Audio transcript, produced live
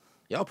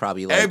Y'all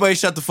probably like... Everybody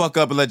shut the fuck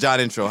up and let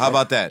John intro. How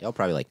about that? Y'all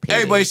probably like paydays.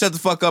 Everybody shut the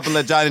fuck up and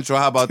let John intro.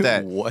 How about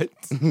that? What?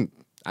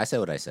 I said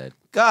what I said.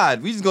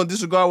 God, we just gonna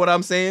disregard what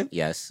I'm saying?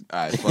 Yes.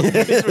 All right, fuck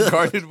it.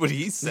 Disregarded what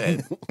he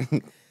said.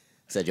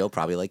 Said y'all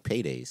probably like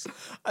paydays.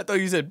 I thought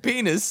you said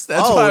penis.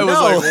 That's why I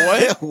was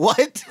like, what?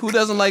 What? Who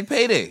doesn't like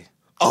payday?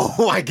 Oh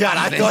my God,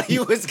 I thought he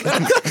was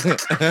gonna...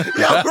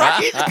 Yo,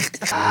 right?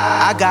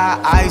 I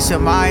got ice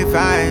in my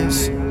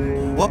veins.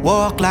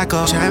 Walk like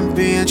a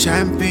champion,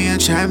 champion,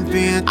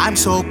 champion. I'm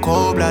so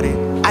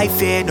cold-blooded, I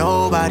fear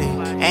nobody.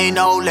 Ain't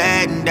no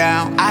letting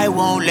down, I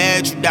won't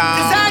let you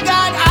down. Cause I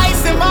got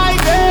ice in my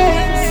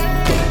veins.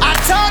 I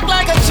talk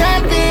like a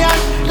champion,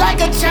 like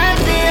a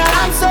champion.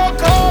 I'm so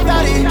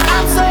cold-blooded,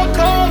 I'm so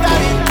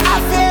cold-blooded. I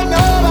fear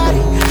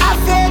nobody, I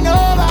fear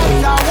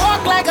nobody. I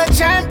walk like a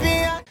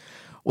champion.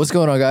 What's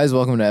going on, guys?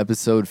 Welcome to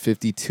episode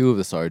 52 of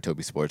the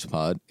Saratobi Sports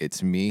Pod.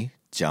 It's me,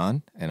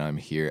 John, and I'm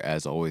here,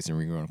 as always, in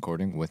Ringo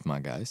Recording with my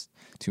guys.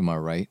 To my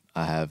right,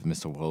 I have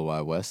Mr.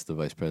 Worldwide West, the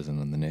Vice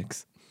President of the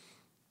Knicks.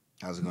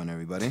 How's it going,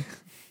 everybody?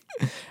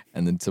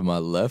 And then to my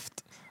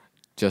left,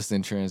 just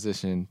in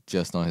transition,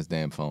 just on his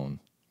damn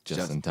phone,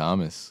 Justin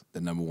Thomas.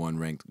 The number one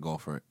ranked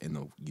golfer in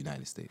the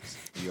United States.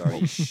 You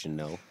already should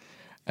know.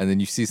 And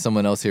then you see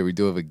someone else here. We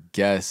do have a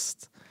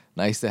guest.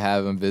 Nice to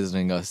have him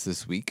visiting us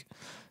this week.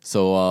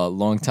 So,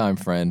 longtime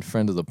friend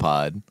of the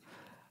pod,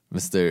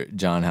 Mr.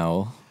 John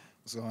Howell.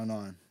 What's going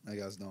on? How you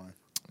guys doing?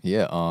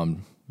 Yeah,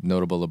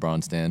 notable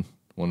LeBron stan.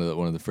 One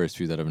of the first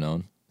few that I've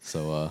known.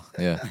 So,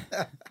 yeah.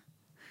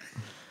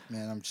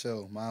 Man, I'm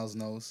chill. Miles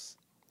knows.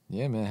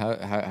 Yeah, man.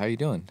 How you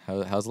doing?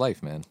 How's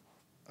life, man?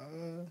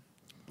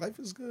 Life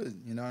is good.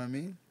 You know what I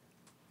mean?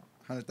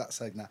 100 thoughts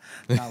like nah.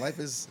 Life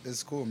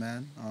is cool,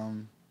 man.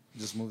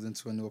 Just moved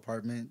into a new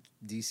apartment.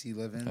 DC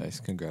living. Nice,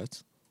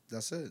 congrats.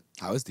 That's it.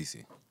 How is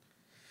DC?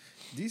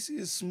 DC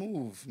is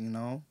smooth. You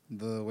know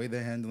the way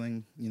they're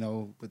handling. You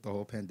know with the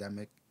whole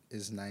pandemic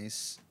is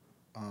nice.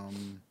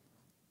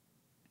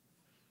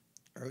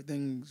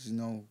 Everything's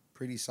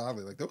pretty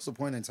solid. Like there was a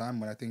point in time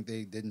when I think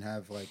they didn't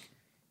have like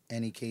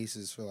any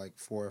cases for like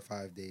 4 or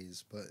 5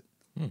 days, but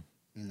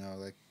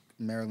like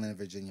Maryland and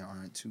Virginia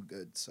aren't too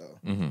good. So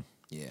Yeah,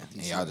 and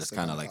DC y'all is just the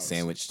kind kind of of like house.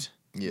 sandwiched.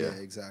 yeah,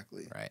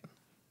 exactly. Right.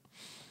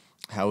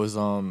 How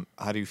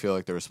do you feel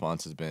like the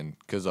response has been?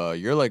 Because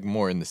you're like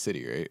more in the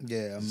city, right?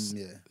 Yeah,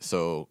 yeah.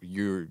 So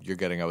you're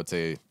getting, I would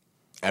say,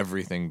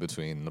 everything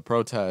between the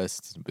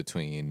protests,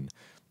 between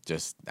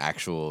just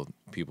actual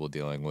people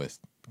dealing with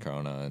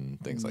Corona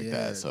and things like Yeah.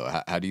 that.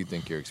 So how do you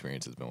think your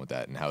experience has been with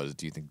that, and how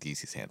do you think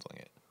DC's handling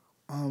it?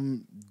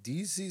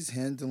 DC's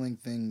handling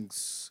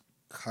things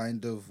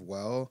kind of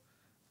well.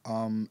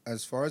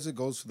 As far as it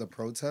goes for the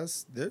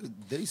protests,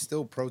 they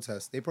still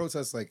protest. They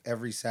protest like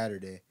every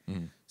Saturday.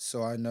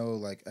 So I know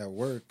like at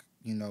work,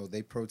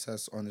 they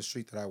protest on the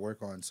street that I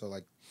work on. So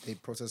like they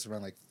protest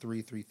around like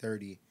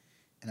 3:30,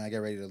 and I get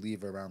ready to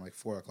leave around like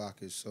 4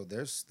 o'clock-ish. So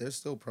they're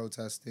still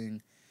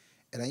protesting,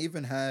 and I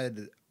even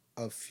had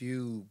a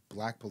few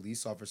black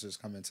police officers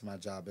come into my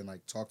job and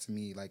like talk to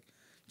me like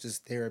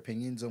just their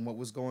opinions on what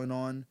was going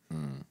on.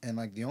 And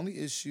like the only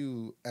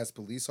issue as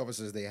police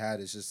officers they had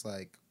is just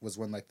like was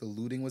when like the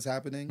looting was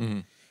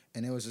happening,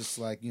 and it was just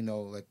like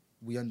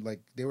like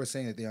they were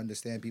saying that they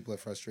understand people are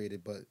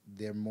frustrated, but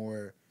they're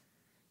more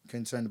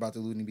concerned about the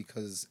looting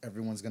because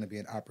everyone's gonna be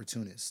an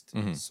opportunist.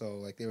 So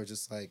like they were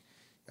just like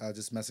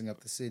just messing up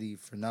the city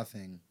for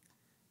nothing,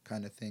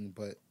 kind of thing.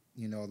 But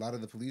a lot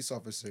of the police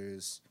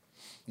officers,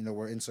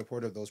 were in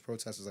support of those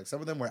protesters. Like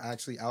some of them were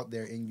actually out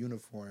there in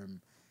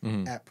uniform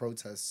at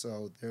protests.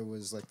 So there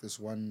was like this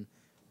one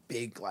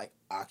big like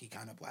Aki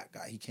kind of black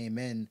guy. He came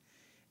in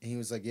and he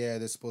was like, yeah,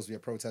 there's supposed to be a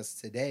protest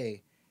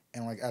today.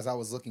 And like as I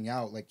was looking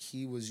out, like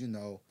he was,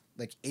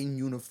 like in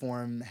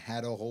uniform,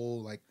 had a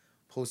whole like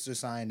poster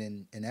sign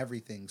and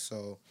everything.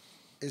 So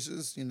it's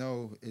just,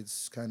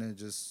 it's kind of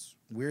just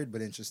weird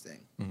but interesting.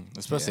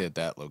 Especially at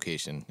that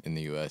location in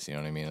the U.S., you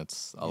know what I mean?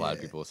 It's a lot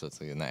of people,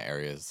 especially in that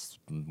area, is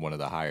one of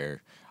the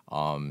higher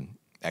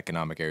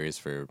economic areas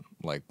for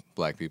like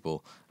black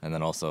people, and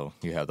then also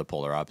you have the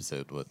polar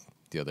opposite with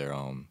the other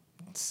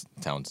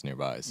towns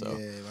nearby. So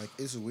yeah, like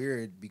it's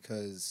weird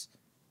because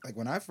like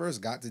when I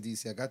first got to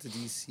DC, I got to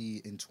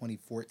DC in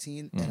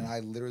 2014, and I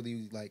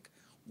literally like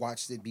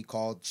watched it be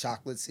called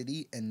Chocolate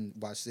City and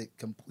watched it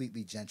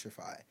completely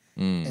gentrify.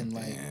 And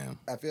like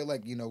I feel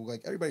like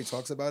like everybody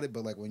talks about it,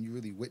 but like when you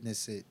really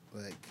witness it,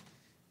 like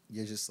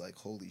you're just like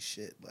holy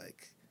shit,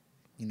 like.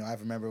 I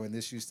remember when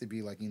this used to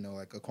be like,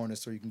 like a corner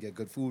store you can get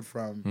good food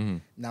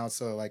from. Now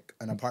it's like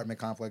an apartment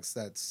complex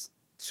that's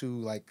too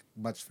like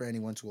much for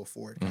anyone to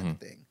afford kind of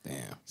thing.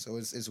 Damn. So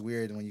it's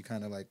weird when you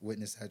kind of like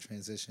witness that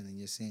transition and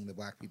you're seeing the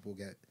black people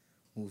get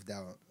moved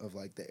out of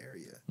like the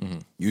area.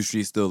 U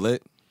Street still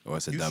lit? Or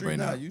it's a U dub Street, right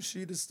now? U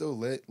Street is still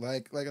lit.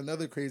 Like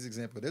another crazy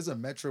example. There's a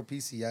Metro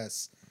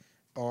PCS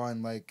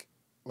on like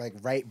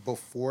right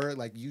before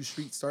like U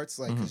Street starts,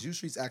 like because U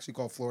Street's actually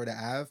called Florida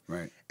Ave,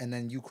 Right. And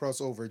then you cross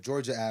over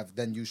Georgia Ave,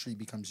 then U Street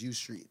becomes U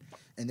Street.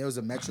 And there was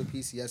a Metro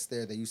PCS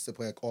there that used to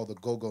play like all the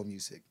go-go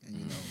music,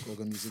 and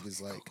go-go music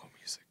is like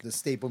the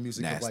staple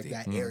music of like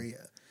Nasty. that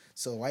area.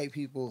 So white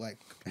people like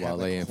had, Wale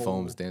like, a and whole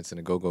Foams dancing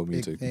to go-go big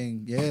music.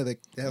 thing. Yeah, they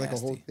had like a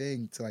whole Nasty.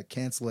 thing to like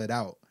cancel it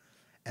out.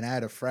 And I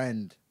had a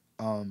friend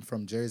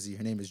from Jersey.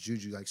 Her name is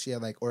Juju. Like she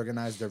had like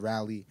organized a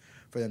rally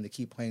for them to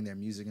keep playing their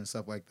music and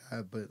stuff like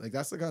that. But like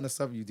that's the kind of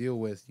stuff you deal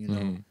with, you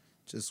know,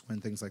 just when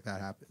things like that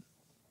happen.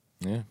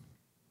 Yeah,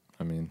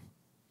 I mean,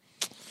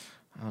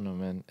 I don't know,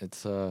 man.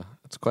 It's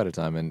quite a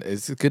time, and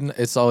it's good.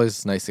 It's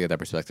always nice to get that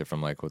perspective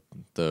from like what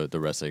the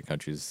rest of the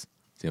countries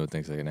dealing with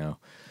things like now.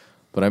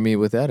 But I mean,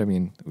 with that, I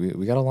mean,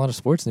 we got a lot of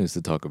sports news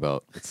to talk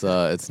about. It's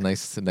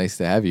nice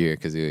to have you here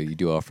because you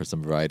do offer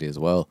some variety as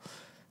well.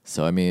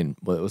 So I mean,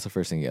 what's the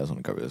first thing you guys want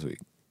to cover this week?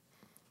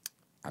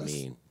 I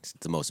mean, it's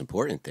the most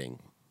important thing.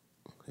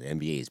 The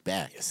NBA is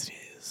back. Yes, it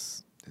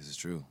is. This is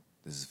true.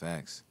 This is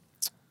facts.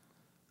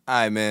 All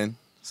right, man.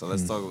 So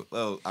let's talk.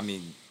 Well, I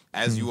mean,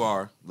 as you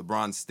are,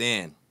 LeBron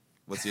stan.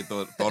 What's your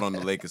thought on the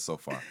Lakers so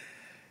far?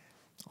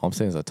 All I'm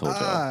saying is I told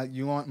y'all.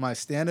 You want my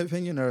stand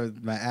opinion or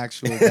my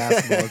actual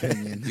basketball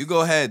opinion? You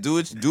go ahead. Do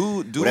it.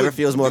 Do Whatever it.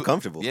 feels more Do-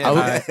 comfortable.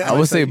 Yeah. I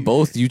would say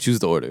both. You choose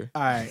the order.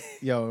 All right,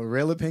 yo,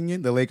 real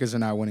opinion, the Lakers are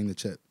not winning the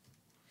chip.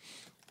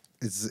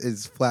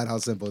 It's flat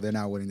out simple. They're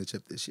not winning the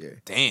chip this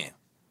year. Damn.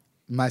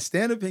 My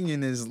stand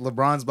opinion is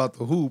LeBron's about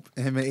to hoop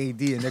him and AD,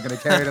 and they're gonna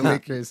carry the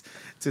Lakers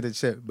to the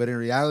chip. But in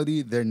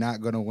reality, they're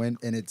not gonna win,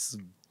 and it's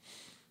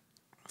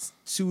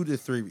 2 to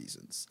 3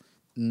 reasons.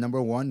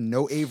 Number one,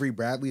 no Avery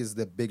Bradley is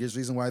the biggest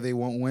reason why they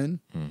won't win.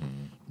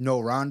 No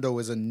Rondo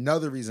is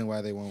another reason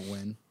why they won't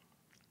win.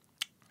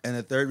 And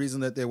the third reason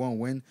that they won't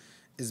win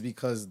is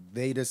because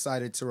they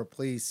decided to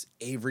replace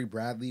Avery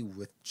Bradley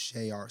with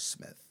J.R.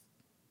 Smith.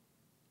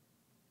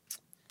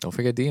 Don't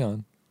forget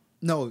Dion.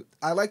 No,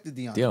 I like the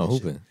Dion Dion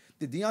addition. hooping.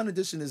 The Dion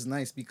addition is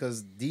nice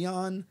because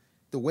Dion,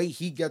 the way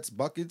he gets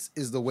buckets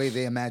is the way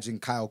they imagine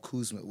Kyle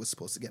Kuzma was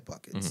supposed to get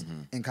buckets.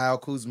 And Kyle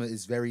Kuzma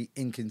is very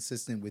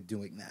inconsistent with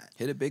doing that.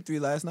 Hit a big 3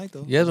 last night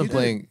though. He has been He did.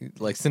 playing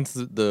like since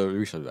the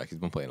restart back. He's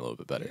been playing a little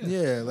bit better.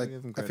 Yeah, like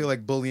give him I credit. feel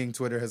like bullying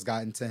Twitter has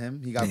gotten to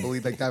him. He got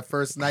bullied like that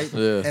first night,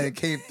 Yeah. and it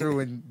came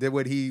through and did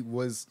what he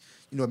was.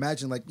 You know,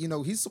 imagine like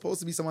he's supposed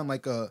to be someone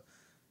like a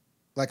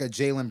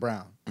Jaylen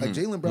Brown. Like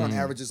Jaylen Brown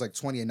averages like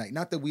 20 a night.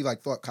 Not that we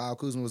like thought Kyle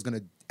Kuzma was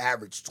gonna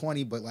average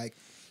 20, but like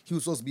he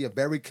was supposed to be a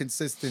very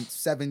consistent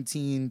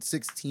 17,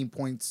 16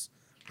 points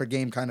per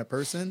game kind of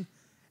person,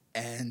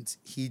 and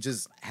he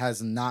just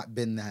has not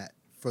been that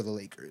for the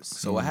Lakers.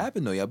 So what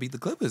happened though? Y'all beat the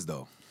Clippers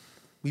though.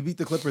 We beat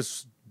the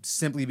Clippers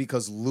simply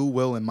because Lou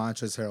Will and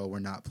Montrezl Harrell were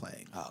not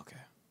playing. Oh, okay.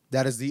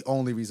 That is the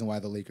only reason why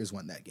the Lakers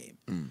won that game.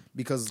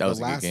 Because That the was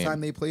a good last game.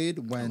 time they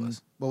played, when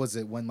what was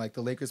it? When like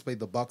the Lakers played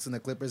the Bucks and the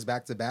Clippers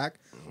back to back,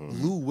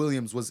 Lou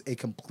Williams was a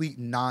complete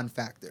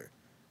non-factor.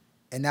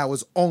 And that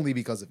was only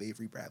because of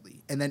Avery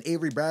Bradley. And then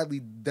Avery Bradley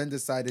then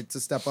decided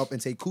to step up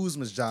and take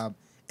Kuzma's job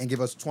and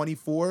give us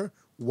 24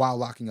 while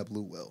locking up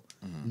Lou Will.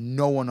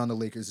 No one on the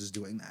Lakers is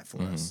doing that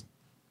for us.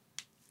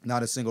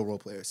 Not a single role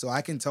player. So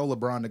I can tell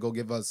LeBron to go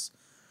give us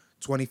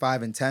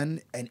 25 and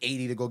 10 and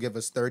 80 to go give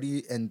us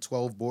 30 and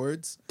 12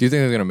 boards. Do you think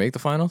they're gonna make the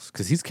finals?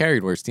 Because he's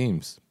carried worse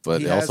teams, but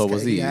He also has,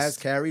 was he the has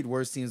East. carried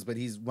worse teams, but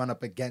he's run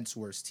up against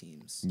worse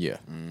teams. Yeah.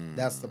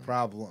 That's the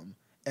problem.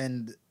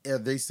 And are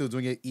they still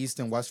doing it East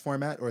and West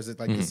format, or is it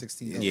like the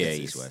 16? Yeah, okay.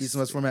 East-West. East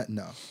and West format?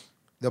 No.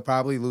 They'll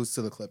probably lose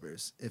to the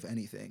Clippers, if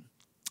anything.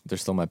 They're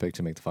still my pick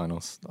to make the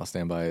finals. I'll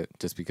stand by it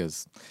just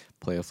because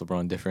playoff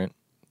LeBron different.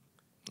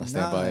 I'll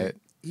stand by it.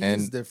 He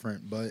And is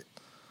different, but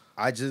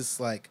I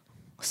just like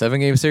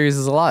 7-game series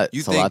is a lot. You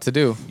It's a lot to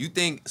do. You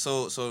think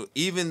so? So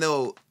even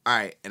though, all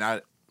right, and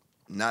I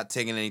not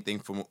taking anything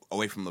from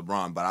away from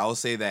LeBron, but I will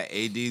say that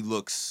AD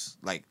looks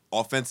like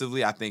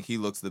offensively. I think he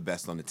looks the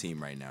best on the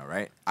team right now.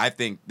 Right? I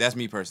think that's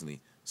me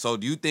personally. So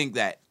do you think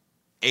that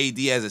AD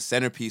as a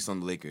centerpiece on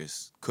the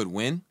Lakers could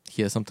win?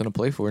 He has something to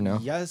play for now.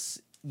 yes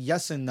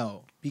and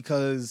no,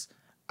 because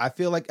I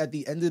feel like at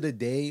the end of the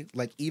day,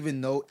 like even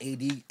though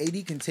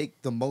AD can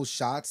take the most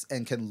shots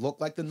and can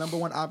look like the number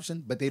one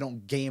option, but they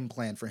don't game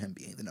plan for him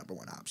being the number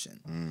one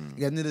option. At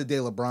the end of the day,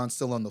 LeBron's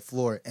still on the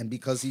floor, and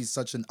because he's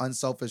such an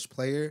unselfish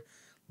player,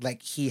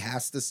 like he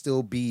has to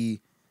still be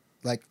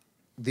like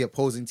the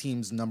opposing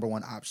team's number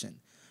one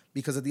option.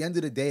 Because at the end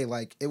of the day,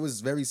 like it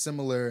was very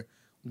similar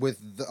with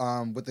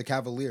the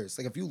Cavaliers.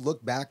 Like if you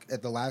look back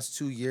at the last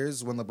 2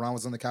 years when LeBron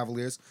was on the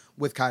Cavaliers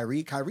with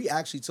Kyrie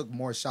actually took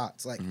more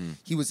shots. Like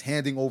he was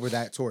handing over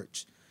that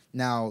torch.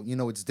 Now,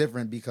 it's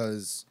different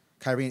because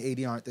Kyrie and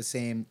AD aren't the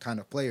same kind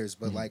of players,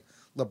 but like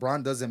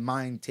LeBron doesn't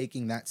mind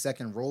taking that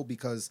second role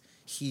because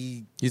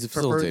He's a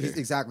facilitator.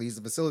 Exactly, he's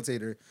a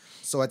facilitator.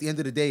 So at the end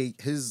of the day,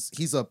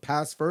 he's a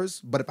pass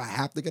first, but if I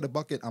have to get a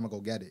bucket, I'm gonna go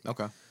get it.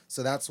 Okay.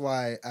 So that's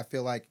why I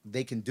feel like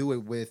they can do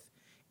it with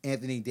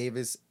Anthony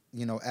Davis,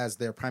 as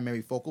their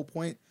primary focal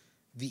point.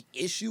 The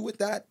issue with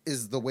that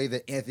is the way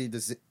that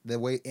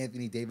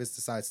Anthony Davis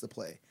decides to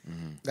play.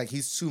 Like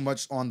he's too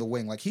much on the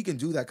wing. Like he can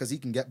do that because he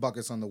can get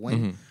buckets on the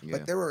wing. Yeah.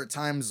 But there were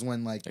times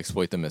when like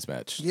Exploit the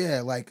mismatch.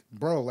 yeah, like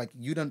bro, like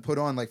you done put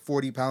on like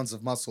 40 pounds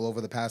of muscle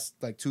over the past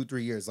like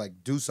 2-3 years.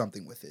 Like do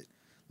something with it.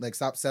 Like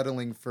stop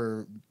settling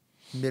for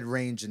mid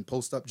range and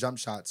post up jump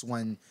shots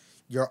when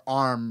your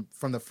arm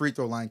from the free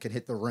throw line can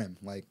hit the rim.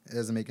 Like, it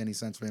doesn't make any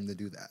sense for him to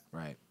do that.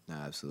 Right. No,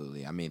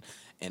 absolutely. I mean,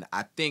 and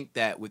I think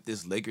that with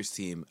this Lakers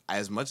team,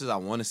 as much as I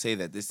want to say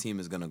that this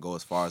team is going to go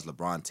as far as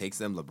LeBron takes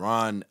them,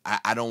 LeBron,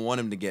 I don't want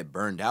him to get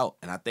burned out.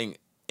 And I think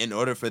in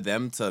order for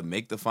them to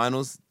make the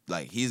finals,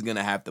 like, he's going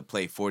to have to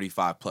play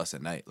 45 plus a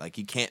night. Like,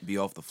 he can't be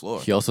off the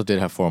floor. He also did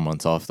have 4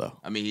 months off, though.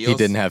 I mean, he also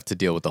didn't have to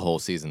deal with the whole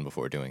season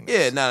before doing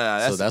this. Yeah,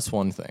 no. So that's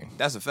one thing.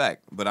 That's a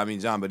fact. But I mean,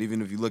 John, but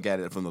even if you look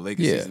at it from the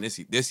Lakers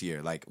season this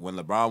year, like when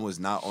LeBron was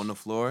not on the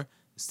floor,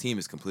 this team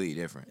is completely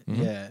different.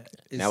 Mm-hmm. Yeah.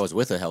 That was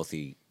with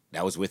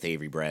that was with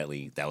Avery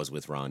Bradley. That was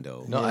with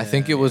Rondo. No, I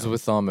think it was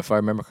with if I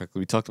remember correctly,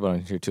 we talked about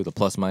it here too. The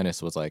plus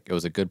minus was like it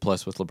was a good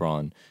plus with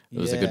LeBron. It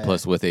was a good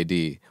plus with AD.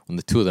 When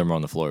the two of them were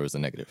on the floor, it was a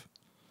negative.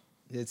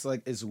 It's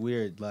like, it's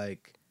weird.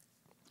 Like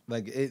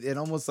it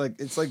almost like,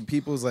 it's like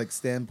people's like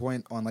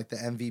standpoint on like the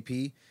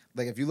MVP.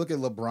 Like if you look at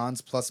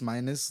LeBron's plus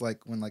minus, like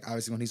when like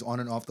obviously when he's on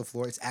and off the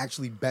floor, it's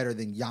actually better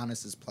than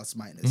Giannis's plus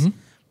minus.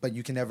 But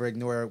you can never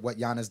ignore what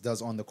Giannis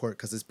does on the court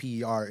because his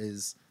PER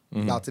is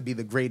about to be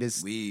the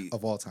greatest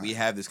of all time. We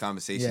have this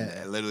conversation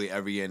literally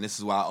every year, and this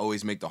is why I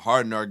always make the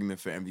Harden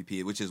argument for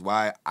MVP, which is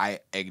why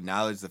I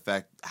acknowledge the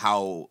fact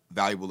how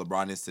valuable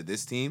LeBron is to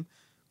this team,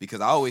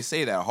 because I always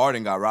say that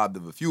Harden got robbed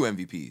of a few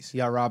MVPs. He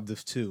got robbed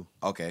of 2.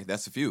 Okay,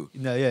 that's a few.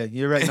 No, yeah,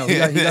 you're right. No, he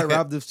got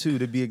robbed of 2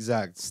 to be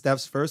exact.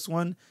 Steph's first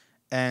one,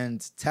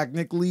 and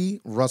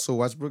technically Russell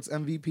Westbrook's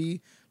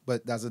MVP,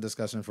 but that's a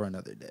discussion for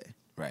another day.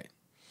 Right.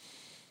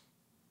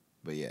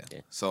 But yeah.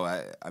 So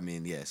I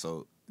mean,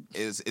 so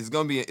it's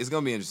gonna be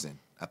interesting,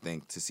 I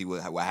think, to see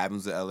what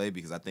happens with LA,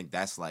 because I think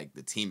that's like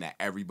the team that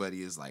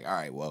everybody is like, all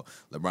right, well,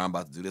 LeBron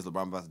about to do this,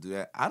 LeBron about to do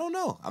that. I don't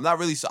know. I'm not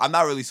really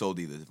sold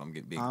either, if I'm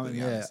being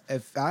completely honest.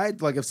 If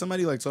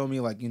somebody like told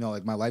me like, you know,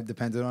 like my life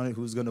depended on it,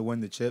 who's gonna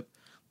win the chip,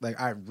 like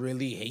I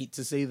really hate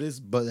to say this,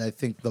 but I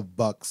think the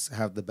Bucks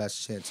have the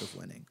best chance of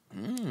winning.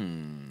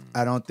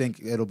 I don't think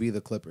it'll be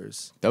the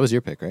Clippers. That was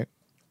your pick, right?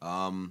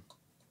 I'm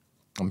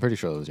pretty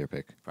sure that was your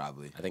pick.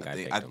 Probably. I think I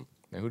picked them.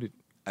 Now, who did?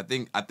 I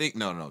think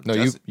no. No,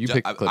 you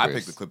picked the Clippers. I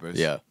picked the Clippers.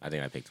 Yeah. I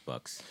think I picked the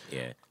Bucks.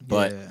 Yeah.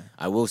 But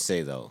I will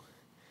say though,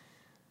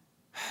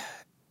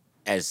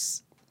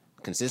 as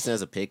consistent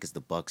as a pick as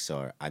the Bucks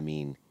are, I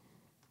mean,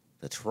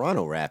 the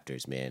Toronto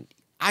Raptors, man.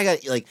 I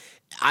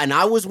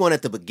was one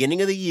at the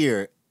beginning of the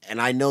year,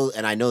 and I know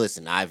this,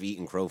 and I've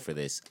eaten crow for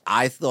this.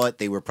 I thought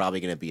they were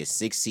probably going to be a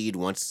 6 seed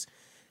once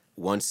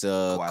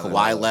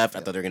Kawhi left.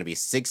 I thought they were going to be a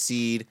 6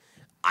 seed.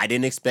 I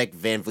didn't expect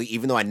Van Vliet,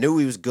 even though I knew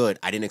he was good.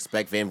 I didn't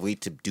expect Van Vliet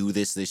to do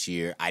this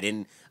year. I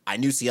knew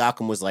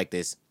Siakam was like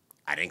this.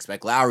 I didn't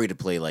expect Lowry to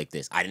play like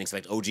this. I didn't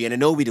expect OG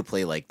Anunoby to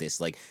play like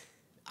this. Like,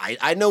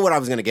 I know what I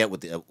was going to get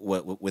with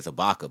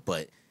Ibaka,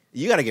 but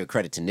you got to give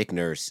credit to Nick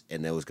Nurse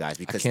and those guys,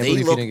 because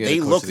they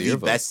look the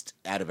best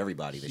out of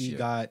everybody this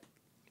year. I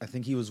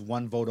think he was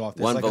 1 vote off.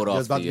 There's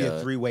about to be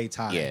a 3-way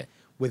tie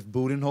with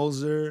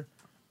Budenholzer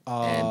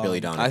and Billy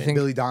Donovan.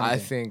 Billy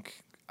Donovan.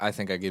 I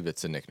think I give it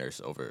to Nick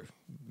Nurse over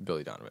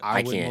Billy Donovan.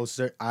 I think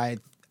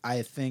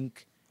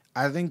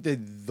that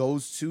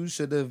those two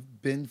should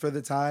have been for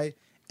the tie,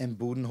 and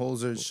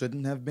Budenholzer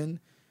shouldn't have been,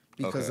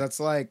 because that's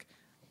like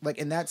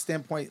in that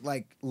standpoint,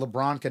 like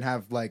LeBron can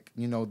have, like,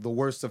 you know, the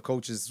worst of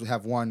coaches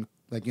have won,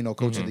 like, you know,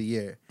 coach of the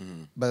year.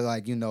 But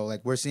like, you know,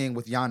 like we're seeing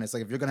with Giannis,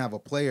 like if you're gonna have a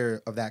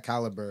player of that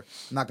caliber,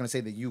 I'm not gonna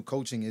say that you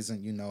coaching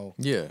isn't, you know,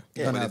 but you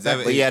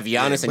have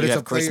Giannis and you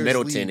have Chris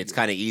Middleton. It's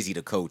kind of easy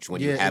to coach when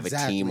you have a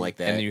team like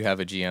that, and you have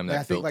a GM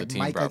that built the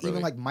team properly.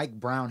 Even like Mike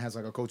Brown has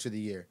like a coach of the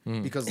year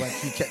because like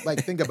he kept,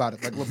 like, think about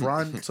it, like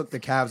LeBron took the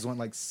Cavs, went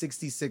like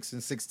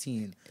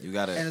 66-16.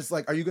 And it's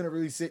like, are you gonna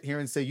really sit here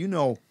and say, you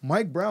know,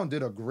 Mike Brown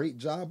did a great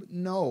job?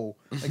 No,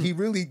 like he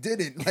really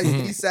didn't. Like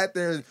he sat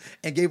there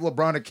and gave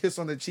LeBron a kiss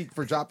on the cheek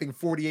for dropping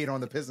 48 on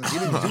the Pistons. He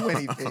didn't do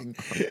anything.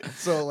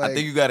 So like, I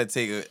think you got to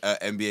take a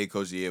NBA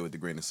coach of the year with a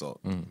grain of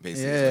salt.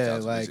 Basically,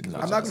 like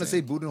I'm not gonna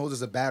say Budenholzer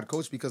is a bad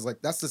coach, because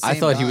like that's the same. I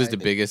thought he guy. was the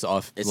biggest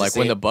off. It's like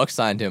when the Bucks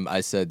signed him, I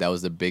said that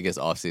was the biggest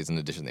offseason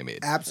addition they made.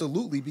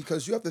 Absolutely,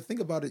 because you have to think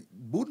about it.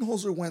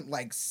 Budenholzer went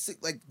like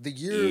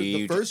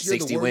the first year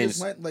the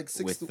Warriors went like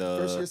 60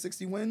 first year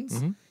 60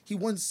 wins. He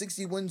won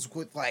 60 wins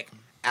with like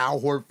Al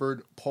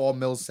Horford, Paul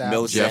Millsap,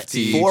 Jeff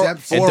Teague, and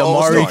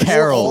Damari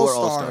Carroll.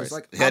 All-stars.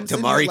 Like,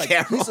 Damari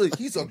Carroll.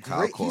 He's a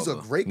great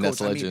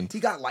coach. I mean, he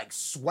got like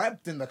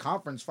swept in the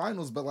conference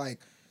finals, but like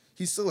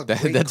he's still a great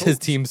coach. That's his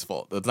team's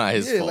fault. That's not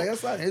his fault. Like,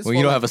 that's not his when fault.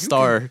 you don't have a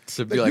star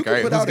to be like, all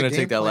right, who's going to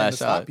take that last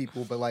shot?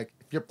 People, but like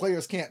if your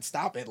players can't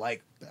stop it,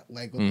 like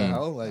what the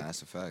hell? Like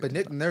that's a fact. But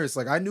Nick Nurse,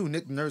 like I knew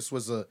Nick Nurse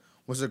was a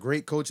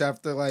great coach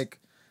after like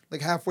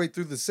halfway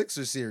through the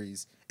Sixers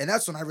series. And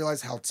that's when I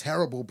realized how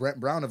terrible Brett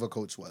Brown of a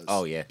coach was.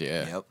 Oh yeah.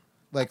 Yep.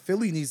 Like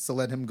Philly needs to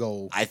let him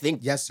go. I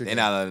think yesterday.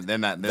 They're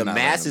not. The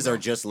masses are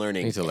just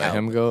learning. Need to let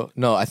him go.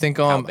 No, I think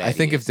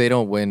if they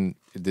don't win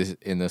this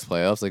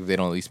playoffs, like if they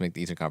don't at least make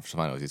the Eastern Conference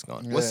Finals, he's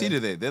gone. What seed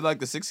are they? They're like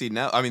the 6th seed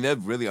now. I mean, they're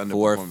really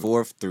underperforming.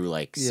 Fourth through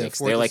like 6.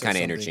 They're like kind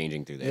of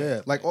interchanging through there.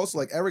 Yeah, like also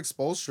like Eric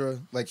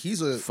Spoelstra, like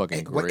he's a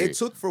fucking great. It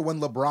took for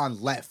when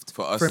LeBron left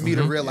for me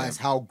to realize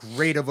how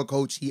great of a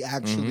coach he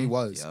actually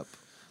was. Yep.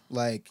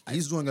 Like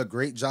he's doing a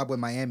great job with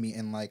Miami,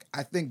 and like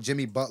I think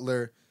Jimmy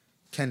Butler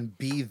can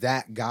be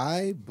that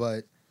guy,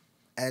 but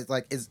as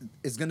like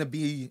it's gonna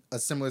be a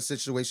similar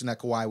situation that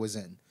Kawhi was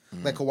in.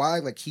 Like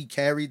Kawhi, like he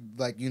carried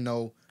like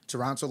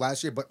Toronto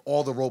last year, but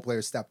all the role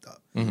players stepped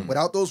up.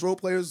 Without those role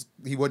players,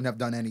 he wouldn't have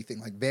done anything.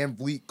 Like Van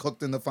Vliet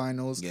cooked in the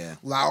finals. Yeah.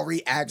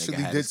 Lowry actually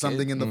had did his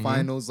something kid. in the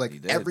finals. He Like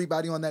did.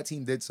 everybody on that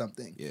team did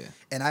something. Yeah.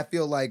 And I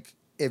feel like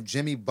if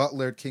Jimmy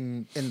Butler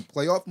can in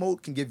playoff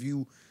mode can give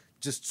you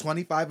just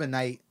 25 a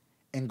night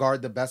and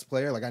guard the best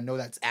player, like I know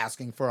that's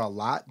asking for a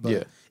lot, but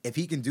Yeah. if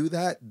he can do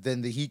that,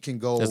 then the Heat can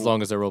go As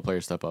long as their role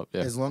players step up.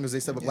 Yeah. as long as they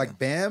step up. Like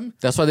Bam,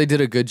 That's why they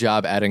did a good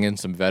job adding in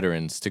some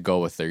veterans to go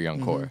with their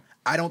young core.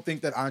 I don't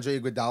think that Andre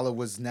Iguodala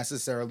was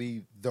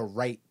necessarily the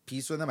right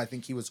piece for them. I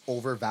think he was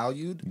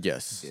overvalued.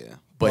 Yes. Yeah.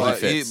 But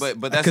he fits. but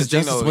that's because the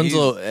thing, Justice though,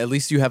 Winslow, at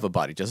least you have a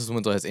body. Justice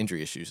Winslow has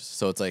injury issues,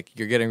 so it's like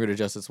you're getting rid of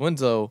Justice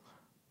Winslow,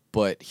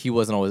 but he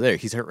wasn't always there.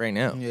 He's hurt right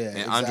now. Yeah, And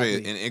exactly.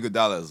 Andre and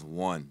Iguodala is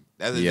one.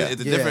 That's Yeah.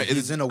 it's a Yeah, different. he's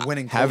It's in a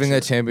winning Having culture.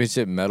 a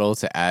championship medal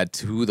to add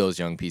to those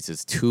young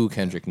pieces, to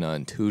Kendrick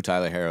Nunn, to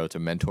Tyler Harrow, to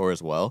mentor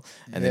as well,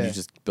 and then Yeah. you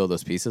just build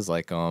those pieces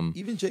like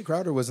Even Jay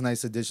Crowder was a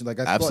nice addition. Like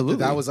I Absolutely. thought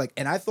that was like,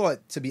 and I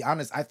thought, to be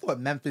honest, I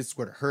thought Memphis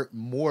would hurt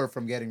more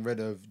from getting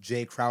rid of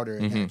Jay Crowder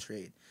in that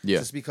trade. Yeah.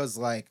 Just because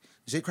like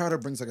Jay Crowder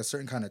brings like a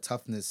certain kind of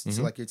toughness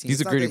to like your team. He's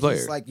It's a not gritty that player.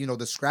 He's like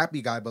the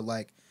scrappy guy, but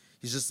like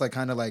he's just like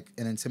kind of like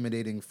an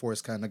intimidating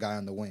force kind of guy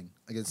on the wing.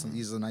 Like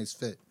he's a nice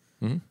fit.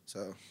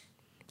 So,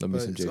 let me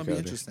but some it's Jay gonna be Crowder.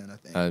 interesting. I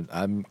think.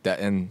 I'm that,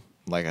 and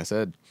like I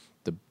said,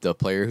 the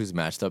player who's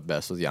matched up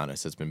best with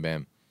Giannis has been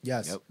Bam.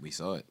 Yes. Yep, we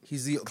saw it.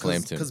 He's the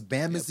Claimed him. because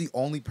Bam is the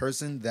only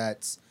person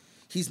that's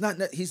he's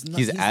He's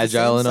the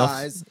agile same enough.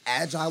 size,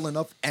 agile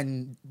enough,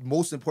 and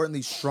most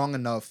importantly, strong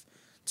enough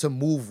to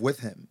move with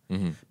him.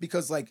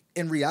 Because like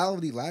in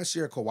reality, last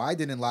year Kawhi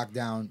didn't lock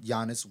down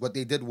Giannis. What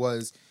they did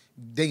was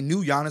they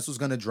knew Giannis was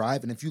going to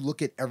drive, and if you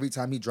look at every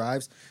time he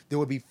drives, there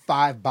would be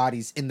 5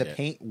 bodies in the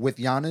paint with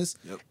Giannis,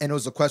 and it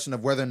was a question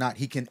of whether or not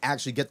he can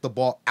actually get the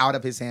ball out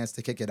of his hands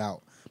to kick it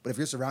out. But if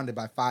you're surrounded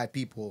by 5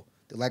 people,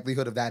 the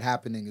likelihood of that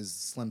happening is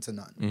slim to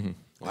none. Well, It's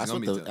that's gonna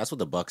what be the tough. that's what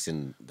the Bucks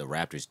and the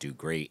Raptors do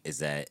great is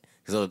that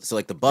so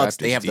like the Bucks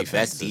they Raptors have the defense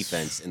best is-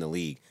 defense in the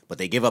league, but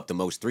they give up the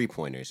most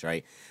 3-pointers,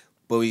 right?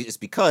 But it's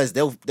because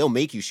they'll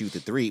make you shoot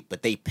the 3,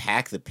 but they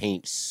pack the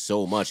paint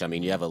so much. I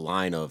mean, you have a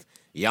line of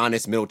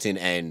Giannis, Middleton,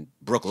 and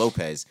Brook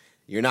Lopez.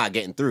 You're not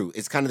getting through.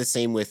 It's kind of the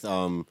same with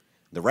the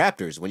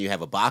Raptors. When you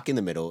have a Bach in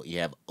the middle, you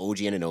have OG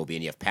Anunoby,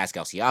 and you have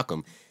Pascal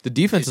Siakam. The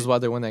defense is why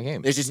they won that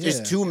game. There's just Yeah.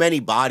 there's too many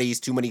bodies,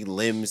 too many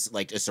limbs,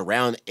 like just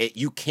around it.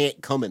 You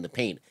can't come in the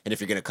paint, and if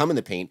you're gonna come in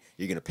the paint,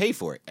 you're gonna pay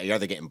for it. You're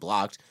either getting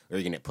blocked or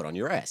you're gonna get put on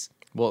your ass.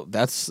 Well,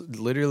 that's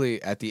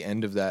literally at the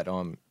end of that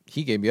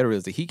Heat game. You gotta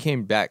realize that he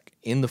came back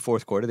in the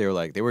fourth quarter.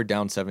 They were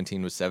down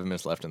 17 with 7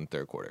 minutes left in the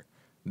third quarter.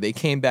 They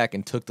came back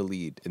and took the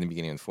lead in the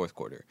beginning of the fourth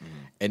quarter.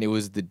 And it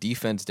was the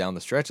defense down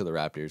the stretch of the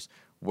Raptors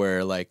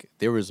where like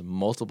there was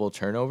multiple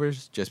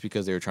turnovers just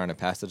because they were trying to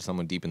pass it to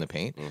someone deep in the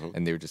paint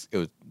and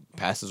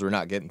passes were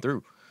not getting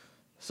through.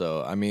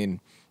 So, I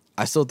mean,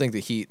 I still think the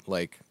Heat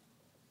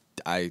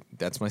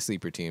that's my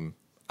sleeper team.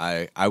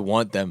 I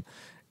want them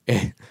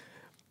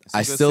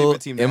I a good still sleeper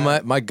team to in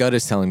have. my gut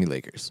is telling me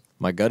Lakers.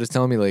 My gut is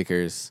telling me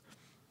Lakers.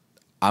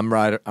 I'm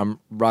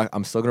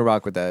still gonna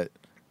rock with that,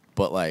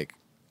 but like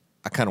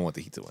I kind of want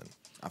the Heat to win.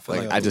 I feel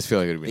Like like I just feel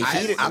like it'd be. The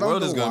Heat- I the don't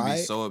world know is gonna why.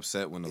 be so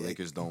upset when the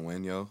Lakers don't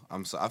win, yo. I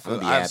feel I'll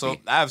be I have so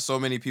happy. I have so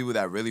many people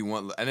that really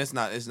want, and it's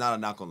not a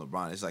knock on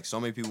LeBron. It's like so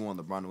many people want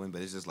LeBron to win,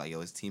 but it's just like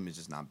yo, his team is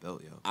just not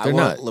built, yo. I They're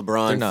want not.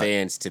 LeBron They're not.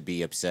 fans to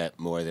be upset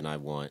more than I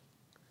want.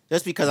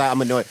 Just because I'm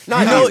annoyed.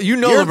 No, You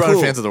know you're LeBron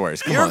cool. fans are the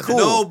worst. Come You're on. cool.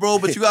 No, bro,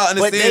 but you gotta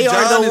But understand. they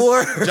are the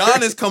worst.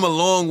 John has come a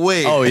long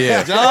way. Oh,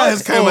 yeah. John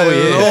has come Oh,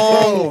 a yeah.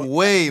 long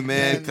way,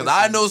 man. Because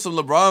I know some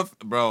LeBron,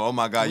 bro. Oh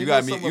my God, We you know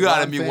gotta some meet. You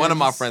gotta LeBron meet one of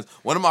my fans. friends.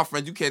 One of my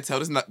friends. You can't tell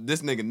this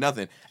nigga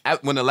nothing.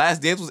 When the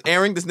Last Dance was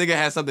airing, this nigga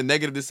had something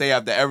negative to say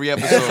after every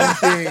episode.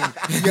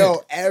 Everything,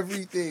 yo,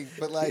 everything.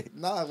 But like,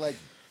 nah, like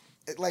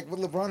with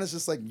LeBron, it's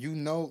just like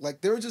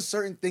like there are just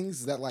certain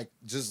things that like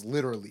just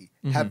literally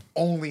have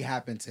only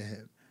happened to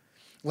him.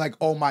 Like,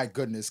 oh my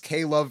goodness,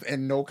 K-Love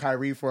and no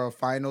Kyrie for a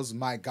finals.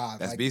 My God,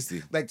 That's like,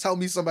 beastie. Like, tell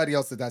me somebody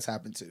else that's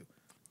happened to.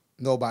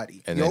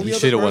 Nobody. And The then only he other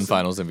should have won person-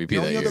 Finals MVP The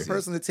that only year. other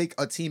person to take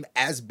a team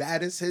as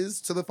bad as his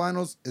to the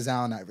finals is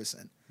Allen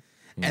Iverson.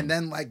 And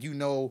then like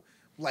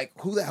like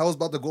who the hell is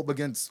about to go up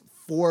against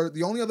 4?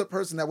 The only other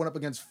person that went up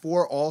against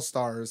 4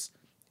 All-Stars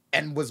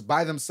and was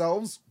by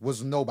themselves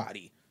was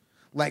nobody.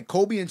 Like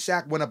Kobe and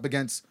Shaq went up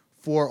against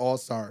 4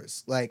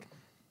 All-Stars. Like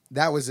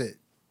that was it.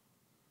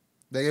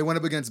 They went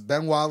up against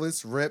Ben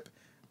Wallace, Rip,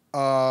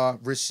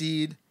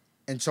 Rasheed,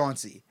 and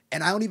Chauncey.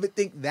 And I don't even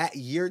think that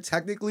year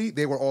technically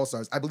they were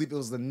All-Stars. I believe it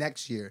was the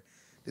next year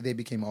that they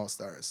became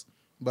All-Stars.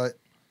 But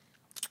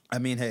I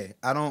mean, hey,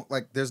 I don't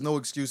like there's no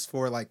excuse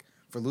for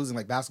losing.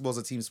 Like basketball is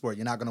a team sport.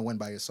 You're not gonna win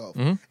by yourself.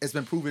 It's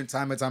been proven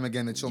time and time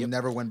again that you'll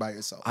never win by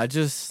yourself.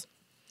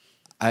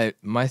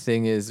 My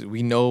thing is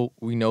we know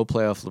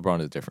playoff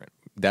LeBron is different.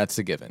 That's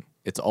a given.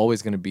 It's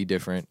always going to be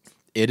different.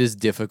 It is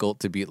difficult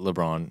to beat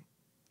LeBron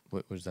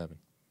What just happened?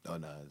 Oh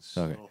no. It's,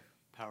 Okay. Little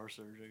power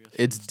surge, I guess.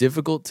 It's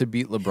difficult to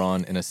beat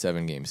LeBron in a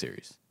 7-game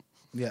series.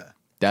 Yeah.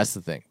 That's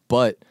the thing.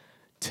 But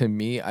to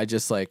me, I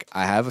just I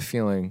have a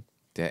feeling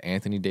that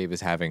Anthony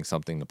Davis having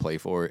something to play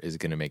for is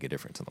going to make a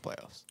difference in the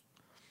playoffs.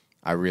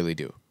 I really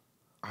do.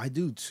 I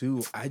do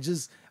too. I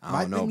just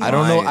I don't know, thing bro. I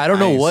don't know. I don't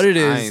know ain't- what it I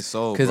is ain't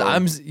sold, because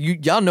bro.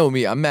 y'all know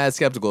me. I'm mad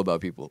skeptical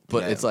about people,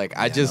 but Yeah, it's like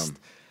yeah, I just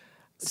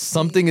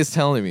something is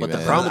telling me. But man.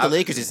 the problem with the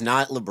Lakers is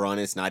not LeBron,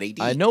 it's not AD.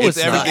 I know It's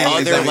it's, every not. game,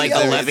 it's Other every like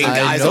game. 11 I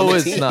guys know on the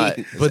it's team. not.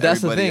 But that's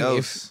the everybody thing.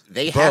 else.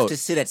 They Bro. have to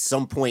sit at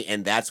some point,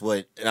 and that's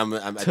what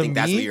I think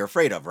that's what me- you're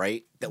afraid of,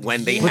 right? That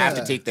when they have to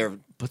Yeah. take their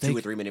But 2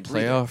 or 3 minute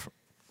breather.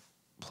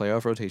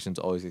 playoff rotations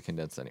always get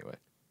condensed anyway.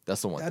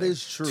 That's the one. That thing.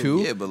 is true. Two,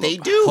 Yeah, but They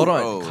look- do. hold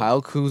on. Bro.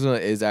 Kyle Kuzma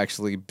is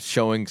actually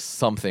showing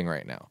something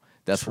right now.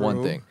 That's one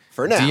True. thing.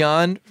 For now.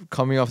 Dion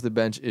coming off the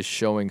bench is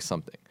showing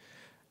something.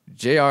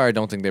 JR, I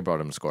don't think they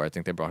brought him to score. I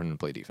think they brought him to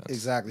play defense.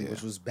 Exactly,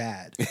 which was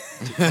bad.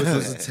 Which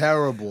was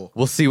terrible.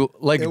 We'll see.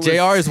 Like It was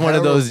JR is one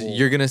of those. terrible.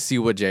 You're gonna see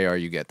what JR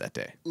you get that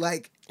day.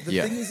 Like the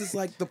Yeah. thing is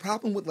like the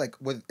problem with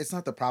it's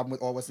not the problem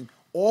with all West teams.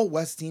 All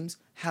West teams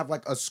have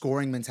like a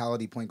scoring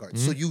mentality point guard.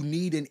 So you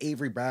need an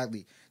Avery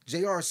Bradley.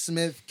 J.R.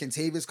 Smith,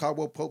 Kentavious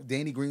Caldwell Pope,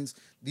 Danny Greens,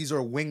 these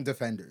are wing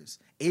defenders.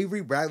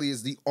 Avery Bradley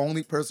is the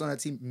only person on that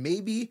team.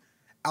 Maybe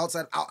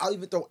outside, I'll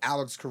even throw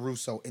Alex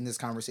Caruso in this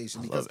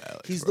conversation because love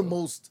Alex, he's bro. the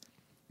most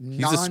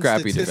a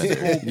scrappy non-statistical,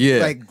 defender. Yeah.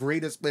 like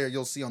greatest player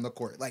you'll see on the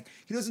court. Like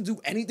he doesn't do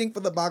anything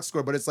for the box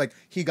score, but it's like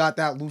he got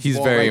that loose He's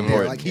ball very right there.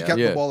 important. Like he Yeah. kept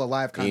Yeah. the ball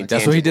alive kind of.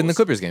 That's what he did in the Intangibles.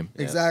 Clippers game.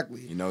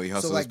 Exactly. You know, he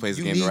hustles, like, plays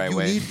the you game the right you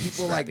way. need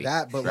people like Scrappy.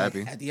 that, but Scrappy.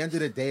 like at the end of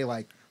the day,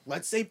 like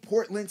let's say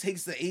Portland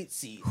takes the 8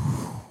 seed.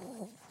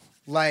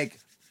 Like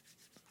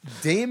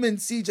Dame and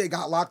CJ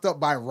got locked up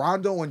by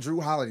Rondo and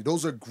Drew Holiday.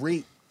 Those are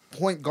great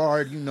point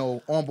guard,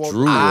 on ball.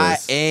 Drew I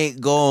is-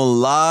 ain't gonna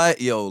lie,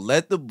 yo.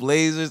 Let the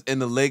Blazers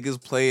and the Lakers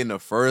play in the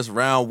first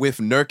round with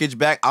Nurkic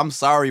back. I'm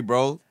sorry,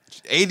 bro.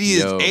 AD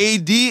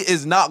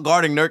is not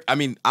guarding Nurk. I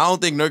mean, I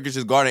don't think Nurkic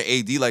is guarding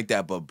AD like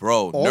that, but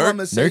bro, All I'm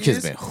gonna say Nurk has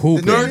is, been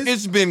hooping. the thing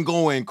is, Nurkic's been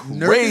going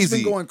Nurkic's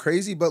crazy. been going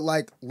crazy, but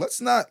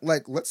let's not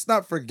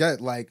forget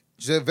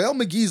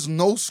JaVale McGee's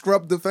no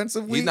scrub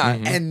defensively, He's not.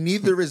 and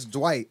neither is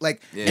Dwight. And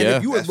Yeah,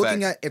 if you were that's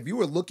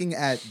looking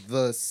at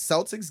the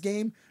Celtics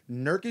game,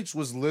 Nurkic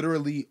was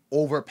literally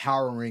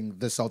overpowering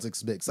the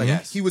Celtics bigs. Like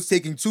Yes. he was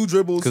taking 2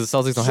 dribbles, because the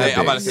Celtics don't Say, have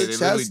I'm about to bigs. say Your they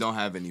literally chest- don't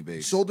have any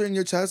bigs. shoulder in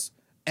your chest,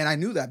 and I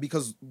knew that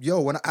because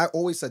when I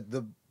always said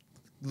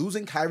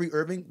losing Kyrie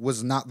Irving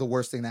was not the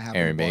worst thing that happened.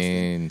 Aaron in Boston.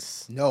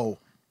 Baines. No,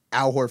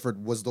 Al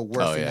Horford was the worst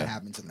Oh, thing yeah. that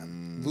happened to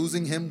them.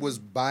 Losing him was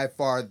by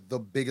far the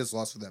biggest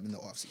loss for them in the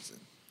offseason.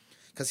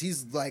 Because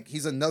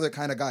he's another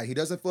kind of guy. He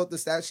doesn't fill up the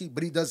stat sheet,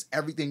 but he does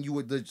everything you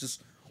would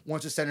just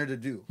want your center to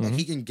do. Like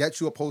he can get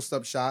you a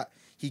post-up shot.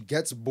 He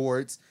gets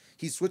boards.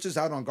 He switches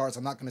out on guards.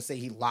 I'm not going to say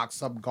he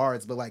locks up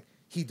guards, but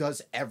he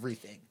does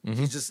everything.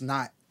 He's just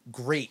not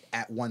great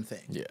at one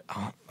thing. Yeah.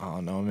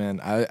 Oh no, man.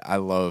 I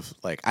love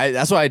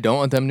that's why I don't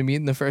want them to meet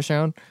in the first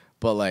round.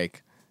 But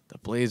the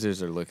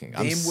Blazers are looking.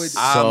 I'm Dame would- so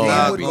I'm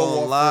not would happy. go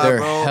gonna off lie, They're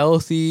bro.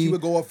 healthy. He would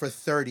go up for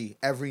 30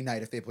 every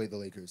night if they played the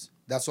Lakers.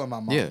 That's what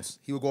my mom's. Yeah.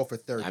 He would go up for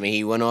 30. I mean,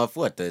 he went off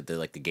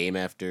the game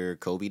after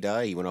Kobe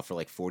died. He went off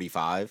for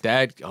 45.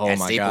 That At my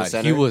Staples god,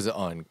 Center? he was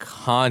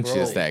unconscious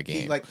Bro, that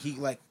game.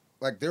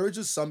 There are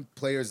just some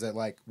players that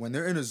when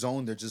they're in a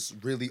zone, they're just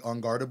really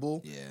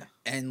unguardable. Yeah.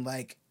 And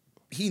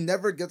he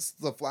never gets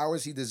the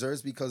flowers he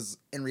deserves because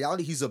in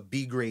reality he's a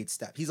B grade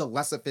Steph. He's a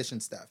less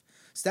efficient Steph.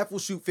 Steph will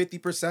shoot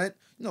 50%.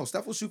 No,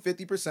 Steph will shoot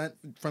 50%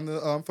 from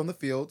the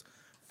field,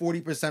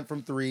 40%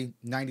 from 3,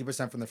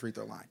 90% from the free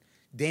throw line.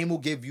 Dame will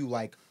give you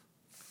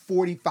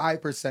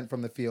 45%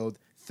 from the field,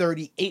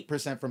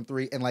 38% from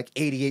 3, and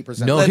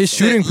 88%. No, from his the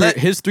shooting, let-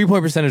 his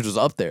 3-point percentage was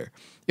up there.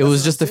 It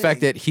was what just I'm the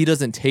fact saying. that he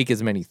doesn't take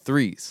as many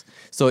threes.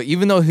 So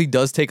even though he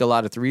does take a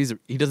lot of threes,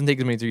 he doesn't take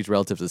as many threes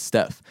relative to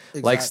Steph.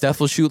 Like Exactly. Steph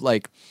will shoot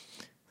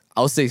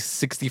I'll say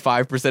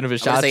 65% of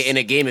his I would shots. say in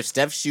a game, if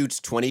Steph shoots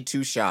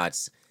 22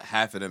 shots,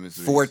 Half of them is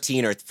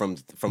 14 are from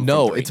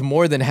no, three. it's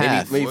more than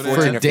half. maybe More than For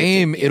 14 or 15,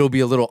 Dame, yeah. it'll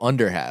be a little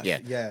under half. Yeah.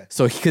 Yeah.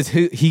 So because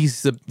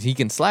he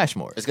can slash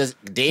more. It's because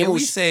Dame Can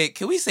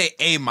we was say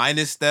A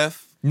minus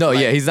Steph? No,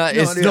 yeah, he's not.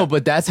 No, It's, yeah. no,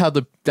 but that's how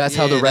the Yeah, rest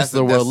that's of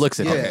the world that's- looks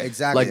at Yeah, him. Okay.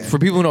 exactly. Like for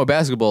people who know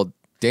basketball,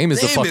 Dame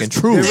is the Dame fucking is-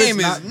 truth. Dame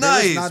is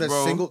nice,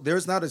 bro.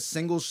 There's not a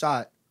single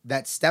shot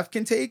that Steph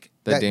can take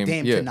That that Dame-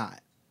 Dame yeah. cannot.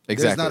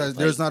 Exactly.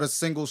 There's not a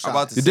single shot.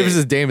 about to The say- difference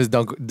is Dame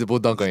will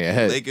dunk on your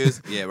head.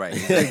 Lakers. Yeah, right.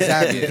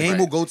 Exactly. Yeah, Dame right.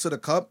 will go to the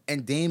cup,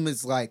 and Dame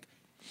is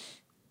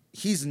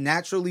he's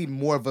naturally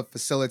more of a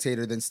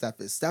facilitator than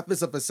Steph is. Steph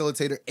is a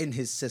facilitator in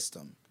his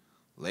system.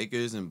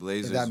 Lakers and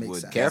Blazers that makes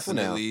would sense. careful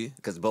now definitely.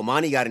 because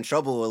Bomani got in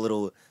trouble a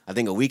little. I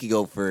think a week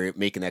ago for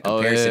making that Oh,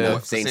 comparison yeah.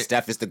 of saying Say-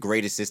 Steph is the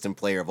greatest system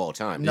player of all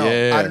time. No,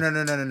 Yeah.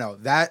 no.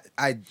 That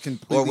I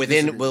completely Or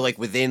within, disagree.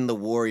 within the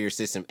Warrior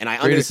system, and I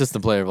Greatest understand.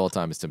 assistant player of all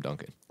time is Tim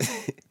Duncan.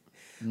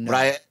 No,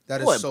 But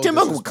that is what, so Tim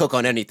Duncan would disrespectful. cook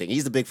on anything.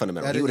 He's the big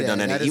fundamental. That He is- would have done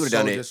yeah, any. that He is would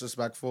have so done it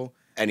disrespectful.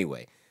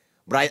 anyway.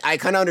 But I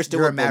kind of understood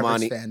You're a what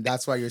Mavericks Bomani. fan.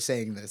 That's why you're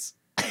saying this.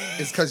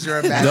 It's because you're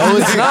a bad. No,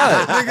 it's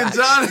not. Nigga,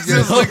 John is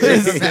just No, looking.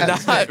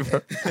 it's not,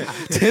 bro.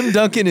 Tim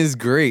Duncan is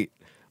great,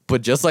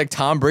 but just like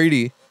Tom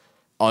Brady,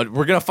 we're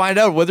gonna find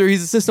out whether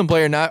he's a system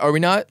player or not. Are we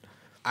not?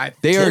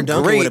 They Tim are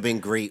Duncan great, would have been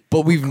great,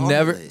 but we've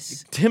never.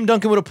 regardless. Tim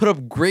Duncan would have put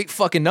up great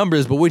fucking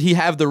numbers, but would he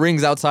have the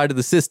rings outside of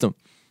the system?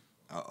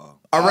 Uh-oh.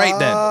 All right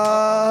then.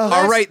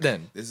 All right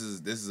then. This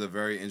is a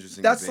very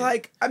interesting. That's debate.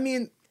 like, I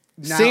mean,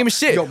 now, Same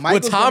shit. yo, Would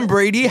Michael's Tom gonna-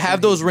 Brady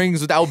have those rings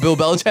without Bill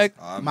Belichick?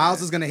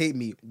 Miles is gonna hate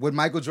me. Would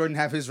Michael Jordan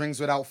have his rings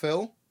without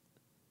Phil?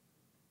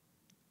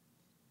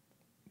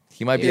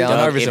 He might be If Allen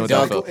Doug- Iverson if without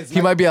Doug- Phil. it's He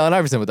like- might be Allen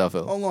Iverson without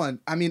Phil. Hold on.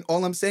 I mean,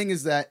 all I'm saying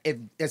is that if,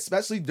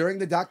 especially during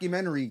the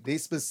documentary, they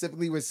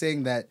specifically were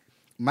saying that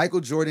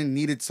Michael Jordan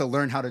needed to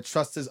learn how to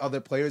trust his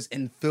other players,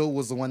 and Phil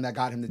was the one that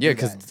got him to Yeah,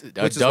 do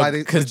that. Which is why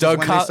they started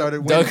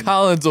Doug winning.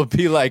 Collins will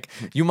be like,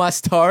 "You my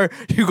star.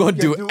 You gonna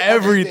Yeah, do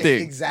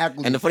everything."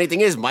 Exactly. And the funny thing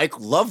is, Mike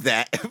loved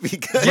that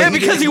because Yeah,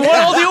 because he won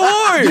all the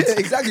awards. Yeah,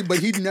 exactly. But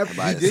he didn't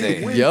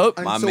say, win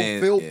yup. My until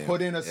man, Phil yeah,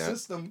 put in a yeah.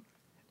 system,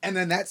 and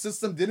then that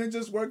system didn't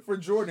just work for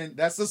Jordan.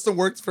 That system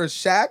worked for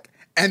Shaq,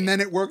 and then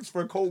it works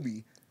for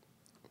Kobe.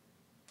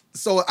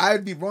 So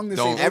I'd be wrong to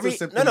say Don't- those every- are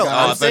symptoms, no, no, Oh, guys.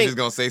 I I'm thought saying- you was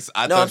gonna say.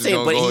 I No, thought I'm you saying,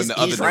 was but gonna go in he's, the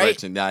other he's right.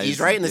 direction. Nah, He's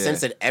right in the yeah.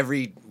 sense that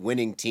every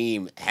winning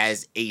team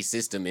has a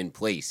system in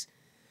place.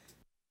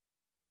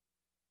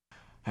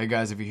 Hey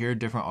guys, if you hear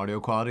different audio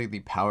quality,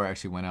 the power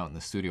actually went out in the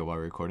studio while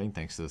recording,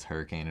 thanks to this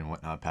hurricane and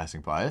whatnot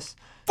passing by us.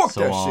 Fuck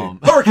So, that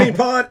shit. Hurricane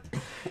Pod.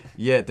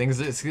 Yeah, things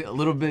it's a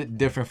little bit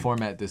different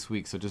format this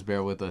week, so just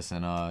bear with us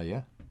and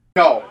yeah.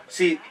 No,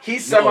 see,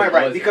 he's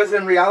semi-right because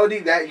in reality,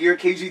 that year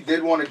KG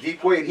did want a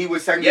decoy, and he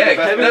was technically Yeah, the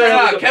best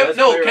Kevin.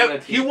 player.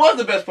 Kevin. He was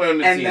the best player on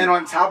the And team. then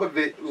on top of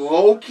it,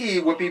 low key,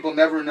 what people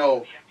never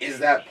know is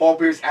that Paul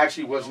Pierce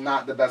actually was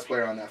not the best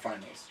player on that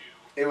finals.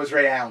 It was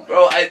Ray Allen.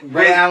 Bro,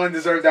 Ray Allen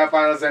deserved that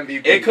finals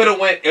MVP. it could have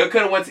went. It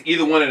could have went to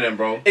either one of them,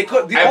 bro. It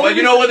could. But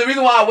you know what? The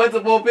reason why I went to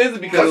Paul Pierce is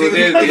because Because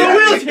it he was was-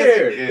 a because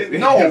wheelchair.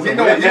 No, he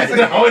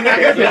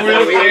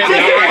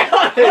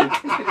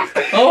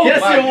Oh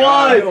Yes, my it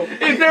God. was.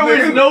 If there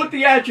was no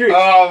theatrics,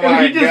 Oh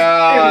my if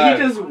God.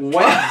 he just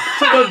went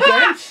to the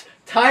bench,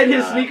 tied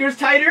his sneakers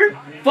tighter,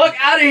 fuck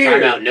out of here.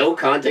 Time out. No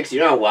context. You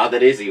know how wild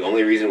that is? The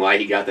only reason why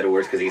he got that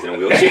award is because he's in a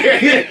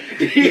wheelchair.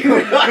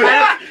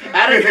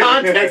 Out of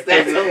context,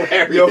 that's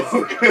hilarious. Yo,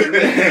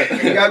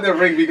 he got the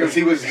ring because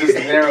he was just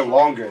there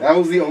longer. That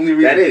was the only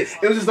reason. That is.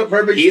 It was just a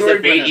perfect He's story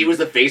the for him. he was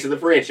the face of the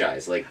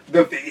franchise. Like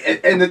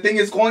And the thing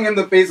is, calling him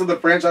the face of the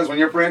franchise when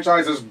your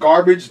franchise is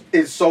garbage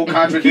is so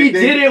contradicting.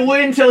 He didn't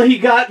win until he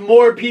got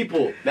more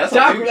people. That's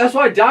That's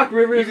why Doc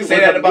Rivers You can was say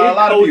that a about a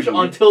lot of mid-coach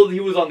people. until he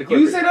was on the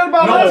Clippers. You say that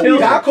about a lot of No, people.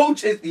 that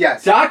coach is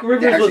yes. Doc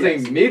Rivers was Actually,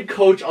 yes. a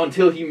mid-coach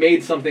until he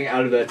made something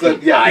out of that team.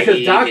 Yeah,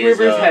 because Doc he is,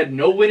 Rivers had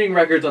no winning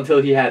records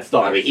until he had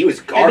stars. I mean, he was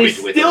and garbage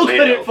they with still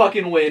Orlando. couldn't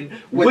fucking win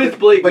With with the-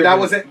 Blake But that Griffin.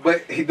 wasn't.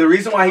 But the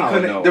reason why he I don't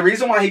couldn't. know. The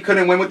reason why he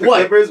couldn't win with the What?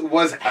 Clippers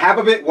was half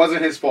of it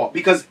wasn't his fault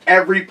because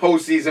every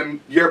postseason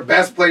your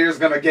best player is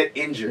gonna get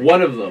injured.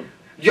 one of them.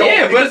 Yo,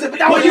 Yeah, but that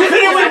But was you his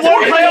couldn't win fault.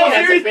 one playoff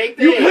That's a series. fake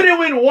You thing. couldn't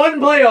win one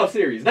playoff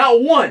series.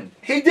 Not one.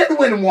 He did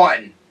win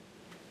one.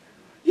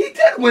 He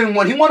did win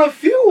one. He won a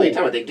few. What are you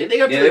talking about? They got to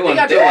Yeah, the, they they won.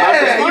 got to the Yeah,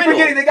 conference you final.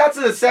 forgetting they got to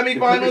the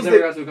semifinals. Never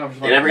got to a conference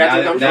They never got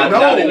to the conference Nah,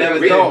 final. nah, they never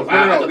did. No,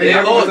 Wow. no, They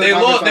never lost. went to They the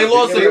lost. conference They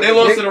lost. finals. They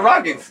lost to the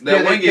Rockets that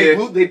Yeah, one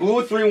year. They blew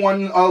a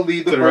 3-1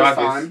 lead the To the first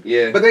Rockets, time.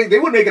 yeah. But they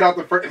would make it out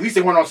the first. At least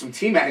they weren't on some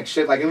T-Mac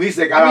shit. Like at least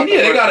they got I out. mean,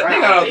 yeah, the they first got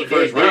round. out They the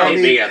first did. They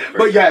round. made it out the first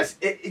But yes,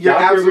 you're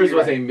Doc absolutely Rivers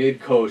was right. a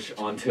mid-coach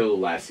until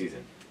last season.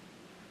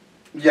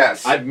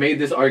 Yes. I've made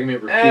this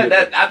argument repeatedly.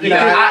 I think He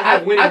didn't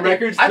have winning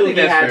records till he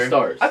had fair.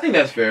 stars. I think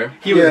that's fair.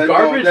 He was Yeah, no,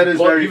 garbage. that is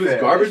well, very he was fair.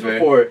 garbage That's fair.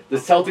 before. The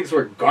Celtics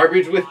were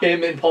garbage with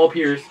him and Paul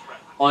Pierce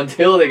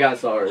until they got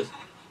stars.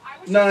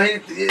 No,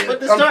 But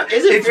the star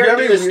is it it's fair to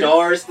very do the weird.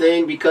 stars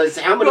thing because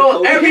how many? Bro,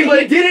 coaches-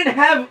 everybody didn't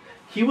have.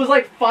 He was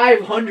like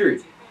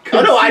 500.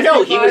 Oh no, I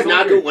know he was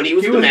not 500. good when he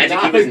was with the Magic.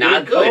 He was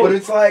not coach. good. But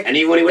it's like, And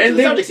even when he went to And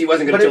the then- Celtics, he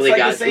wasn't good but until it's they like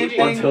got the same KG.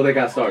 thing. Until they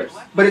got stars.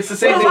 but it's the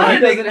same He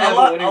thing. doesn't have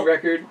a winning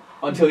record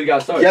until he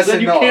got stars. Yes So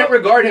then and you no. can't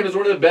regard him as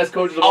one of the best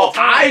coaches of all Oh,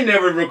 time. I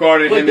never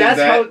regarded But him that's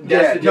as how. that.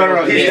 That's Yeah, the no,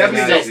 difference. he's Yeah,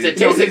 definitely no,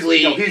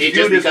 Statistically, no, he's it's viewed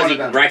just as because one he of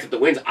them. racks up the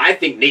wins. I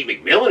think Nate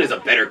McMillan is a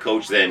better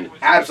coach than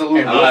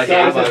Absolutely. And I'm Both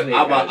sides about of the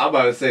I'm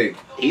about to say.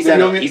 he's You had.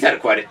 know A, me- he's had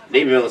quite a.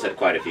 Nate McMillan's had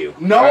quite a few.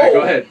 No. All right, go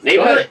ahead. Name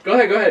Go it. ahead. Go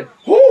ahead. Go ahead.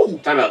 Who?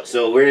 Time out.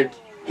 So we're in.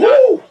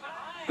 Who?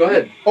 Go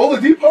ahead.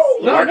 Oladipo?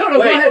 No, no, no.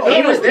 Wait, Go ahead.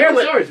 he No, was no, there who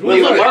when- stars? Who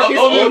when stars? LaMarcus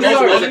Aldridge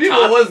was a Oladipo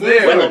top. was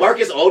there. When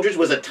LaMarcus Aldridge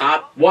was a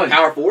top One.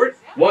 power forward,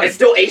 One. it's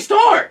still a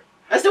star.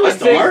 That's still a I'm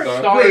saying star.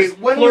 stars, Wait,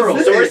 when plural.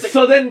 was this?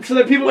 So then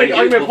people When make he was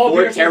argument Paul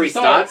before Pierce Terry was a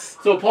star. Stotts?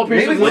 So Paul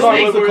Pierce Maybe was was a star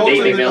Nate- before coach Nate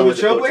of the- McMillan of was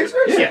the the coach.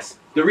 Trailblazers? Yes.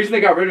 The reason they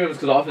got rid of him is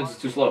because the offense is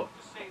too slow.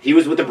 He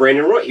was with the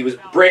Brandon Roy. He was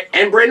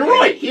Brandon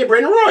Roy. He had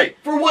Brandon Roy.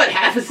 For what?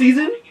 Half a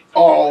season?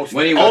 Oh,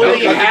 When he was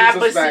Only healthy. half a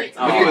disrespect.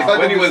 season.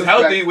 When he was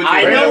healthy with the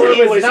I Rams. know Brandon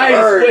he Roy was was nice,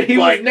 hurt, but he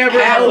was never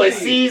half healthy. a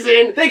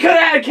season. They could have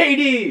had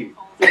KD.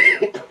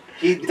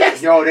 He,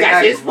 That's, yo, they that's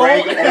got his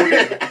fault. Greg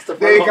Oden. That's the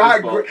They front got,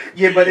 office fault.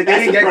 Yeah, but if they That's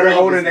didn't the get front Greg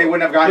office Oden, they fault.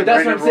 wouldn't have gotten But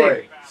that's what Brandon I'm Roy.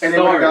 saying. And they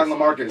would have stars.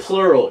 gotten LaMarcus.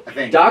 Plural. I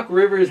think. Doc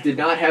Rivers did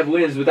not have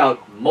wins without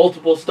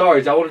multiple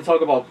stars. I want to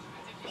talk about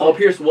Paul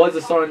Pierce was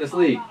a star in this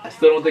league. I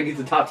still don't think he's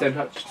the top 10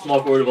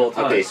 small forward of all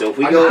time. Okay, so if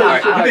we I go, know. all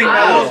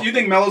right, You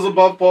think Melo's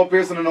above Paul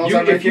Pierce in an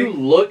all-time if you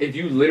ranking? look, if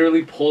you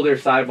literally pull their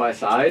side by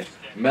side,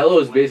 Melo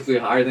is basically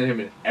higher than him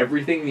in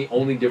everything. The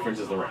only difference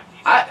is the rank.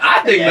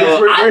 I think Yeah,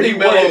 Melo. where I he think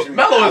Melo was. is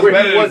Where he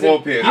better than wasn't-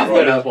 Paul Pierce. He's bro.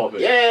 better than Paul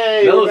Pierce.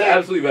 Yay! Melo's we're back.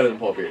 absolutely better than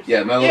Paul Pierce.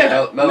 Yeah, Melo.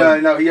 Yeah. Melo.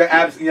 No, you're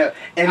absolutely. Yeah.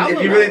 And I if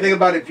don't you know. really think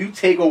about it, if you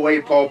take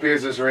away Paul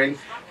Pierce's ring,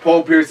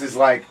 Paul Pierce is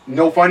like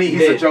no funny.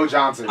 He's a Mid. Joe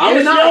Johnson. I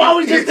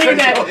was just thinking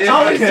that.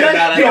 I was just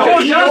Nah, yo,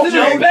 Joe he Johnson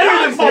knows is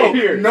better than Paul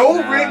Pierce. No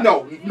Nah. ring,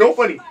 no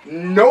funny,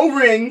 no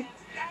ring,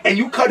 and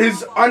you cut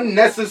his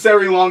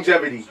unnecessary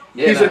longevity.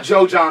 Yeah, He's nah. a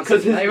Joe Johnson.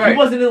 Because he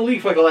wasn't in the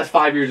league for like the last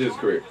 5 years of his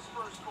career.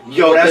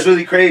 Yo, that's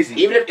really crazy.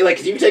 Even if like,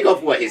 'cause you take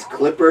off what his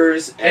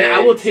Clippers And I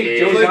will take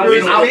Joe his-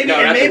 Johnson out. Maybe- No,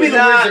 and not maybe the the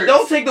Wizards. Wizards.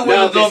 Don't take the No,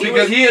 Wizards 'cause off he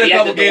because was- he had a he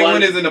couple had the game one-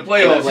 winners in the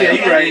playoffs. Yeah,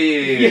 Yeah, right.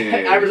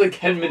 Yeah, averaged like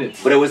 10 minutes.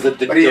 But it was the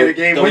But he had a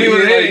game the- winner. He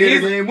was He had a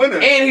he's- game winner.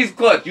 And he's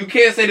clutch. You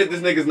can't say that this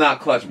nigga's not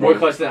clutch, bro. More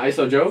clutch than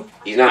ISO Joe?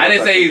 He's not. I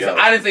didn't say he's. Joe.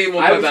 I didn't say he's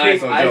more I clutch would than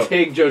take, ISO I Joe.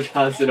 take Joe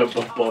Johnson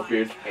above Paul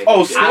Pierce.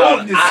 Oh,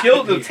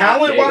 skill, the Yeah,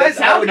 talent-wise,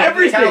 the talent,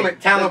 everything.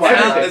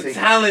 talent-wise, The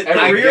talent, I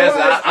Career-wise,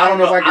 guess. I don't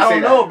know if I can I say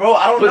don't that. know, bro.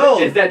 I don't But know.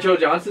 is that Joe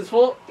Johnson's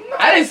fault?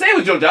 I didn't say it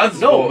was Joe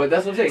Johnson's No, fault. but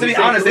that's what I'm saying. To be He's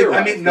saying honest, career-wise.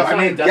 yes That's and not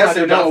no.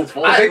 Joe Johnson's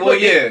fault. Well,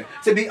 yeah.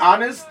 To be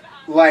honest,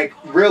 like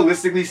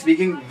realistically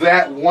speaking,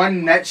 that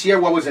one Nets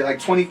year, what was it, like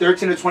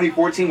 2013 or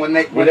 2014 when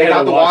they Where they got had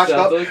the the washed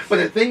washed up? Celtics? But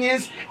the thing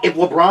is, if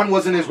LeBron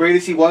wasn't as great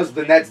as he was,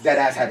 the Nets dead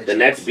ass had it. The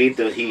Nets beat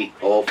the Heat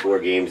all 4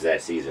 games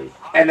that season,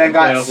 And then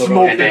got Playoff LeBron.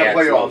 smoked in and the they got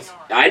playoffs.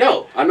 smoked. I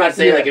know. I'm not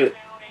saying Yeah. like it.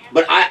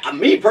 But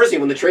me personally,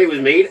 when the trade was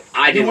made,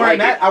 I You didn't weren't like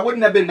mad. it. I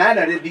wouldn't have been mad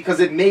at it because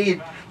it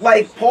made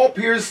like Paul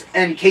Pierce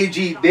and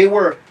KG. They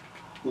were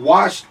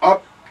washed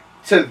up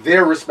to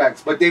their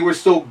respects, but they were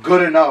still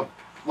good enough.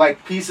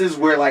 Like pieces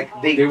where like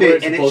they They fit,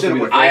 weren't and it supposed to should be have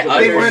the worked. first They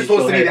players. weren't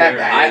supposed to be that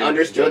bad. I Joe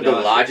understood the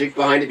Johnson. logic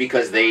behind it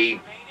because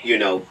they,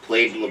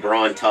 played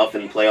LeBron tough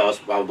in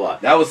playoffs, blah blah blah.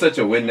 That was such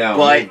a win now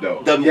But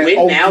move, though. the Yeah,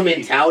 win now OD.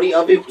 mentality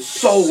of it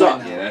So sucked.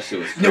 win now. Yeah, that shit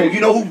was No, crazy.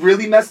 you know who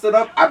really messed it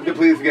up? I'm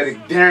completely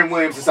forgetting. Darren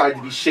Williams decided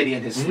to be shitty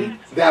in his sleep.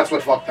 That's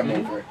what fucked them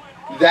over.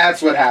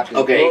 That's what happened.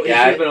 Okay, Well, he should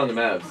yeah. have been on the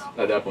Mavs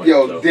at that point.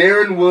 Yo, so.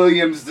 Darren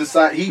Williams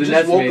decided he The just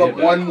Nets woke made up him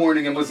better. one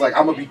morning and was like,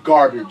 "I'm gonna be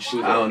garbage."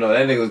 I don't know.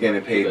 That nigga was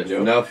getting paid Was that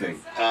Joe? nothing.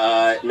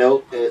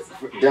 No, it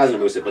doesn't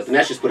lose it. But the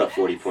Nets just put up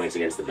 40 points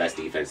against the best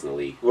defense in the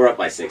league. We're up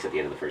by 6 at the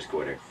end of the first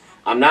quarter.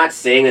 I'm not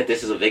saying that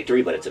this is a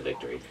victory, but it's a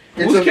victory.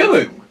 It's Who's a-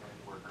 killing?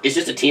 It's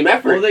just a team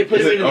effort. Well, they put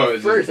Is him it- in oh, the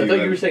it's first. just I thought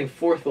you team were saying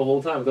fourth the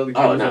whole time. I thought the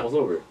game Oh, was no. almost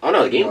over. Oh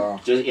no, the game Wow.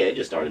 it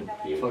just started.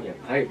 Fucking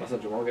hype. My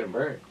son Jamal getting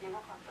burned.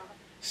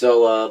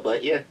 So,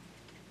 but yeah,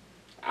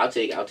 I'll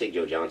take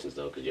Joe Johnson's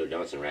though, because Joe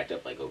Johnson racked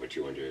up like over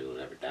 200 or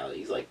whatever thousand.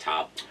 He's like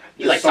top.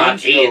 He's The like top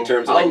Suns, 8 in though,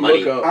 terms of I'll like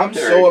money. look up. I'm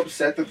Third. so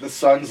upset that the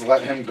Suns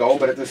let him go,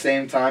 but at the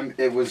same time,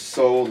 it was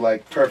so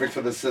like perfect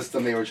for the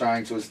system they were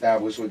trying to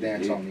establish with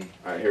D'Antoni.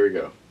 All right, here we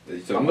go.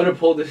 I'm gonna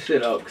pull this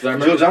shit up because I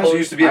remember Joe Johnson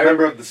used to be a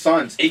member of the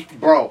Suns.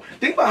 Bro,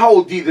 think about how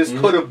OD this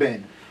could have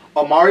been.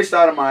 Amari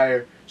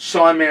Stoudemire,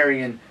 Sean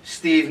Marion,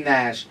 Steve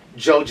Nash,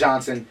 Joe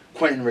Johnson,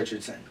 Quentin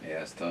Richardson. Yeah,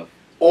 that's tough.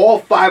 All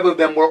 5 of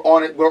them were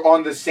on it. Were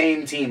on the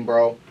same team,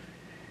 bro.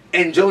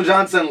 And Joe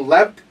Johnson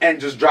left and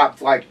just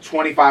dropped like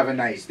 25 a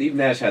night. Steve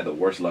Nash had the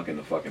worst luck in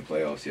the fucking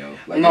playoffs, yo.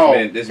 Like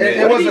No, this it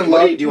man, wasn't what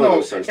luck. did he do on No,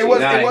 those Suns it was.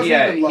 Nah, It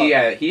wasn't even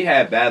luck. he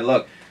had bad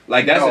luck.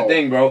 Like that's No. the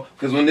thing, bro.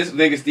 Because when this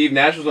nigga Steve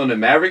Nash was on the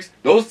Mavericks,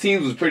 those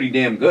teams was pretty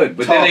damn good.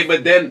 But Tough.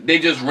 then they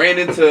just ran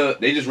into To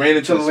the the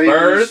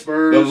Spurs,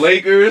 the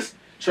Lakers,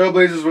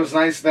 Trailblazers was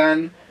nice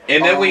then.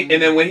 and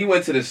then when he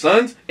went to the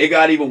Suns, it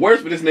got even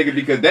worse for this nigga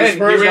because then he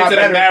Spurs ran got to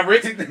the better.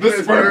 Mavericks,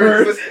 the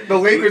Spurs, the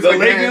Lakers, the again.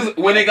 Lakers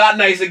when it got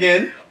nice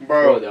again.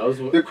 Bro. that was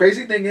The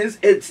crazy thing is,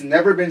 it's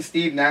never been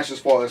Steve Nash's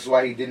fault. That's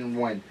why he didn't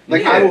win.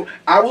 Like Yeah.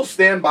 I will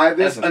stand by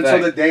this That's a until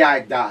fact. the day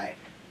I die.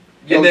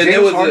 Yo, And then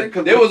James there Harden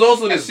could was look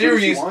also the as good as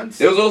he series. wants,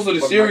 There was also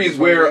the but series Marcus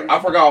where Morris- I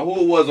forgot who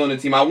it was on the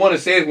team. I want to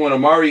say it's when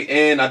Amari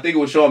and I think it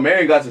was Sean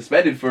Marion got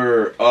suspended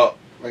for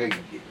like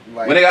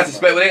when they got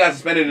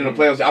suspended in the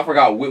playoffs. I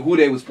forgot who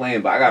they was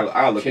playing, but I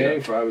gotta look Channing at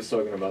it. Frye was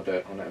talking about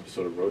that on an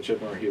episode of Road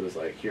Trip where he was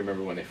like, you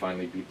remember when they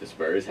finally beat the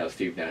Spurs, how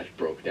Steve Nash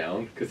broke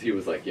down? Because he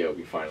was like, yo,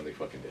 we finally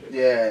fucking did it.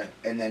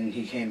 Yeah, and then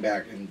he came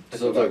back and.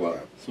 That's what I'm talking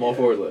about. Small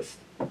forward list.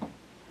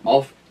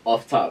 Off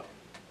top.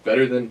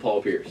 Better than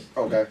Paul Pierce.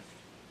 Okay.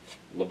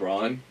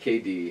 LeBron,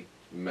 KD,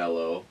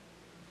 Melo,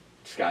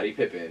 Scottie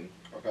Pippen,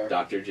 Okay.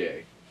 Dr.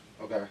 J,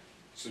 Okay.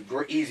 So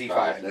easy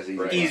 5. That's easy.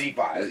 Right. Easy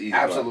 5. That's easy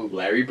 5. Absolutely.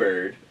 Larry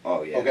Bird.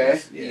 Oh yeah. Okay.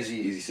 that's- yeah, Easy.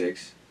 Easy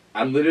 6.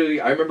 I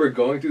remember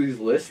going through these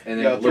lists and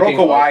then Yo, throw looking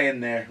Kawhi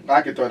in there.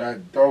 I could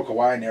throw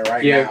Kawhi in there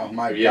right Yeah, now.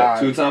 My yeah,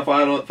 God. 2-time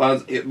finals.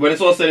 When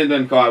it's all said and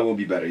done, Kawhi will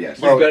be better.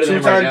 Yes. Bro, better than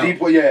him 2-time right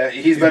now. deep. Yeah,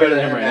 he's better than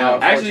him right now.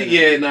 Actually,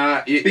 yeah,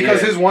 nah.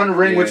 Because his one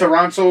ring with Yeah.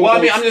 Toronto. Well, I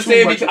mean, was I'm just too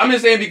saying. much-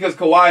 Because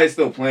Kawhi is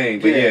still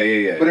playing. But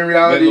yeah. But in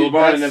reality, LeBron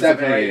that's and them 7,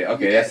 still playing. right? Yeah.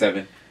 Okay, Yeah. that's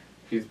 7.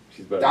 He's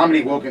better.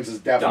 Dominique Wilkins is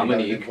definitely better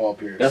Dominique. than Paul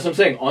Pierce. That's what I'm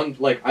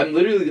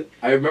saying.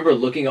 I remember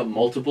looking up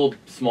multiple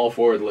small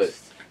forward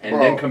lists and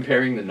Bro. then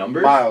comparing the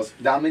numbers. Miles,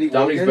 Dominique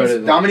Dominique's Wilkins. better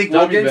than Dominique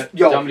Dominique Wilkins. be-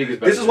 Yo, Dominique is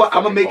better this is than what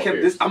I'm gonna fucking make Paul him.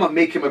 Pierce. I'm gonna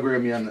make him agree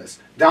with me on this.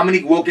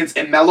 Dominique Wilkins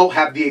and Melo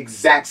have the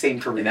exact same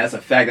career. And that's a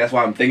fact. That's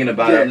why I'm thinking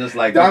about it. I'm just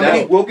like,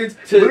 Dominique Wilkins,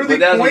 literally but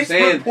that's what I'm points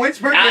saying. per points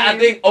per I game.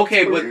 think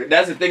okay, but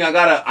that's the thing. I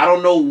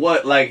don't know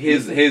what like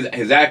his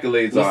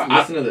accolades are.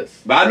 Listen to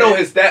this. But I know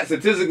his stats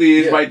statistically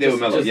is Yeah, right there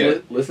just- with Melo. just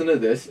Yeah. listen to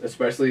this,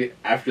 especially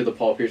after the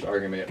Paul Pierce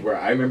argument, where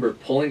I remember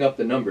pulling up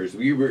the numbers.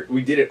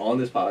 We did it on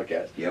this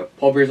podcast. Yep.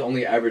 Paul Pierce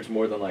only averaged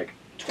more than like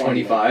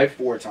 25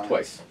 4 times.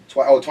 twice.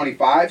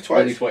 25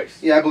 Only twice. twice.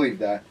 Yeah, I believe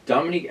that.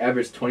 Dominique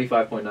averaged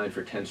 25.9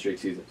 for 10 straight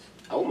seasons.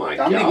 Oh my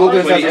Dominique god.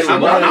 Wilkins Wait, has a, how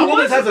much? Dominique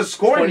Wilkins has a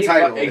scoring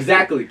 25 title.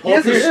 Exactly. Paul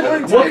has a Pierce.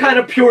 scoring What title. kind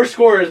of pure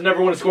scorer has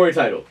never won a scoring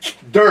title?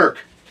 Dirk.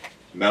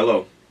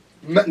 Melo.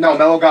 No,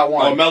 Melo got Oh,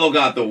 one. Melo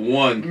got the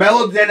one.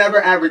 Melo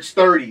never averaged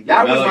 30.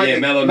 That Melo- was my yeah,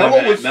 thing. Melo Melo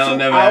never- was Melo so,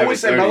 never I always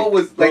averaged said 30. Melo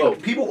was Bro,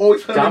 like people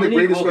always put him in the Dominique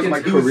greatest because Wilkins'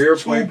 like he was career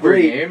too point per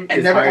great game and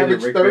is never higher than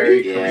averaged Rick 30.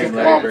 Barry, Yeah, Kareem that's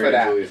Leonard, wrong for and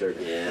that. Julius Erving.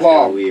 Yeah, that's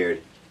Wow. kinda weird.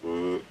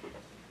 Mm.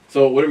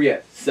 So what are we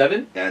at?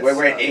 7? That's, Wait,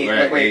 8. We're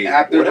at Wait, eight.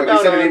 after What we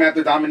about, said the name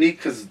after Dominique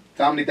because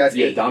Dominique that's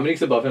Yeah, 8.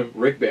 Dominique's above him.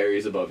 Rick Barry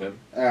is above him.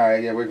 All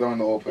right, yeah, we're going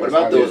to old What players.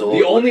 about those old?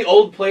 The only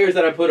old players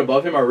that I put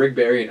above him are Rick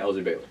Barry and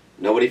Elgin Baylor.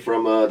 Nobody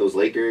from those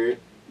Laker.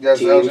 Yes,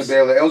 teams? Elgin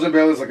Baylor. Elgin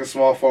Baylor is like a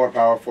small forward,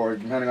 power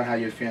forward, depending on how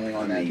you're feeling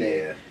on that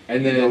day. Yeah.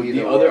 And You then go the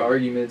either other or.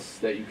 arguments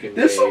that you can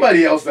There's make,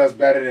 somebody else that's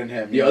better than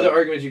him. The you other know?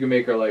 arguments you can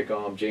make are like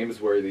James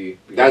Worthy.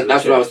 because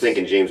That's of the what I was chips.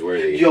 thinking. James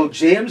Worthy. Yo,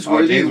 James Oh,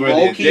 Worthy, James Worthy.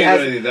 low-key James has.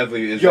 Worthy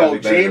definitely is Yo, definitely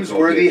better James than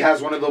Paul Worthy Pierce.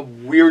 has one of the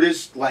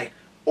weirdest, like,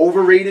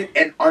 overrated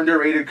and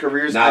underrated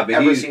careers Nah, I've but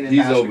ever he's seen in he's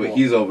basketball. over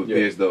he's over Yeah.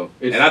 Pierce though,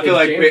 It's, and I feel it's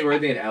like James Pierce-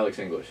 Worthy and Alex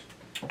English.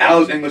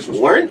 Alex English was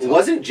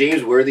Wasn't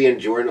James Worthy and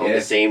Jordan on Yeah.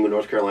 the same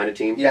North Carolina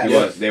team? Yeah, he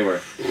was. They were.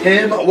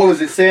 him. What was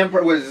it? Sam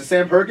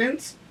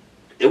Perkins?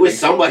 It was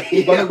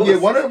somebody. One of, else. yeah,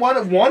 one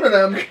of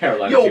them.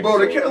 Carolina Yo, team bro,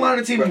 was the so-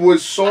 Carolina team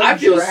was so. I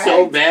feel dragged.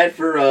 so bad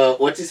for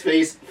what's his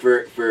face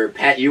for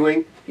Pat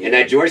Ewing and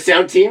that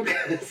Georgetown team.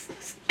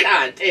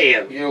 God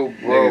damn. Yo,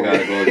 Nigga bro.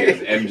 gotta go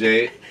against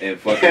MJ and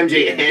fucking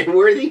MJ and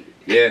Worthy.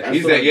 Yeah, That's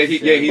he's what that. I'm Yeah,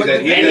 he's saying. that.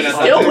 But He's and in he that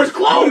still top was 10.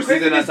 close.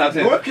 He's in that top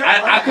 10. North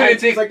Carolina I couldn't had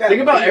think. like that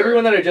Think about weird-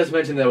 everyone that I just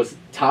mentioned that was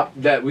top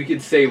that we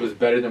could say was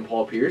better than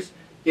Paul Pierce.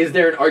 Is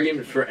there an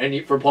argument for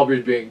Paul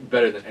Pierce being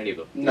better than any of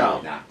them? No.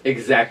 Nah.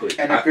 Exactly.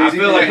 And I the crazy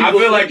feel like thing- I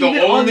feel like the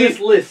Even on only this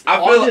list, I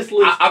on feel this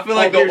list, I feel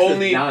like Paul the Pierce is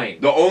only 9.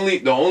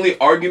 the only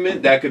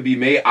argument that could be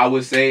made, I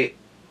would say,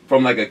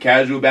 from like a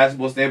casual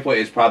basketball standpoint,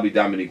 is probably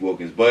Dominique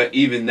Wilkins. But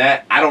even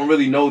that, I don't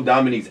really know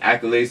Dominique's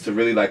accolades to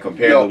really like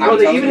compare. Yo, the Bro, I'm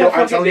they telling even you- have I'm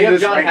fucking telling they you have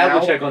this John right now.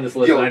 Havlicek on this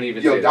list. and I didn't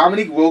even say that.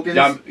 Dominique Wilkins.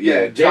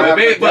 Yeah, John but,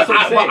 Havlicek- that's what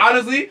I'm saying.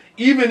 honestly,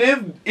 even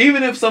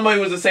if somebody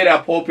was to say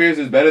that Paul Pierce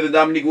is better than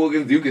Dominique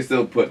Wilkins, you can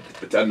still put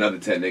another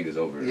 10 niggas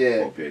over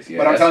Yeah. Paul Pierce. Yeah,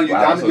 But I'm that's telling you,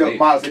 wild. Dominique, yo, So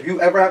Miles, if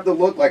you ever have to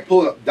look, like,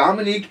 pull it up.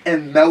 Dominique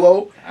and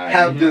Melo Alright.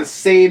 have the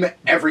same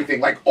everything.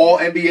 Like, all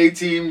NBA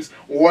teams,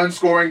 one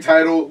scoring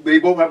title. They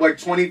both have, like,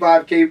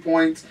 25K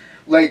points.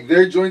 Like,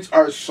 their joints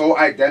are so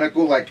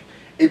identical. Like,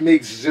 it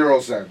makes zero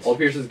sense. Paul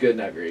Pierce is good,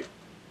 not great.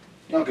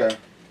 Okay.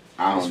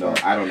 I don't know.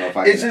 I don't know if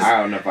I It's can. just-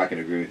 I don't know if I can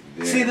agree with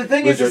you. See, the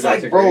thing Was is, Joe it's like,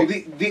 Johnson bro,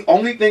 great? the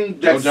only thing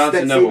Joe that's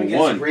Johnson saving never his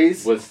won.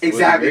 race, Was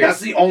exactly. great. That's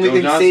the only Joe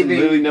thing Johnson saving.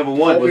 literally never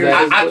won. Paul Was Pierce.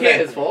 that, his, I was that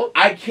can't. his fault?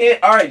 I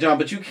can't. All right, John,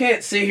 but you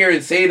can't sit here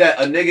and say that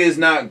a nigga is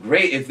not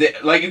great if they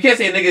like. You can't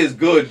say a nigga is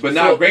good but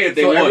not great if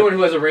they so won. everyone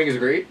who has a ring is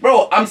great?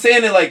 Bro, I'm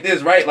saying it like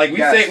this, right? Like we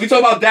Yes. say, we talk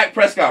about Dak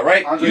Prescott,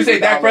 right? Andre You say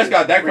Dak Iguodala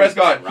Prescott. is Dak great.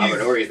 Prescott. Robert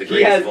he's- Horry is the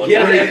He has greatest of all he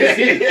has time. an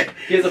MVP.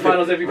 He has the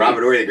Finals MVP.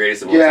 Robert Horry, the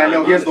greatest of all Yeah, time.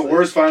 no, he has the honestly.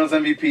 worst Finals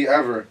MVP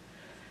ever.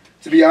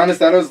 To be honest,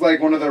 that was like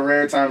one of the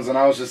rare times when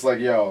I was just like,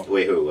 yo,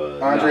 Wait, who?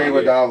 Andre Nah,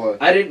 Iguodala.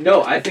 I didn't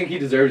know. I think he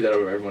deserves that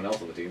over everyone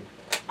else on the team.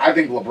 I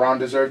think LeBron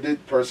deserved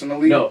it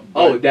personally. No.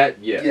 but- Oh, that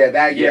yeah. yeah,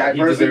 that year Yeah, I he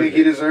personally think deserved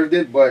he it. deserved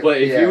it. But But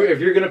yeah. if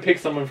you're gonna pick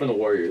someone from the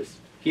Warriors,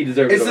 he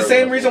deserves. It's it the over same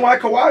everyone reason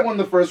else. why Kawhi won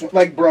the first one.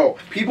 Like, bro,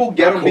 people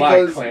get him Kawhi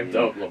because clamped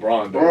up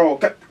LeBron. bro,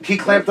 he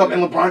clamped up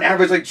and LeBron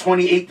averaged like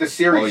 28 the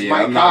series. Oh yeah,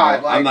 My I'm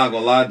God, not. like, I'm not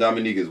gonna lie.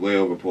 Dominique is way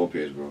over Paul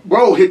Pierce, bro.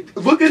 bro,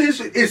 look at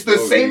his. It's the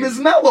Oh, same yeah. as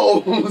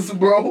Melo's,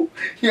 bro.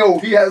 Yo,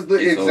 he has the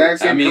So, exact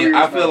same. I mean, career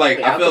I as feel Melo. like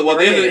How come well.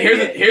 Barea Here's didn't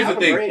the get- here's how the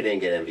come thing. Barea didn't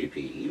get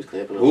MVP. He was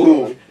clamping up.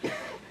 Who?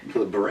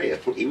 Barea.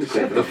 He was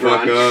Shut clamping the up.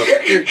 fuck LeBron.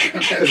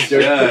 up. Has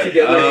Dirk Yeah, put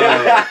together?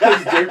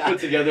 Has Dirk put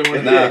together one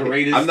of Nah, the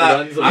greatest I'm not.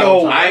 runs of I,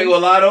 all I time? ain't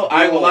gonna lie though.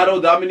 I ain't gonna lie Yo.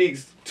 though.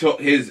 Dominique's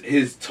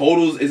his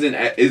totals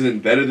isn't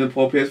better than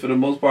Paul Pierce for the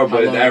most part, but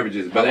How his long?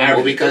 averages. But How long?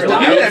 averages. Because Give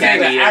Dominique me that had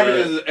nigga the,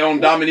 averages on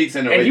Dominique's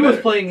in the And way he was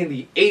better. playing in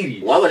the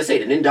 80s. Well, I want to say,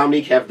 didn't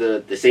Dominique have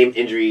the same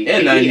injury Yeah,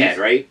 he 90s. had,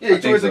 right? Yeah, he I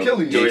tore his think so.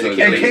 Achilles. Tore his And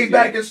Achilles, came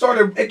back and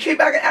started. It came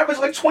back and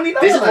averaged like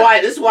 29. This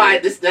is why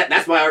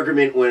that's my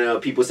argument when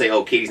people say,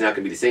 "Oh, Katie's not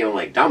gonna be the same." I'm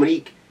like,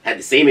 Dominique had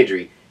the same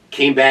injury.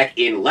 came back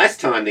in less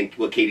time than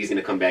what KD's going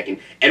to come back in,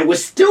 and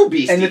was still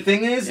beastie. And the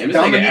thing is, Yeah, this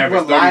nigga Dominique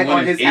averaged relied 31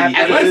 on his and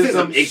 80. athleticism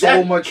so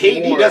Exactly. much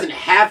KD more. doesn't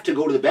have to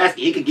go to the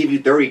basket. He could give you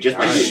 30 just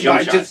by shooting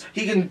jump shots.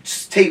 He can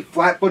just take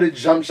flat-footed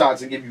jump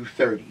shots and give you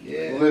 30.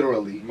 Yeah.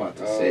 Literally. I'm about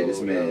to say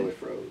this man. No, it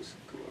froze.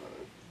 Come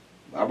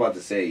on. I'm about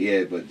to say,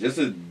 yeah, but just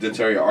to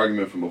deter your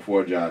argument from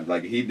before, John,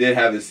 like he did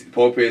have this.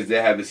 Paul Pierce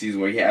did have a season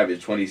where he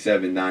averaged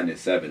 27, 9, and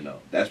 7 though.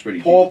 That's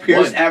pretty. Paul decent.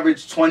 Pierce One.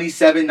 averaged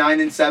 27, 9,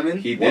 and 7.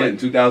 He did in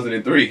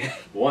 2003.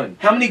 One.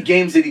 How many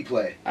games did he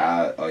play?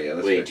 Oh yeah,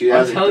 let's Wait, finish.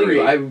 I'm telling 2003.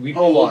 you, we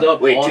Hold pulled on.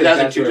 up Wait, all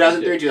 2002, his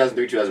 2003,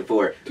 2003,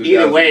 2004. 2000.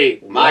 Either way,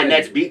 my One.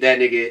 Nets beat that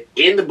nigga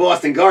in the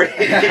Boston Garden.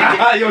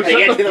 Yo, They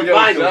get to the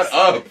finals. shut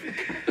up.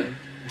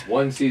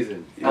 One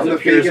season. I'm As a the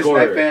pure biggest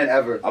scorer. Net fan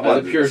ever. I'm As a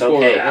about pure It's scorer.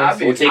 okay. One We'll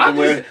season. take him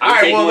where. All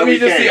right, well, let me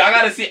just can. see.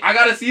 I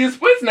gotta see his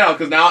splits now,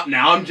 cause now I'm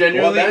Well,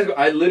 genuinely.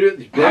 I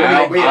literally. Wait,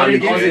 how many on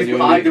games did he this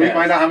play? Did we podcast.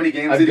 find out how many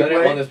games I've did he done it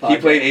on play? this podcast. He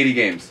played 80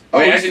 games. Oh,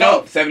 Wait, he's actually no,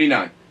 tough.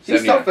 79. He's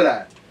 79. tough for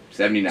that.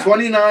 79.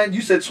 29,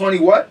 you said 20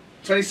 what?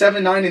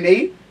 27, 9, and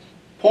 8?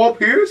 Paul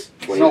Pierce?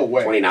 20, No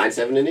way. 29,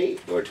 7, and 8?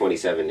 Or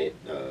 27,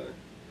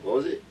 what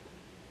was it?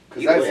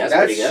 Because Either way, that's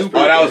pretty good. super.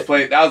 Oh, that was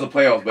a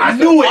playoff. But I it's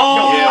knew it.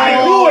 Oh, I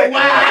yeah, knew it. wow.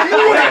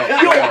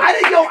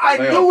 I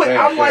knew it.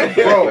 I'm like,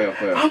 bro.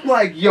 Playoff. I'm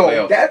like, yo,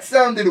 Playoff. that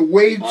sounded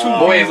way too. Oh,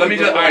 But wait, easy let me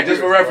just for all right,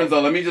 just for Paul Pierce, reference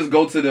though. Let me just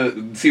go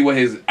to see what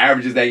his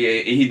averages that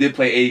year. He did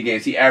play 80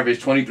 games. He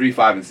averaged 23,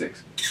 5, and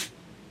 6.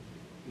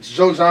 It's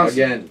Joe Johnson.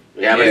 Again.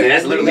 Yeah, but Yeah.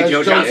 that's literally That's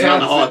Joe Joe Johnson on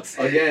the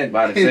Johnson. Hawks. Again.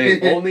 About to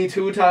say, Only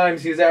 2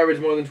 times he's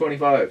averaged more than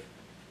 25.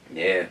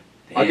 yeah.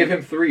 I'll give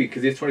him 3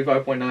 because he has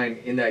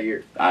 25.9 in that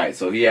year. All right,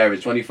 so he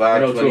averaged 25,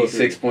 I know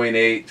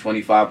 26.8,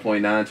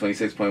 25.9,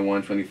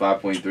 26.1,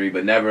 25.3,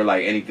 but never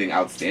like anything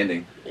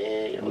outstanding.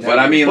 Yeah, But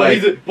I mean, like,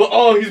 he's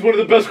one of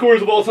the best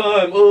scorers of all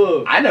time.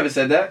 I never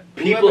said that.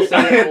 People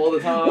say it all the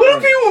time. Where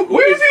do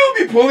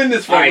people be pulling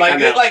this all from? right, Like,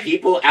 time out. like,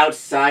 people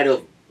outside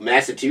of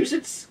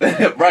Massachusetts?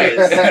 right?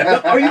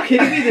 Are you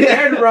kidding me? The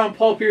narrative around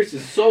Paul Pierce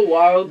is so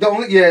wild. The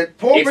only,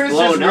 Paul It's Pierce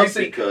blown is up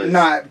recent.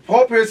 because-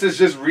 Paul Pierce is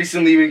just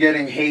recently been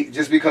getting hate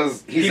just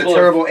because he's People a are-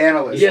 terrible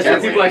analyst. Yes,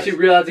 terrible people actually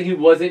realizing he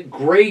wasn't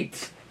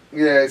great.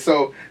 Yeah,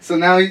 so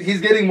now he's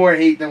getting more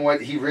hate than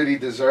what he really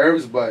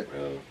deserves, but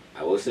Bro,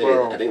 I will say,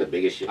 Bro. I think the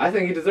biggest shit. I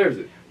think he deserves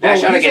it. That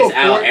Bro, shot he's against a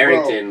Al four-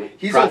 Harrington bro,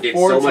 he's pro- a did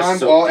so much four-time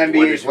so All-NBA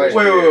wonders for his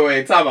career.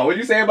 Wait. Time out. What did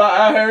you say about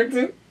Al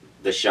Harrington?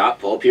 The shot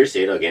Paul Pierce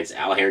did against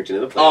Al Harrington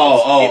in the playoffs.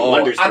 Oh. did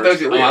wonders I for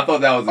his thought career. I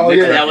thought that was. oh a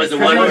yeah, that was the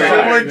one Because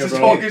where- he was just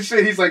talking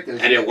shit. He's like this,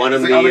 And it won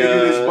him He's the like, I'm gonna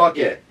give you this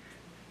bucket.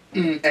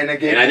 yeah. And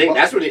again, And I think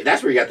that's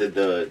where you got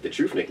the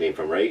truth nickname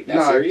from, right? That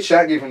Nah, series.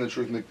 Shaq gave him the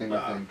truth nickname.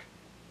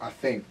 I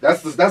think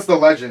that's the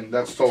legend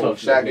that's told.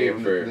 Tough Shaq gave nickname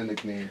him for- the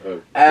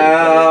nickname.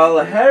 Al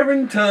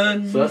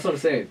Harrington. So that's what I'm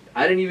saying.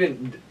 I didn't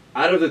even,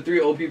 out of the 3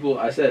 old people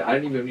I said, I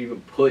didn't even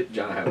put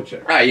John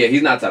Havlicek. Right, yeah,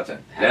 he's not top 10.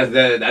 That's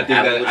the.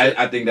 Havlicek.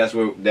 I think that's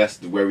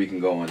where we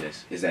can go on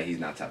this. Is that he's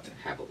not top 10.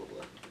 Blah, blah,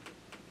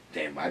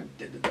 Damn, I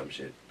did the dumb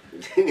shit.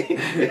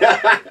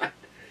 blah.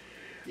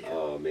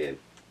 Oh man,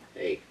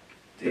 hey,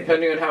 Damn.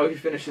 Depending on how he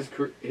finishes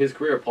his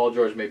career, Paul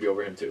George may be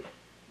over him too.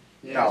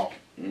 No,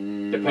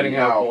 Depending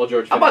how No. Paul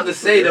George I'm about to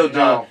finishes say his though, career.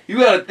 John. No. You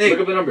gotta think.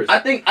 Look up the numbers. I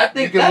think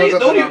You can that look ain't, up the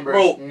don't even, numbers.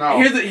 bro. No.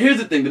 Here's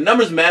the thing. The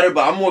numbers matter,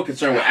 but I'm more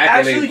concerned with accolades.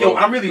 actually, bro. yo,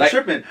 I'm really Like,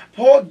 tripping.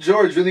 Paul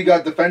George really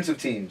got defensive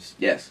teams,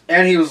 Yes.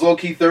 and he was low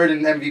key third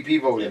in MVP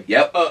voting.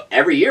 Yep.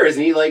 every year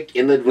isn't he like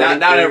in the running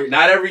for-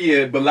 Not every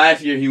year, but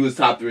last year he was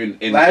top 3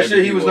 in Last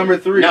year he MVP was voting. number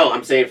 3. No,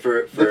 I'm saying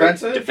for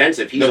Defensive?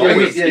 Defensive, he's No,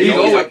 always yeah, he's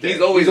always up there.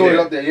 he's always He's always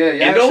there. up there. Yeah,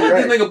 yeah. And don't let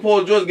actually this nigga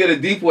Paul George get a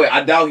deep way.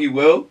 I doubt he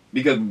will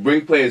because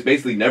ring players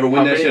basically never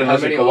win that shit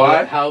unless it's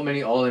Kawhi. How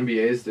many All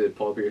NBAs did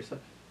Paul Pierce have?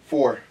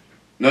 4.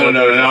 No.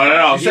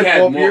 You He said had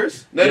Paul more.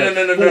 Pierce? No.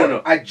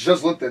 Four. I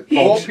just looked at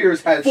Paul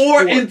Pierce has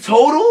 4 in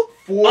total?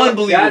 4.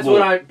 Unbelievable. That's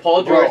what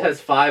Paul George Bro. has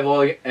 5 All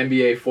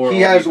NBA, 4.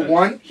 He All has defense.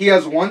 1. He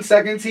has 1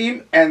 second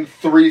team and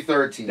 3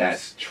 third teams.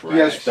 That's trash. He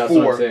has That's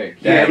 4. what I'm saying.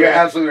 Yeah, That- you're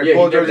absolutely right. Yeah,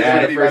 Paul he never George is had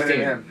gonna a be first better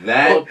than team. him.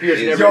 That Paul Pierce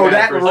is- never Yo, had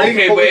that first ring-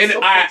 team. Okay, but so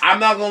I'm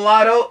not gonna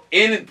lie though.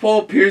 In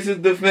Paul Pierce's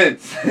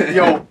defense,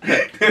 Yo,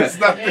 it's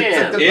nothing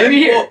Damn. to in me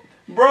hear. Paul,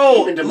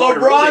 bro, Even DeMar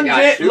DeRozan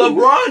got 2.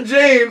 LeBron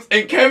James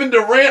and Kevin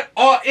Durant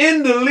are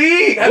in the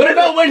league. What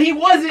about when he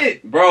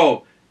wasn't?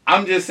 Bro,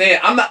 I'm just saying.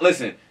 I'm not.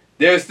 Listen,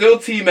 there's still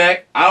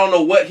T-Mac. I don't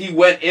know what he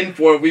went in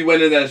for. If we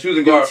went in that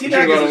shooting guard,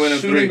 T-Mac to win is a a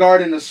shooting 3.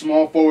 guard in the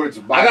small forward's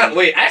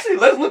body. Actually,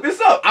 let's look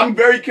this up. I'm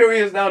very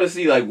curious now to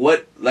see all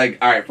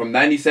right, from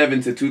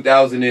 97 to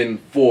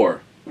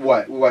 2004.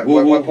 What Paul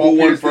Who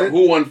Pierce did?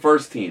 won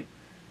first team?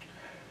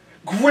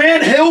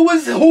 Grant Hill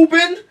was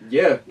hooping?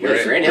 Yeah.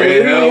 Grant Grant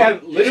Hill. Hill.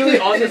 Literally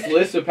on this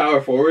list of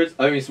power forwards,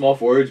 small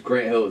forwards,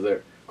 Grant Hill is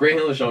there. Grant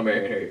Hill and Sean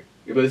Marion are here.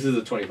 But this is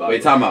a 25.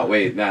 Wait, time out.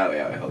 Wait, now,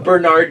 hold on.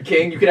 Bernard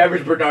King. You can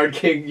average Bernard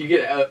King. You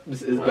get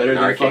is better than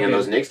Bernard King fucking. on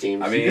those Knicks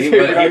teams. I mean, He he won-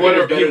 won. he He won-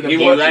 won. he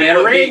He won. got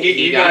a ring.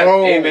 He got-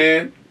 got. Hey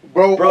man.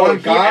 Bro, Bro, on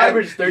he God,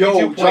 averaged yo,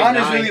 32.9 John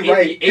is really in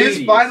right. the His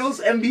 80s.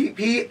 finals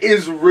MVP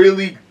is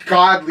really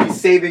godly,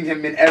 saving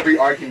him in every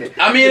argument.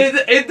 I mean,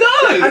 it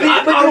does. I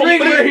mean, but the ring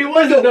where he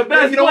wasn't the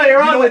best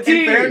player on the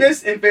team.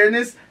 In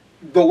fairness,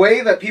 the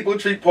way that people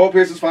treat Paul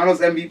Pierce's Finals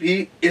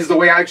MVP is the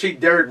way I treat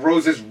Derrick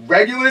Rose's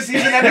regular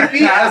season MVP.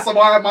 That's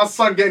why my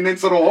son getting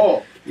into the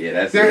Hall. Yeah,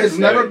 that's There has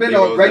never been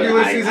a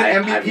regular season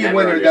I've MVP never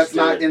winner that's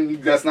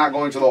understood. not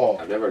going to the Hall.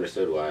 I've never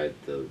understood why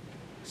the.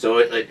 So,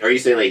 like, are you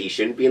saying like he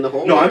shouldn't be in the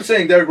Hall? No, or- I'm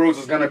saying Derrick Rose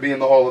is gonna be in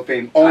the Hall of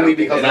Fame only don't think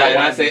because And of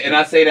I, that. and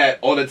I say that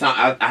all the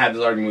time. I have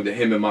this argument with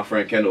him and my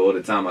friend Kendall all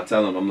the time. I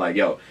tell him, I'm like,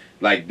 yo,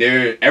 like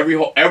every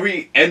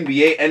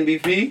NBA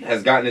MVP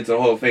has gotten into the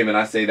Hall of Fame, and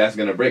I say that's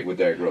gonna break with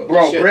Derrick Rose.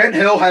 Bro, Shit. Grant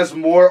Hill has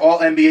more All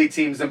NBA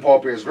teams than Paul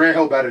Pierce. Grant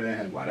Hill better than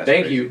him. Wow, that's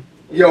Thank crazy. you.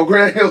 Yo,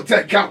 Grant Hill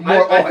got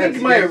more All I NBA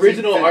think my teams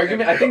original than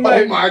argument. him. I think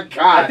my. Oh my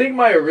god. I think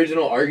my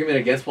original argument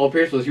against Paul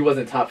Pierce was he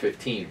wasn't top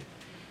 15.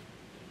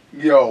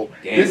 Yo,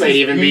 Damn. You might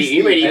even be.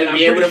 You might And even I'm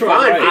be able pretty to sure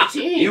I'm find right.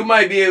 15. You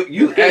might be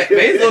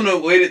based on the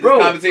way that this Bro,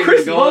 conversation Chris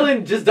is going.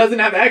 Mullin just doesn't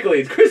have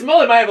accolades. Chris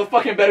Mullin might have a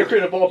fucking better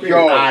career than Paul Pierce.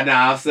 Yo,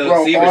 Nah, so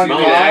Bro, see on what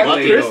God,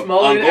 exactly. Chris though.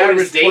 Mullin On Golden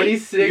averaged State?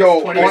 26, Yo,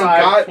 on 25,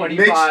 God,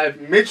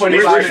 25, Mitch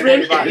 25,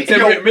 Richmond.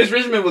 25. Mitch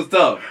Richmond was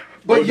tough.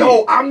 But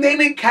yo, I'm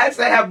naming cats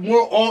that have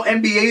more All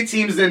NBA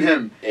teams than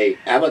him. Hey,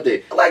 how about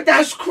the? Like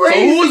that's So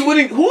crazy. who was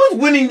winning? Who was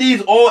winning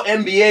these All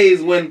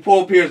NBAs when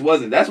Paul Pierce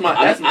wasn't? That's my.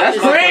 That's my.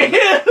 Grant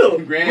Hill.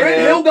 Grant Grant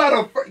Hill. Hill got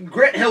a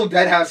Grant Hill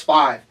dead has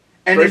 5.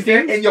 And First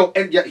then, teams? and yo,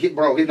 and yeah,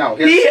 bro, he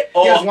has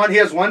oh. one. He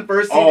has one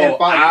first team Oh, and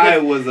 5. I He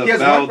has, was he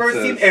has about one first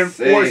to team and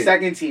say. 4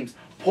 second teams.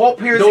 Paul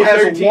Pierce No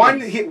has third one.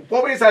 teams.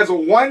 Paul Pierce has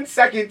 1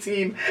 second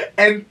team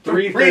and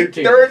 3 third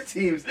teams. third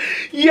teams.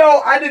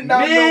 Yo, I did not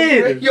know.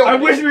 Man, Yo, I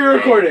wish we were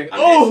recording.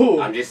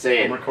 I'm just I'm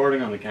saying.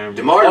 recording on the camera.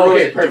 DeMar Okay,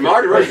 DeRozan, perfect,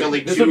 DeMar DeRozan perfect. only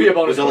This will be a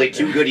bonus was only point.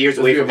 2 good years This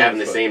away will be from a having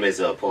the bonus same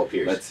as Paul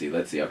Pierce. Let's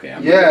see. Okay,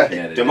 I'm Yeah. looking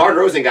at it. DeMar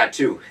DeRozan got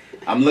 2.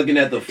 I'm looking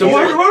at the.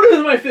 DeMar four-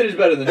 DeRozan might finish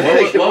better than him.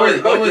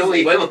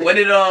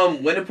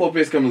 When did Paul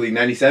Pierce come to the league?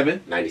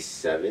 97.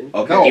 97.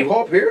 Okay. no, He-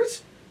 Paul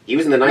Pierce, He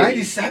was in the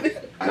 90s. 97.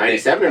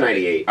 97 or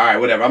 98. All right,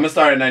 whatever. I'm gonna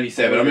start at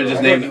 97. I'm gonna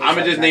just name. I'm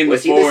gonna just name the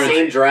Was he the forwards.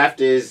 same draft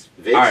as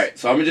Vince? All right,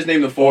 so I'm gonna just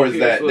name the Paul forwards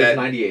Pierce that was that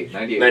 98.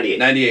 98.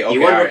 98. Okay, He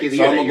won all Rookie right. of the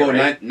So Year I'm that gonna go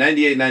year, right?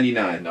 98,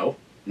 99. No.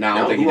 No, I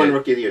don't No, think who he won did.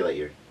 Rookie of the Year that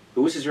year?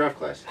 Who was his draft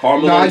class?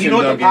 Carmelo, Nah, Tim you know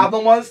what the Duncan.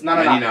 problem was? No.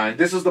 99.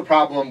 This is the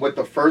problem with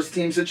the first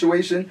team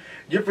situation.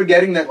 You're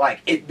forgetting that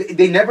like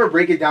they never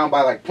break it down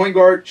by like point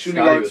guard, shooting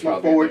Scotty guard, was small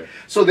probably forward. there.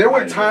 So there I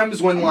were know.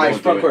 times when I'm like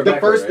going through it. Front the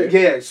court, first backcourt,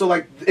 right? yeah. So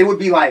like it would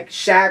be like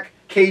Shaq,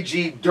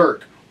 KG,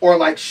 Dirk, or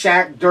like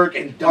Shaq, Dirk,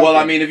 and Duncan. Well,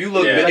 I mean, if you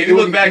look, Yeah. if Like, you it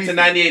would look be back beastie. to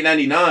 98,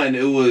 99,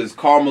 it was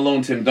Karl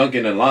Malone, Tim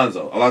Duncan, and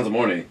Alonzo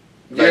Mourning.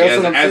 Yeah, Like, that's as,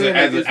 what I'm as, saying, a,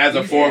 as, like, a, as a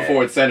it's four beastie.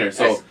 forward center.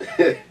 So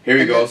That's- here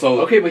we go.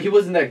 So Okay, but he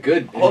wasn't that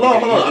good. hold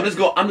on. I'm just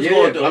going. Yeah,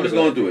 I'm go just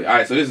going through it. All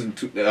right. So this is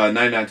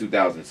 99,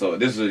 2000. So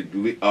this is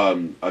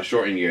a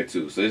shortened year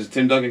too. So this is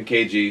Tim Duncan,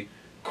 KG,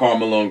 Karl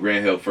Malone,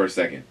 Grant Hill, first,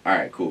 second. All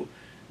right, cool.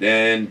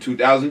 Then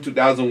 2000,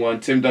 2001,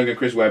 Tim Duncan,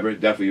 Chris Webber,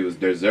 definitely was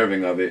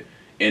deserving of it.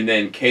 And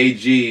then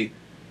KG,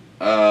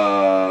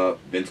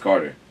 Vince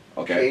Carter.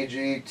 Okay.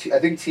 KG, I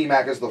think T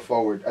Mac is the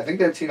forward. I think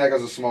that T Mac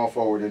is a small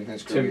forward in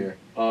his career.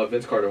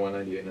 Vince Carter won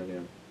 98,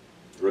 99.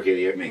 Rookie of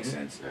the Year. Makes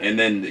sense. And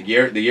then the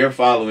year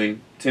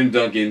following, Tim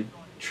Duncan,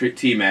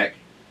 T Mac,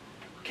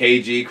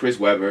 KG, Chris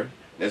Webber.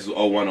 This was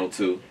 01,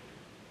 02.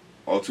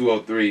 02,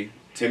 03,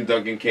 Tim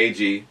Duncan,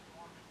 KG,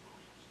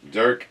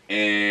 Dirk,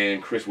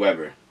 and Chris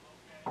Webber.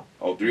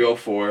 03,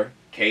 04,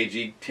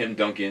 KG, Tim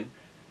Duncan.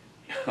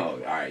 Oh, all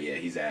right, yeah,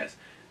 he's ass.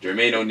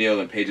 Jermaine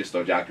O'Neal and Peja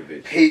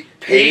Stojakovic.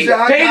 Peja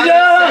got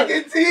Peja! a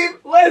second team.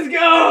 Let's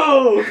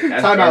go!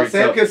 That's Time very out.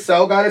 Sam tough.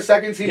 Cassell got a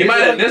second team. He might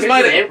have. This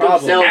might Sam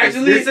have. Cassell-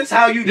 Actually, This is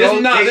how you this know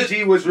is not-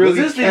 KG was really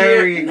this the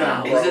carrying year-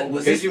 them, Nah, bro.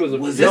 was KG was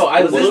was no,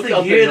 I was looked the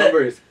up the year that-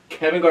 numbers.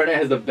 Kevin Garnett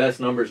has the best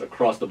numbers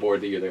across the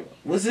board the year they won.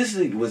 Was this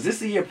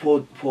the year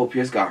Paul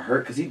Pierce got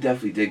hurt? Because he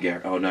definitely did get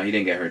hurt. Oh, no, he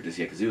didn't get hurt this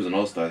year because he was an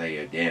All-Star that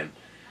year. Damn.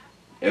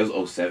 It was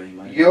 07. He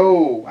might have- Yo,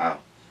 Wow.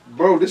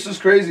 bro, this is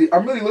crazy.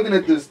 I'm really looking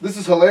at this. This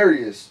is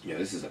hilarious. Yo,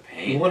 this is a You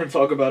pain. want to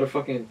talk about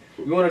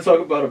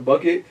a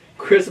bucket?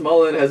 Chris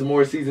Mullin has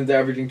more seasons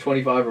averaging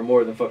 25 or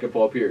more than fucking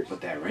Paul Pierce.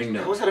 But that ring,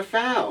 How though. was that a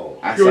foul?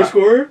 Pure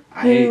scorer?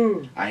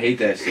 I hate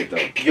that shit, though.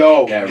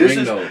 Yo, That this ring,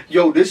 is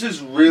though. this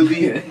is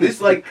really this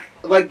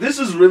this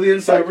is really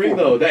insightful. That ring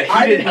though, that he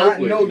I didn't did help not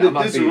with. know I'm that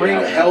not this saying ring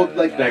that. held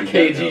like That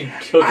KG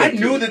took I it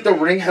knew to. that the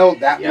ring held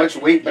that Yeah. much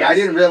weight, but I Yes.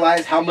 didn't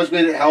realize how much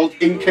weight it held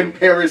in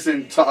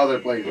comparison to other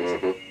players.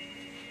 Mhm.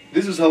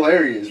 This is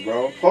hilarious,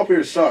 bro. Paul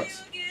Pierce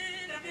sucks.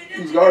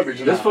 He's garbage.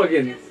 This now.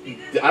 fucking.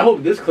 I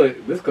hope this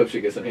clip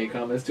should get some hate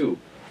comments too.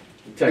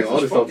 Tag This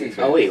all is the fucking- Celtics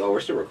fans. Oh wait, we're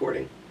still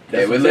recording.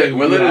 That's Yeah, what I'm we're saying,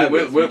 we literally- have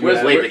this, we're- we do we're-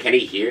 have Wait, it. but can he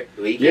hear?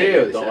 He can't Yeah, hear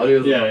yeah, this the out.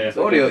 audio. Yeah, yeah.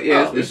 The audio,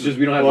 yeah. It's just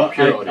we don't have Well, a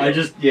pure audio. I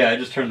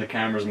just turned the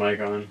camera's mic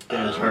on,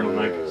 the internal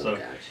mic, so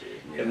Gotcha.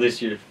 at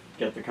least you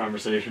get the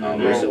conversation in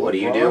Bro, So there. what are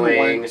you LeBron doing?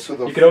 went to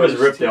the You could always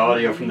first rip the team.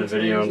 audio from the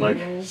video and like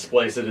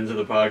splice it into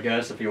the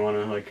podcast if you want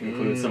to like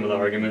include some of the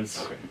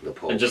arguments. Okay. The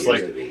Paul And just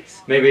Pierce like-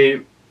 debates.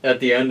 Maybe at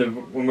the end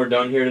of when we're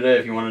done here today,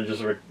 if you want to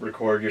just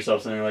record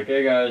yourself saying like,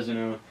 "Hey guys,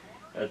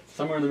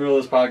 somewhere in the middle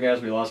of this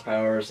podcast we lost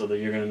power, so that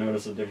you're gonna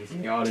notice a difference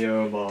in the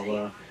audio." Blah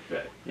blah.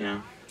 Right.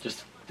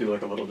 Just do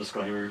like a little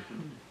disclaimer.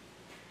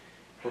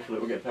 Hopefully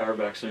we'll get power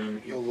back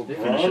soon. Yo, They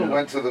finish it LeBron up.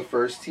 went to the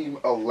first team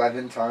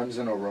 11 times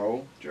in a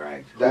row.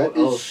 Dragged. That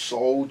Who is else?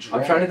 so dragged.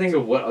 I'm trying to think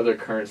of what other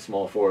current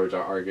small forwards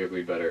are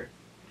arguably better.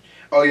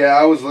 Oh yeah,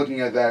 I was looking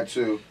at that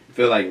too. I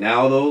feel like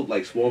now though,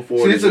 like small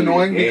forward. See, is it's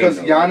annoying really because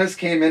game, though. Giannis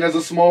came in as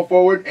a small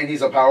forward and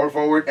he's a power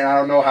forward, and I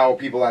don't know how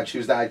people I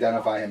choose to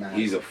identify him as.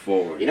 He's a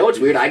forward. You know what's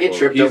weird? I get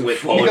tripped He's up a with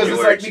forward. because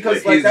it's like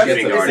that's he's it's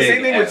getting the guarded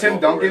same thing with as Tim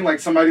a Duncan. forward. Like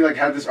somebody like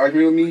had this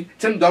argument with me.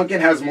 Tim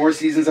Duncan has more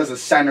seasons as a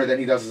center than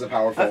he does as a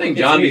power I forward. think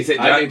John be saying.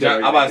 I think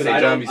I'm about to say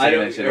John be saying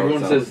that shit. all the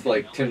Everyone time. says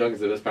like Tim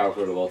Duncan's the best power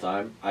forward of all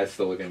time. I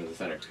still look at him as a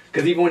center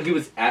because even when he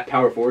was at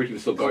power forward, he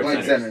was still guard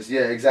Like centers. centers,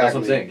 yeah, exactly. That's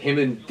what I'm saying. Him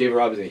and David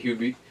Robinson, he would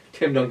be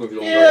Tim Duncan would be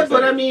the only Yeah, guard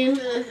but I center. mean,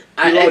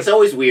 it's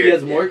always weird. He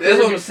has more. That's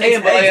what I'm saying,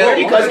 but Well, like,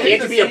 because it's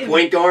can't the you be a same.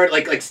 point guard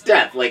like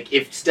Steph? Like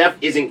if Steph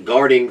isn't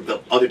guarding the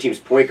other team's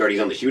point guard,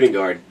 he's on the shooting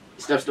guard.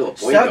 Steph's still a point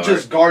Steph guard.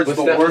 just guards But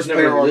the Steph worst was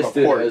never player on the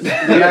listed court, as-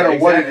 no matter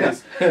what it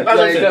is. But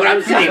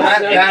I'm saying,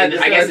 that- and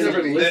I guess that's it's,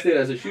 different. listed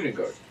as a shooting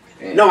guard.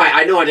 no,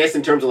 I know. I guess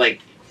in terms of like,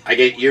 I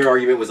get your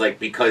argument was like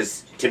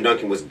because Tim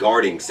Duncan was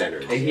guarding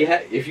centers. And he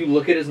had, if you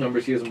look at his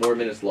numbers, he has more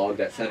minutes logged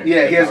at center.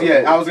 Yeah, than he has. power Yeah,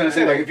 forward. I was gonna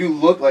say like if you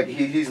look like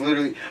he's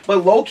literally,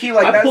 but low key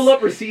like I that's, pull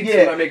up receipts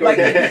yeah, when I make like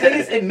the arguments. thing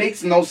is, it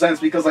makes no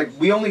sense because like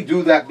we only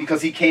do that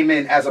because he came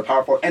in as a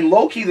power forward, and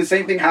low key the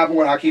same thing happened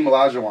with Hakeem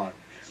Olajuwon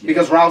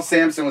because Ralph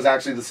Sampson was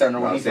actually the center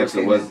when he Rob first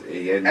Sampson came was,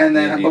 in. And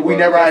then, but we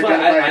never That's why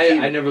identified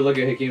Hakeem. I never look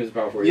at Hakeem as a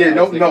power forward. Yeah, I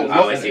no, was thinking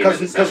no, I see him as a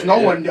because center, no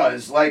yeah. one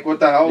does. Like,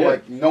 what the hell? Yeah.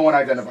 Like, no one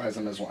identifies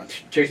him as one.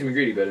 Tracy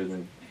McGrady better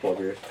than Paul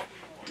Pierce.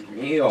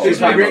 Tracy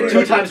McGrady,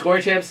 Two-time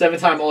scoring champ,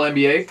 7-time All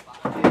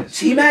NBA.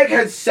 T-Mac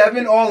had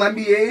 7 All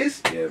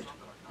NBAs. Yeah.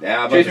 Yeah,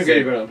 I'm about Tracy to McGrady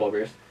say, better than Paul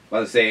Pierce.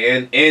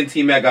 and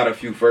T-Mac got a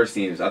few first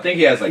teams. I think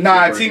he has like.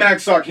 Nah, 2 first T-Mac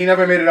sucked. He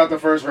never made it out the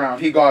first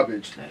round. He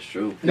garbage. teams. That's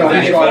true. No, Is that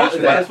he's his fault? garbage.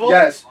 Is that his fault?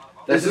 Yes.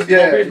 That's This is- Paul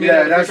yeah, Pierce made yeah, it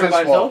out the that's first round his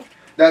by fault. himself?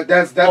 That's Paul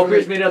Pierce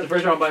definitely. made it out the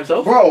first round by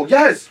himself? Bro,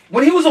 yes.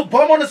 When he was a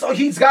bum on his own,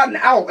 he's gotten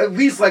out at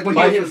least like when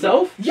By he was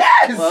himself?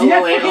 Yes. Well,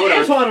 yes. wait, hold on.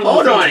 Antoine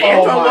Hold on. was- Antoine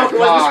Oh my Walker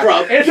was God. the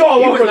scrub. Antoine He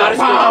Walker was was not a a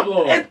scrub.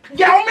 problem. And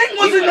Yao Ming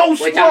wasn't no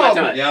Wait, time out, scrub.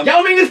 time out. Yeah,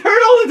 Yao Ming is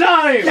hurt all the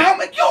time! Yao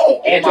Ming, yo.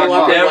 Oh Antoine my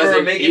Walker God.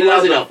 wasn't- making he it out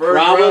wasn't the a first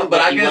problem, round,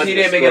 but I he guess he wasn't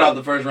didn't a make it out scrub.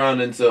 the first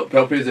round until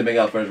Paul Pierce didn't make it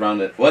out the first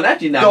round. Well,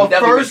 actually, The he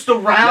definitely first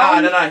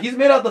round? Nah. He's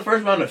made out the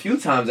first round a few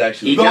times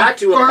actually. He The got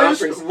to a first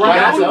conference. He round? got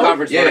to a himself?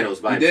 conference Yeah, finals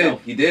by he did.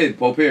 himself. He did.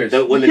 Paul Pierce.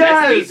 When the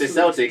Yes. Nets beat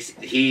the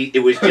Celtics, it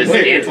was just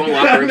Antoine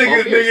Walker and Paul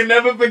nigga Pierce.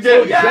 never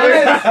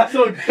forget.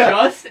 So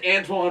just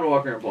Antoine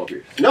Walker and Paul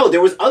Pierce. No,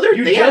 there was other.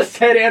 You they just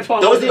had, said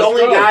Antoine those are was the a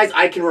only scrub. guys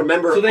I can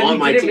remember So then on he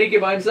my didn't team. make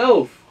it by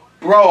himself.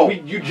 Bro.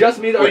 You just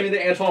made the Wait.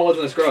 argument that Antoine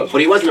wasn't a scrub. But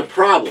he wasn't a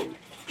problem.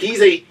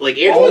 He's a like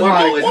Oh Antoine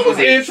my- Walker What was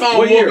a Antoine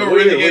What year? Walker What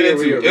really year? getting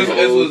What into?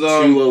 year? It was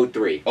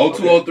 0203.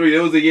 0203. It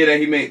was the year that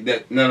he made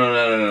that.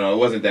 No. It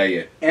wasn't that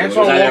year.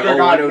 Antoine Was either Walker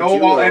got 01, no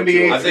 02, All or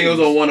NBA. I think it was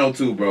on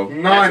 102, bro.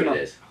 That's None. what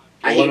it is.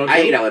 I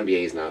hate how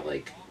NBA is not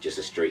like just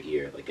a straight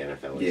year like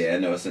NFL is. Yeah, I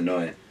know it's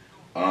annoying.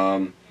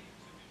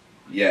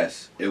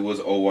 Yes, it was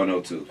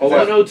 0102.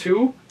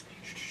 102?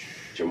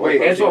 Jamal Wait,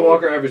 Murray. Antoine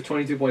Walker averaged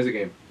 22 points a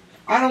game.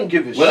 I don't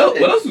give a What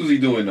shit. else was he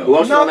doing though? Who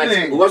else was on that?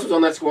 Nothing. Who else was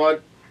on that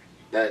squad?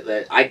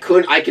 That I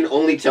can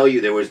only tell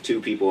you there was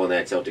 2 people on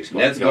that Celtics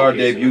squad. Nets Paul guard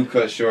Pierce debut and-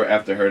 cut short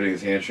after hurting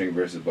his hamstring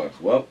versus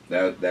Bucks. Well,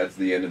 that's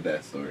the end of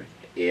that story.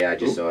 Yeah, I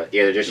just saw it.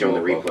 Yeah, they're just showing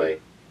the Jamal replay.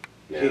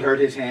 He hurt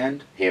his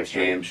hand.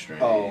 Hamstring.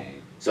 Hamstring. Oh.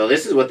 So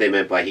this is what they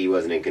meant by he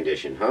wasn't in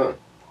condition, huh?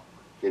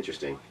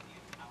 Interesting.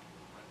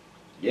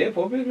 Yeah,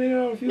 Paul Pierce made it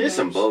out a few There's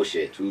some times.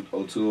 bullshit.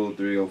 02,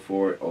 03,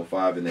 04,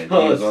 05, and then he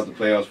Oh, was it's- off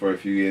the playoffs for a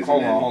few years.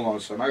 Hold and on, then, hold on,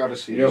 son. I gotta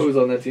see You know this. who's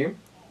on that team?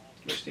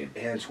 Which team?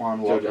 Antoine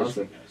Joe Walker.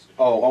 Johnson.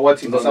 Oh, on what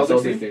team? He The was on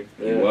Celtics the team? team.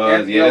 He Yeah.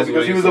 was. Yeah, no, that's because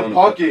what he was a on the-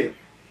 bucket.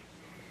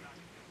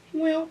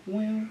 Well.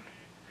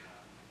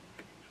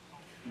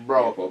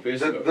 Bro, Yeah, Paul Pierce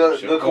the, should- the,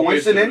 should- the Paul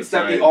Pierce should coincidence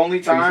that the retire. only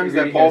times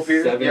that Paul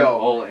Pierce, 7 yo,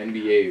 All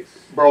NBAs.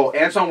 bro,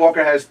 Antoine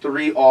Walker has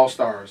 3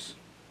 All-Stars.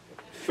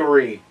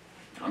 3.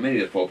 How many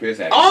did Paul Pierce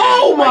have?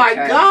 Oh Like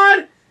my 10.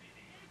 God!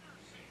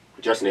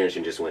 Justin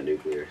Anderson just went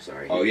nuclear.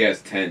 Sorry. Oh, he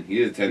has 10.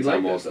 He's a 10-time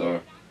like that,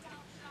 All-Star.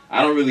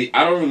 I don't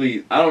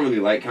really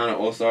like counting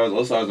All-Stars.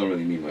 All-Stars don't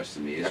really mean much to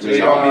me. It's That's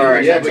really what all they are.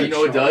 mean. Yeah, that's but a you know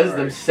what it does? chart.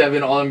 Them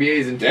 7 All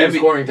NBAs and 2 The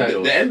scoring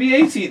titles. The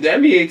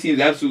NBA teams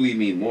absolutely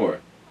mean more.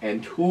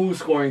 And 2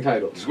 scoring The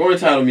titles. scoring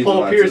title means a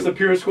Paul lot Pierce, too. the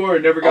pure scorer,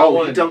 never got Oh,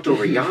 one. he dunked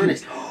over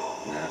Giannis.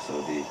 Nah,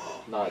 so deep.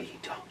 Nah,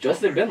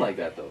 Justin been like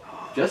that though.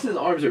 Justin's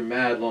arms are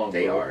mad long.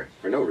 They bro. are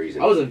for no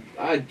reason.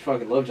 I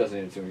fucking love Justin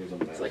Anderson when he was on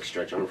the It's Mavs. like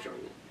Stretch Armstrong.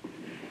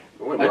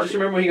 I just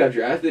remember when he got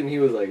drafted and he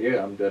was like,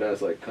 "Yeah, I'm dead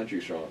ass like country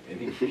strong,"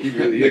 and he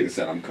really Nigga is.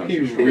 said I'm He country.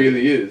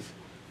 really is.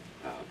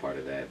 Part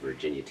of that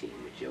Virginia team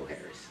with Joe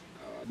Harris.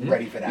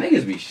 Ready for that.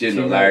 Niggas be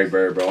shitting on Larry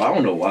Bird, bro. I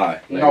don't know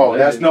why. No,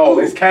 that's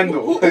it's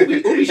Kendall. Who be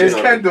It's shitting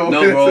on? Kendall.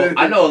 No, bro.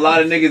 I know a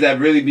lot of niggas that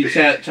really be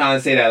trying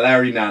to say that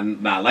Larry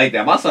not like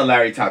that. My son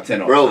Larry top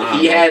 10 all Bro, time.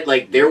 he had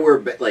like there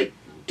were like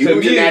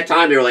dudes me- in that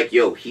time. They were like,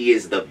 "Yo, he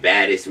is the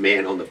baddest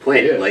man on the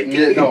planet." Yeah. Like,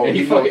 Yeah, no, And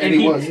he he fucking and and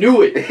he he was.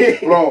 knew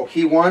it. Bro,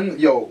 he won.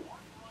 Yo,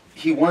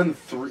 he won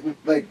 3.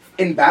 Like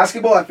in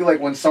basketball, I feel like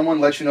when someone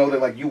lets you know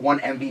that like you won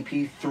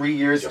MVP 3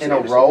 years in a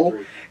row,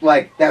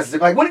 like that's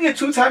like winning it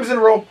 2 times in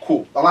a row.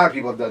 Cool, a lot of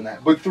people have done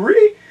that, but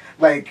 3,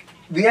 like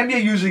the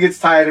NBA usually gets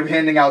tired of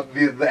handing out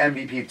the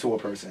MVP to a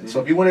person. So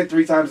if you win it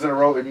 3 times in a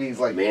row, it means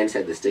like Man's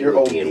had the stigma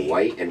of being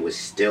white and was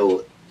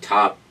still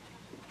top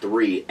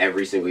 3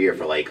 every single year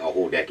for like a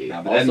whole decade.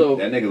 Nah, but Also-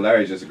 that nigga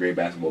Larry's just a great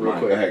basketball Real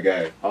mind. quick. Go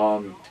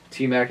ahead.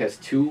 T-Mac has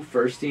 2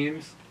 first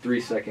teams, 3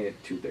 second,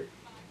 2 third.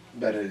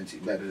 better than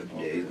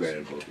Paul Yeah, he's Pierce. better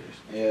than Paul Pierce.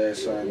 Yeah,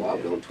 son. Wow,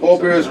 Bill tweets Paul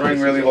Pierce something.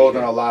 ring really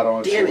holding a lot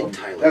on. Damn to it, him.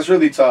 Tyler. That's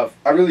really tough.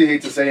 I really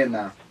hate to say it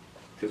now.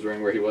 His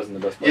ring where he wasn't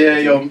the best player.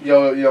 Yeah, on the team.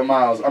 yo,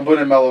 Miles. I'm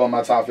putting Melo on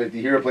my top 50.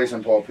 He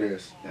replacing Paul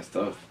Pierce. That's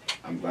tough.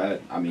 I'm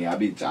glad. I mean, I've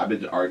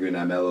been arguing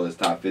that Melo is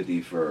top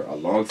 50 for a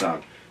long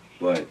time,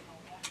 but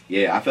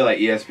yeah, I feel like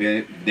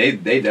ESPN they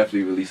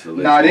definitely released the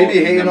list. Nah, they be All-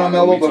 hating never on mind, we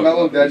Melo, but talked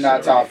Melo about dead this not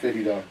shit, top right?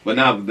 50 though. But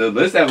now the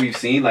list that we've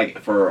seen, like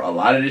for a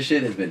lot of this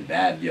shit, has been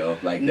bad, yo.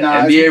 Like the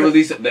Nah, it's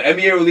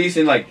NBA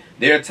releasing like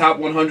their top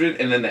 100,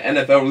 and then the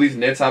NFL releasing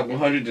their top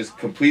 100 just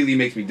completely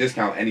makes me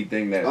discount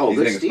anything that Oh, these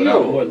good niggas put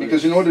steal. out.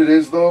 Because you know what it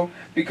is though?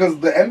 Because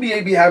the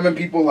NBA be having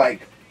people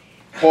like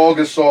Paul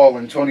Gasol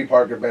and Tony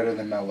Parker better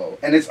than Melo,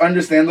 and it's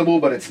understandable,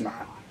 but it's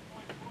not.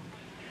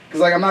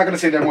 Because like I'm not gonna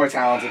say they're more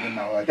talented than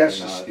Melo. Like that's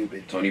They're just not.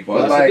 stupid. Tony But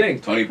Parker, that's like- the thing.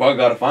 Tony Parker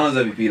got a Finals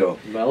MVP though.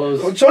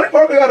 Melo's Well, Tony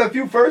Parker got a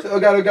few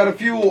got a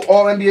few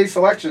All NBA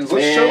selections.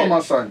 Let's Man. chill on my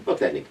son. Fuck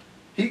that nigga.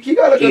 He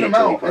got a good Hated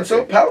Tony amount, and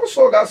so Parker.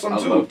 Paul Gasol got some I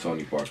too. love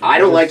Tony Parker. I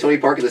don't like Tony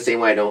Parker the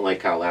same way I don't like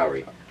Kyle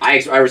Lowry. I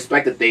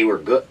respect that they were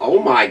good. Oh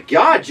my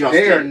God, Justin.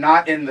 They are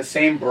not in the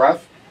same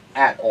breath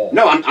at all.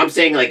 No, I'm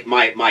saying like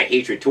my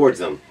hatred towards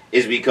them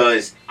is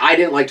because I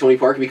didn't like Tony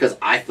Parker because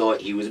I thought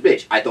he was a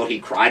bitch. I thought he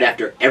cried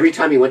after every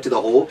time he went to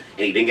the hole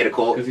and he didn't get a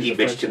call. 'Cause he's He a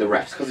bitched to the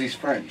refs. because he's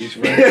French. He's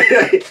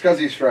It's because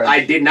he's French. I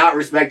did not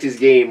respect his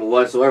game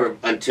whatsoever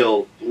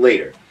until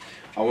later.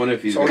 I wonder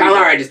if he's. So Kyle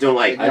Lowry I just don't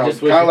like. I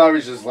just wish- Kyle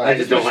Lowry's just like I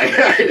just don't like.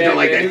 I just Man, don't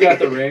like man, that. who got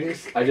the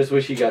rings? I just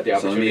wish he got the So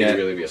let opportunity me to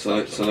really be a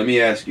so star. let me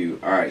ask you.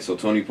 All right, so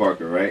Tony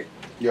Parker, right?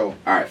 Yo. All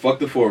right, fuck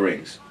the 4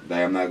 rings.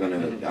 Like, I'm not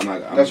gonna.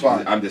 That's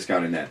fine. I'm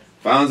discounting that.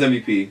 Finals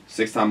MVP,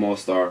 6-time All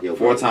Star, Yo,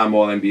 bro. 4-time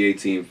All NBA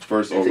team,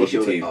 first All If they Rookie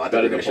showed it- team. Oh, I thought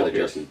Better they were than gonna show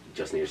Paul the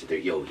Justin Anderson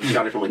thing. Yo, he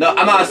shot it from like. No,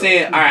 I'm not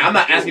saying. All right, I'm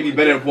not asking you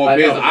better than Paul I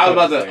know, Pierce. I was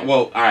about that's to. what I'm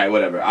Well, all right,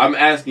 whatever. I'm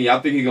asking you. I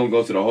think he's gonna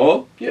go to the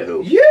Hall. Yeah,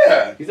 Who?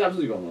 Yeah. he's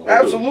absolutely going to.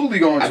 Absolutely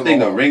going I to think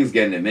the the Hall. ring's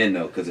getting him in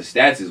though, because the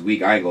stats is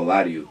weak. I ain't gonna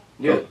lie to you.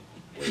 Yeah,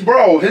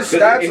 Bro, his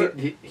stats are...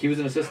 he was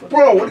an assistant.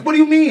 Bro, what do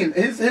you mean?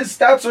 His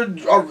stats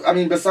are, I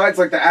mean, besides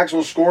like the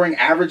actual scoring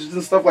averages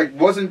and stuff, like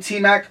wasn't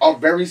T-Mac a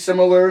very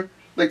similar...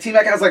 Like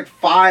T-Mac has like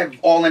 5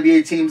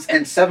 All-NBA teams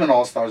and 7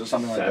 All-Stars or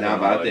something like that. Nah,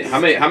 but I think Oh, how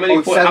many Oh,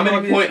 points? seven How many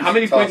on point? How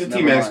many tough, points did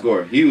never T-Mac mind.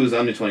 score? He was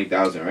under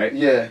 20,000, right?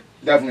 Yeah,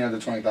 definitely under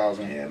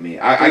 20,000. Yeah, I mean,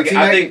 So I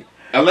T-Mac- think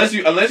unless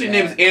your Yeah.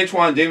 name is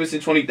Antoine Jameson,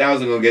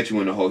 20,000 gonna get you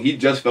in the hole. He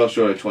just fell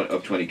short of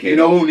 20K. You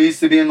know who needs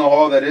to be in the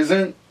Hall that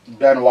isn't?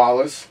 Ben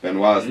Wallace. Ben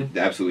Wallace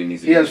absolutely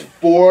needs to He be has in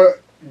 4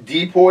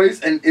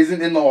 depoys and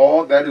isn't in the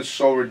Hall. That is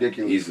so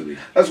ridiculous. easily.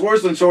 That's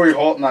worse than Torrey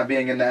Holt not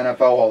being in the NFL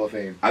Hall of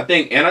Fame. I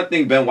think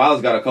Ben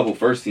Wallace got a couple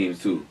first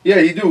teams too. Yeah,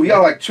 he do. He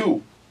got like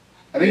 2.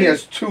 I think he Yeah.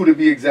 has 2 to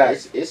be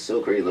exact. It's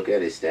so crazy looking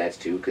at his stats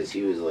too, because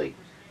he was like,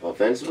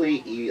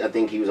 offensively, I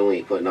think he was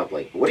only putting up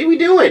like, what are we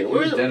doing? Who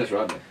was Dennis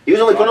Rodman? He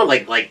was only putting up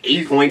like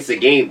 8 points a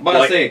game. But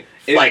I say,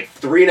 if- like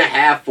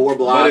 3.5, 4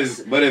 blocks.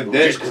 but if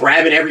Dennis, just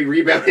grabbing every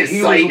rebound in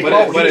He sight.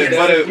 was-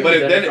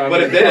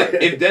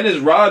 if Dennis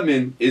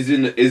Rodman is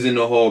in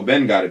the hole,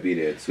 Ben got to be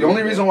there too. The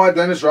only reason why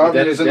Dennis Rodman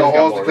Dennis- is in the Dennis got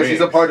Hall is more because he's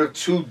a rings. part of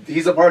 2.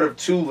 He's a part of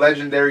 2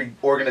 legendary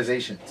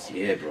organizations.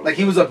 Yeah, bro. Like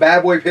he was a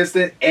bad boy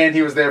Piston and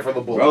he was there for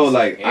the Bulls. Bro,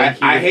 like And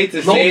he I was- hate to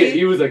Low-key, say it.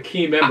 he was a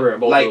key member in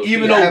both Like those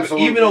even teams. though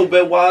Absolutely. even though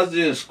Ben Wallace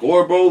didn't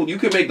score, bro, you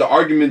could make the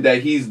argument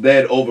that he's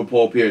led over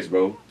Paul Pierce,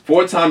 bro.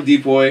 4-time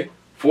depoy,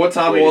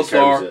 4-time Wait, in All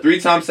Star, terms of-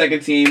 3-time second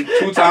team,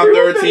 2-time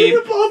Everyone third team,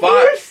 better than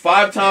Paul Pierce.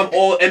 5-time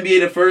All NBA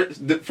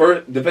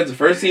defensive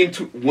first team,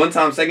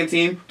 1-time second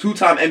team,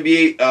 2-time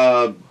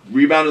NBA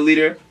rebounding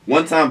leader,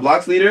 1-time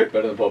blocks leader.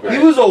 Better than Paul He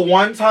Pierce. was a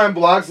 1-time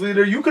blocks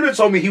leader. You could have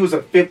told me he was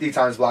a 50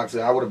 times blocks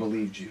leader. I would have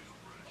believed you.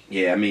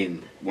 Yeah, I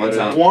mean one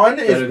Better time. One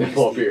Better than is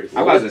Paul Pierce.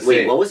 I was about to say.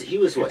 Wait, what was it? He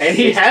was what? And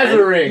he has 6'10"?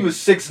 a ring. he was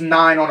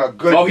 6'9" on a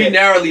good Oh, he day.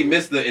 narrowly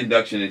missed the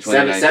induction in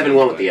 2019.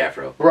 7'1" with the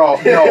afro. Bro,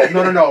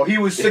 no. He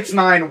was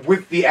 6'9"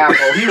 with the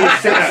afro. He was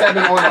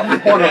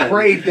 6'7" on a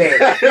braid day.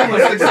 He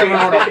was 6'7"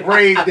 on a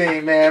braid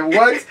day, man.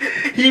 What?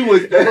 He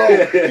was,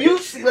 bro. You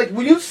see, like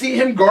when you see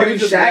him guarding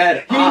just Shaq,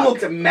 mad he hot.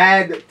 looked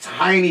mad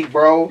tiny,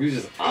 bro. He was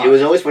just It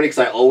was always funny because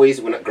I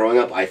always, when growing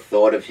up, I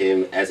thought of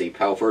him as a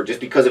power forward just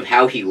because of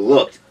how he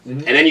looked. Mhm.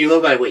 And then you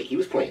look at, wait, he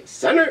was playing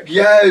center. center?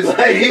 Yes,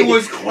 Like- he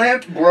was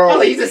clamped, bro.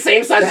 Oh, he's the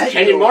same size as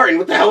Kenyon Martin.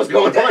 What the hell is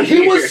going on He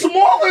here? was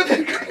smaller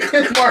than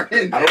Kenyon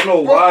Martin. I don't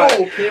know Bro, why.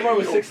 Kmart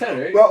was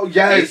 6'10", right? Bro,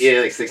 yes.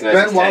 Yeah, like 6'9",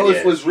 Ben 6'10", Wallace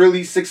yeah. was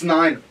really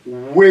 6'9"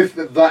 with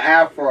the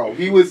afro.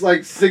 He was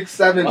like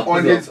 6'7"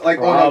 on his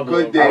on a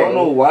good day. I don't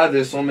know why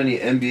there's so many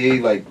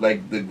NBA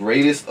like the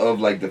greatest of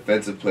like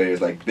defensive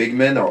players. Like big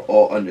men are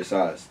all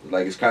undersized.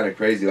 Like it's kind of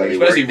crazy. Like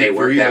especially they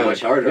work that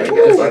much harder. I That's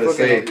guess. what I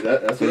say.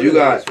 That's So what you it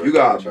got is. you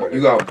got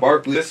you got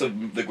Barkley. This is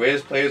the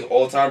greatest players of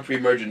all time.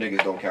 Pre-merger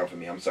niggas don't count for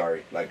me. I'm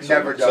sorry. Like so,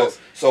 Never does.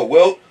 So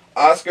Wilt,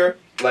 Oscar,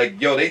 like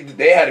yo,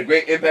 they had a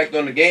great impact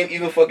on the game.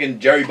 Even fucking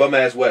Jerry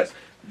Bum-ass West.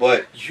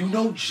 But You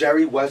know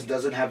Jerry West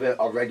doesn't have a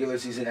regular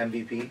season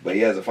MVP? he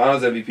has a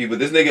Finals MVP. But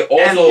this nigga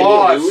And also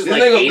lost. this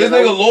Like nigga 8 this of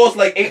them? nigga lost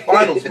like 8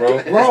 finals,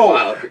 bro.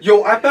 Bro,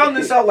 yo, I found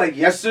this out like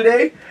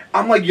yesterday.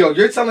 I'm like, yo,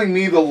 you're telling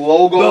me the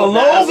logo The of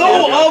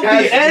logo of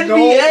the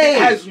NBA.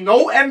 has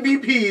no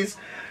MVPs,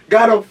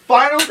 got a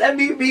Finals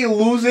MVP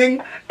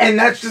losing, and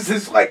that's just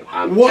his like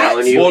I'm what?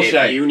 telling you, Bullshit.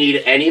 if you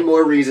need any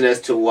more reason as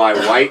to why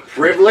white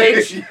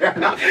privilege,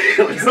 Yeah.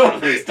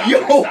 stop.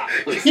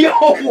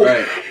 Yo,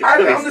 Right.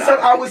 I found this out.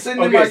 I was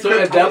sitting in my Okay, so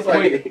crib. at I that was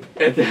like,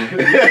 point,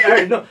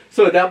 alright, no.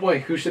 So at that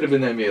point, who should have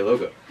been the NBA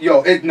logo?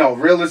 yo, no,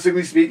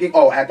 realistically speaking,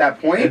 at that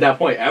point, At that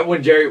point,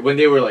 when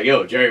they were like,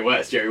 "Yo, Jerry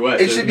West,"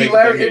 it should be make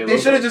Larry. the NBA They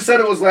should have logo. just said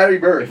it was Larry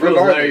Bird. If it was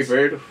Larry Regardless.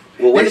 Bird,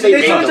 Well, when They did they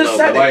make should've the just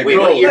logo? said it. Wait,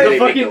 bro, what year the did they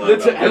make fucking the logo?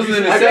 This was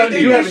in the have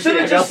 70s. you They haven't should've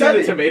seen, just y'all said seen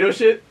it. the tomato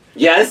shit?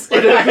 Yes.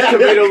 The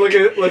tomato looks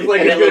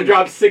like And it's it gonna looked-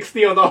 drop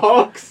 60 on the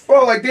Hawks.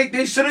 Bro, like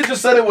they should have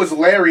just said it was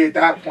Larry at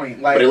that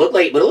point. Like, But it looked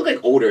like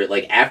older,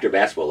 like after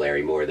basketball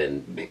Larry more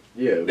than.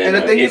 Yeah. than and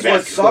the thing in is, what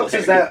basketball sucks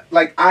is Larry. that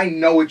like I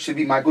know it should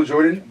be Michael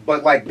Jordan,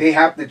 but like they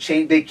have to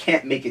change. They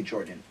can't make it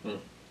Jordan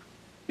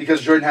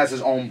because Jordan has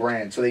his own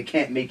brand, so they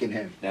can't make it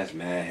him. That's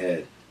mad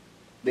head.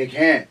 They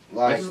can't.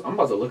 Like, I'm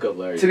about to look up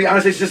Larry. to be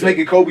honest, it's just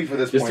making Kobe for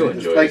this Just point. to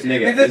It's enjoy like, it.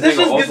 Nigga, this this nigga just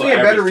gives also me a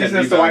better averaged 10 reason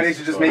as to why they rebounds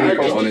should just on make it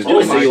average Kobe. on his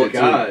Oh my shit, too.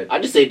 God. I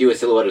just say do a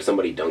silhouette of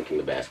somebody dunking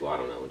the basketball. I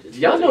don't know. It just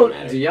Do y'all doesn't know?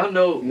 matter. Do y'all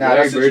know Nah,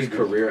 Larry that's what Bird's you do.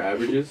 career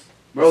averages?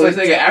 Bro, this It's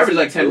like nigga averaged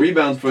like 10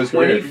 rebounds for his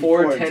career.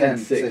 24, 10, and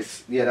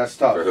 6. Yeah, that's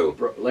tough. For who?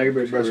 Bro, Larry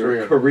Bird's Bird's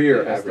career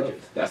career.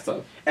 averages. That's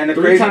tough. And the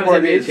 3 crazy times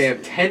part NBA is,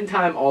 champ,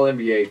 10-time All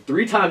NBA,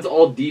 3 times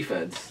All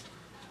Defense.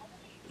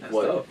 That's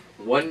What? tough.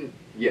 One,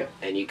 yeah.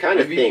 And you kind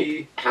of MVP,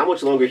 think how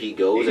much longer he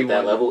goes at that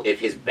 81. level if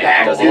his Back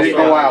back doesn't didn't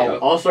go out.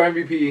 All-Star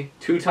MVP,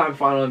 2-time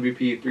Final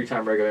MVP,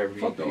 3-time regular MVP,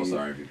 Fuck the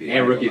All-Star MVP.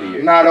 and Rookie of the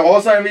Year. nah, the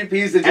All-Star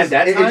MVPs, At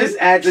that it time? just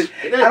adds it.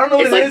 I don't know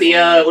what It's it like is.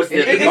 the what's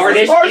the It's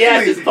garnish? parsley.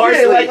 Yes, it's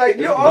parsley. Yeah, like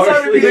your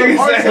All-Star Parsley. MVPs are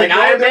parsley. Like,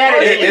 I am mad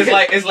at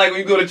it. It's like when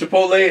you go to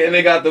Chipotle and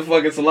they got the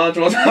fucking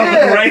cilantro on top of the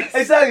Yeah, rice.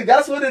 exactly.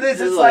 That's what it is.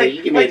 This It's is like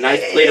you give me a nice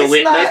it's plate of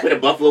not- nice plate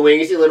of buffalo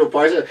wings. You see a little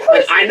parsley.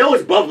 Like, I know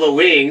it's buffalo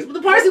wings, but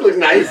the parsley looks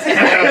nice.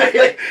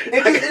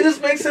 It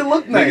just makes it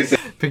look nice.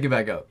 Pick it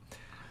back up.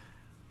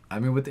 I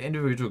mean, with the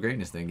individual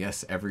greatness thing,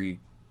 yes, every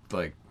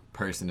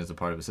person is a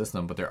part of a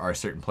system, but there are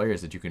certain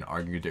players that you can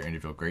argue their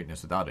individual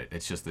greatness without it.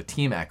 It's just the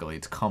team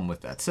accolades come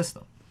with that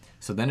system.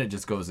 So then it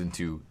just goes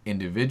into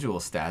individual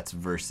stats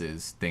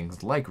versus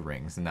things like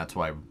rings, and that's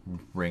why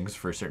rings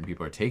for certain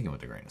people are taken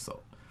with a grain of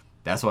salt.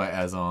 That's why,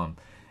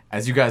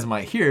 as you guys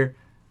might hear,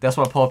 that's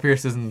why Paul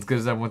Pierce isn't as good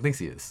as everyone thinks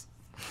he is.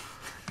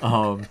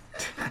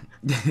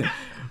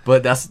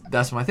 But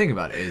that's my thing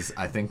about it is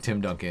I think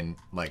Tim Duncan,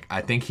 like,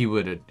 I think he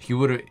would have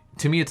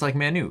to me it's like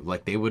Manu,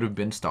 like they would have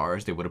been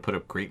stars, they would have put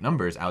up great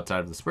numbers outside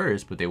of the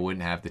Spurs, but they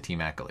wouldn't have the team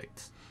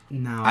accolades.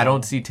 No. I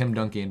don't see Tim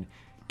Duncan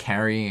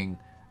carrying,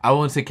 I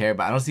won't say carry,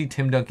 but I don't see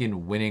Tim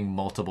Duncan winning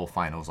multiple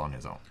finals on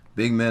his own.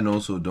 Big men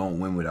also don't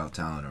win without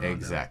talent around them.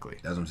 Exactly.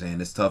 That's what I'm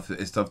saying. It's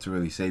tough to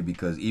really say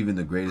because even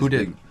the greatest Who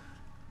did? big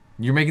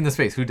You're making this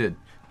face. Who did?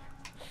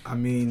 I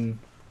mean,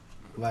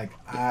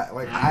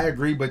 I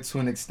agree, but to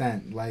an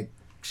extent. Like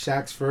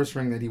Shaq's first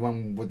ring that he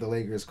won with the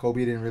Lakers,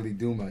 Kobe didn't really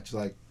do much.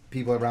 Like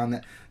people around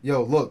that,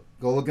 go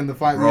look in the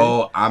fight.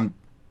 bro,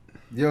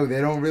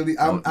 They don't really.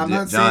 I'm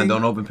not John, saying.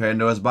 don't open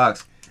Pandora's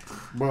box.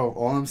 Bro,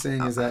 all I'm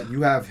saying is that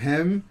you have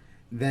him,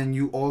 then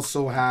you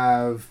also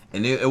have.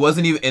 And it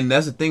wasn't even, and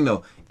that's the thing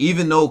though.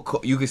 Even though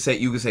you could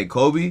say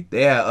Kobe,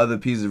 they had other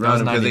pieces around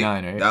him. That was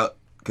 99, right?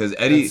 Because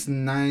Eddie.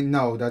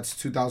 That's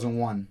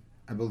 2001,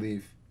 I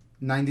believe.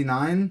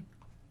 99.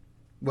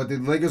 What the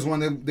Lakers won?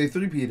 They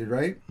three-peated,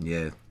 right?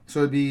 Yeah. So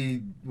it'd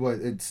be what?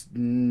 It's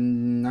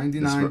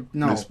 99.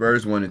 No, The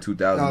Spurs won in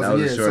 2000. That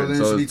was yeah. a short. So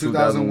then it should be it's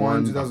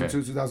 2001, 2001.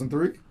 2002,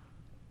 2003.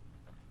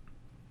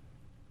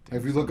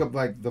 If you look up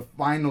like the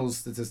finals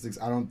statistics,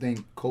 I don't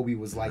think Kobe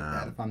was like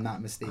that. If I'm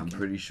not mistaken. I'm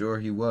pretty sure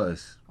he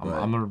was. I'm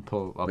gonna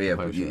pull up. But yeah, the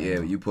players right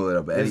now. you pull it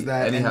up. There's Eddie,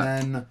 that, Eddie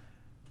and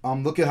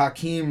then look at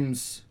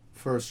Hakeem's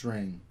first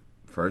ring.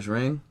 first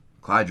ring,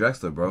 Clyde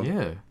Drexler, bro.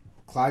 Yeah.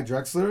 Clyde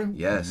Drexler.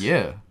 Yes.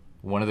 Yeah.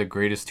 One of the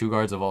greatest two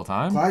guards of all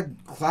time.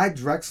 Clyde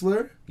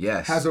Drexler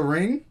Yes. has a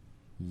ring.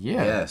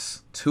 Yeah.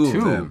 Yes. Two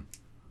of them.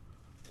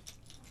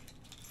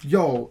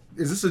 Yo,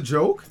 is this a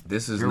joke?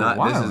 This is You're not.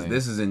 wilding.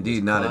 This is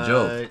indeed not a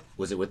joke.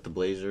 Was it with the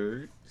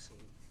Blazers?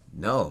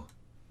 No,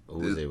 Who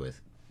was it with?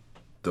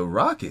 the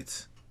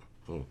Rockets.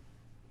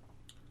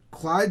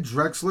 Clyde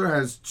Drexler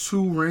has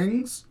 2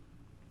 rings.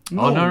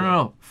 Oh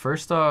no.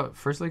 First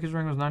Lakers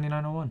ring was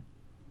 99-01.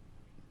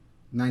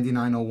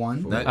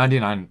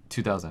 99-01.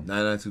 2000.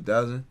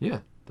 99-2000. Yeah,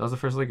 that was the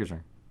first Lakers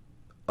ring.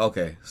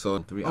 Okay, so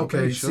 3. I'm Okay,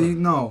 pretty sure. see,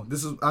 no,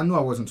 I knew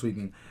I wasn't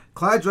tweaking.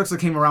 Clyde Drexler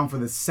came around for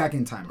the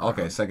second time.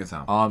 Okay, second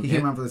time. He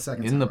came around for the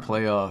second time. In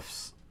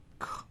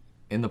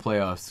the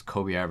playoffs,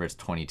 Kobe averaged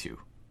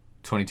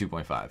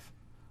 22.5,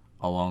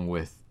 along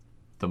with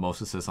the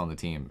most assists on the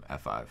team at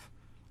 5,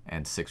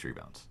 and 6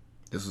 rebounds.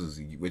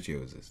 Which year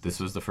was this? This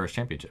was the first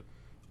championship.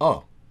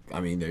 Oh,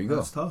 I mean, there you go.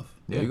 That's tough.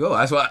 There you go.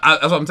 That's what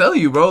I'm telling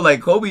you, bro.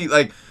 Like Kobe,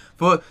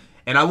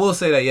 and I will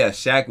say that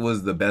Shaq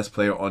was the best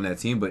player on that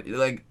team, but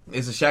like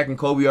it's a Shaq and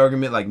Kobe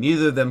argument. Like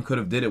neither of them could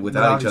have did it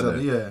without each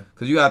other. Yeah.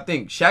 Because you gotta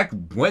think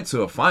Shaq went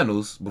to a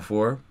finals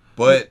before,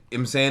 but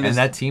I'm saying and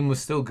that team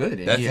was still good.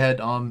 And he had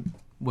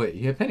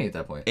he had Penny at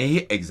that point.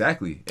 And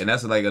exactly, and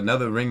that's like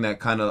another ring that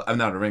kind of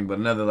not a ring, but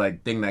another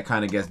like thing that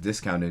kind of gets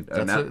discounted.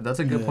 That's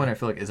a good point. I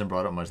feel like isn't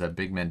brought up much that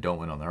big men don't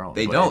win on their own.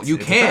 They don't. You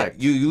can't.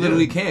 You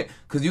literally can't.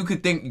 Because you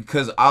could think.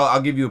 Because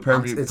I'll give you a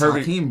perfect. It's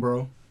Hakeem,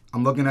 bro.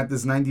 I'm looking at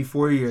this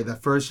 94 year. The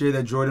first year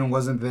that Jordan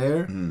wasn't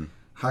there,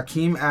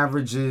 Hakeem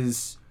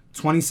averages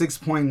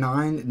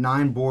 26.9,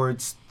 9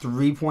 boards,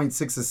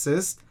 3.6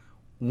 assists,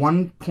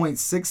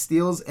 1.6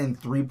 steals,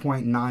 and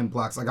 3.9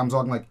 blocks. Like I'm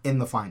talking like in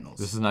the finals.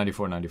 This is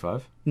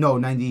 94-95? No,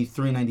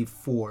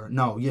 93-94.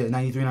 No, yeah,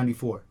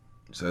 93-94.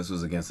 So this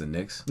was against the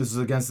Knicks? This was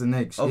against the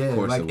Knicks. Of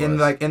course like it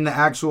was. in the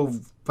actual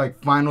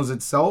like finals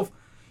itself,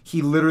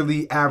 he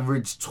literally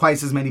averaged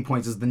twice as many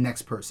points as the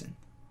next person.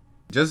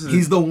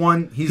 He's the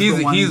one. He's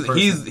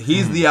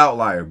the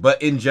outlier. But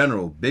in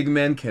general, big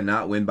men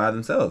cannot win by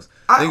themselves.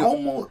 Think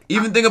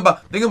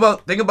about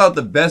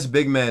the best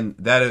big men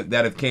that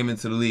have came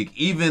into the league.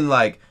 Even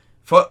I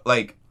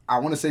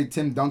want to say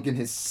Tim Duncan,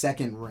 his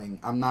second ring.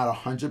 I'm not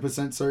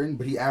 100% certain,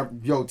 but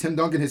Tim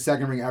Duncan, his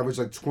second ring averaged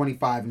like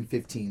 25 and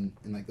 15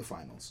 in like the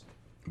finals.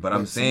 But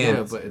I'm saying,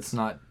 yeah, but it's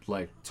not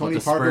like Tony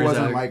Parker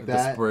wasn't like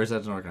that. The Spurs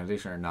as an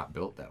organization are not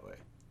built that way.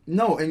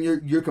 No, and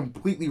you're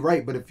completely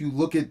right. But if you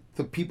look at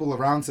the people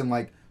around him,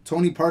 like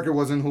Tony Parker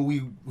wasn't who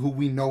we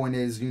know and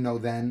is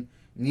then.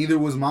 Neither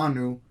was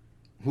Manu.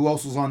 Who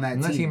else was on that team?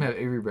 And that team had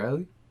Avery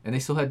Bradley, and they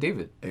still had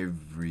David.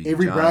 Avery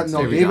Bradley.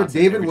 No,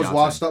 David was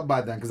washed up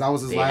by then because that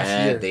was his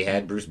last year. They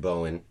had Bruce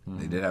Bowen.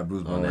 They did have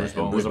Bruce Bowen.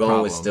 Bruce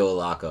Bowen was still a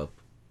lockup.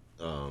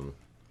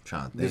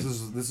 This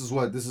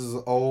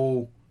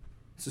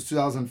is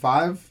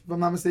 2005, if I'm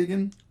not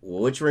mistaken.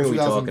 Which ring are we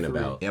talking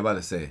about? Yeah, I'm about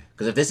to say.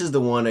 Because if this is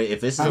the one, if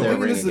this is their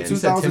ring again,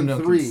 against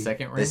 2003.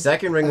 The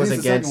second ring was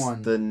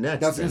against the Nets.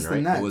 That's against the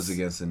Nets. It was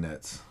against the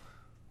Nets.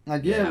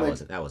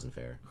 That wasn't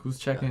fair. Who's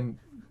checking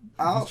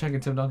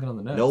Tim Duncan on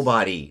the Nets?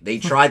 Nobody. They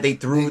tried. They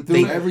threw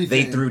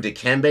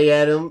Dikembe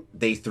at him.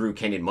 They threw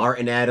Kenyon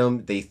Martin at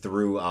him. They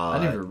threw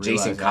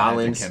Jason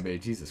Collins.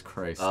 Dikembe, Jesus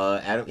Christ.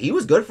 Adam, he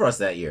was good for us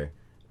that year,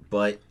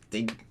 but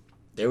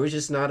there was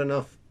just not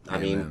enough.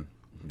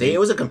 It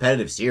was a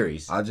competitive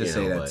series. I'll just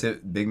say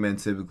that big men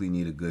typically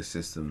need a good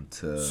system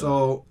to.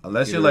 So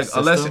unless you're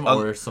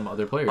or some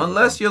other players.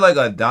 Unless you're like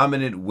a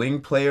dominant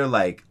wing player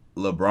like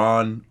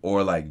LeBron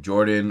or like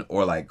Jordan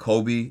or like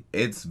Kobe,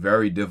 it's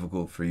very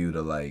difficult for you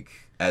to like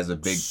as a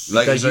big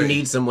because you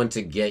need someone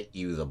to get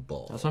you the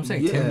ball. That's what I'm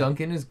saying. Yeah. Tim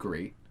Duncan is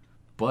great,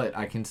 but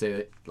I can say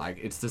that like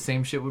it's the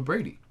same shit with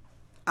Brady.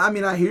 I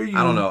mean, I hear you.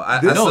 I don't know.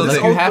 You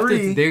have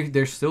to.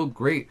 They're still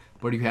great,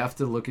 but you have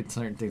to look at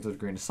certain things with a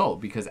grain of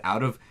salt because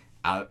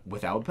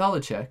without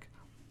Belichick,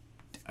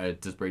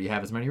 does Brady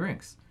have as many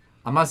rings?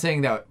 I'm not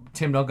saying that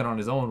Tim Duncan on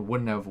his own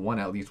wouldn't have won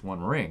at least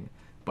one ring,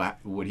 but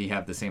would he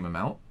have the same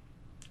amount?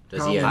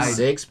 Does he have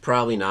 6?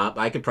 Probably not.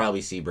 I could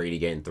probably see Brady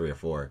getting 3 or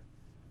 4.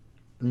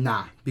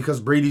 Nah, because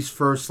Brady's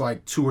first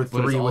 2 or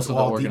 3 was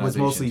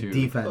mostly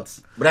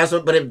defense. But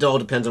it all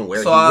depends on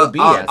where he would be.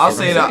 I'll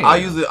say that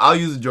I'll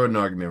use the Jordan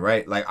argument,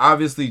 right? Like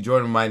obviously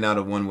Jordan might not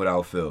have won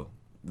without Phil.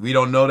 We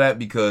don't know that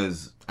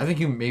because I think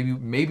you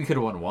maybe could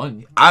have won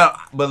 1. All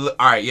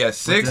right, yeah,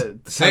 6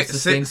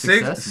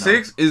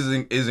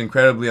 is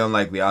incredibly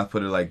unlikely. I'll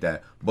put it like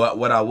that. But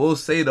what I will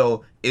say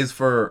though is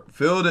for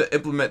Phil to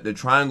implement the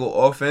triangle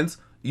offense,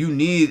 you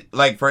need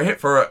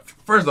first off,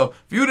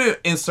 for you to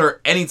insert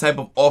any type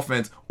of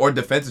offense or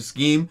defensive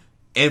scheme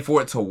and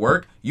for it to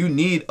work, you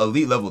need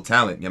elite level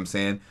talent. You know what I'm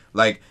saying?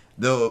 Like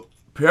the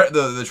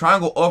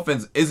triangle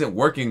offense isn't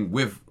working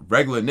with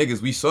regular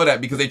niggas. We saw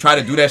that because they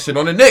tried to do that shit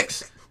on the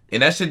Knicks.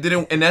 And that shit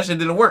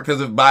didn't work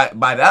because by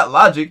that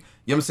logic,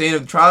 you know what I'm saying,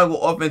 if the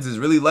triangle offense is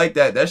really like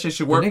that shit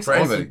should work for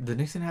anybody. The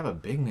Knicks didn't have a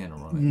big man to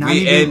run it.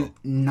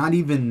 Not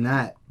even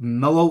that.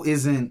 Melo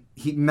wasn't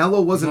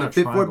a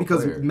fit for it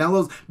because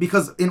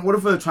in order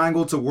for the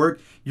triangle to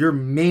work, your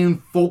main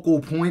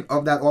focal point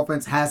of that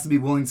offense has to be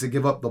willing to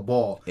give up the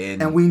ball.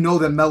 And we know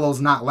that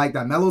Melo's not like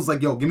that. Melo's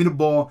like, yo, give me the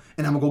ball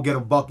and I'm gonna go get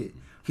a bucket.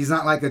 He's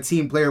not like a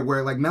team player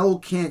where like Melo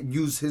can't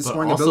use his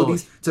scoring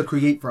abilities to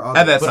create for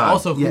others. At that time. But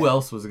also, who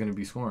else was going to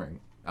be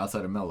scoring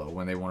outside of Melo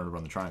when they wanted to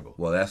run the triangle?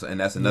 Well, that's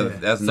another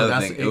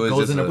thing. It was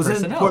goes into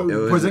personnel.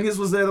 Porzingis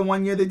was there the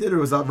one year they did, or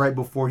was that right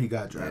before he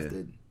got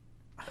drafted?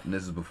 And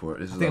this is before.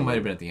 This I is think it like- might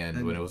have been at the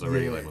end when it was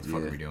already like, what the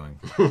fuck are we doing?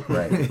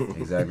 Right,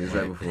 exactly. It's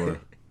right before.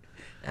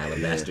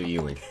 Alabaster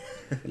Ewing.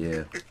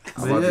 Yeah,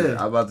 But yeah.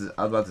 I was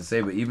about to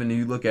say, but even if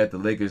you look at the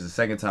Lakers the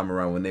second time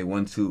around when they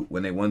won two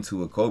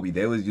with Kobe,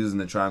 they was using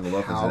the triangle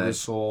offense. Pau and that-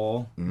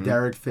 Gasol,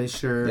 Derek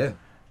Fisher,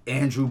 Yeah.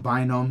 Andrew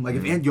Bynum. Like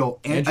if Andrew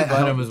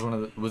Bynum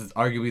was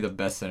arguably the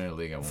best center in the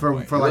league at one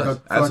point. for like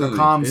a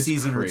calm It's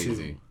season crazy. or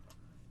two.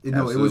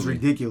 No, it was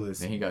ridiculous.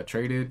 Then he got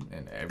traded,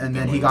 and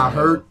then he went got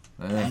hurt,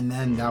 downhill. and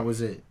then that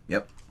was it.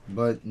 Yep.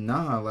 But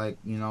nah, like,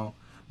 you know,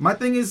 my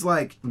thing is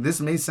like,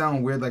 this may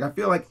sound weird. Like I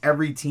feel like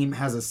every team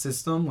has a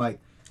system. Like,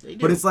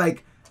 but it's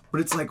like,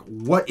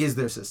 what is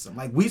their system?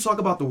 Like we talk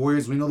about the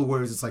Warriors. We know the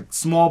Warriors. It's like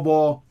small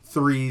ball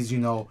threes. You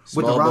know,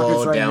 Small with the Rockets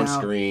ball, right down now.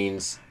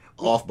 screens,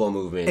 off ball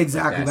movement.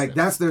 Exactly. Like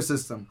that's their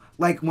system.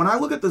 Like when I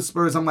look at the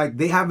Spurs, I'm like,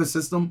 they have a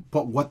system,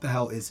 but what the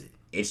hell is it?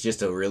 It's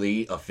just a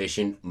really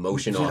efficient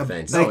motion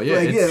offense.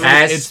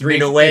 Pass,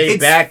 screen away,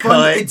 back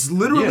cut. It's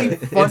literally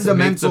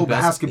fundamental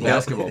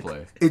basketball.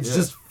 play. It's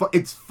just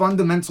it's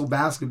fundamental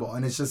basketball,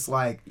 and it's just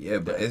like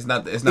but it's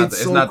not It's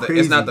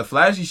not the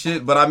flashy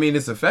shit, but I mean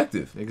it's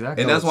effective.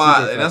 Exactly. And that's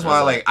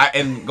why like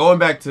going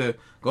back to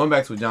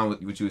what John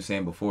what you were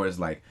saying before is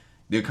like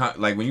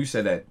like when you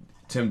said that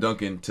Tim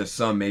Duncan to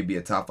some may be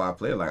a top 5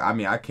 player. Like I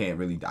mean I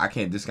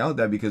can't discount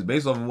that because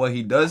based off of what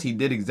he does, he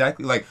did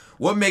exactly like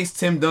what makes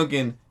Tim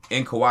Duncan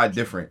and Kawhi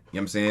different.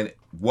 You know what I'm saying?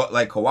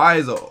 Kawhi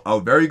is a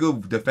very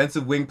good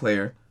defensive wing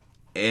player,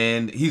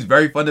 and he's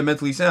very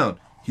fundamentally sound.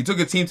 He took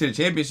a team to the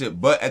championship,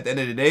 but at the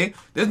end of the day,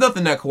 there's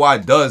nothing that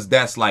Kawhi does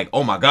that's like,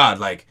 oh my God,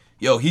 like,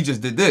 yo, he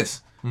just did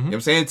this. You know what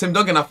I'm saying? Tim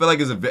Duncan, I feel like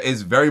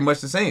is very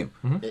much the same.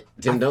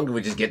 Tim Duncan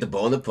would just get the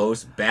ball in the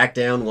post, back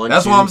down, one.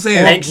 That's two, what I'm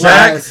saying. Bank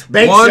shot,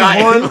 bank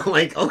shot.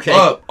 Like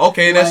okay,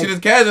 okay, that shit is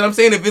cash. And I'm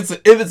saying if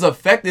it's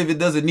effective, it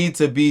doesn't need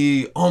to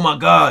be. Oh my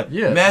God,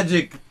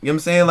 magic. You know what I'm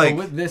saying? Like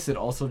but with this, it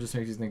also just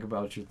makes you think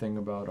about your thing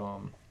about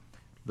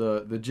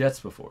the Jets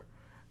before.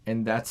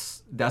 And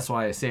that's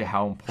why I say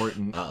how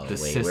important the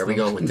system. Where are we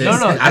going with this?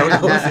 No, I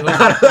don't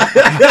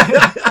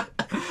know.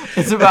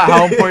 It's about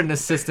how important a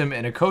system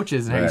and a coach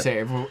is, and how you Right. say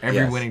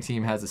every winning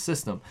team has a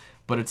system.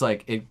 But it's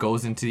like it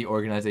goes into the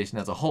organization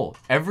as a whole.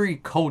 Every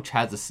coach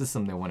has a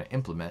system they want to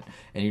implement,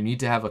 and you need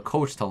to have a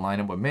coach to line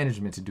up with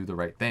management to do the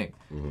right thing,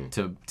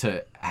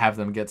 to have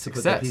them get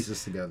success. Put the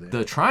pieces together.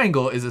 The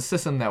triangle is a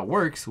system that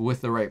works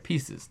with the right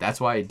pieces.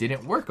 That's why it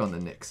didn't work on the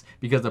Knicks,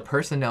 because the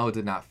personnel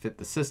did not fit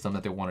the system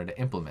that they wanted to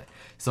implement.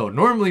 So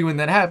normally when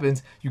that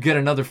happens, you get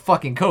another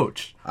fucking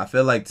coach. I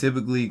feel like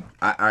typically,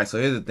 all right. So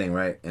here's the thing,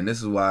 right? And this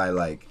is why,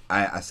 like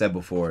I said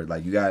before,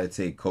 like you gotta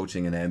take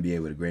coaching in the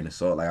NBA with a grain of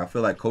salt. Like I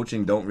feel like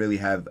coaching don't really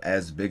have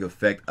as big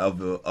effect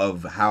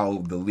of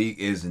how the league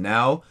is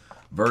now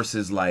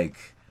versus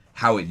like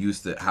how it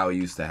used to have. You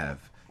know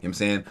what I'm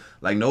saying?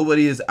 Like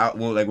nobody is out.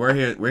 Well, like we're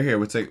here.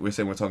 We're saying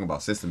we're talking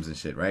about systems and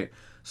shit, right?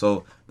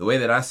 So the way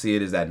that I see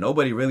it is that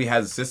nobody really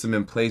has a system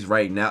in place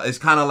right now. It's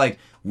kind of like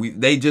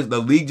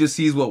the league just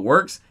sees what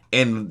works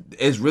and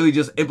it's really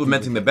just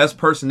implementing the best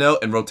personnel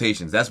and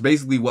rotations. That's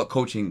basically what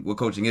coaching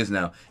is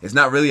now. It's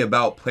not really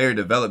about player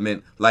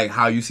development like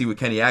how you see with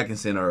Kenny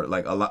Atkinson or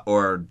like a lot,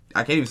 or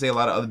I can't even say a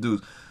lot of other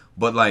dudes,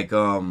 but like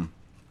Greg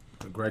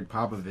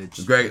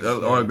Popovich. Greg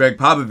Popovich,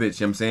 you know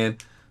what I'm saying?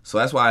 So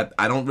that's why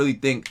I don't really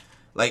think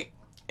like,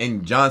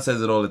 and John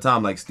says it all the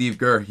time, like Steve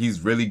Kerr,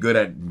 he's really good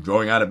at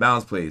drawing out of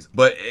bounds plays.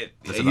 But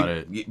That's about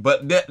it.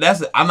 But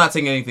that's I'm not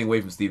taking anything away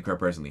from Steve Kerr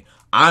personally.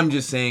 I'm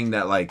just saying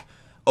that like,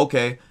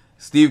 okay,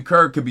 Steve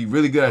Kerr could be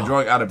really good at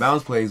drawing out of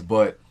bounds plays,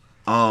 but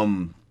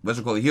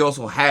he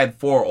also had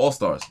 4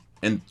 All-Stars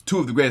and 2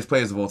 of the greatest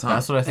players of all time.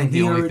 That's what I think.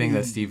 The only thing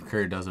that Steve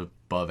Kerr does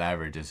above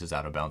average is his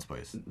out of bounds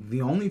plays.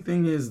 The only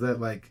thing is that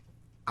like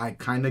I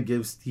kind of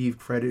give Steve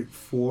credit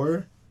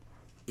for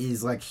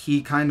is like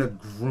he kind of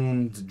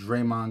groomed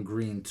Draymond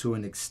Green to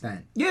an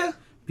extent. Yeah.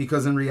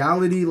 Because in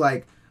reality,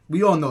 like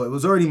we all know, it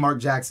was already Mark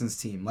Jackson's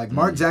team. Like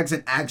Mark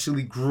Jackson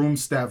actually groomed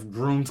Steph,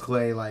 groomed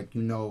Clay. Like,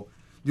 you know,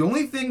 the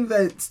only thing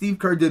that Steve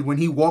Kerr did when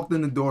he walked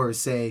in the door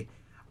is say,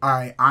 all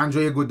right,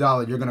 Andre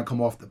Iguodala, you're going to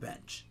come off the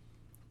bench.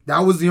 That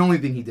was the only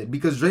thing he did.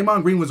 Because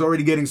Draymond Green was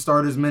already getting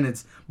starters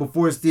minutes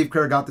before Steve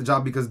Kerr got the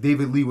job because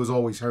David Lee was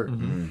always hurt.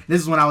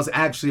 This is when I was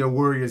actually a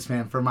Warriors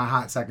fan for my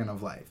hot second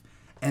of life.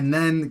 And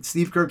then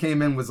Steve Kerr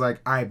came in, was like,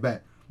 all right,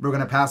 bet. We're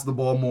going to pass the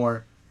ball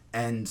more,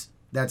 and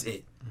that's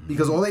it.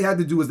 Because all they had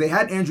to do was they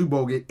had Andrew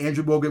Bogut.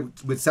 Andrew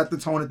Bogut would set the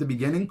tone at the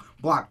beginning,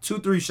 block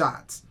 2-3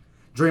 shots.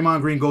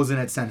 Draymond Green goes in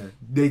at center.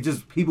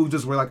 People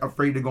just were like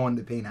afraid to go in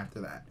the paint after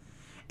that.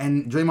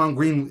 And Draymond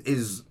Green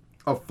is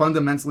a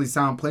fundamentally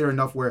sound player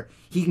enough where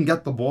he can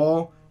get the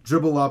ball,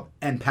 dribble up,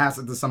 and pass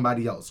it to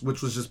somebody else,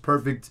 which was just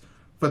perfect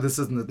for the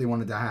system that they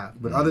wanted to have.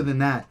 But other than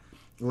that,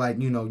 like,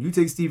 you know, you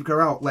take Steve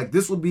Kerr out, like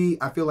this will be,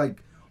 I feel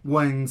like,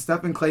 when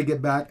Steph and Clay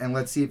get back, and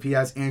let's see if he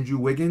has Andrew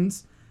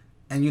Wiggins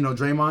and, you know,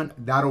 Draymond,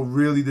 that'll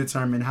really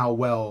determine how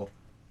well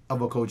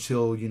of a coach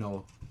he'll, you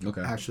know,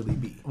 actually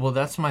be. Well,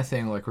 that's my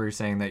thing, like where you're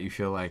saying that you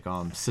feel like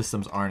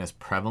systems aren't as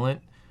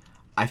prevalent.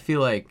 I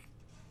feel like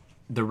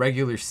the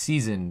regular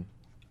season,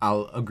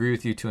 I'll agree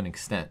with you to an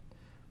extent.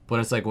 But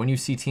it's like when you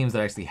see teams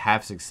that actually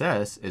have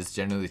success, it's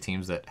generally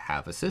teams that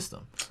have a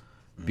system.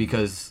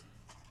 Because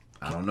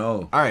I don't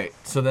know. All right,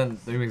 so then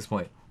let me make this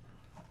point.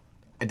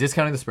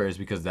 Discounting the Spurs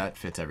because that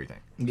fits everything.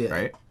 Yeah.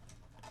 Right?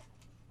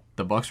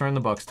 The Bucks were in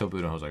the Bucks till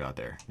Budenholzer got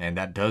there. And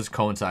that does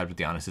coincide with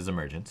Giannis's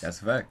emergence.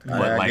 That's a fact.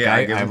 But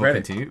I will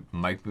continue.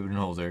 Mike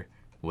Budenholzer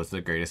was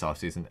the greatest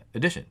offseason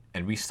addition.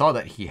 And we saw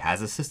that he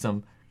has a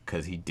system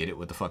because he did it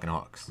with the fucking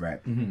Hawks.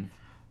 Right.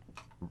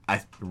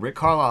 Rick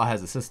Carlisle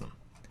has a system.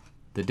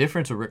 The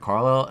difference with Rick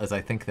Carlisle is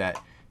I think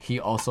that he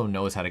also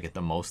knows how to get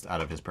the most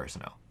out of his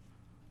personnel.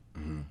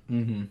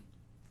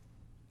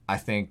 I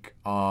think,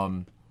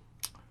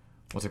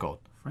 what's it called?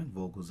 Frank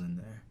Vogel's in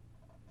there.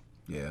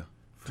 Yeah.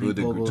 To a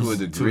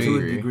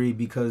degree,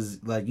 because,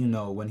 like, you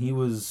know, when he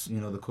was,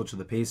 you know, the coach of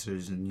the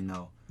Pacers and, you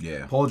know,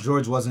 Paul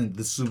George wasn't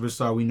the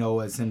superstar we know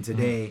as him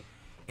today.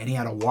 And he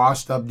had a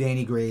washed-up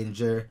Danny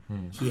Granger.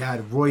 He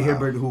had Roy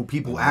Hibbert, who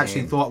people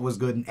actually thought was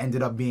good and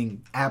ended up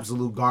being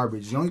absolute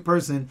garbage. The only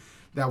person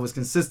that was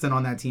consistent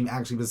on that team,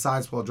 actually,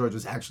 besides Paul George,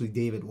 was actually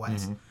David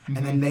West.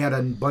 And then they had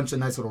a bunch of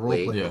nice little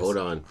role players. Hold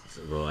on.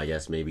 Well, I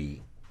guess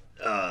maybe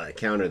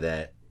counter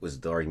that was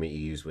the argument you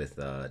used with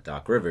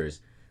Doc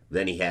Rivers.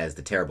 Then he has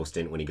the terrible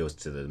stint when he goes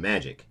to the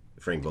Magic,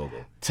 Frank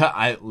Vogel.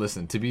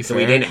 Listen, to be so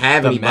fair, he didn't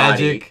have the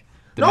anybody.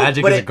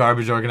 Magic is a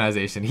garbage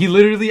organization. He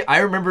literally, I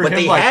remember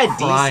him like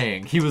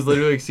crying. He was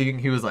literally seeing,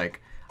 he was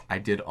like, I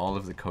did all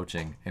of the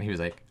coaching. And he was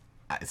like,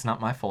 it's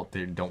not my fault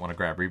they don't want to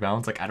grab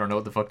rebounds. Like, I don't know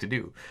what the fuck to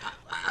do.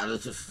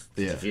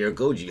 If you're a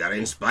coach, you got to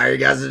inspire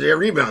guys to their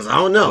rebounds. I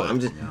don't know.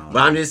 But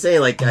I'm just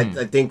saying, like,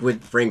 I think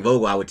with Frank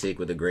Vogel, I would take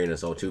with a grain of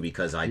salt, too,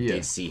 because I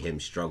did see him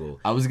struggle.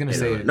 I was going to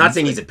say... not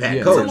saying he's a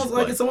bad coach. I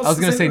was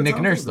going to say Nick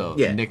Nurse, though.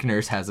 Yeah. Nick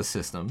Nurse has a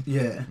system.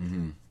 Yeah.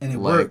 And it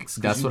works.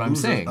 That's what I'm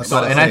saying.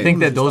 So, and I think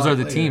that those are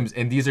the teams,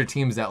 and these are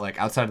teams that, like,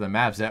 outside of the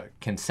Mavs, that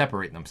can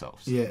separate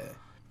themselves. Yeah.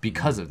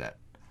 Because of that.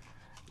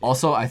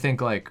 Also, I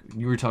think, like,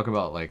 you were talking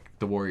about, like,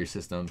 the Warrior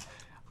system.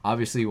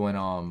 Obviously,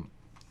 when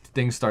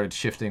things started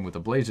shifting with the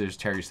Blazers,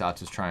 Terry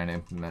Stotts was trying to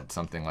implement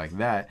something like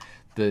that.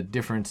 The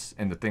difference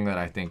and the thing that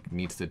I think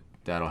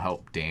that'll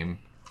help Dame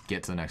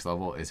get to the next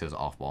level is his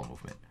off-ball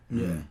movement.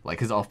 Yeah. Like,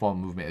 his off-ball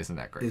movement isn't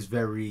that great. It's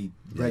very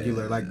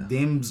regular. Like,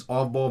 Dame's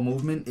off-ball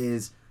movement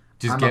is,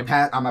 Just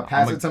I'm a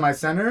pass it to my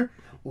center,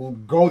 we'll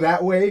go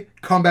that way,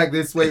 come back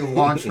this way,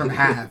 launch from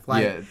half.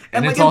 Like, yeah,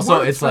 and like, it's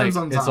also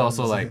sometimes.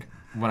 like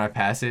when I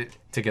pass it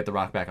to get the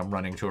rock back, I'm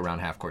running to around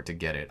half court to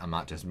get it. I'm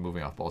not just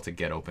moving off ball to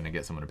get open and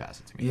get someone to pass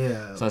it to me.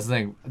 Yeah. So that's the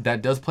thing.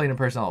 That does play into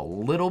personnel a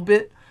little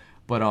bit,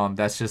 but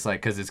that's just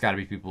like because it's got to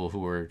be people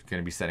who are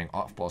going to be setting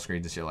off ball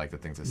screens and shit like the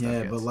things that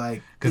Steph gets. But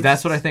like because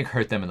that's what I think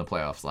hurt them in the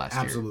playoffs last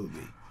year.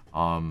 Absolutely.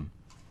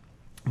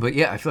 But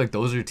yeah, I feel like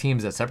those are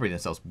teams that separate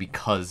themselves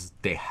because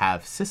they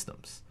have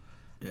systems.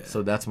 Yeah.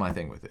 So that's my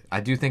thing with it. I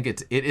do think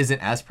it isn't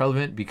as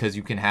prevalent because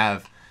you can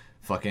have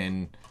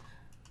fucking.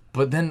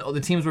 But then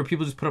the teams where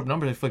people just put up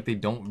numbers, I feel like they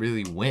don't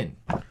really win.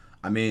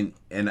 I mean,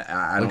 and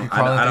I Look at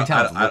Karl-Anthony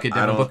Towns. Look at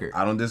Devin Booker.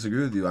 I don't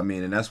disagree with you. I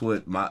mean, and that's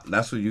what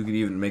you could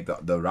even make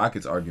the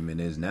Rockets argument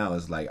is now.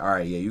 It's like, all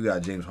right, yeah, you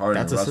got James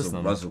Harden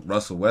and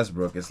Russell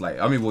Westbrook. It's like,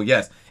 I mean, well,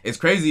 yes, it's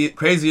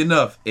crazy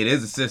enough. It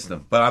is a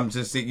system, but I'm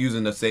just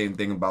using the same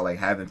thing about like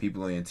having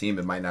people on your team.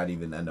 It might not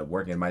even end up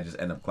working. It might just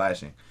end up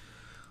clashing.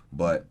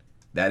 But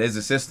that is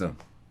a system,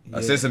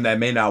 a system that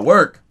may not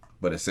work,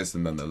 but a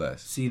system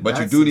nonetheless. But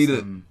you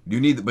do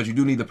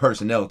need the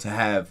personnel to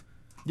have.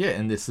 Yeah,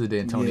 and this is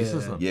the D'Antoni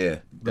system. Yeah,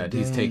 that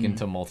he's taken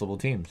to multiple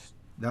teams.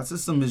 That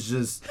system is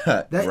just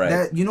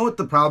that. You know what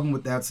the problem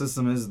with that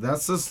system is? That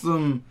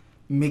system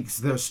makes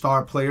their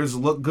star players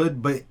look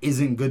good, but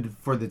isn't good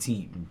for the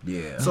team.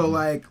 Yeah. So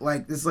like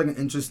this is like an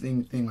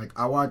interesting thing. Like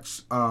I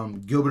watch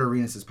Gilbert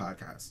Arenas'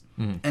 podcast,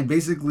 and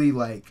basically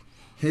like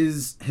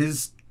his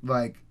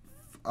like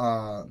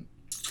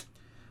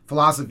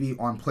philosophy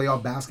on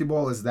playoff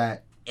basketball is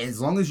that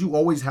as long as you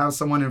always have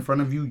someone in front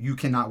of you, you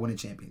cannot win a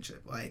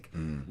championship. Like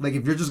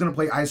if you're just gonna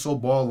play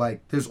iso ball,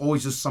 like there's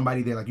always just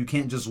somebody there. Like you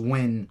can't just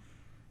win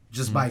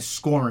just by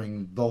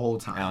scoring the whole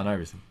time. Allen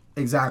Iverson.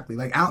 Exactly.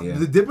 Like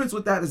the difference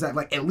with that is that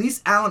like at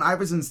least Allen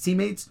Iverson's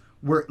teammates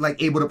were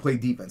like able to play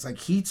defense. Like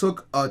he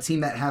took a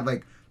team that had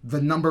like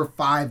the number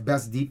 5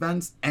 best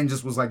defense and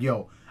just was like,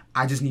 yo,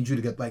 I just need you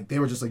to get, like, they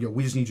were just like, yo,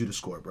 we just need you to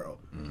score, bro.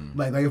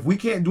 Like if we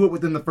can't do it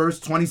within the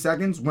first 20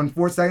 seconds, when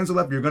 4 seconds are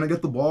left, you're going to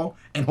get the ball,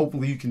 and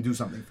hopefully you can do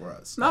something for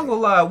us. Not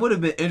gonna lie, it would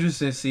have been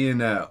interesting seeing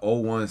that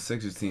 01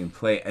 Sixers team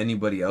play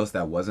anybody else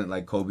that wasn't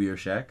like Kobe or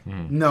Shaq.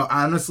 No,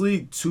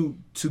 honestly, to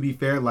be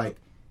fair, like,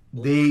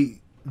 they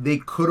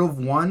could have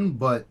won,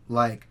 but,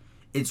 like,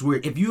 it's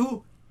weird. If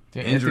you...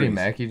 Anthony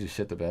Mackie just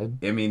shit the bed.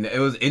 I mean, it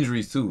was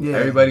injuries too. Yeah.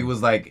 Everybody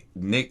was like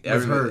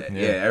hurt.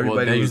 Yeah, everybody.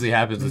 Well, that usually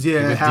happens with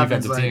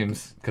defensive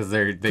teams because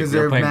they're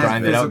playing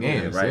grinded out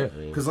games, right?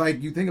 Because like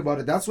you think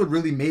about it, that's what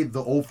really made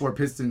the 04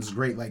 Pistons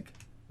great. Like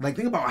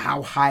think about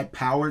how high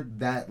powered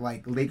that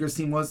like Lakers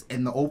team was,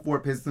 and the 04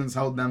 Pistons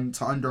held them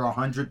to under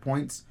 100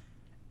 points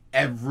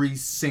every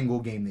single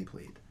game they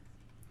played.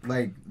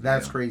 Like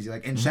that's crazy.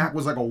 Like and Shaq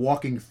was like a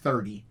walking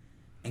 30,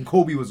 and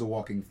Kobe was a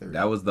walking 30.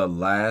 That was the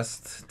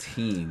last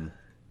team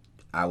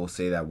I will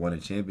say that won a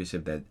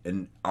championship that,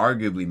 and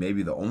arguably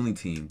maybe the only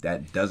team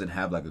that doesn't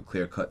have like a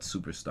clear-cut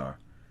superstar.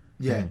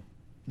 Yeah,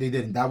 they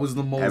didn't. That was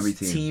the most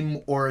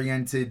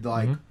team-oriented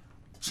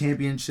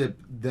championship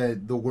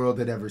that the world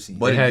had ever seen.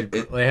 But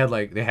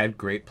they had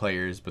great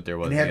players, but there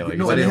wasn't.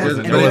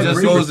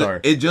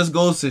 It just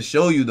goes to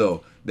show you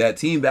though that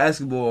team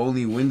basketball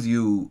only wins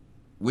you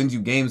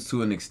games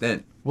to an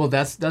extent. Well,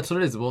 that's what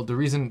it is. Well, the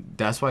reason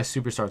that's why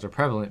superstars are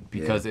prevalent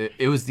because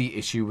it was the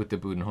issue with the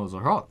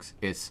Budenholzer Hawks.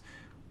 It's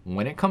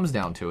when it comes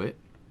down to it,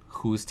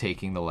 who's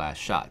taking the last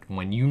shot?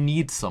 When you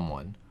need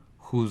someone,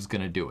 who's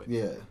gonna do it?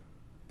 Yeah.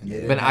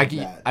 But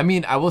I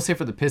mean, I will say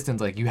for the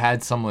Pistons, like you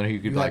had someone who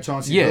could be like,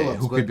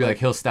 who could be like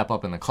he'll step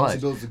up in the clutch,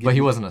 but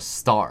he wasn't a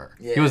star.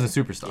 Yeah. He wasn't a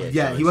superstar.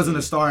 Yeah, he wasn't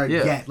a star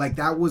yet. Like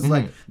that was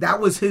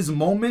that was his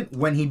moment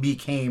when he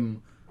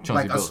became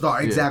like a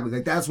star. Exactly.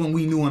 Like that's when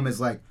we knew him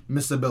as like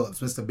Mr. Billups,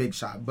 Mr. Big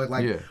Shot. But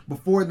like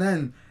before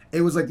then,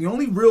 it was like the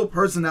only real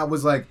person that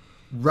was like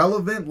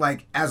relevant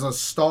like as a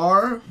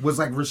star was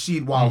like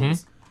Rasheed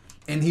Wallace,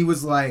 and he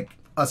was like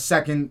a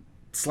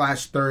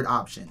second/third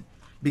option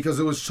because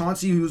it was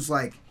Chauncey who's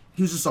like.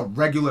 He was just a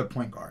regular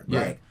point guard,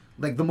 right?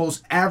 Like the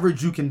most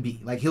average you can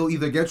be. Like he'll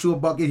either get you a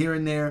bucket here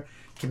and there,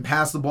 can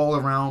pass the ball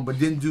around, but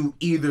didn't do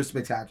either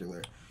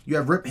spectacular. You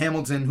have Rip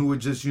Hamilton who would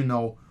just,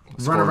 run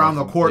around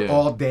the court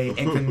all day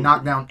and can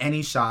knock down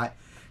any shot.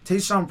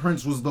 Tayshaun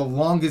Prince was the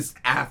longest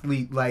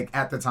athlete like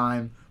at the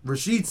time.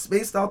 Rasheed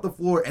spaced out the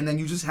floor, and then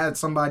you just had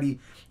somebody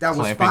that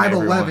was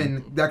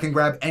 5'11" that can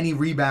grab any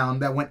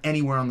rebound that went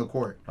anywhere on the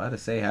court. I had to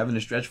say, having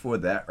a stretch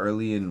forward that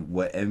early in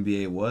what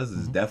NBA was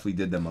is definitely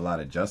did them a lot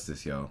of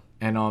justice, yo.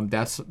 And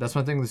that's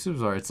one thing with the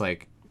Superstars. It's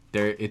like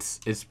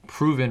it's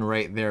proven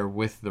right there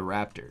with the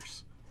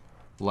Raptors,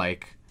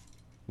 like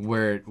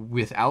where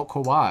without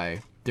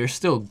Kawhi, they're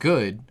still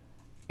good,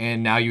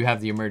 and now you have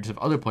the emergence of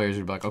other players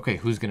who are like, okay,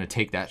 who's gonna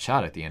take that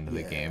shot at the end of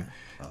the game?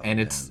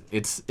 And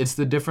it's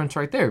the difference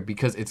right there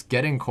because it's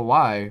getting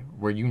Kawhi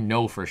where you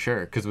know for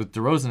sure. Because with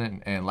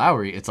DeRozan and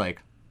Lowry, it's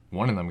like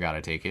one of them got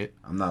to take it.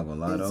 I'm not gonna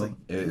lie though, like,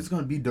 it's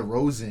gonna be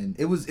DeRozan.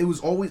 It was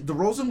always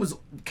DeRozan was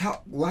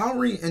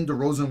Lowry and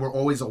DeRozan were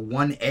always a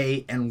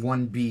 1A and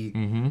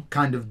 1B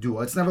kind of duo.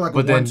 It's never like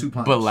a 1-2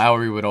 punch. But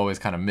Lowry would always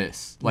kind of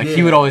miss. Like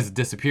he would always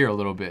disappear a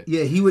little bit.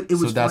 Yeah, he would. It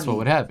was so that's funny. what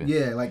would happen.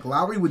 Yeah, like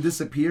Lowry would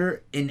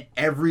disappear in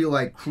every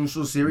like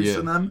crucial series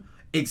for them.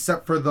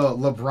 Except for the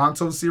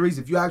LeBronto series,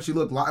 if you actually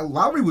look,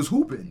 Lowry was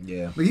hooping.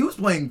 Yeah, but he was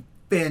playing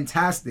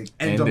fantastic,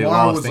 and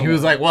DeMar was. And he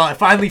was like, "Well, I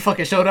finally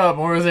fucking showed up.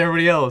 Where was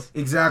everybody else?"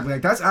 Exactly.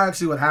 Like that's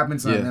actually what happened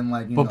to him. And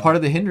like, but part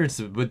of the hindrance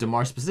with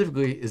DeMar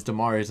specifically is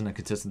DeMar isn't a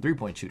consistent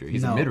 3-point shooter.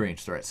 He's a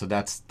mid-range threat, so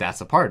that's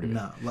a part of it.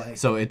 No, like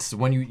so it's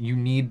when you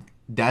need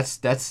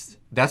that's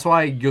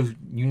why you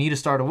need to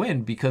start a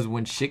win because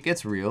when shit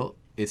gets real.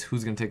 It's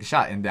who's going to take a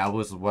shot. And that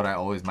was what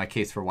my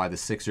case for why the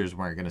Sixers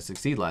weren't going to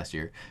succeed last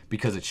year.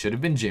 Because it should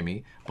have been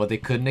Jimmy, but they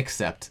couldn't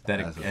accept that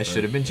it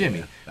should have been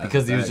Jimmy.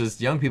 Because it was just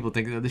young people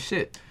thinking of the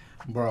shit.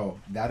 Bro,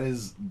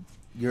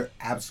 you're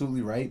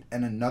absolutely right.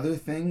 And another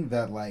thing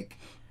that, like,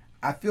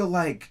 I feel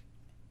like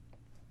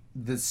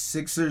the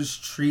Sixers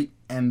treat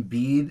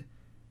Embiid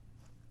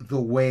the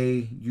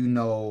way,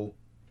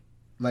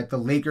 like the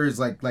Lakers,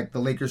 like the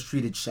Lakers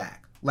treated Shaq.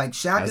 Like,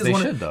 Shaq As is they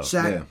one should, of... though.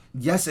 Shaq,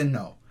 yes and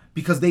no.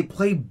 Because they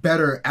play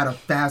better at a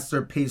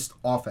faster paced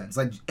offense.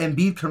 Like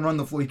Embiid can run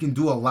the floor, he can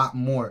do a lot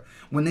more.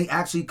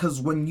 Because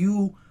when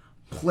you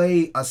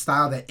play a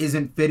style that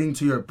isn't fitting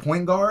to your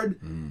point guard,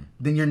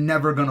 then you're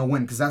never gonna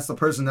win. Because that's the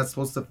person that's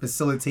supposed to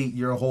facilitate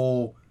your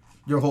whole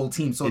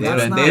team. So they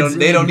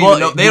don't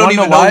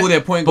even know who their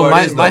point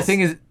guard is. My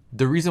thing is.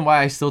 The reason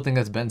why I still think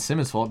that's Ben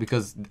Simmons' fault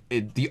because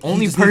the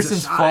only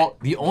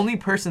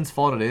person's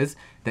fault it is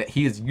that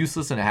he is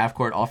useless in a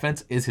half-court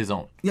offense is his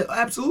own. Yeah,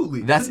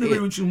 absolutely. That's couldn't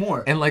agree with you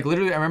more. And like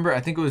literally,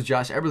 I think it was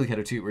Josh Eberle had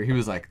a tweet where he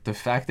was like, the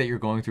fact that you're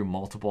going through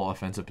multiple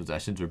offensive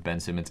possessions where Ben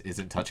Simmons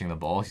isn't touching the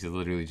ball, he's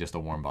literally just a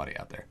warm body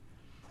out there.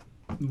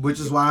 Which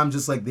is why I'm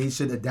just like they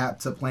should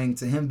adapt to playing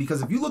to him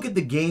because if you look at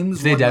the games,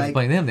 if they adapt to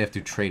playing to him, they have to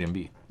trade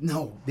Embiid.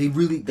 No, they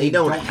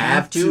don't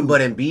have to.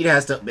 But Embiid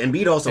has to.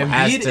 Embiid also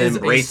has to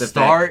embrace the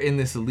star in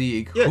this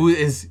league who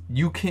is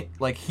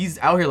he's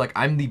out here like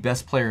I'm the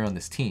best player on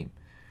this team.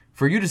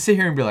 For you to sit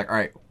here and be like, all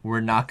right, we're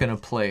not gonna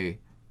play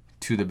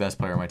to the best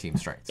player on my team's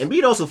strengths.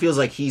 Embiid also feels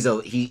like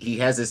he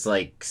has this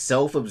like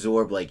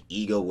self-absorbed like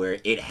ego where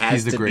it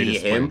has to be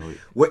him.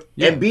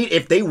 Embiid,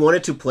 if they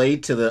wanted to play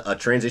to a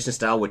transition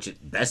style which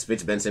best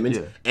fits Ben Simmons,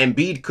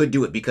 Embiid could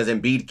do it because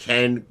Embiid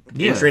can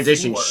in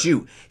transition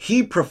shoot.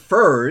 He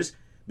prefers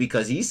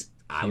because he's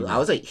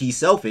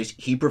selfish.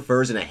 He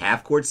prefers in a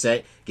half-court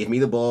set, give me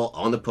the ball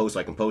on the post so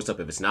I can post up.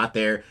 If it's not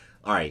there,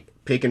 all right,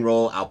 pick and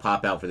roll, I'll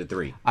pop out for the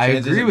three. I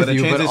agree with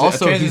you, but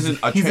also he's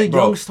a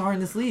young star in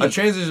this league. A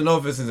transition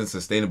offense isn't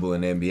sustainable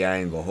in the NBA. I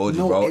ain't gonna hold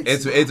you, bro.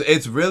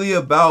 It's really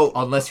about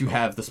unless you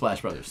have the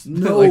Splash Brothers.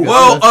 No,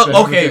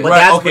 okay,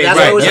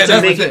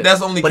 right.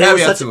 That's only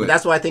caveat to it.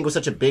 That's why I think it was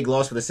such a big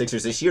loss for the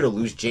Sixers this year to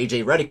lose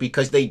JJ Redick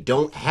because they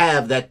don't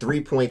have that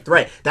 3-point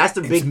threat. That's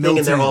the big thing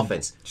in their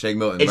offense. Shake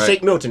Milton, it's right?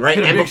 Shake Milton, right?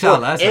 And before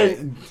last night.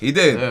 He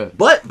did.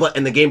 But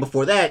in the game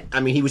before that, I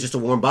mean, he was just a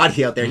warm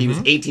body out there. He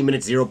was 18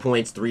 minutes, 0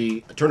 points,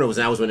 3 turnovers.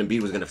 And that was when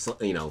Embiid was going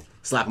to,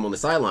 slap him on the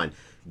sideline.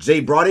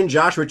 They brought in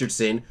Josh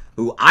Richardson,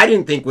 who I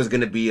didn't think was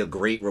going to be a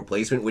great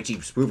replacement, which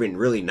he's proven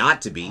really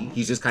not to be.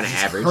 He's just kind of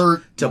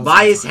average.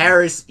 Tobias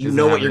Harris, you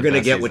know what you're going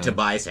to get with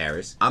Tobias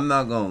Harris. I'm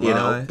not going to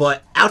lie.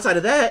 But outside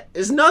of that,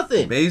 it's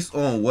nothing. Based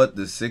on what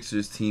the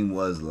Sixers team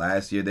was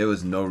last year, there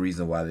was no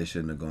reason why they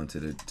shouldn't have gone to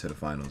the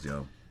finals,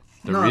 yo.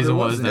 The reason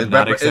was them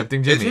not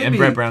accepting Jimmy and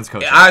Brett Brown's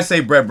coaching. I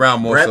say Brett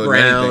Brown more so than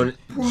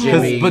anything.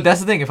 Jimmy. But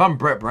that's the thing. If I'm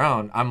Brett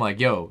Brown, I'm like,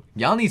 yo,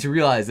 y'all need to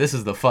realize this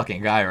is the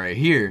fucking guy right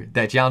here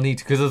that y'all need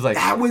to. Because it was like,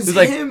 that was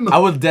him. I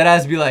would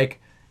deadass be like,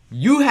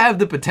 you have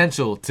the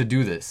potential to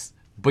do this,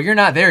 but you're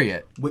not there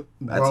yet.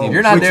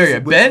 You're not there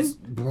yet.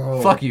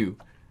 Ben, fuck you.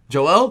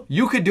 Joel,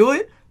 you could do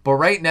it. But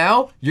right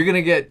now, you're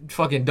gonna get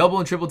fucking double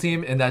and triple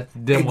team, and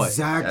then what?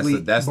 Exactly.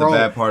 That's the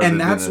bad part of it. And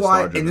that's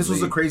why. And this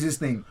was the craziest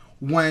thing.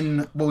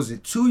 When,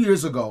 2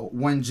 years ago,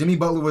 when Jimmy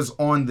Butler was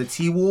on the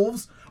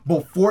T-Wolves,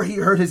 before he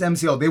hurt his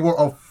MCL, they were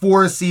a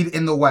 4 seed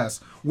in the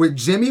West with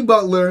Jimmy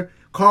Butler,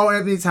 Karl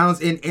Anthony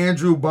Towns, and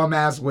Andrew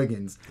Bum-Ass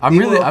Wiggins. I'm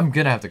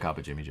gonna have to cop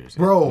a Jimmy jersey.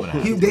 Bro,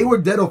 they were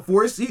dead a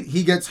 4 seed.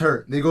 He gets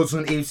hurt. They go to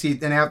an 8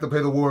 seed, and they have to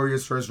play the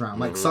Warriors first round.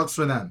 Like, sucks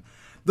for them.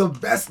 The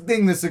best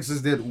thing the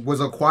Sixers did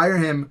was acquire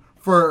him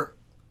for,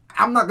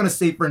 I'm not gonna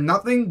say for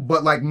nothing,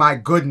 but like, my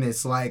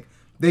goodness, like,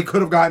 they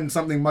could have gotten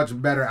something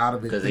much better out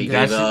of it. Because they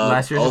gave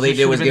up. All they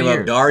did was give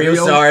up Dario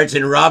Saric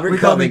and Robert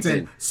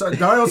Covington. So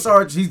Dario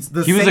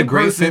Saric, he was a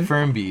great fit for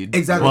Embiid.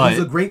 Exactly, he's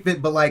a great fit.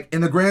 But like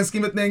in the grand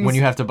scheme of things, when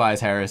you have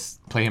Tobias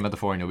Harris, play him at the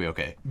 4 and you'll be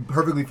okay.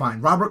 Perfectly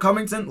fine. Robert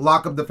Covington,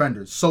 lock up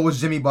defenders. So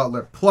was Jimmy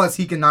Butler. Plus,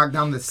 he can knock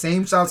down the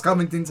same shots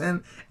Covington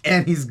can,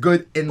 and he's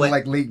good in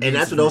like late. And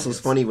that's what also is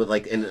funny with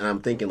like, and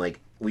I'm thinking like.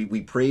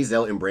 We praise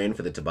Elton Brand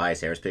for the Tobias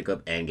Harris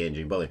pickup and getting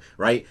Jimmy Butler,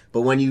 right?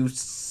 But when you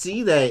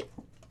see that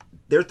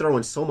they're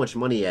throwing so much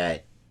money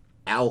at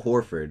Al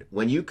Horford,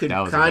 when you could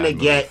kind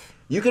of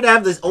you could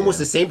have this almost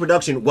the same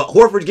production what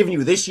Horford's giving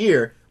you this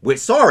year with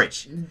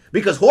Saric,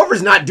 because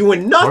Horford's not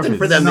doing nothing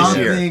for them this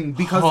year.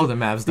 Because the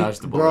Mavs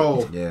dodged the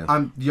bullet.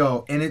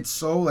 Bro, and it's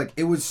so like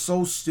it was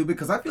so stupid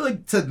because I feel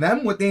like to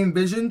them what they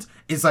envisioned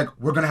is like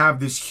we're gonna have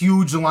this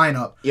huge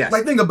lineup. Yes.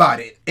 Like think about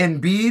it: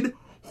 Embiid,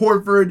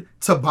 Horford,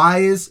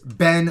 Tobias,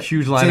 Ben,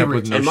 huge lineup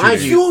with no and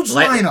mind you, huge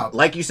lineup.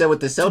 Like you said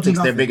with the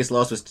Celtics, their biggest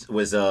loss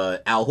was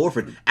Al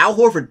Horford. Al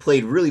Horford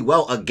played really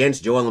well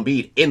against Joel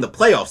Embiid in the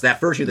playoffs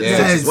that first year that the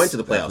Sixers went to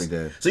the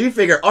playoffs. So you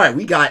figure, all right,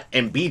 we got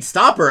Embiid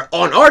stopper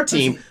on our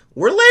team.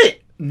 We're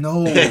lit.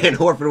 No. And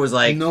Horford was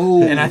like,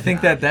 no. And I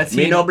think that's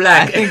me no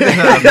black. Me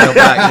no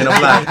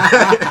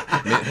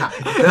black.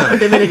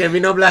 Dominican, me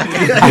no black.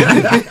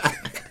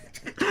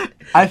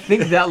 I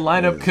think that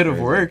lineup could have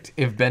worked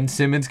if Ben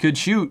Simmons could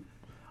shoot.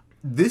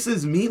 This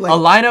is me like a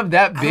lineup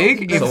that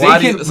big.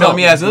 Let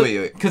me ask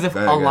you, because if a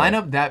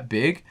lineup that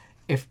big,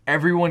 if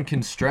everyone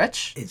can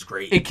stretch, it's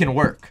great. It can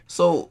work.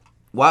 So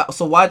why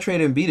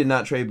trade Embiid and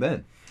not trade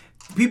Ben?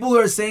 People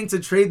are saying to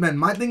trade Ben.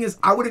 My thing is,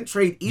 I wouldn't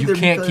trade either. You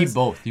can't keep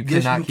both. You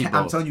cannot keep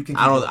both. I'm telling you, can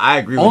keep both. I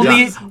agree with John.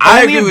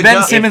 Only if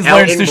Ben Simmons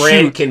learns to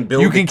shoot, can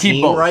build you can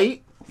keep both.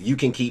 Right? You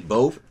can keep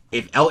both.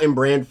 If Elton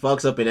Brand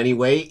fucks up in any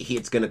way,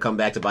 it's going to come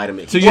back to bite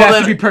him. So you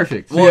have to be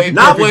perfect.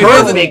 Not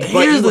perfect,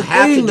 but you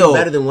have to do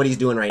better than what he's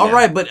doing right now. All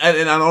right, but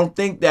and I don't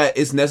think that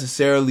it's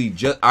necessarily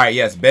just... All right,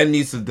 yes, Ben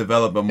needs to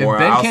develop a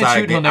more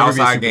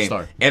outside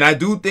game. And I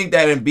do think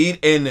that Embiid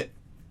and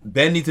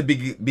Ben need to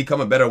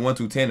become a better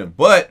 1-2 tandem.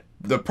 But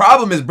the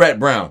problem is Brett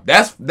Brown.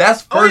 That's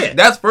first.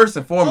 That's first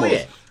and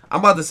foremost.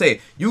 I'm about to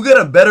say, you get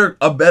a better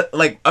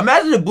like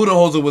imagine if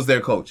Budenholzer was their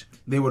coach.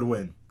 They would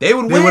win. They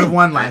would have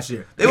won last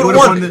year. They would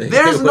have won.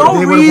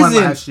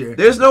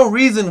 There's no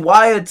reason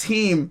why a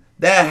team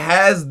that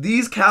has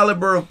these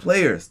caliber of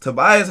players,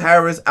 Tobias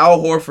Harris, Al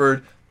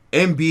Horford,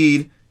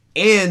 Embiid,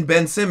 and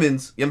Ben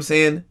Simmons, you know what I'm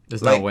saying?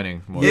 It's not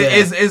winning.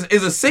 Is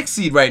a 6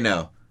 seed right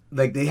now.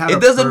 Like they had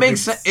it doesn't make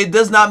sense. It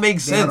does not make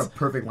sense. They had a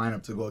perfect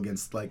lineup to go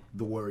against like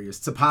the Warriors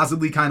to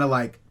possibly kind of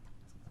like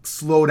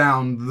slow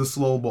down the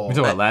slow ball. You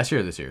talking about last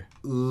year or this year?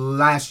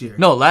 Last year.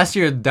 No, last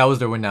year that was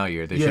their win now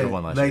year. They should have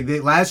won last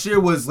year. Last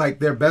year was like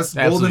their best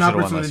golden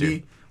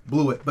opportunity.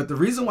 Blew it. But the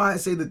reason why I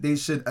say that they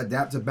should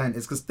adapt to Ben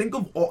is because think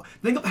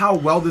of how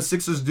well the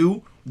Sixers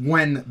do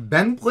when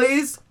Ben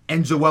plays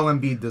and Joel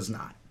Embiid does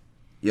not.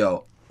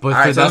 Yo. But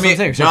that's what I'm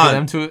saying. So for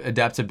them to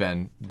adapt to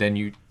Ben, then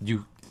you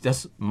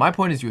that's my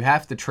point is you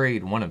have to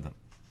trade one of them.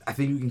 I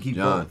think you can keep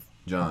both.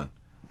 John.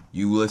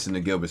 you listen to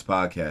Gilbert's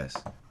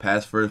podcast.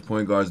 Pass first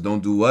point guards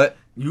don't do what?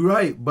 You're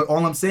right, but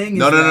all I'm saying is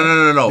No.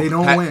 they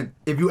don't win.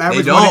 If you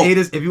average more than 8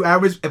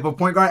 if a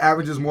point guard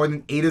averages more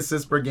than 8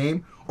 assists per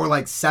game or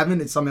like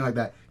 7, it's something like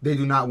that. They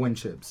do not win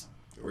chips.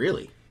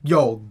 Really?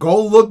 Yo,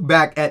 go look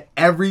back at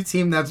every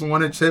team that's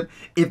won a chip.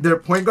 If their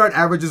point guard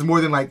averages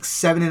more than like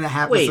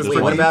 7.5 assists per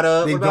game, what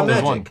about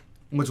Magic? Win.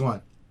 Which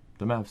one?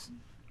 The Mavs.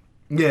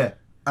 Yeah.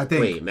 I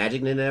think. Wait,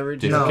 Magic didn't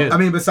average? No, I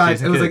mean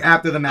besides Jason it was Kidd. like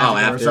after the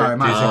Magic. after Sorry,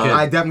 Jason Kidd.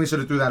 I definitely should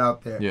have threw that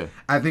out there. Yeah.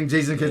 I think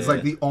Jason Kidd's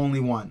like the only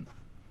one.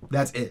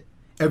 That's it.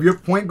 If your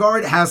point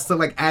guard has to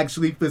like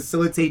actually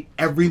facilitate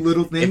every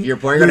little thing, if your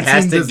point guard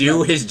has to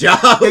do his job,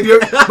 but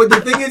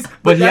the thing is,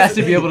 but he has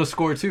to be able to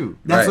score too.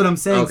 That's what I'm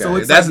saying. Okay. So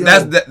it's that's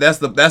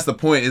like, that's the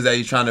point is that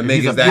you're trying to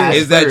make he's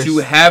is that you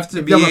have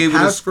to be able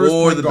to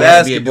score the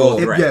basketball.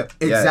 Yeah,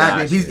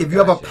 exactly. If you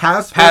have a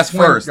pass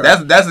first,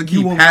 that's the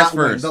key. Pass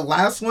first. The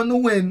last one to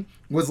win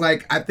was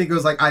like I think it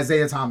was like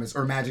Isaiah Thomas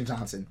or Magic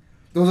Johnson.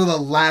 Those are the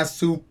last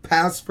 2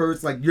 pass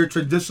first, like your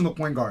traditional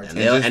point guards.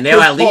 And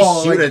they'll at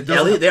least shoot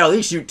they'll at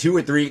least shoot 2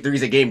 or 3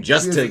 threes a game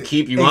just to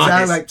keep you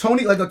honest.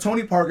 Like a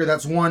Tony Parker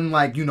that's won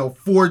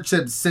 4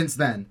 chips since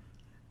then,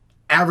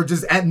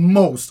 averages at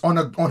most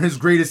on his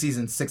greatest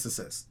season 6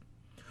 assists.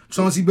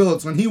 Chauncey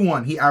Billups, when he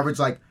won, he averaged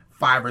like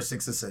 5 or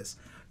 6 assists.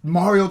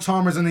 Mario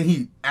Chalmers in the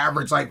Heat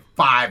averaged like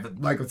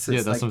 5 assists.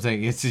 Yeah, that's what I'm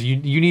saying. It's just,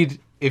 you need.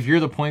 If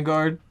you're the point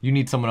guard, you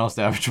need someone else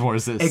to average more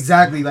assists.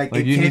 Exactly, like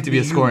you need to be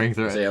a scoring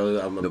threat. So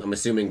I'm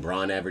assuming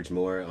Braun averaged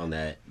more on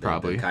that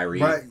probably than Kyrie.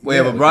 Right. Well,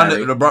 yeah, but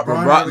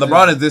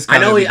LeBron is this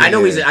kind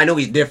I know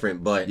he's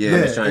different, but yeah,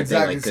 I'm just trying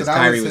to think because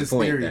Kyrie was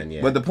point theory. then.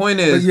 Yeah. But the point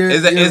is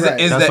that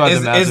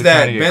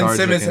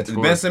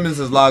Ben Simmons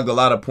has logged a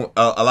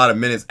lot of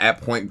minutes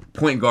at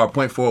point guard,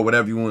 point forward,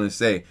 whatever you want to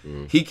say.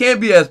 He can't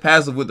be as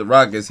passive with the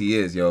Rock as he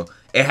is, yo.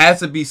 It has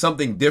to be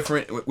something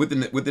different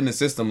within the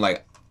system,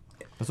 like.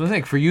 That's what I'm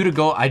saying. For you to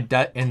go,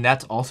 and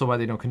that's also why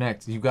they don't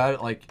connect. You got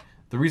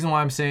the reason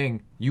why I'm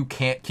saying you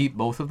can't keep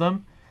both of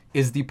them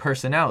is the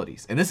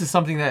personalities, and this is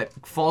something that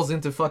falls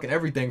into fucking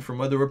everything from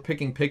whether we're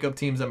picking pickup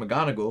teams at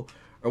McGonagall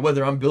or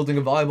whether I'm building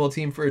a volleyball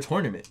team for a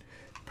tournament.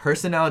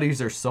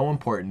 Personalities are so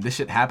important. This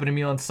shit happened to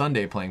me on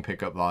Sunday playing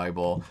pickup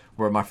volleyball,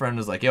 where my friend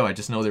was like, "Yo, I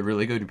just know they're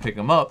really good. You pick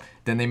them up,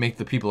 then they make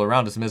the people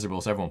around us miserable,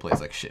 so everyone plays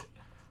like shit."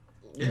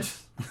 Yeah.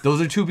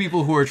 Those are 2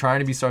 people who are trying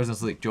to be stars in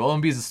this league. Joel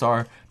Embiid is a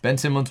star. Ben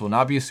Simmons will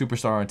not be a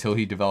superstar until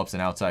he develops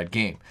an outside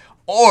game.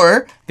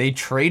 Or they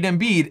trade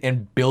Embiid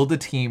and build a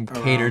team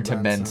catered to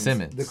Ben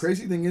Simmons. The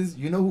crazy thing is,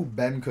 you know who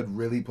Ben could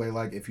really play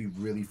like if he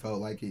really felt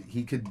like it?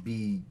 He could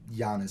be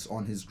Giannis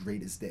on his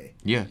greatest day.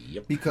 Yeah.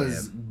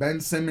 Because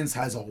Ben Simmons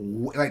has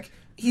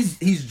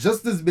he's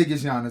just as big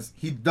as Giannis.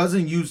 He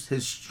doesn't use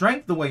his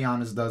strength the way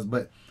Giannis does,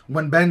 but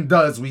when Ben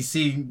does, we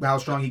see how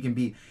strong he can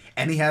be.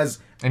 And he has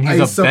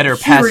he's a better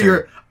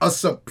passer. A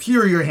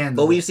superior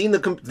handle. But we've seen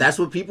that's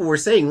what people were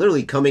saying.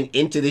 Literally coming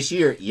into this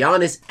year,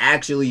 Giannis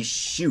actually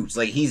shoots.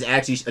 Like he's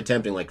actually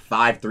attempting like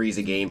 5 threes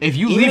a game. If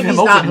you leave him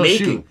open, he'll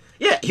shoot.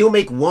 Yeah, he'll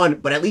make 1,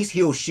 but at least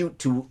he'll shoot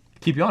to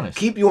keep you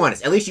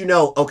honest. At least you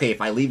know, okay,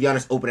 if I leave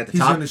Giannis open at the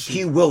top,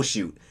 he will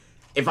shoot.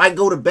 If I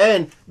go to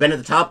Ben at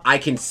the top, I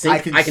can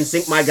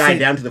sink my guy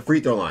down to the free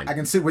throw line. I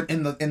can sit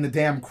in the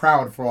damn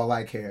crowd for all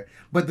I care.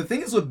 But the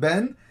thing is with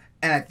Ben,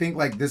 and I think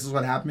this is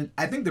what happened.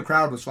 I think the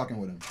crowd was fucking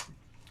with him.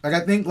 I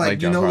think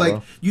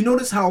you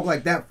notice how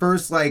that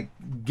first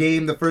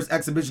game, the first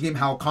exhibition game,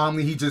 how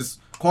calmly he just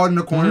caught in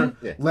the corner,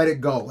 let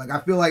it go. I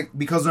feel like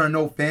because there are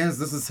no fans,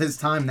 this is his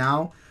time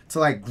now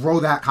to grow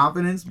that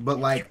confidence. But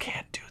you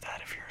can't do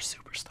that if you're a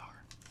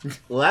superstar.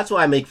 Well, that's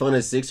why I make fun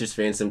of Sixers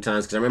fans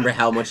sometimes because I remember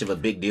how much of a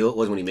big deal it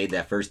was when he made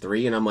that first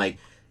 3, and I'm like,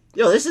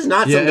 yo, this is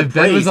not something to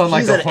praise. He's an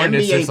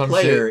NBA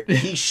player.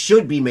 He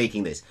should be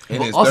making this.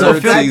 Also,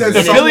 the Philly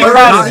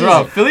crowd is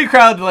rough. Philly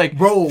crowd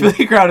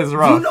is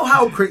rough. You know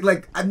how crazy?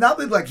 Now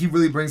that he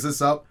really brings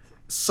this up,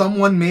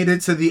 someone made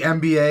it to the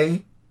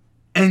NBA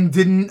and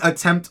didn't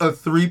attempt a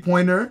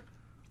 3-pointer.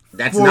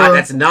 That's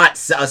not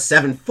a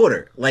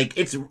 7-footer.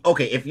 It's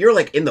okay if you're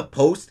in the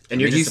post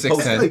and you're just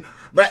supposed to.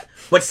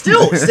 But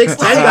still, 6'10"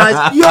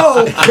 guys.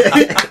 Yo,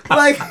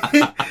 I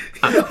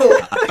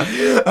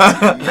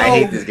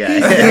hate this guy.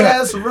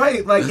 That's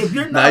right. If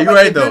you're not,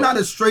 you're not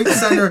a straight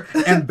center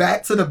and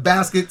back to the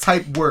basket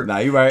type work.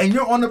 You're right. And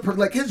you're on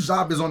the his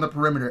job is on the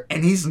perimeter,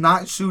 and he's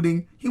not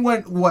shooting. He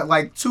went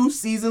 2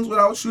 seasons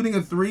without shooting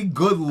a 3.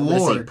 Good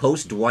lord.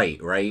 Post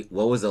Dwight, right?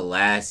 What was the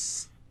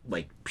last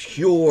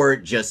pure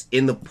just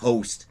in the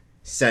post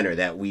center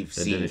that we've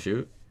seen? Didn't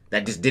shoot.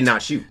 That just did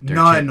not shoot.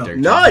 None.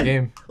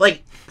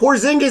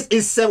 Porzingis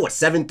is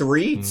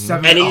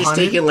 7'3", and he's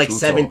taking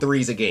 7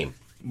 threes a game.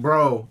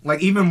 Bro,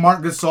 even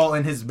Marc Gasol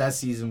in his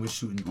best season was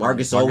shooting. Marc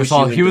Gasol was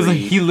shooting.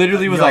 He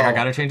literally was I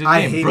gotta change his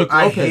game.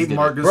 I hate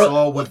Marc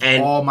Gasol with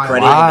all my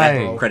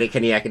life. Credit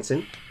Kenny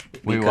Atkinson.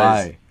 Wait,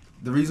 why?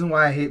 The reason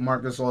why I hate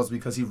Marc Gasol is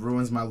because he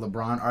ruins my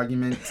LeBron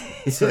argument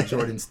to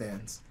Jordan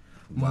stands.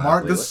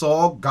 Marc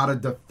Gasol got a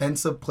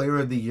Defensive Player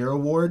of the Year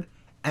award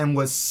and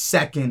was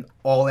 2nd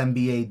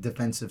All-NBA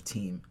defensive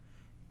team.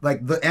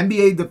 The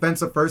NBA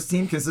defensive first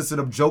team consisted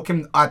of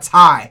a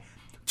tie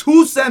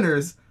 2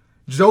 centers,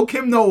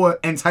 Joakim Noah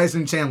and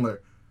Tyson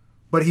Chandler.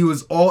 But he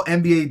was all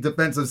NBA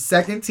defensive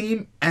second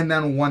team and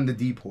then won the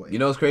DPOY. You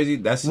know what's crazy?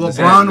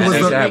 LeBron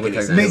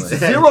makes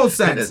 0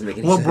 sense. Doesn't make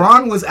any LeBron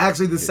sense. was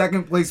actually the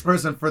second place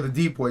person for the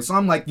DPOY. So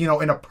I'm like, you know,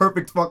 in a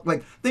perfect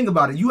think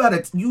about it.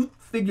 You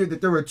figured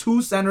that there were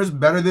 2 centers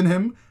better than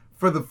him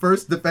for the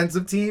first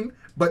defensive team,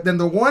 but then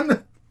the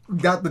one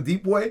got the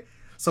DPOY.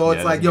 So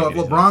it's like, yo, if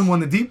LeBron won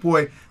the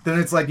DPOY, then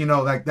it's like, you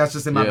know, like that's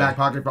just in my back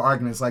pocket for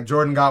arguments. Like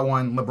Jordan got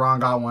one, LeBron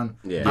got one.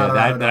 Yeah,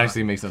 that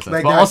actually makes no sense.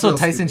 Like, but also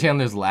Tyson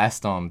Chandler's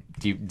last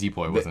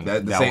DPOY wasn't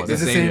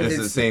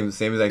the same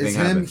exact thing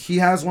happened. He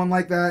has one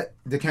like that.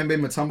 Dikembe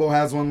Mutombo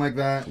has one like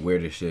that.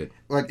 Weird as shit.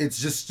 Like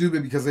it's just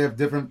stupid because they have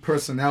different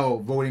personnel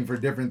voting for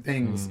different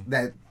things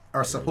that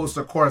are supposed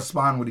to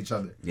correspond with each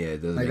other. Yeah,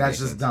 it doesn't like that's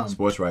just dumb.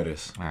 Sports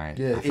writers. All right.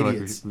 Yeah, I feel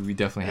idiots. like we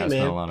definitely have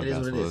spent a lot of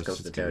basketball. It comes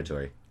to the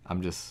territory. You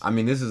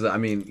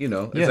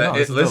know. Yeah,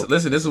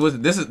 listen.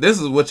 This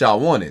is what y'all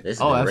wanted.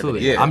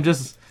 Absolutely. Yeah. I'm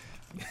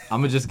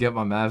gonna just get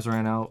my Mavs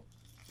ran out.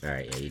 All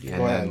right, yeah, you do.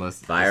 And then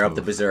let's fire up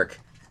the berserk.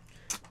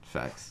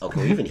 Facts. Oh,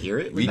 can we even hear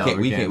it? We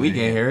can't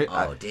hear it.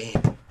 Oh,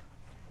 damn.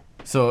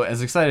 So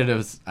as excited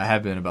as I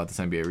have been about this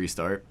NBA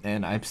restart,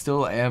 and I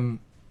still am.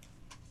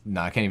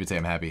 No, I can't even say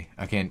I'm happy.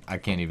 I can't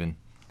even.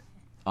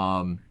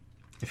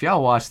 If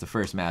y'all watched the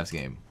first Mavs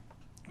game,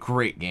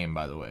 great game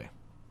by the way,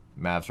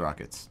 Mavs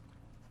Rockets.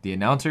 The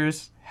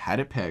announcers had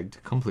it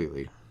pegged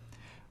completely,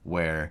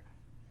 where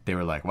they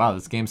were like, "Wow,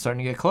 this game's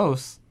starting to get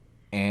close,"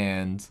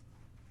 and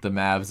the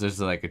Mavs, there's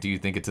like, "Do you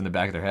think it's in the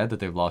back of their head that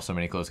they've lost so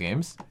many close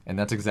games?" And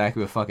that's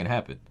exactly what fucking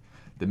happened.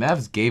 The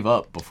Mavs gave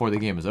up before the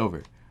game was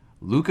over.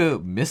 Luka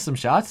missed some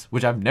shots,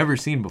 which I've never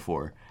seen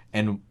before,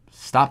 and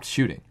stopped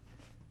shooting.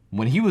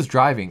 When he was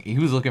driving, he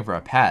was looking for a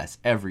pass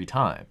every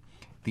time.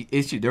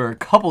 There were a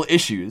couple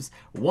issues.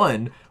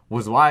 One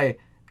was why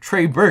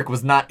Trey Burke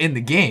was not in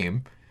the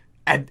game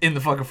in the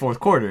fucking fourth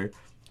quarter,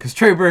 because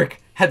Trey Burke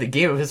had the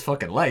game of his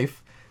fucking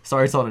life.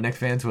 Sorry to all the Knicks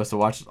fans who has to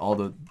watch all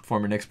the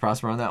former Knicks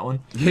prosper on that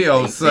one.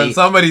 Yo, son,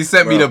 somebody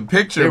sent me the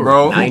picture,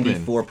 bro.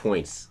 94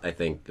 points, I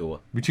think.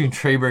 Between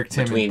Trey Burke,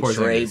 Tim, and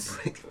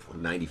Porzingis.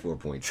 94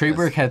 points. Trey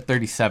Burke had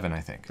 37, I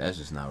think. That's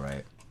just not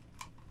right.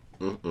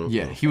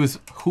 Yeah, he was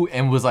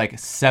was like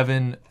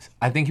 7.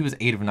 I think he was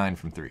 8 of 9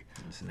 from 3.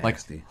 Like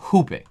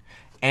hooping.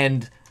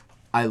 And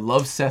I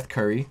love Seth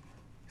Curry.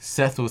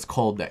 Seth was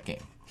cold that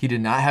game. He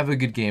did not have a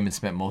good game and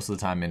spent most of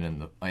the time in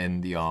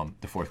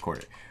the fourth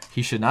quarter.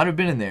 He should not have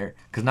been in there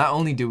because not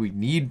only do we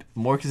need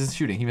more consistent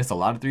shooting, he missed a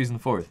lot of threes in the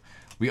fourth.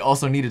 We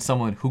also needed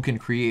someone who can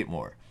create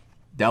more.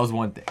 That was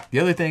one thing. The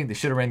other thing, they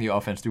should have ran the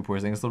offense through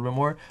Porzingis a little bit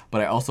more.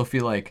 But I also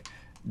feel like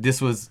this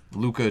was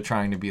Luka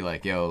trying to be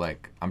like, yo,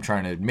 like I'm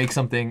trying to make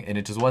something, and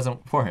it just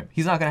wasn't for him.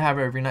 He's not gonna have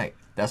it every night.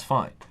 That's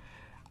fine.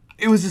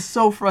 It was just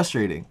so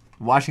frustrating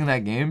watching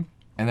that game,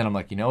 and then I'm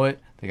like, you know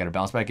what? They got a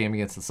bounce back game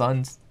against the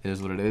Suns. It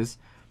is what it is.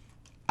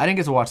 I didn't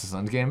get to watch the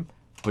Suns game,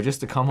 but just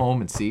to come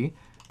home and see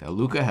that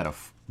Luka had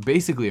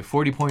basically a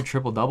 40-point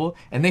triple-double,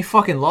 and they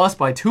fucking lost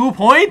by 2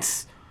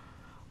 points?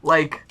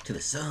 Like... To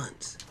the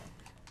Suns.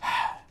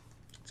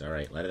 It's all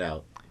right. Let it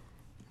out.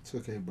 It's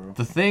okay, bro.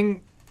 The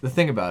thing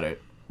about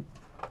it,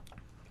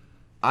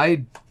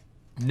 I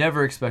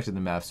never expected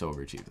the Mavs to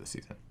overachieve this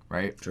season,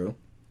 right? True.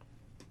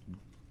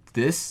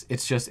 It's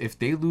just if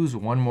they lose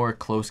one more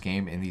close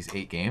game in these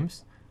 8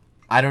 games,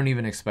 I don't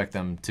even expect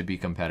them to be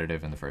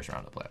competitive in the first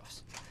round of the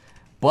playoffs.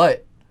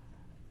 But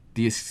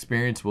the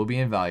experience will be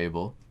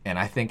invaluable, and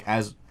I think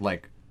I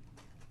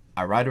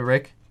ride with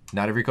Rick.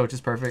 Not every coach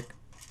is perfect.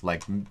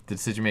 Like the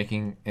decision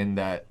making in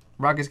that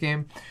Rockets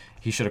game,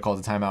 he should have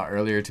called the timeout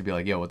earlier to be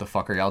like, "Yo, what the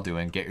fuck are y'all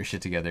doing? Get your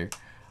shit together."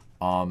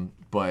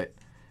 But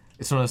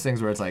it's one of those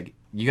things where it's like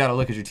you got to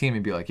look at your team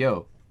and be like,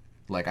 "Yo,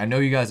 like I know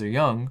you guys are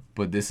young,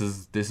 but this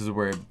is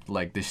where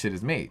like this shit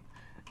is made."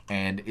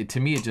 And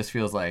to me, it just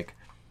feels like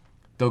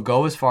they'll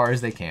go as far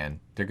as they can.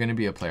 They're going to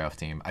be a playoff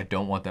team. I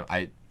don't want them.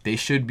 They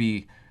should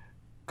be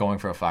going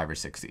for a 5 or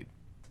 6 seed.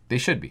 They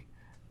should be.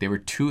 They were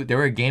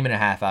a game and a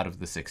half out of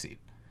the 6 seed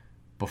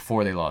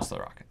before they lost to the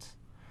Rockets.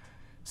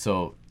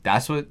 So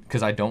that's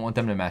because I don't want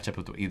them to match up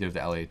with either of the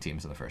LA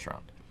teams in the first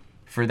round.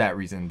 For that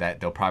reason, that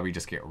they'll probably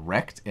just get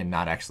wrecked and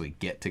not actually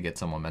get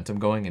some momentum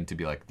going and to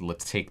be like,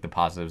 let's take the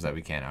positives that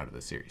we can out of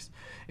this series.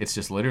 It's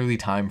just literally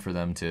time for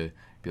them to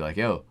be like,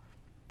 yo,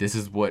 this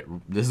is what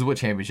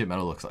championship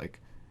medal looks like.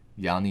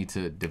 Y'all need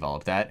to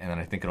develop that, and then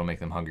I think it'll make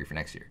them hungry for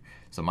next year.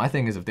 So my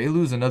thing is, if they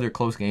lose another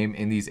close game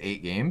in these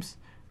 8 games,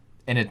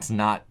 and it's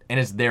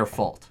their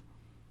fault.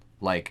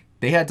 Like,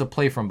 they had to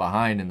play from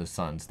behind in the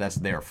Suns. That's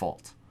their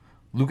fault.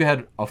 Luka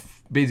had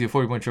basically a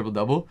 40-point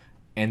triple-double,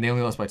 and they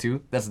only lost by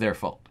 2. That's their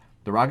fault.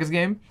 The Rockets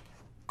game,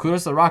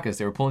 kudos to the Rockets.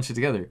 They were pulling shit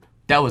together.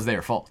 That was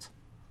their fault.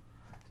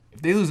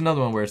 If they lose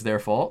another one where it's their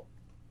fault,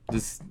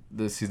 this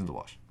season's a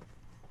wash.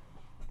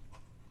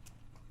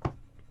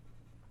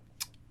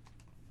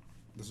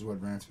 This is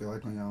what rants feel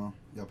like on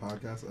y'all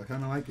podcast. I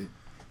kind of like it.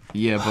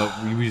 Yeah,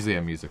 but we usually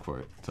have music for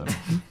it. So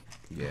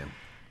yeah.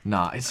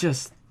 Nah, it's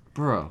just,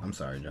 bro. I'm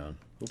sorry, John.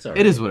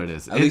 It is what it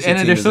is.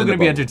 And they're still going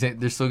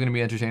to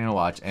be entertaining to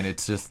watch. And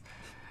it's just,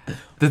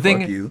 The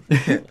thing, you.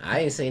 I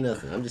ain't saying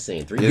nothing. I'm just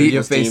saying three Your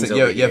people's face, teams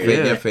your over here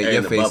in the face,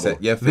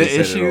 bubble. your face. The said it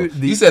issue-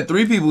 all. You said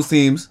three people's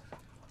teams.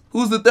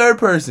 Who's the third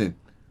person?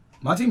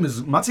 My team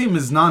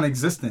is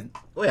non-existent.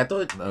 Wait, I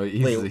thought.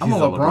 he's I'm a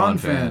LeBron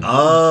fan.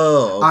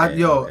 Oh,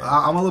 okay,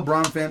 I'm a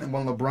LeBron fan, and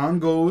when LeBron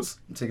goes,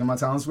 I'm taking my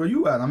talents where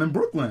you at. I'm in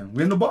Brooklyn.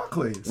 We're in the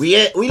Barclays. We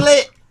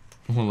lit.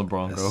 When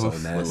LeBron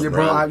goes. Yeah,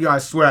 bro. I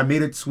swear, I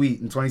made it sweet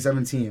in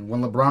 2017.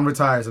 When LeBron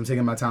retires, I'm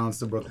taking my talents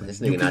to Brooklyn.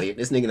 This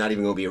nigga not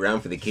even gonna be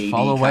around for the KD.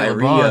 Follow White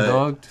Kyrie, LeBron,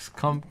 dog. Just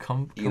come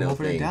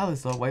over thing. to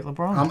Dallas, though. White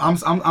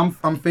LeBron.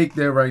 I'm fake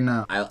there right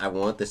now. I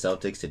want the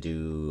Celtics to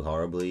do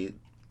horribly,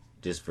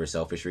 just for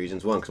selfish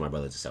reasons. One, because my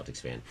brother's a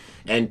Celtics fan,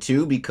 and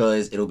two,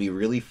 because it'll be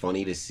really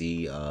funny to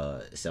see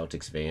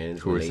Celtics fans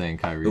who were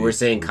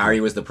saying Kyrie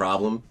was the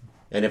problem.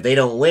 And if they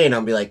don't win,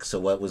 I'll be like, so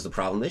what was the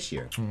problem this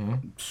year?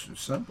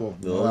 Simple.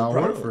 Al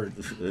Horford.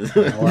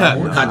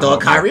 I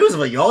thought Kyrie was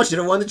like, y'all should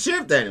have won the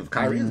chip then. If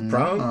Kyrie was the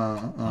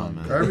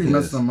problem. Kyrie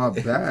messed them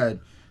up bad.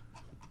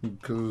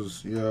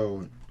 Because,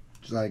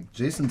 like,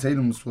 Jason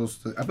Tatum was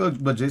supposed to... I feel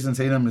like what Jason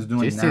Tatum is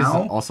doing Jason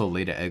now... also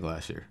laid an egg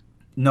last year.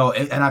 No,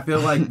 and I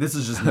feel like this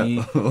is just me.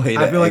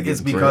 I feel like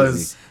it's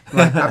because...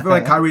 Like, I feel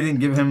like Kyrie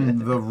didn't give him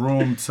the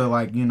room to,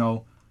 like,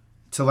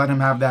 to let him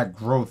have that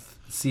growth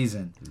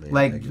season.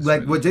 Like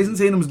what Jason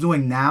Tatum's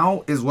doing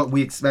now is what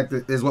we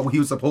expected, is what he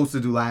was supposed to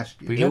do last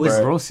year. But he had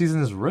the growth season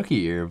his rookie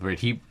year, but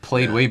he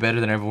played way better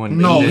than everyone.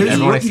 No, his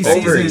everyone rookie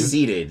season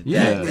overexceeded.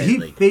 Yeah, he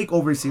fake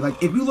overseeded.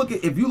 Like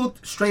if you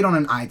look straight on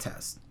an eye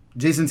test,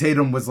 Jason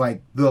Tatum was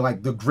like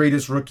the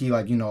greatest rookie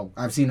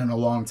I've seen in a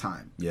long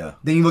time. Yeah.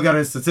 Then you look at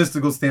his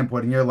statistical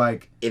standpoint, and you're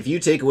like, if you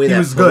take away he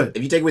was good.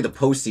 If you take away the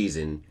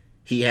postseason,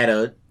 he had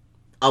a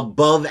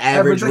above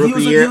average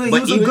rookie he year. He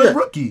was a good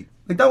rookie.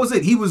 Like that was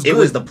it. He was. It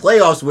was the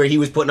playoffs where he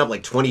was putting up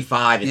like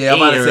 25 and 8. I'm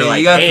about to say, like,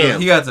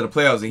 he got to the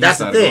playoffs. And that's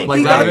the thing.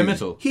 Like Donovan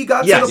Mitchell. He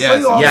got to the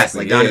playoffs. Yes,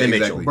 like Donovan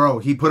Mitchell. Bro,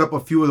 he put up a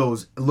few of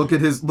those. Look at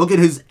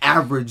his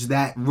average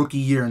that rookie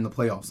year in the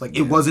playoffs. Like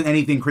it wasn't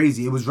anything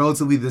crazy. It was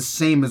relatively the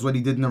same as what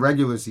he did in the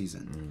regular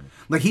season.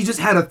 Like he just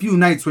had a few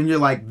nights when you're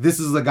like, this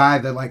is the guy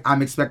that like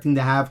I'm expecting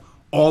to have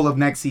all of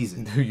next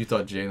season. Who you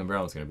thought Jaylen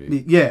Brown was gonna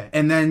be? Yeah,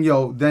 and then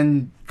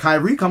then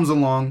Kyrie comes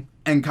along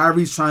and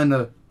Kyrie's trying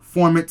to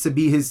form it to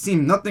be his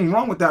team. Nothing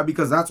wrong with that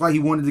because that's why he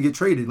wanted to get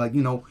traded. Like,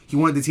 he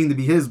wanted the team to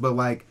be his, but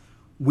like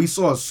we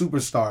saw a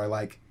superstar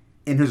like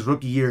in his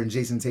rookie year in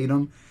Jason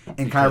Tatum,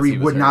 and Kyrie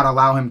would not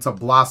allow him to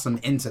blossom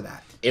into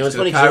that. It was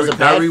funny because it was a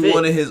bad Kyrie fit.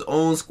 wanted his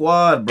own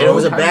squad, bro. It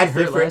was a bad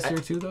fit for last year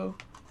too, though.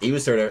 He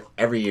was hurt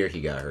every year. He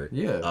got hurt,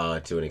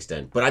 to an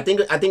extent. But I think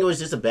it was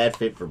just a bad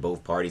fit for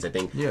both parties. I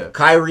think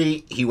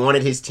Kyrie, he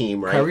wanted his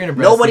team, right? Kyrie and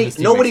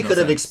nobody could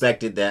have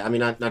expected that. I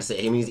mean, not to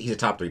say, I mean, he's a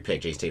top 3 pick,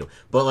 Jason Tatum,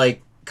 but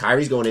like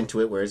Kyrie's going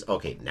into it, whereas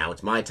okay, now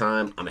it's my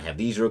time. I'm gonna have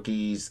these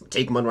rookies,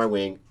 take them under my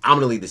wing. I'm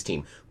gonna lead this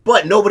team.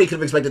 But nobody could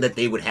have expected that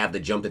they would have the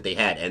jump that they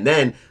had. And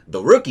then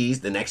the rookies,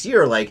 the next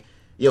year, are like,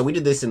 yo, we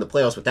did this in the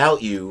playoffs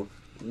without you.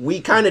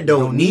 We kind of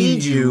don't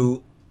need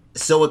you.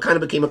 So it kind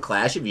of became a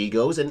clash of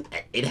egos, and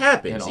it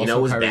happens. And it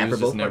was Kyrie bad for was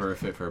both. Just never a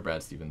fit for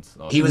Brad Stevens.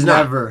 Also. He was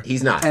never.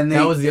 He's not. And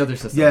that was the other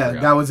system. Yeah,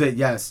 that was it.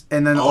 Yes,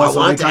 and then also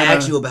I wanted to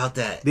ask you about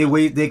that.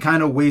 They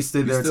kind of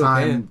wasted their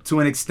time to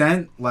an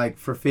extent, like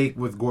for fake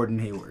with Gordon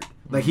Hayward.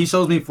 Like he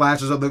shows me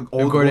flashes of the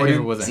old Gordon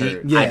Hayward wasn't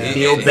hurt. Yeah, I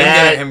feel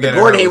bad. The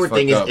Gordon Hayward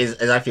thing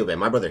is I feel bad.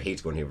 My brother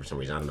hates Gordon Hayward for some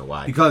reason. I don't know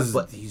why. Because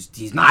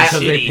he's not because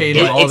they paid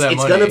him all that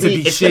money.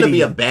 It's gonna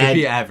be a bad. To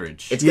be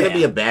average. It's gonna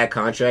be a bad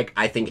contract.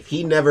 I think if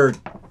he never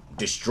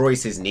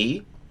destroys his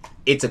knee,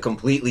 it's a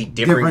completely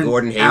different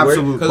Gordon Hayward.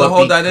 Absolutely. Because the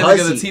whole dynamic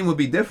of the team would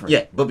be different.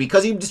 Yeah, but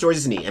because he destroys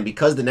his knee, and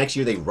because the next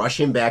year they rush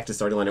him back to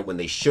starting lineup when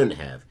they shouldn't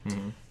have,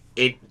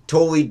 it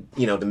totally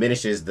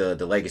diminishes the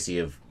legacy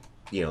of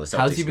the Celtics.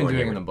 How's he been doing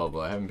Hayward. in the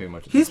bubble? I haven't paid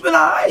much. He's been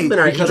alright.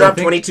 He dropped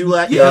 22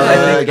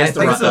 against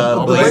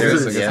the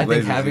Blazers. I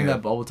think having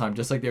that bubble time,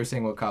 just like they were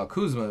saying with Kyle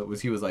Kuzma,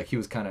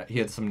 he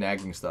had some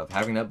nagging stuff.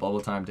 Having that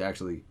bubble time to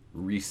actually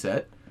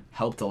reset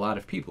helped a lot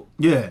of people.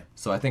 Yeah.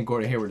 So I think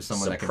Gordon Hayward is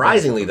someone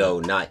surprisingly though,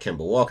 not Kemba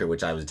Walker,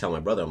 which I was telling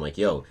my brother, I'm like,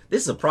 yo,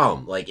 this is a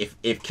problem. Like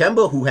if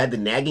Kemba, who had the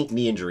nagging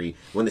knee injury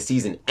when the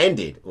season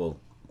ended,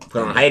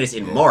 put on hiatus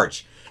in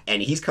March,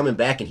 and he's coming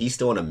back and he's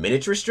still on a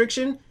minutes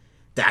restriction,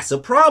 that's a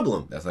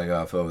problem. That's like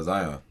how I felt with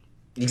Zion.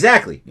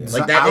 Exactly. Yeah.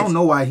 Like that. I don't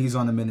know why he's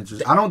on the minutes.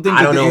 I don't think.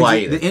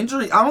 The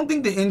injury. I don't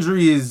think the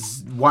injury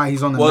is why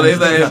he's on the. Well, they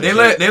let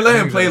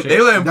him play.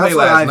 They let him play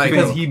last night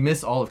because he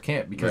missed all of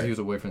camp because he was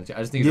away from the team. I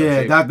just think.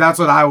 That's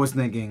what I was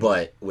thinking.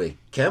 But with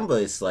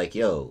Kemba, it's like,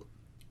 yo,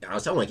 I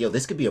was telling him, like, yo,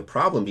 this could be a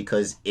problem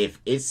because if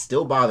it's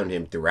still bothering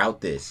him throughout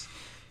this,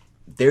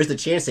 there's the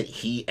chance that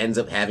he ends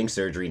up having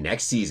surgery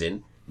next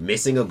season,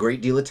 missing a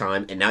great deal of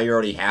time, and now you're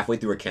already halfway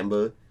through a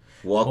Kemba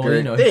Walker. Well,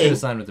 you know, he thing. could have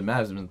signed with the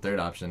Mavs and been the third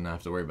option, not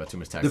have to worry about too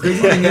much tax. The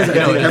crazy thing is,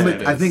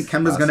 I think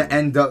Kemba Kemba's gonna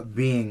end up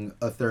being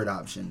a third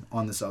option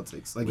on the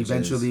Celtics. Like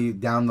eventually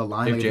down the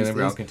line. If like, Jaylen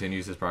Brown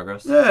continues his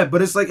progress. Yeah,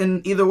 but it's like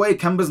in either way,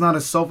 Kemba's not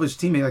a selfish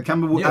teammate. Like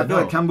Kemba, I feel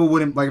like Kemba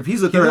wouldn't like if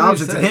he's a third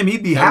option to him,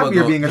 he'd be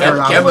happier being a third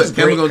option.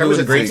 Kemba's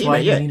a great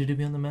teammate. Yeah, he needed to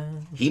be on the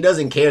Mavs. He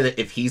doesn't care that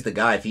if he's the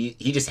guy. If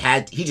he just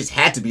had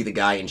to be the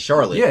guy in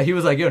Charlotte. Yeah, he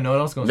was like, yo, no one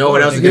else going. No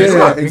one else is going to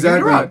score.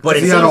 Exactly. But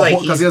it he seems like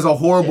because he has a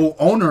horrible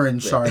owner in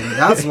Charlotte.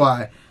 That's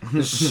why. The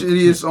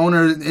shittiest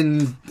owner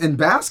in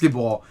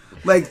basketball.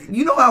 Like,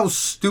 you know how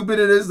stupid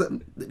it is that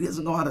he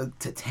doesn't know how to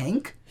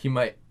tank?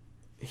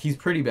 He's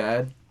pretty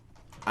bad.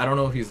 I don't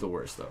know if he's the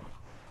worst though,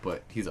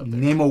 but he's up there.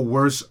 Name a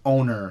worse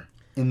owner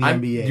in the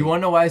NBA. You want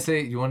to know why I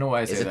say?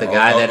 Is it the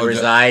guy that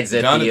resides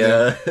at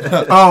the?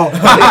 Oh, is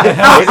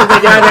it the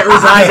guy that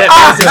resides at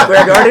Madison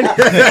Square Garden?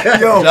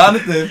 Yo,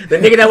 Jonathan, the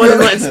nigga that wasn't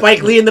letting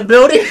Spike Lee in the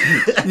building.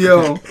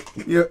 yo,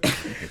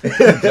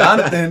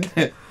 Jonathan.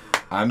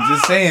 I'm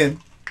just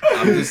saying,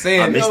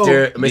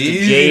 Mr.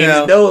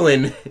 James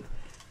Dolan.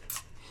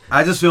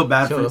 I just feel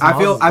bad for. I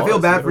feel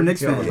bad for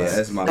Knicks fans. Yeah,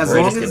 that's my as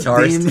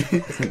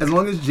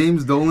long as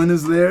James Dolan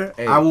is there,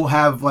 I will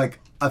have like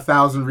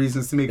 1,000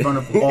 reasons to make fun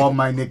of all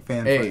my Knicks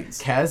fan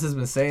friends. Kaz has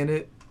been saying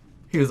it.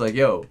 He was like,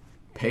 "Yo,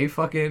 pay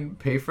Fred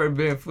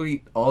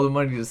VanVleet all the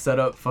money to set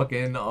up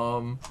fucking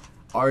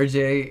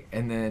RJ,"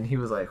 and then he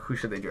was like, "Who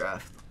should they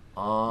draft?"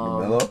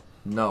 LaMelo?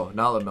 No,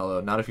 not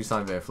LaMelo. Not if you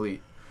sign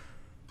VanVleet.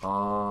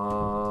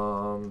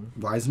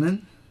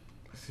 Wiseman.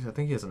 I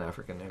think he has an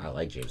African name. I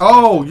like James.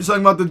 Oh, you're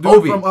talking about the dude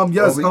Obi. from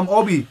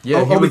Obi.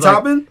 Yeah, Obi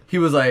Toppin. He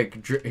was like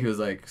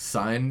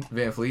sign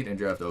VanVleet and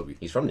draft Obi.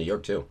 He's from New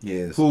York too.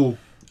 Yes. Who?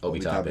 Obi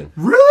Toppin.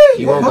 Really?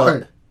 He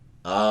won't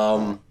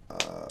go.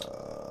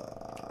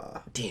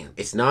 Damn,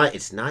 it's not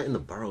in the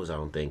boroughs. I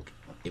don't think.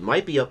 It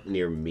might be up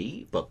near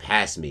me, but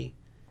past me,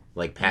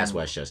 like past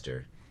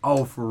Westchester.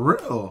 Oh, for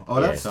real?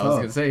 Oh, that's so tough. I was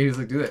gonna say he was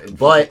like, do that.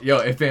 But yo,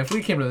 if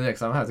VanVleet came to the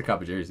Knicks, I'm gonna have to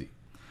cop a jersey.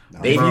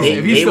 They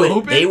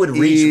would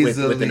reach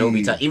with an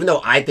Obi top. Even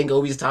though I think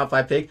Obi's top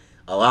 5 pick,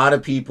 a lot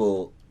of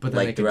people but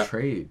then they can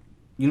trade.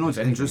 You know what's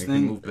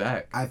interesting? Move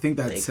back. I think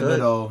that the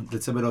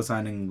Thibodeau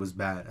signing was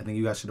bad. I think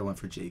you guys should have went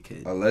for J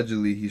Kidd.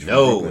 Allegedly, he's from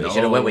Brooklyn. They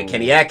should have went with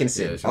Kenny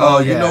Atkinson.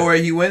 You know where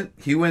he went?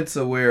 He went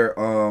to where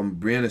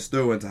Breanna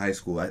Stewart went to high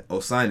school.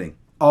 Ossining.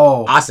 Bro.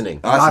 Oh,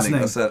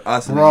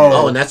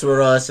 and that's where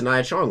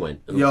Sanaya Chong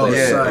went.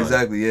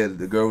 Exactly. Yeah,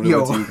 the girl who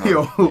went to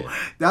UConn.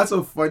 That's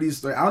a funny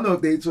story. I don't know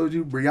if they told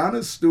you.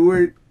 Breanna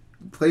Stewart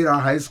played our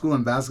high school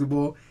in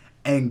basketball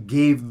and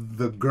gave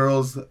the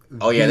girls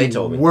they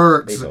told me.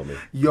 Works. They told me.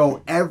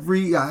 Yo,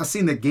 I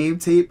seen the game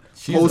tape,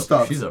 post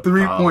ups, she's a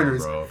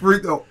 3-pointers.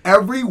 Problem,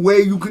 every way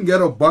you can get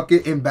a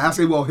bucket in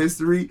basketball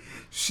history,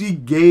 she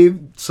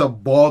gave to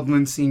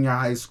Baldwin Senior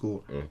High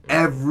School. Mm-hmm.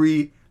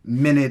 Every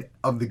minute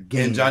of the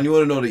game. And John, you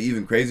want to know the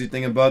even crazy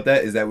thing about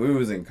that is that when we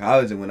was in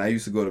college and when I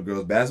used to go to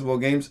girls basketball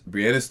games,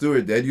 Breanna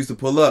Stewart, Dad used to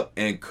pull up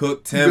and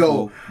cook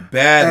Temple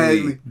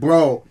badly.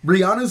 Bro,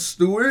 Breanna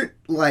Stewart,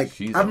 like,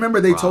 I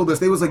remember they told us,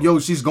 they was like, yo,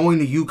 she's going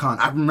to UConn.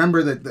 I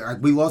remember that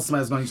we lost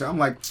somebody going to UConn. I'm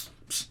like,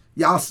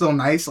 y'all so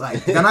nice.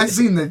 Like, then I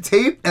seen the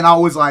tape and I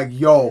was like,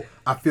 yo,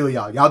 I feel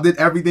y'all. Y'all did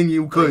everything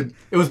you could.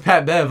 It was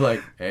Pat Bev,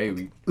 like, hey,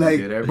 we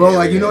did everything. Bro,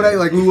 like, you know that,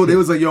 like, it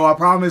was like, yo, I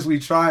promise we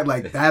tried.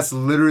 Like, that's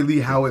literally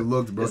how it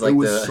looked, bro. Like it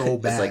was so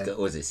bad. It's like,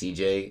 was it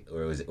CJ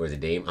or was it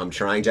Dame? I'm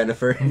trying,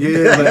 Jennifer.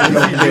 Yeah, like,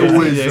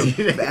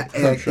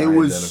 it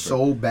was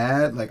so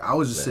bad. Like, I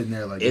was just sitting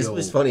there like,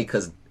 It's funny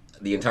because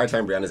the entire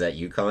time Brianna's at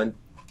UConn,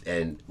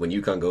 and when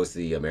UConn goes to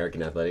the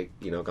American Athletic,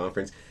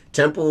 Conference,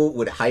 Temple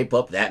would hype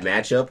up that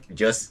matchup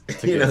just,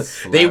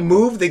 they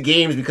moved the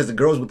games because the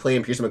girls would play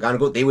in Pearson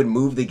McGonigal. They would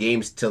move the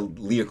games to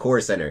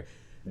Leah-Core Center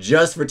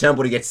just for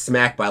Temple to get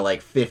smacked by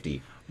like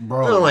 50.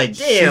 Bro, I'm like,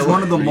 damn. She's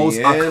one of the most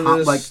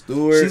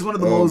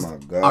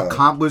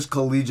accomplished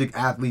collegiate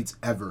athletes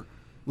ever.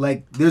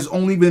 Like, there's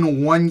only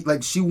been one,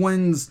 like, she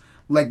wins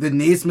like the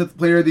Naismith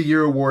Player of the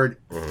Year award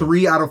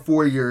 3 out of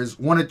 4 years,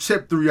 won a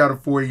chip 3 out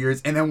of 4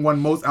 years, and then won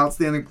Most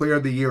Outstanding Player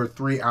of the Year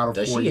 3 out of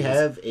 4 years. Does she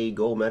have a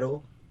gold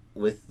medal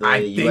with the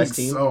U.S.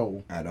 team?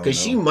 So. I don't know. Because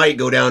she might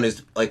go down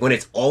as, like, when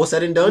it's all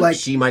said and done, like,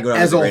 she might go down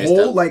as as the a whole,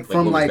 stuff, like,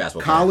 from like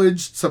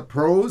college to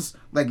pros.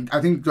 Like,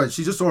 I think like,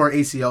 she just saw her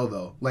ACL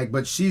though. Like,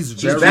 but she's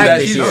back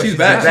this year. She's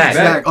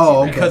back.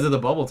 Oh, okay. Because of the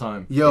bubble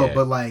time. Yo,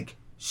 but like,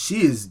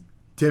 she is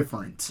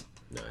different.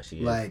 Nah, she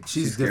is. Like,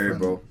 she's scary,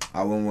 different, bro.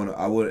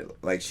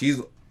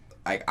 She's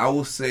like, I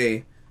will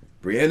say,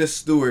 Breanna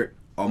Stewart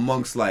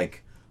amongst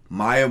like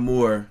Maya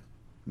Moore,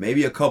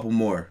 maybe a couple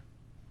more,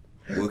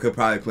 we could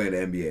probably play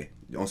in the NBA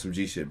on some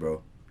G shit,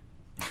 bro.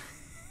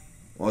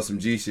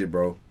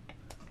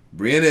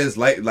 Breanna is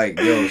like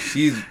yo,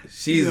 she's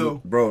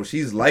bro,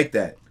 she's like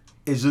that.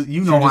 It's just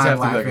why I'm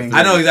laughing.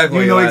 I know exactly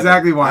why you know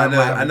exactly why I'm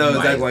laughing. I know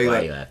exactly why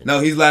you're laughing. No,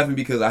 he's laughing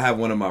because I have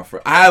one of my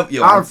friends.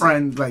 Our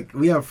friends, like,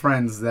 we have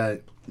friends that.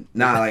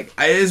 Nah, like,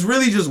 it's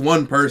really just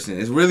one person.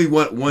 It's really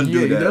one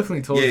dude. You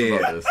definitely told us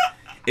about this.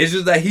 It's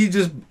just that he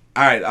just.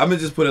 All right, I'm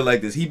gonna just put it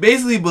like this. He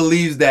basically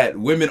believes that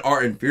women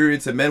are inferior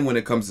to men when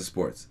it comes to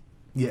sports.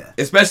 Yeah.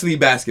 Especially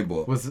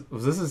basketball. Was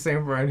this the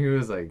same friend who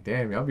was like,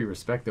 "Damn, y'all be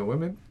respecting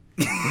women"?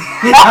 Yo,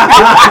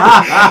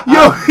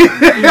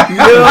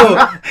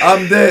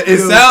 I'm dead. It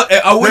sound.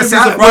 I wouldn't be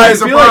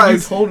surprised. I feel like you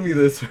told me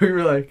this. We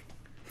were like,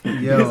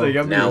 Yo. like,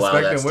 "Y'all be Now, while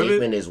that respecting women."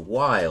 statement is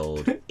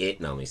wild, no,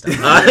 let me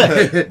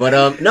stop.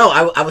 But no,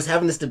 I was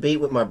having this debate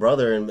with my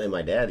brother and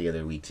my dad the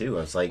other week too.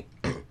 I was like,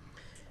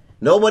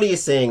 nobody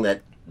is saying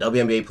that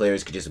WNBA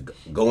players could just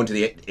go into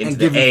the A and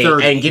give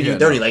you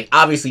 30. Like,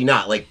 obviously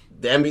not. Like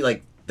the NBA,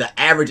 like the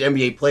average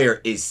NBA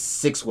player is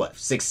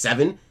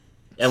 6'7",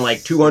 and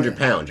like 200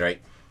 pounds,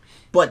 right?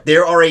 But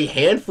there are a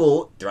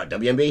handful throughout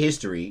WNBA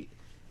history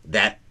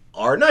that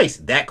are nice,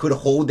 that could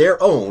hold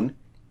their own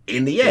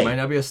in the A. They might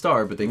not be a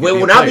star, but they could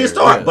will not be a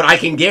star. But I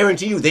can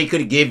guarantee you they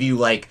could give you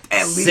like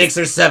at 6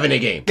 or 7 a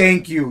game.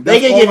 Thank you. They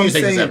can give you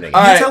 6 or 7 a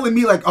game. You're telling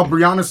me like a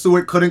Brianna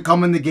Stewart couldn't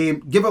come in the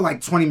game? Give her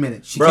like 20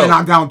 minutes. She can't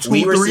knock down 2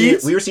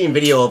 threes. We were seeing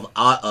video of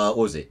what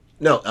was it?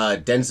 No,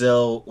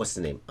 Denzel. What's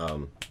the name?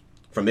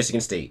 From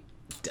Michigan State.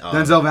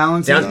 Denzel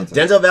Valentine.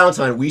 Denzel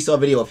Valentine. We saw a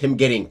video of him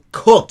getting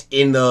cooked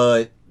in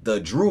the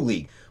Drew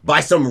League by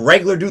some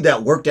regular dude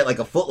that worked at like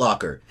a Foot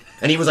Locker.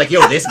 And he was like,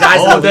 yo, this guy's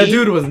in the that league.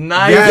 dude was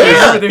nice.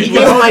 Yeah, he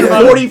gave him like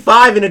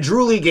 45 in a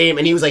Drew League game,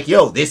 and he was like,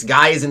 yo, this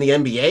guy is in the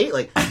NBA?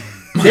 Like,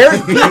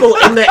 there's people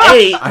in the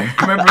A. I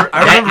remember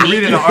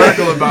reading an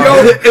article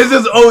about it. It's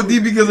just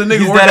OD because the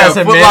nigga worked at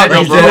Foot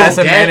Locker, bro. That's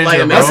a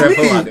manager,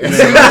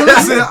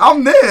 Listen,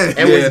 I'm there.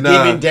 And was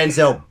giving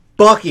Denzel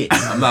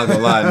buckets. I'm not gonna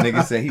lie, the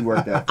nigga said he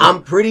worked at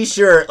I'm pretty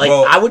sure, like,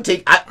 I would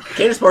take...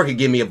 Candace Parker could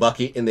give me a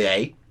bucket in the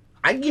A.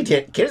 I can give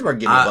Candace Parker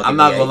give me a bucket. I'm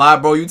not gonna lie,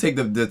 bro. You take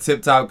the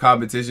tip top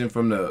competition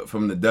from the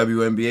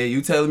WNBA.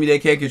 You telling me they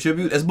can't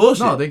contribute? That's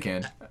bullshit. No, they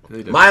can.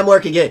 Maya Moore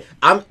can get.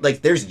 I'm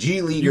like, there's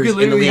G leaguers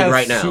in the league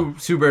right now.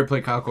 Super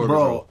play Concord.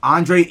 Bro,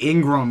 Andre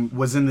Ingram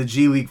was in the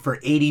G League for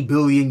 80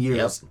 billion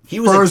years. Yep. He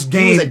was First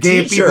game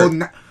gave teacher.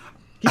 people.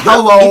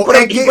 Hello,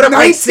 he put up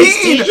like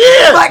 16.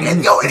 Yeah, like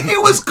and he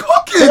was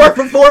cooking.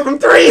 4 from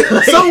 3.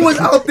 Someone was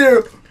out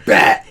there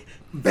bat.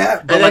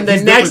 And then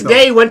the next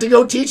day went to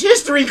go teach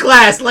history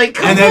class. Like,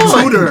 come on. And then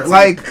tutor,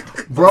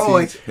 like, bro,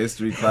 like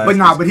history class.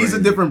 But he's a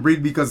different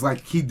breed because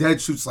like he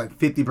dead shoots like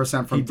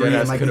 50% from 3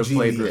 and like the G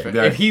League.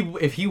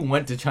 If he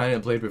went to China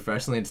and played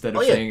professionally instead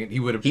of saying it,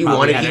 he would have. He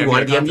wanted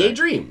the NBA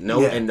dream.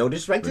 And no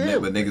disrespect to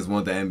him. But niggas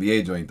want the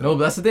NBA joint though. No,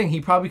 but that's the thing. He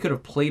probably could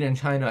have played in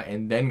China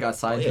and then got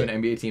signed to an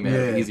NBA team and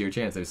had an easier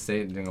chance of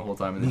staying the whole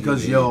time in the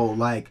because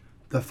like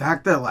the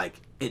fact that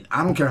like.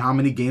 I don't care how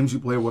many games you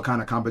play or what kind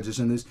of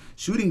competition it is.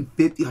 Shooting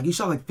 50, like he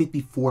shot like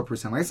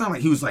 54%. Like it's not like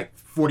he was like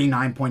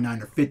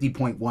 49.9 or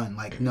 50.1.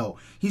 Like no,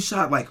 he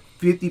shot like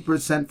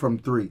 50% from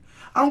 3.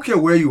 I don't care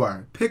where you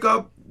are. Pick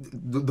up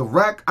the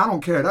rec. I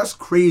don't care. That's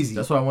crazy.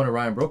 That's why I wanted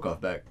Ryan Brokoff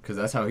back because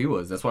that's how he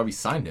was. That's why we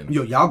signed him.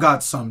 Yo, y'all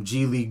got some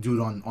G League dude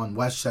on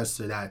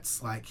Westchester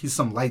that's like he's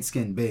some light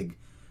skinned big.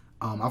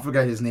 I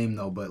forgot his name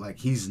though, but like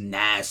he's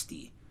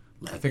nasty.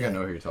 Like I think I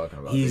know who you're talking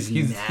about. He's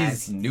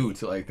new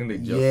to like I think they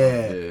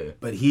just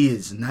but he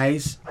is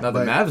nice. Now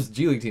the Mavs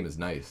G League team is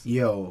nice.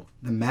 A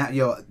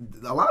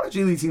lot of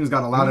G League teams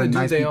got a lot of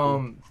nice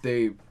people.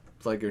 They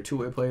like their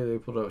 2-way player they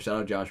pulled up. Shout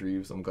out Josh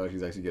Reeves. I'm glad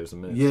he's actually getting some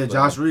minutes. Yeah,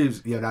 Josh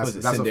Reeves. Yeah, that's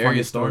a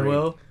funny story.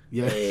 Thornwell?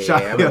 Yeah,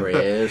 I remember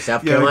him.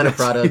 South Carolina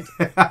product.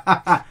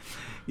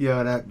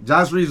 Yeah, that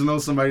Josh Reeves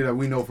knows somebody that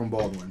we know from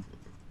Baldwin.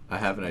 I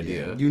have an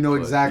idea. You know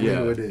exactly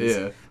who it is.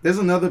 Yeah. There's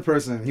another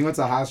person. He went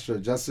to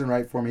Hofstra. Justin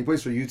Wright for me. He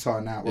plays for Utah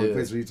now. He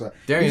plays for Utah.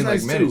 Darian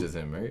nice manages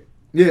him, right?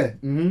 Yeah.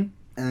 Mm-hmm.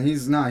 And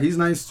he's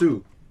nice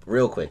too.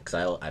 Real quick,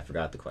 because I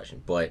forgot the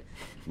question. But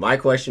my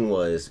question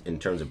was in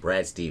terms of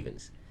Brad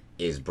Stevens.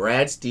 Is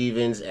Brad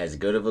Stevens as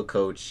good of a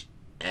coach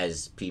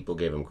as people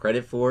give him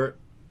credit for?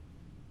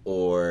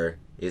 Or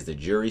is the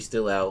jury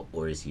still out?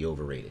 Or is he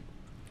overrated?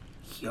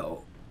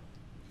 Yo.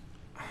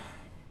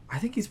 I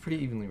think he's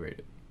pretty evenly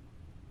rated.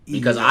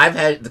 Because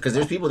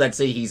there's people that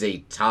say he's a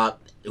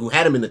top, who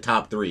had him in the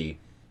top 3,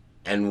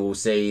 and will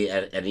say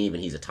at even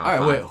he's a top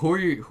 5. All right, wait,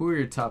 who are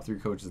your top 3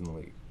 coaches in the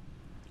league?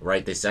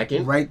 Right this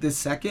second?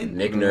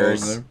 Nick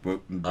Nurse,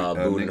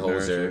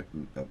 Budenholzer.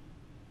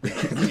 Nick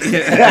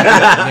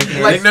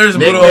Nurse,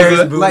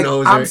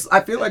 Budenholzer. I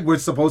feel like we're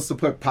supposed to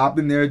put Pop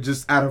in there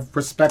just out of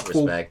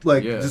respectful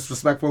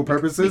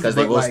purposes. Because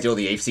they will steal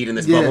the 8th seed in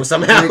this bubble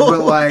somehow. But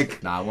like,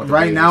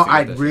 right now,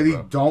 I really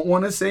don't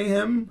want to say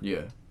him.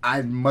 Yeah.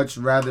 I'd much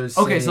rather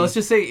say... Okay, so let's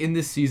just say in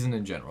this season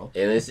in general.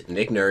 In this,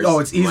 Nick Nurse. Oh,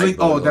 it's easily...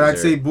 then I'd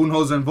say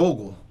Budenholzer and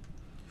Vogel.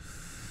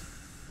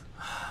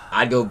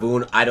 I'd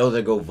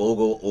either go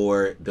Vogel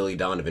or Billy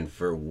Donovan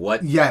for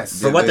what...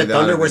 Yes. For what the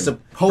Thunder were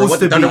supposed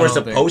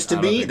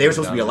to be. They were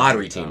supposed to be a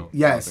lottery team.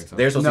 Yes.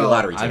 They were supposed to be a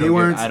lottery team. They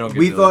weren't...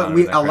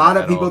 A lot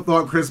of people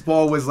thought Chris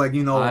Paul was like,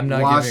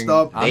 washed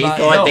up. They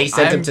thought they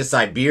sent him to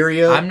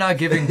Siberia. I'm not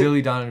giving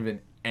Billy Donovan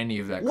any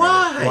of that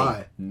credit.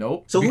 Why?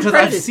 Nope. So because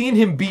I've seen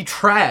him be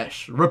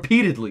trash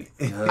repeatedly.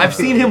 I've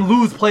seen him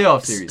lose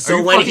playoff series.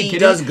 So when he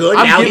does good,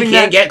 now he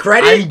can't get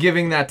credit? I'm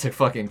giving that to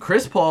fucking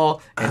Chris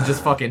Paul and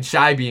just fucking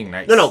Shy being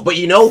nice. No, but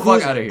you know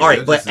who's... Out of here. All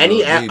right, but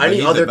any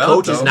other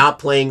coach is not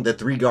playing the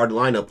 3-guard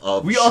lineup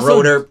of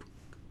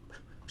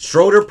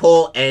Schroeder,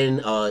 Paul,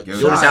 and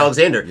Jonas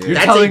Alexander. You're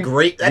That's telling, a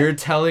great. You're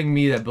telling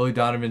me that Billy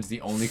Donovan's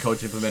the only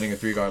coach implementing a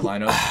 3-guard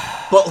lineup?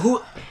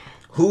 But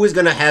who is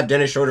gonna have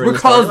Dennis Schroeder? Rick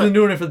Carlisle's been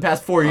doing it for the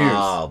past 4 years.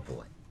 Oh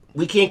boy,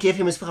 we can't give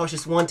him his flowers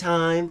just one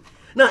time.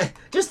 No,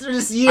 just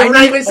this year. I'm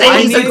not even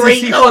saying he's a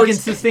great coach.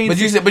 But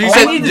you said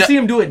I need to see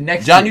him do it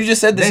next year. John, you just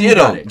said this year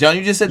though. John,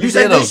 you just said this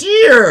year though. This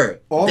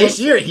year. This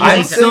year.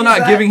 I'm still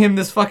not giving him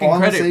this fucking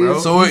credit, bro.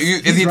 So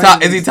is he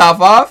top? Is he top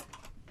 5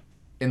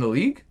 in the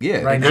league?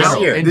 Yeah, right this now.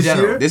 year. In This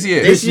general. year? This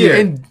year. This year.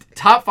 In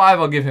top 5,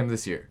 I'll give him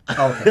this year.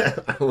 Okay.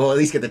 Well, at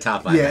least get the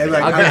top 5. Yeah,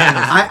 like, Okay.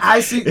 I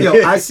see.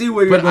 I see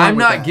where you're But going I'm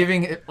with not that.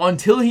 giving it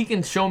until he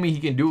can show me he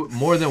can do it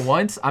more than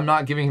once. I'm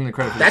not giving him the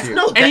credit for That's this year.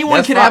 no. That, Anyone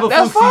that's can fine. have a full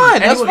That's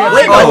fine. season. That's Anyone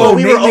fine. can have a Wait, full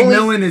we Nate were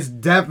only- McMillan is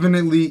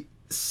definitely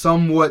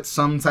somewhat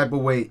some type of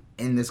weight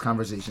in this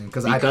conversation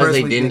because I Because they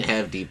personally didn't think,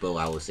 have Depot,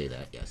 I will say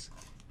that. Yes.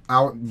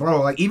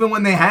 bro, like even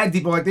when they had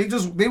Depot, like they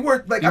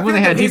were like Even when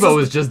they had Depot, it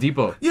was just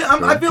Depot. Yeah, I feel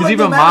Because like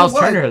even no matter Miles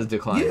what, Turner has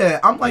declined. Yeah,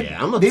 I'm like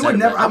Yeah, I'm they upset were with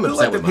never. that. I I'm feel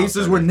upset like the with Miles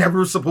Pacers Turner. were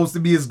never supposed to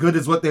be as good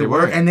as what they were,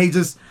 were. and they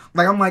just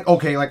like I'm like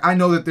okay, like I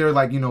know that they're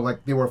like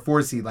like they were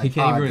 4 seed. Like He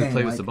can't even dang,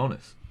 play like, with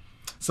Sabonis.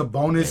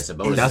 Sabonis. Yeah,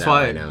 Sabonis That's is out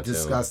why right now, too.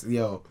 Disgusting,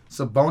 yo.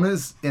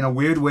 Sabonis in a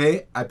weird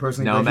way. I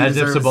personally Now think he imagine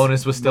if deserves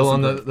Sabonis was still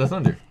on most the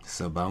Thunder.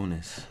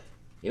 Sabonis.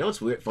 You know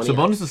what's weird? Funny.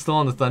 Sabonis was still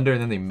on the Thunder,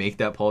 and then they make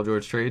that Paul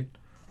George trade,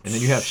 and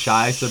then you have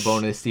Shai,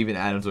 Sabonis, Steven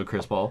Adams with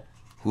Chris Paul.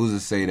 Who's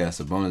to say that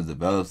Sabonis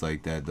develops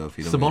like that though? If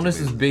he don't Sabonis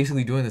get is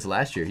basically doing this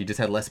last year. He just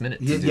had less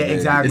minutes. Yeah,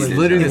 exactly. It's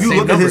literally if the you same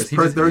look at numbers. his He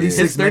per just- 36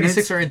 his 36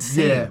 minutes, are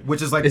insane. Yeah,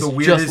 which is like It's the just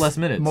weirdest, less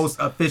minutes.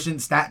 most efficient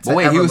stats. But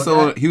wait, to he ever was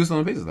look still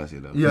on the Pacers last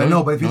year though. Yeah,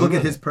 no, but if you No, look no.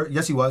 at his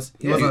yes, he was.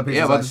 He was on the Pacers.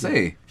 Yeah, about to last year.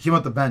 say. He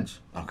went the bench.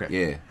 Okay.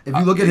 Yeah. If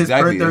you look at his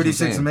exactly, per that's what I'm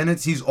 36 saying.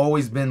 minutes, he's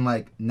always been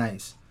like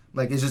nice.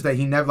 Like it's just that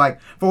he never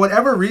like for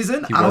whatever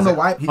reason He I don't know wasn't-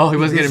 why. he wasn't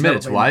getting just never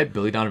minutes. played. Why?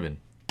 Billy Donovan.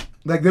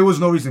 Like there was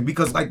no reason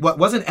because like what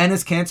wasn't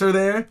Enes Kanter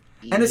there?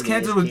 Enes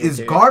Kanter is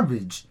Kanter.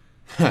 garbage.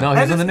 No, he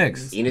was on the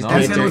Knicks. Enes No,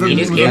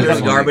 Kanter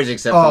is on- garbage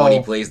except for when he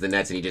Oh. plays the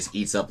Nets and he just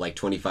eats up like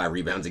 25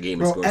 rebounds a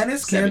game and Bro, scores Enes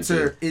 17.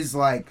 Kanter is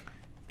like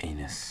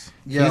Anus.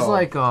 yo. He's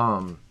like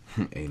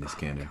Anus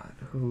Candy.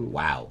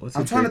 Wow.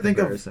 I'm trying to think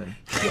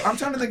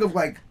of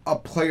like a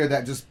player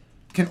that just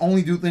can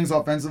only do things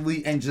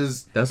offensively and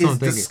just That's what is I'm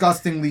thinking.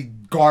 disgustingly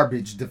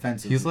garbage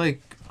defensively. He's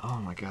like, oh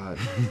my god.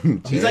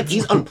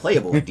 He's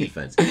unplayable with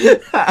defense.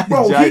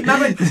 bro, he,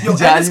 not like, yo,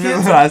 John, Enes you know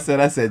Kanter- what I said?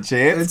 I said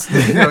chance.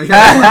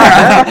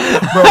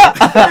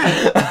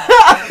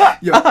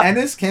 Yo,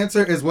 Enes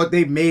Kanter is what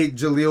they made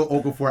Jahlil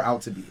Okafor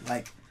out to be.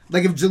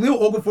 Like if Jahlil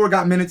Okafor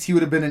got minutes, he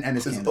would have been an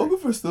Enes Kanter.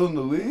 Okafor still in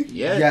the league?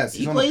 Yeah. Yes, He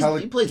he's on the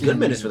plays, he plays good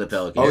minutes for the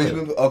Pelicans. Oh, he's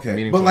been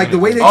okay. But like the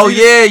way they Oh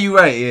treated- yeah, you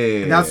right.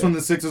 Yeah. that's when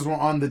the Sixers were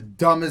on the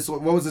dumbest.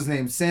 What was his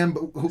name? Sam.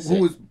 Who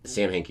was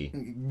Sam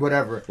Hinkie.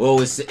 whatever? Well,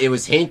 it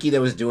was Hinkie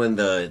that was doing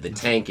the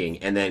tanking,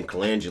 and then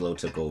Colangelo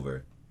took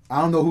over. I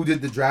don't know who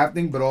did the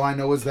drafting, but all I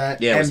know is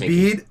that Yeah, it was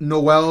Embiid,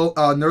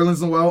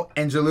 Nerlens Noel,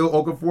 and Jahlil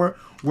Okafor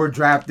were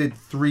drafted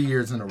 3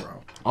 years in a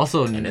row.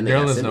 Also, And then they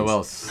got Nerlens Simmons.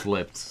 Noel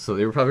slipped, so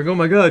they were probably going, "Oh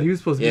my god, he was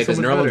supposed to Yeah, be so because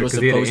much better." Nerlens was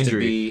 'cause he had an supposed to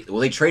injury. be. Well,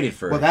 they traded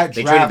for. Well, that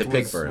they draft traded the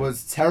pick for him.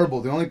 was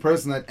terrible. The only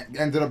person that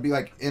ended up being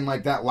like in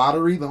like that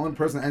lottery, the only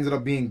person that ended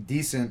up being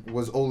decent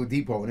was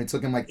Oladipo, and it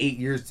took him like 8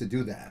 years to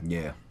do that.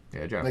 Yeah.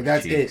 Yeah, draft Like was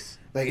that's cheeks.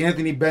 it. Like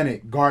Anthony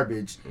Bennett,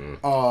 garbage.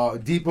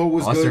 Depot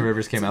was Austin good.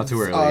 Rivers came out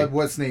too early.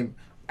 What's his name?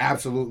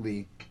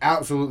 Absolutely.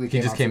 He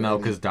just came too out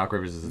early. because Doc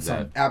Rivers is his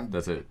Some dad.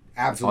 That's it.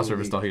 absolutely. Austin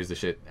Rivers thought he was the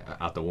shit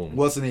out the womb.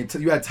 What's the name?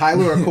 You had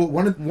Tyler,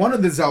 one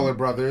of the Zeller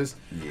brothers.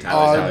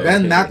 Tyler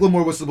Ben Zeller.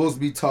 McLemore was supposed to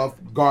be tough,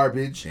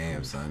 garbage.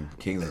 Damn, son.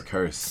 King's a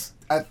curse.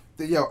 I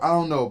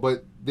don't know,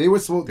 but they were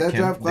supposed that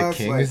draft The class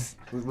Kings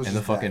was and the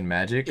just fucking bad.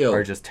 Magic Yo,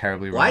 are just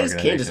terribly wrong. Why does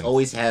Kansas organizations.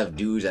 always have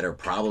dudes that are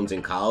problems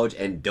in college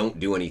and don't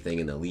do anything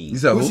in the league? You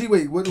said Who's who? he?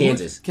 Wait, what?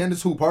 Kansas.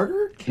 Kansas who?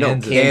 Parker? No,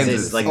 Kansas.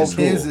 Kansas. Like Oh, the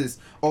school. Kansas.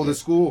 Oh, the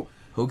school.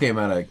 Who came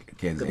out of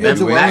Kansas? Yeah,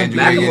 Andrew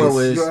McLemore Wiggins?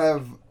 was- You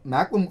have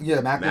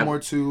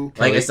Macklemore too.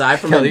 Like aside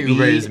from Kelly Embiid,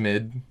 Oubre is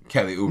mid.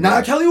 Kelly Oubre.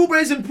 Nah, Kelly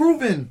Oubre is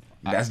improving.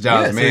 That's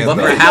John's man. but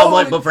for though. how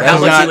much? But for how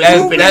much he was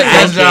hooping at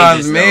That's John's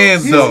Kansas, man,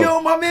 He's,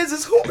 though. my man's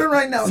is hooping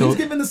right now. So- He's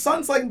giving the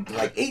Suns like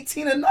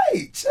 18 a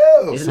night.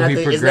 Chill. Isn't So that he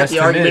the progressed to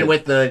argument mid.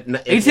 with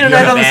the 18 and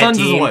 9 on the Suns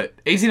is what?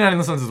 18 and 9 on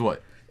the Suns is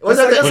what?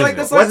 Wasn't that, That's like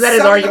wasn't that his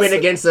seven- argument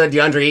against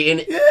DeAndre Ayton?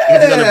 If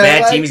he's on a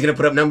bad like- team, he's gonna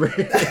put up numbers.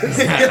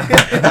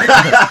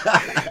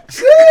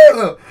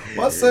 Chill.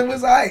 My son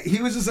was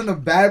he was just in a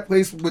bad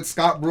place with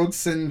Scott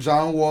Brooks and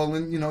John Wall,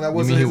 and that You wasn't.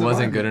 mean he his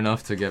wasn't environment. good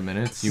enough to get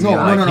minutes? You No, mean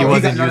no, like no, he no.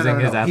 wasn't got, using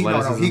his He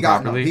athleticism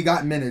got properly? he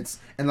got minutes,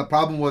 and the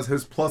problem was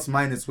his plus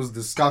minus was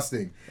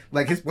disgusting.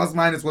 Like his plus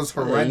minus was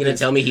Are horrendous. you gonna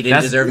tell me he didn't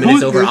That's- deserve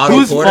minutes over Otto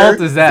Whose Porter?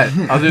 fault is that,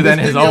 other than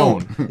his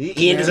own? He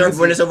didn't deserve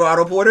minutes over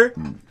Otto Porter.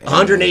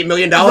 $108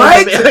 million.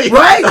 Right,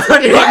 right,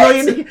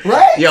 $108 million.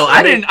 right. Yo,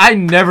 I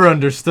never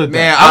understood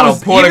Man, that.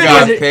 Otto Porter even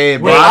got when paid,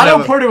 bro. When I Otto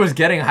never- Porter was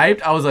getting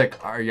hyped, I was like,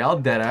 "Are y'all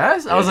dead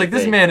ass?" I was like,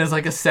 "This man is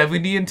like a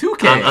 70 and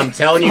 2K." I'm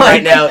telling you Like,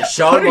 right now, what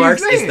Sean are you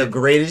Marks is saying? the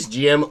greatest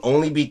GM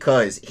only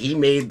because he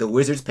made the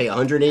Wizards pay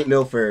 $108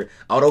 million for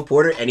Otto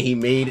Porter, and he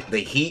made the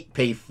Heat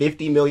pay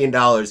 $50 million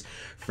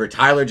for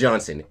Tyler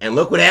Johnson. And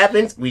look what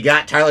happens. We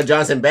got Tyler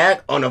Johnson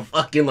back on a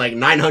fucking like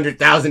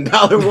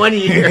 $900,000 1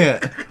 year.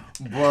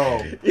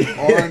 Bro,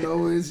 all I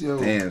know is,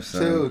 Damn,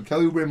 son. chill.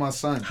 Kelly Oubre, my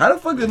son. How the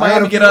fuck did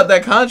Miami get out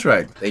that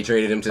contract? They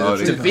traded him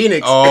to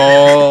Phoenix.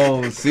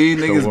 Oh, see,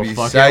 niggas be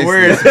fucking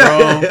words,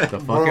 bro. The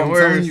fucking Bro, I'm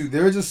words. telling you,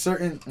 there are just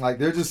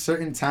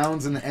certain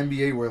towns in the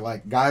NBA where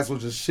like guys will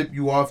just ship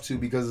you off to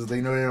because they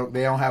know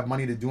they don't have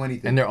money to do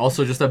anything. And they're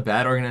also just a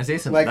bad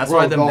organization. Like, that's bro,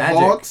 why the Magic,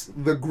 Hawks,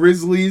 the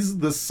Grizzlies,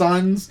 the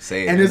Suns,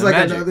 and it's the like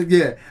Magic.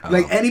 another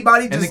like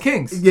anybody just, And the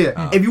Kings.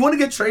 Yeah, if you want to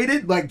get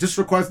traded, like just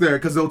request there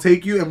because they'll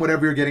take you and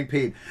whatever you're getting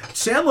paid.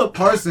 Chandler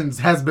Parsons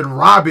has been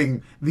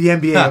robbing the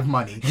NBA of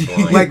money.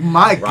 Like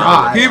my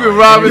God, He been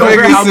robbing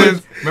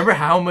niggas. Remember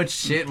how much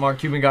shit Mark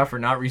Cuban got for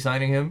not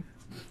re-signing him?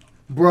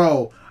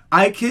 Bro,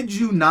 I kid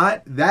you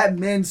not. That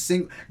man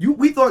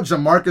we thought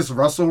Jamarcus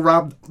Russell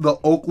robbed the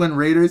Oakland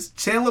Raiders.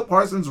 Chandler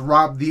Parsons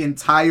robbed the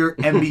entire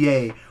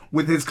NBA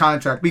with his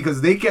contract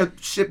because they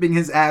kept shipping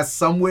his ass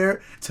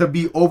somewhere to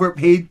be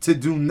overpaid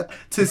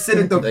to sit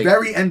at the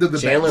very end of the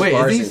bench. Wait,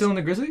 is he still in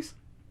the Grizzlies?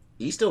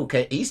 He's still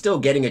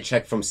getting a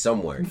check from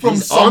somewhere. From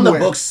He's somewhere. on the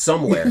books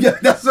somewhere. Yeah,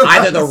 that's what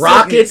Either I'm the saying.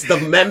 Rockets, the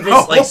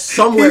Memphis, like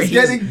somewhere. He's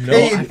getting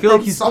paid I feel like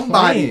from he's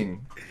somebody.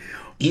 playing.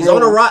 He's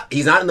on a rock.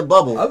 He's not in the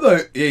bubble.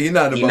 He's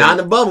not in the He's bubble. not in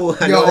the bubble.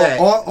 I know that.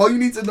 All you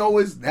need to know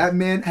is that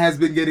man has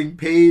been getting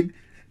paid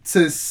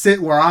to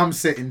sit where I'm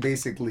sitting,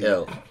 basically.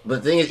 Yo,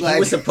 but the thing is, he Like-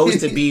 was supposed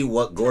to be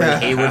what Gordon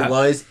Hayward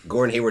was.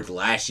 Gordon Hayward's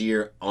last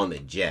year on the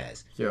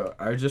Jazz. Yo,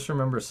 I just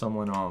remember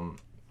someone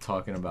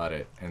talking about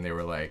it, and they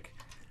were like,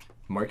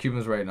 Mark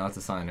Cuban's right not to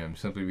sign him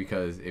simply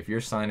because if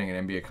you're signing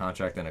an NBA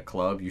contract in a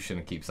club, you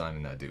shouldn't keep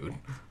signing that dude.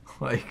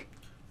 Like,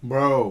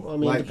 bro, Well, I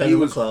mean, like depending he on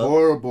the was club.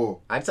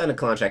 horrible. I'd sign a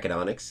contract at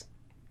Onyx.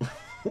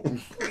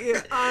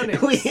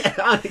 Onyx.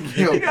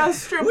 We got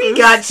strippers. We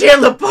got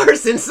Chandler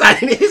Parsons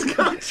signing his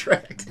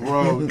contract.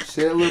 Bro,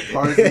 Chandler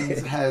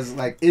Parsons has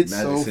like it's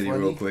Magic so City funny.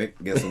 real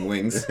quick. Get some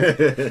wings.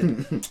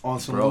 On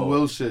some Bro. Lil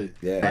Will shit.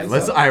 Yeah.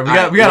 Let's. All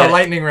right, we got a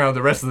lightning round.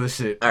 The rest of this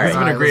shit. All It's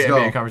been right. a great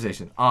Let's NBA go.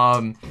 conversation.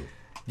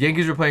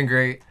 Yankees are playing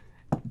great.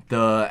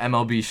 The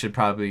MLB should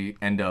probably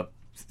end up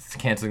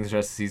canceling the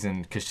rest of the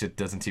season because shit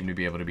doesn't seem to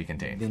be able to be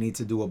contained. They need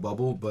to do a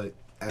bubble, but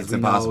as It's we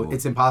impossible. know,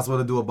 it's impossible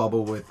to do a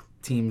bubble with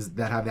teams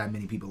that have that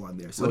many people on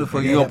there. So What the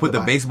fuck? they You gonna have put to the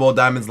buy- baseball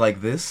diamonds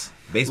like this?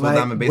 Baseball Like,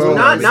 diamond, bro, baseball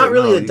Not diamond. not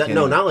really. you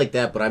can't. Not like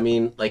that. But I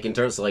mean, like in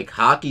terms of like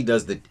hockey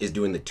is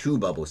doing the 2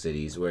 bubble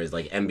cities, whereas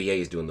like NBA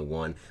is doing the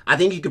 1. I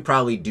think you could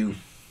probably do.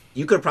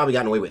 You could have probably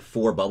gotten away with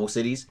 4 bubble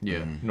cities.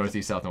 Yeah,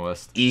 Northeast, South, and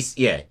West. East,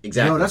 yeah,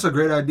 exactly. No, that's a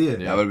great idea.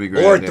 That would be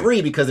great. or idea.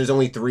 3 because there's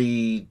only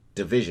 3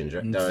 divisions,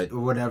 right?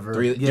 Whatever.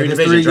 Three Yeah, three there's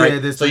divisions, three- right? yeah,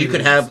 there's So you three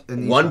could have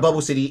in each 1 one.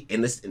 bubble city in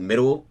this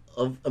middle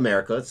of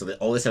America, so that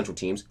all the central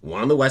teams,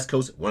 1 on the West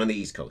Coast, 1 on the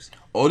East Coast.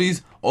 All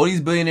these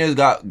billionaires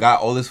got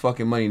all this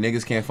fucking money.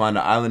 Niggas can't find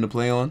an island to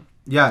play on.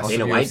 Yes.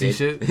 Dana UFC White did.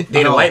 shit?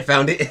 Dana know. White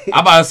found it. I'm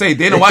about to say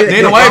Dana White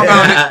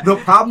found it. The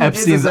problem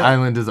Epstein's is that,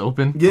 Island is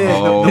open. Yeah.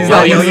 Oh. The He's Yo,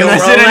 not yo, using yo,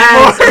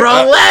 that shit Rolex,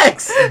 anymore.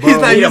 Rolex. He's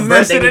not They need to using that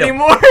burn- shit they need to-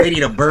 anymore. They need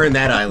to burn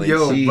that island.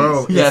 Yo, Jeez.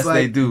 bro. Yes, it's like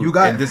they do. You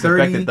got And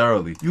disinfect 30, it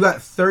thoroughly. You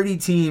got 30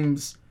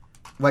 teams.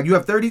 Like you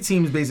have 30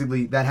 teams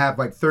basically that have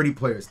like 30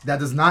 players. That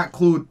does not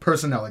include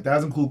personnel. Like that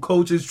doesn't include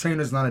coaches,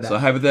 trainers, none of that. So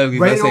hypothetically,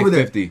 right let's say over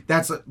 50. there.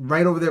 That's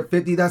right over there.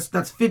 50. That's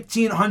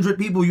 1,500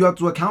 people you have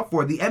to account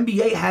for. The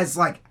NBA has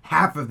like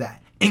half of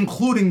that,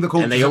 including the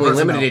coaches. And they only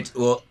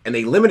personnel.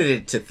 limited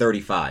it to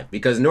 35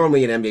 because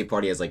normally an NBA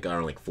party has like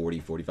around like 40,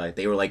 45.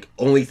 They were like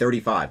only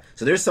 35.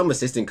 So there's some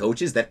assistant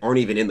coaches that aren't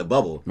even in the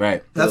bubble.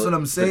 Right. That's for- what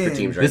I'm for saying.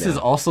 teams right This now. is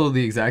also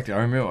the exact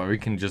argument where we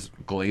can just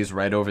glaze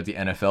right over the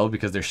NFL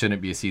because there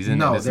shouldn't be a season.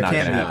 No, and it's there not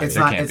can't gonna be. happen. It's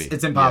There not. can't It's, be.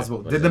 it's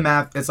impossible. Yeah. Did the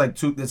math? It's like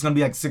it's gonna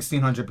be like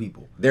 1,600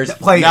 people. There's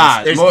players.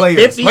 Nah, there's more-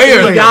 50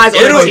 players. guys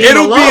on the team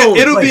alone.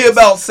 It'll be Players.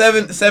 about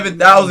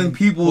 7,000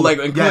 people, like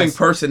including Yes.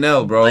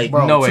 personnel, bro. Like,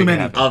 Bro, No way too it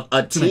many. can happen.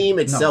 a team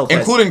No. itself, has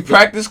Including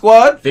practice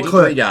squad.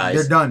 53 guys.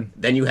 They're done.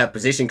 Then you have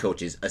position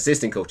coaches,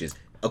 assistant coaches,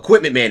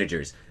 equipment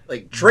managers,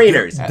 like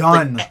trainers.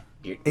 Done. Like,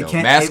 you It know,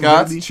 can't-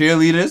 Mascots, It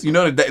cheerleaders. You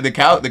know the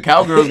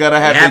cowgirls gotta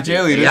They have have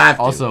their to. They cheerleaders. have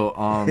to.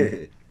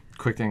 Also,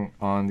 quick thing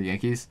on the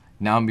Yankees.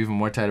 Now I'm even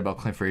more tight about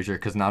Clint Frazier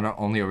because not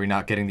only are we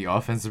not getting the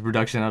offensive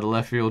production out of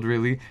left field,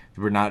 really,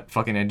 we're not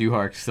fucking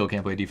Andujar still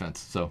can't play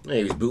defense. So Yeah,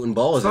 he was booting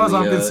balls. As far as in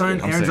I'm the,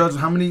 concerned, I'm Aaron sick. Judge,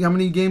 how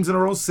many games in a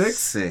row? 6?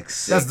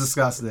 6. That's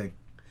disgusting.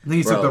 I think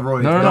he Bro. took the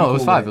Roy. no, it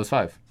was 5. It was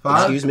 5.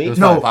 Excuse me? It was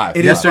No, five. it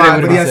is Yesterday 5,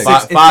 would've but he been has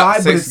six. 6. It's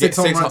 5, but it's 6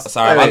 home runs.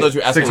 Sorry, I thought you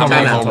were asking Six how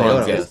many home home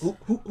runs, runs. yeah.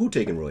 Yes. Who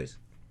taking Roy's?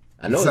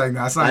 I know. It's like,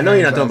 that's not I know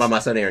you're not Aaron talking about Judge. my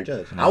son Aaron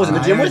Judge. I was in the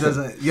gym Aaron with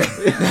him. doesn't- Yeah.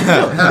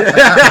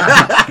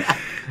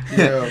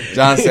 Yo,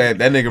 John said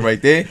that nigga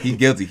right there, he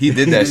guilty. He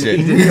did that shit.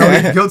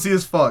 Yo, guilty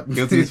as fuck.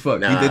 Guilty as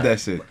fuck. He Nah. did that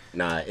shit.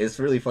 Nah, it's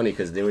really funny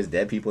because there was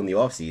dead people in the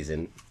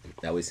offseason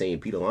that was saying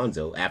Pete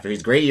Alonso, after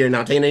his great year,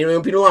 not taking anything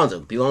on Pete Alonso.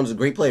 Pete Alonso's a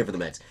great player for the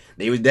Mets.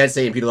 They was dead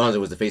saying Pete Alonso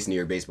was the face of New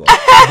York baseball. Bro,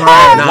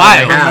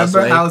 Why?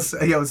 remember how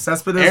right?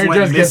 Cespedes Aaron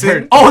went Judge gets missing?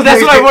 hurt. Oh,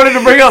 that's what I wanted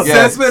to bring up.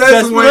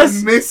 Cespedes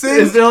went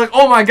missing. They're like,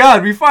 oh my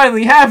god, we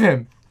finally have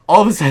him.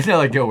 all of a sudden they're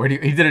like, yo,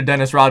 he did a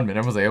Dennis Rodman.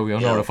 Everyone's like, oh, we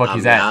don't know where the fuck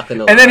he's at.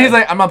 And then lie. he's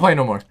like, I'm not playing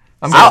no more.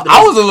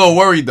 I was a little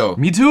worried though.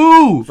 Me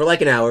too. For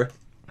like an hour.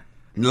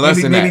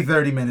 Maybe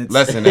 30 minutes.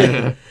 Less than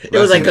that. It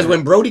was like because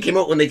when they came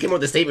out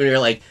with the statement, they were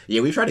like, "Yeah,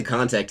 we tried to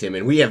contact him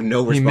and we have no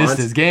response." He missed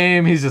his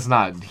game. He's just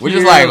not. We're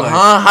just like,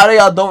 huh? How do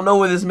y'all don't know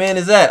where this man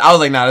is at? I was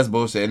like, nah, that's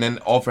bullshit. And then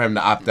offer him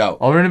to opt out.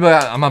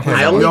 I'm not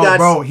playing.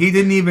 Bro, he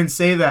didn't even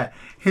say that.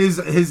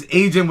 His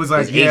agent was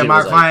like,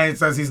 my client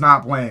says he's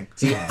not playing.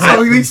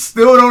 So we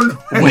still don't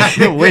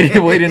know.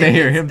 Waiting to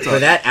hear him talk. For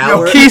that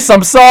hour, Keith,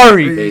 I'm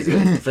sorry.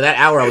 For that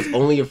hour, I was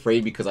only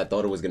afraid because I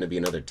thought it was going to be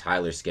another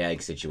Tyler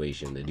Skaggs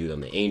situation, the dude on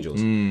the Angels,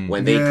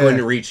 when they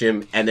couldn't reach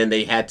him, and then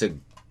they had to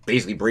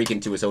basically break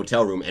into his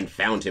hotel room and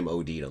found him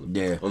OD'd on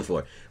the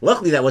floor.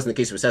 Luckily, that wasn't the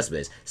case for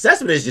Cespedes.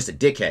 Cespedes is just a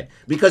dickhead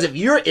because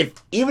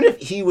even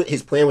if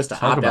his plan was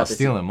to opt out,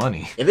 stealing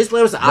money. If his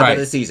plan was to opt out of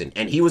the season,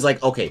 and he was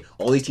like, okay,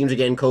 all these teams are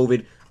getting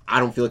COVID. I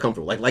don't feel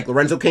comfortable. Like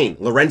Lorenzo Cain.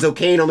 Lorenzo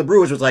Cain on the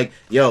Brewers was like,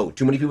 yo,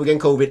 too many people getting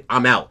COVID.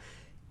 I'm out.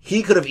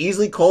 He could have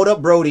easily called up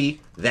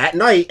Brody that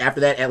night after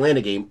that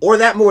Atlanta game or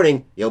that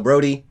morning. Yo,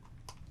 Brody,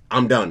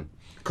 I'm done.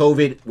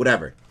 COVID,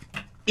 whatever.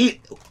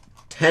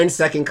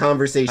 10-second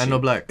conversation. I know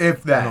black.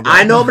 If that.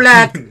 I know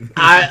black.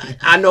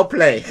 I know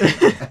play.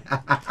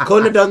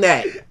 Couldn't have done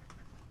that.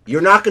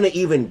 You're not going to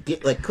even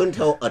couldn't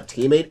tell a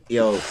teammate,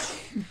 yo.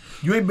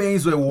 You ain't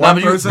bangs with one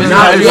person.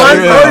 Not one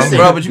person.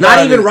 Bro, but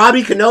not even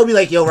Robbie Kenobi.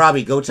 Like, yo,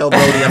 Robbie, go tell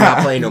Brody I'm not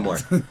playing no more.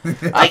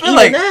 I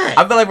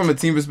feel like from a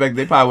team perspective,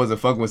 they probably wasn't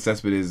fucking with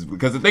Cespedes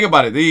because the thing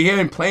about it, he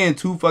ain't playing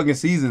 2 fucking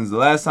seasons. The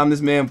last time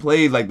this man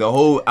played, like the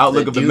whole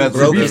outlook of the Mets.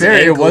 To be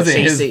fair, it wasn't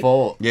his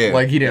fault. Yeah,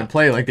 like he didn't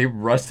play. Like they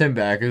rushed him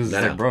back. It was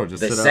like, bro,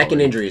 just the sit out.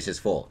 second injury is his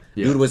fault.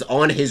 Yeah. Dude was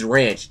on his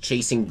ranch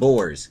chasing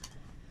boars,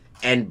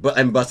 and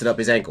busted up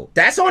his ankle.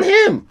 That's on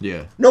him.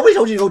 Yeah. Nobody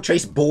told you to go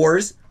chase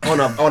boars on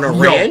a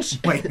ranch.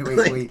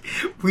 Wait.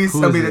 Please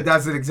tell me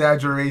that's an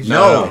exaggeration.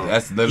 No,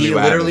 that's literally he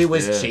literally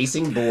was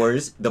chasing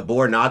boars. The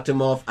boar knocked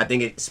him off. I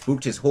think it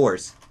spooked his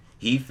horse.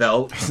 He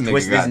fell,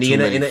 twisted his knee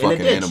in a ditch. You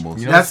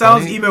know that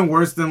sounds even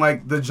worse than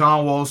like the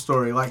John Wall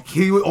story. Like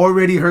he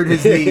already hurt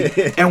his knee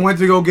and went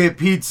to go get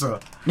pizza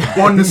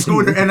on the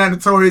scooter and then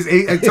tore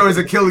his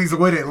Achilles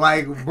with it.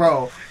 Like,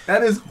 bro,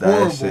 that is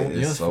horrible.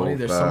 You know what's funny?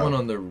 There's someone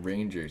on the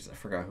Rangers. I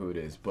forgot who it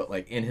is, but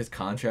like in his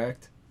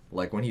contract,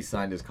 like when he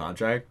signed his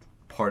contract,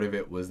 part of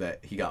it was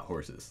that he got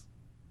horses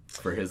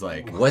for his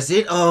like. Was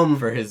it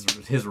for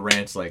his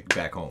ranch like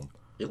back home?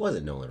 It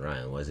wasn't Nolan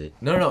Ryan, was it?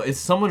 No. It's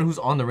someone who's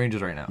on the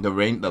Rangers right now.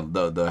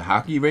 The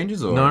hockey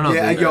Rangers or no.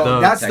 Yeah,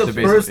 that's the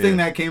first thing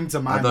that came to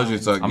my mind. I thought you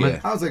were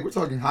talking. I was like, we're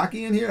talking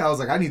hockey in here. I was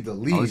like, I need to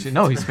leave.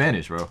 No, he's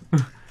Spanish, bro.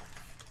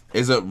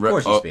 Is it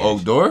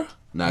Odor?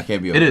 Nah, it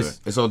can't be Odor. It is.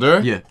 It's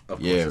Odor? Yeah.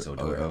 It's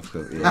Odor.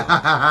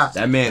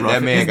 That man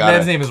his got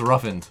his name is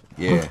Roughened.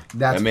 Yeah.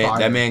 that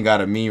man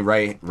got a mean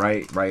right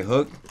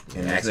hook.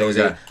 And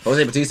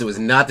Jose Bautista was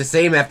not the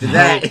same after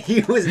that.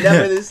 He was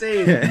never the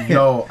same.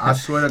 Yo, I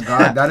swear to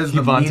God, that is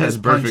the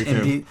meanest punch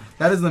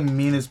that is the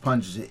meanest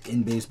punch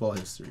in baseball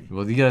history.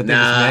 Well, you gotta think this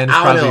man is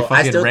probably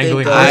fucking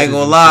wrangling. I ain't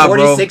gonna lie,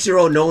 bro.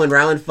 46-year-old Nolan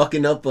Ryan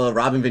fucking up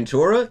Robin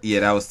Ventura. Yeah,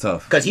 that was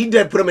tough. Because he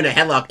did put him in a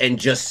headlock and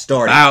just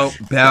started.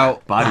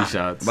 Bow. Body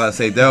shots. About to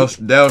say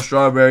Dale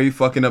Strawberry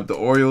fucking up the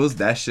Orioles.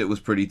 That shit was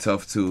pretty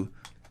tough too.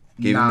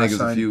 Gave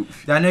niggas a few.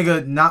 That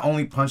nigga not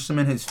only punched him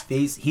in his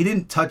face, he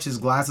didn't touch his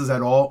glasses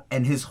at all,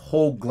 and his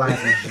whole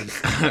glasses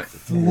just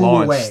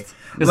flew away.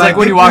 It's like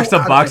when you watched a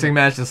boxing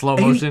match in slow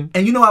motion.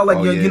 And you know how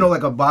you know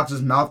like a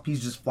boxer's mouthpiece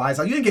just flies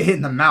out. You didn't get hit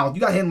in the mouth.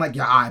 You got hit in like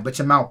your eye, but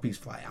your mouthpiece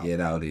fly out. Yeah,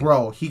 that would.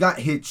 Bro, he got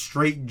hit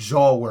straight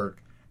jaw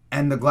work,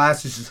 and the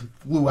glasses just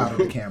flew out of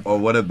the camera. Or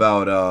what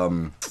about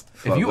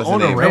if you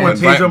own a ranch,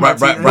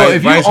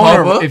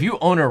 if you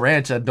own a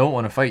ranch, I don't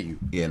want to fight you.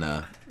 Yeah,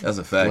 nah, that's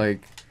a fact.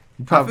 Like.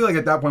 I feel like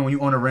at that point when you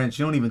own a ranch,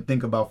 you don't even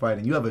think about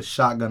fighting. You have a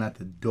shotgun at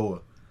the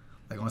door,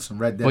 like on some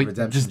Red Dead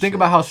Redemption. Just think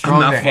about how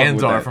strong their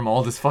hands are from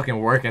all this fucking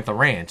work at the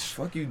ranch.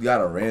 Fuck you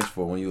got a ranch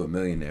for when you a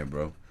millionaire,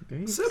 bro. If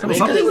you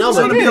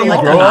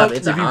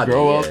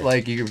grow up,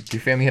 like your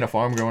family had a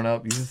farm growing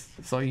up, it's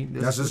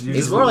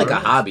more like a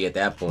hobby at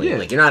that point. Yeah.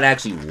 Like you're not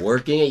actually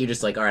working it. You're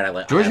just like, all right, I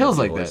like. George Hill's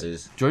like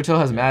that. George Hill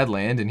has mad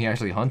land, and he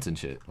actually hunts and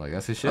shit. Like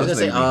that's his shit. I was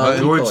gonna say,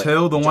 George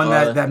Hill, the one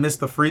that missed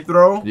the free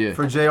throw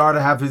for JR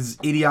to have his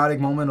idiotic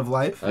moment of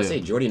life. I would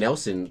say Jordy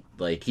Nelson,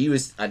 like he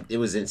was. It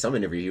was in some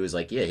interview. He was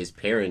like, yeah, his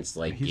parents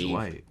like. He's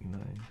white.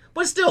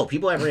 But still,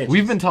 people have ranches.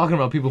 We've been talking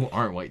about people who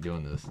aren't white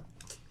doing this.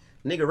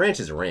 Nigga, ranch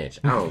is a ranch.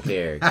 I don't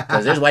care.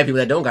 Because there's white people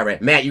that don't got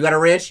ranch. Matt, you got a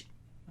ranch?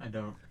 I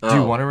don't. Do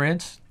you want a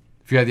ranch?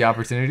 If you had the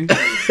opportunity?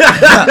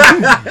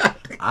 I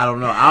don't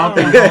know. I don't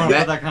think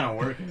that kind of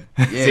working.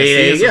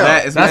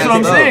 Yeah, that's what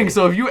I'm saying.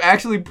 So if you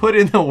actually put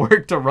in the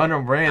work to run a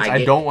ranch,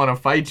 I don't want to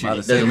fight you.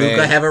 Does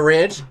Luka have a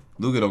ranch?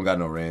 Luka don't got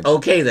no ranch.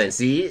 Okay then,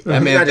 see? Luka's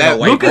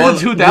a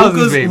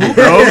 2000s baby,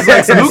 bro.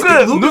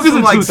 Luka's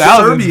in like 2000s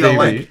Serbia, baby.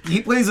 like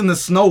he plays in the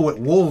snow with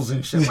wolves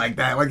and shit like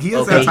that. Like he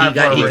has that type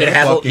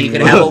of he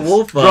could have a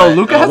wolf. Bro,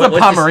 Luka has a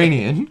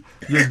Pomeranian.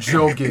 You're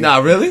joking. Nah,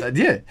 really?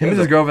 Yeah, him and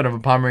his girlfriend have a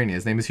Pomeranian.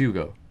 His name is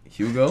Hugo.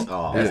 Hugo?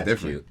 Oh, that's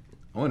different. Cute.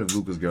 I wonder if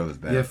Luka's girl is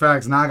bad. Yeah,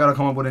 facts. Now I gotta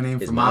come up with a name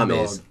for my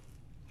dog.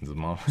 His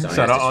mom. Sorry,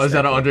 Shout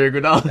out Andre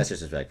Iguodala. That's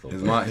disrespectful.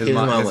 His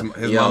mama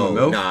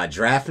milk. Nah,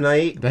 draft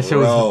night. That shit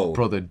was,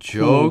 bro, the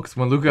jokes.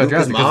 When Luka got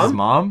drafted because his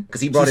mom.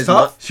 Because he brought his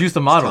mom. She used to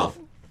model.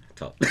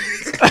 Tough.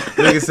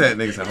 Nigga said,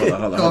 hold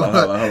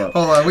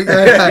on. We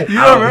got you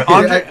remember?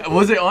 Andre,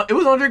 was it? It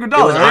was Andre Iguodala.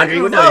 It was Andre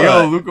Iguodala. Like,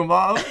 yo, Luka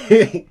mom.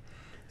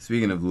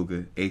 Speaking of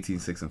Luka,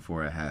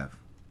 18-6-4 at half.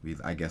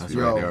 I guess That's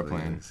we right, are they are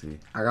playing.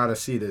 I gotta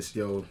see this,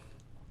 yo.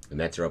 The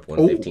Mets are up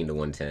 115 to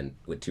 110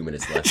 with 2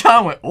 minutes left.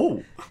 John went,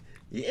 oh.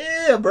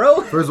 Yeah,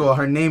 bro. First of all,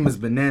 her name is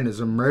Bananas.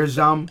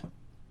 Emerjam.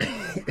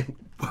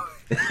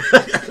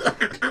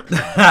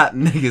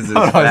 Niggas is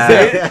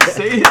foul.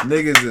 Say it.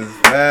 Niggas is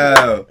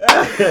foul.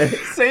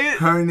 Say it.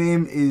 Her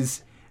name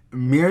is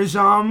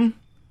Mirjam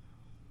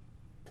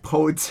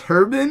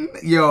Poturban.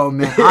 Yo,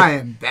 man, I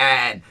am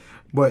bad.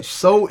 But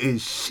so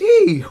is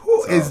she.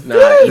 Who is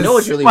this? You know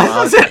what's really wild?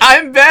 wild? Said,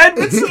 I'm bad,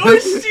 but so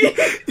is she.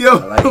 Yo,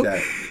 I like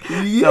that.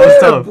 Yeah, That was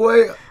tough.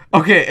 boy.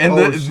 Okay, and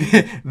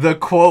the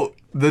quote,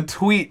 the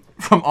tweet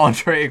from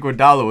Andre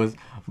Iguodala was,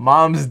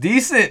 "Mom's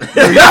decent."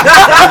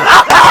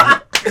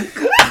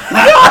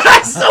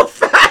 That's so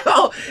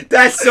foul.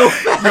 That's so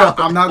foul. Yo,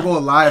 I'm not gonna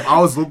lie. If I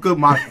was Luka,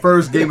 my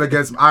first game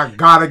against him, I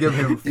gotta give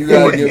him 40. You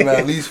gotta give him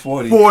at least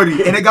 40.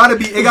 40. And it gotta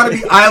be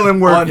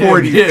island work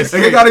 40. Yes.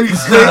 Like, it gotta be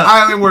straight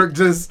island work,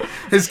 just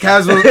his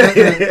casual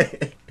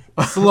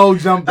slow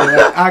jumping.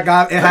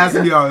 It has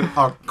to be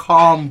a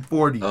calm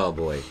 40. Oh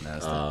boy. Man.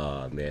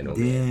 Oh, Damn.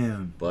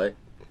 man. But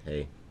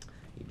hey,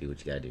 you do what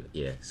you gotta do.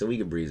 Yeah. So we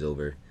can breeze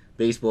over.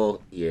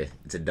 Baseball, yeah,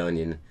 it's a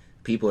dungeon.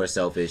 People are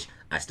selfish.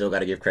 I still got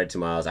to give credit to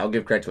Miles. I'll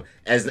give credit to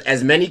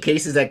as many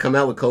cases that come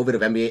out with COVID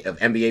of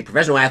NBA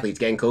professional athletes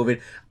getting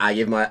COVID.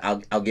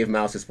 I'll give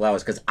Miles his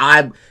flowers because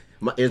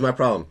here's my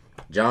problem,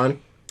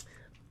 John.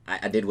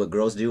 I did what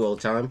girls do all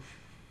the time.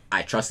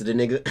 I trusted a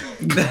nigga.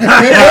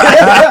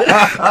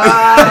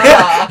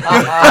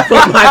 I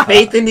put my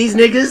faith in these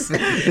niggas,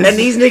 and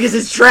these niggas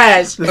is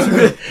trash.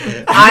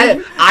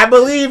 I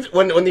believed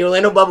when the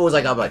Orlando bubble was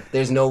like, I'm like,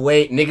 there's no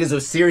way niggas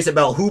was serious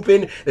about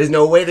hooping. There's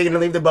no way they're gonna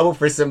leave the bubble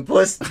for some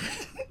puss.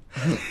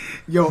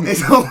 Yo,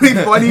 it's only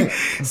funny.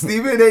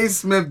 Stephen A.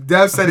 Smith,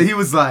 Dev said it. He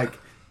was like,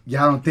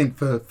 yeah, I don't think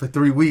for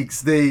 3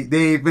 weeks they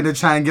ain't gonna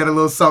try and get a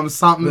little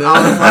something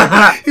out of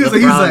like,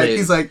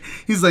 he's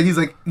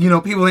like, you know,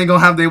 people ain't gonna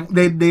have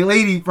they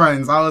lady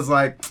friends. I was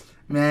like,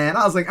 man,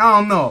 I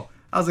don't know.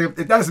 I was like,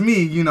 if that's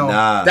me, you know,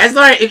 that's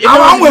not.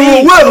 I'm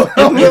with Will.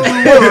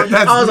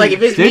 I was like,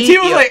 if it's me,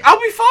 JT was like, I'll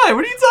be fine.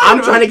 What are you talking about?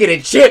 I'm trying to get a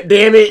chip,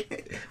 damn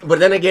it. But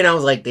then again, I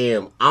was like,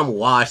 damn, I'm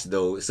washed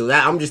though. So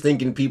that I'm just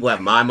thinking people have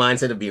my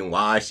mindset of being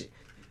washed.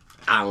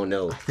 I don't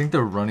know. I think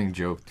the running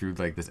joke through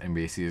like this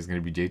NBA season is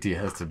gonna be JT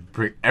has to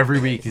break every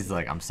week. He's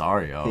like, I'm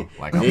sorry, yo.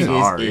 Like, I'm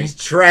sorry. It's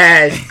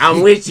trash.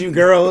 I'm with you,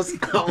 girls. These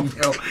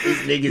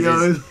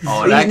niggas is.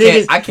 Oh, and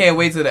I can't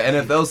wait till the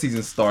NFL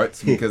season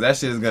starts because that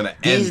shit is gonna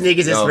end. These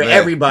niggas is for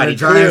everybody. The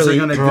Giants clearly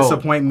are gonna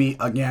disappoint me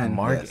again.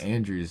 Mark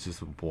Andrews is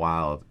just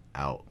wild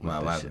out with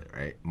this shit,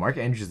 right? Mark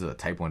Andrews is a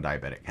type 1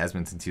 diabetic, has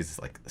been since he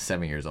was like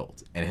 7 years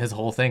old, and his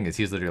whole thing is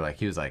he was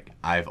like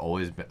I've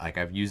always been like,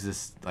 I've used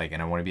this like,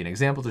 and I want to be an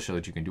example to show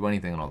that you can do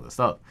anything and all this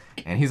stuff.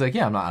 And he's like,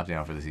 yeah, I'm not opting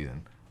out for the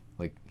season.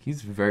 Like,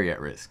 he's very at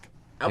risk.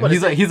 And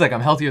he's like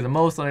I'm healthier than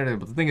most on everything.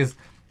 But the thing is,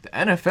 the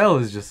NFL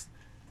is just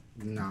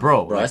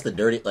bro, like, that's the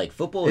dirty, like,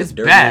 football is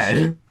dirty bad.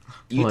 shit.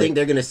 You think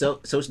they're gonna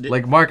social?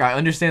 Like, Mark, I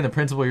understand the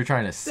principle you're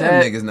trying to set.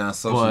 Them niggas not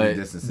socially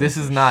distancing. This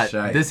is not.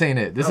 Shite. This ain't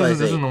it. This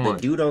isn't the one.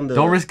 Dude on the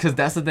Don't risk, because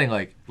that's the thing.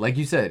 Like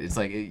you said, it's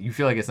like you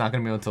feel like it's not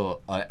gonna be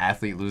until an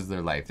athlete loses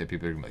their life that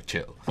people are gonna be like,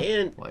 chill.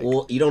 And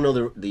well, you don't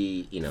know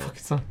the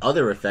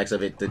other effects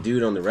of it. The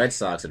dude on the Red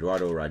Sox,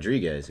 Eduardo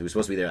Rodriguez, who's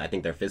supposed to be I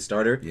think their 5th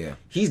starter. Yeah,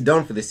 he's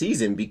done for the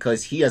season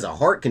because he has a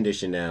heart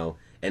condition now,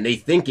 and they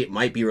think it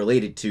might be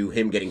related to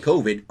him getting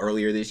COVID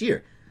earlier this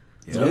year.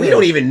 So we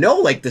don't even know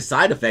like the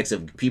side effects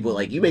of people.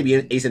 Like, you may be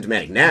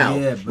asymptomatic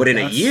now, but in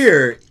a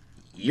year,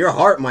 your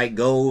heart might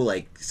go,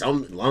 like,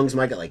 some lungs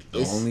might get like.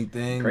 The only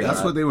thing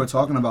that's what they were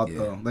talking about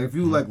though. Like, if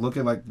you like look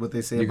at like what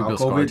they say about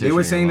COVID, they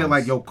were saying that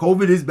like, yo,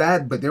 COVID is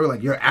bad, but they were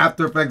like, your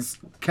after effects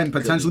can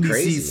potentially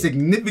be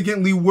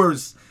significantly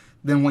worse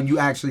than when you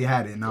actually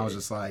had it. And I was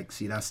just like,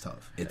 see, that's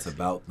tough. It's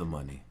about the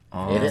money.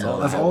 That's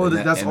all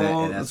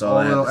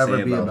it'll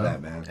ever be about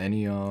that, man.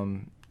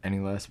 Any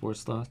last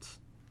sports thoughts?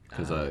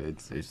 Because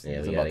it's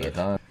about that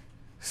time.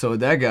 So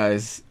with that,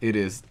 guys, it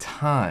is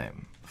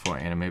time for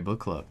Anime Book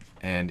Club.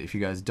 And if you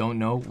guys don't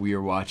know, we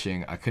are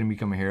watching I Couldn't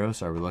Become a Hero,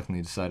 so I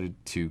reluctantly decided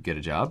to get a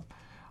job.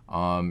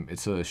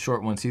 It's a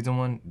short season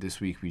 1. This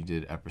week we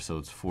did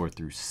episodes 4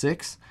 through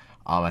 6.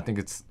 I think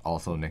it's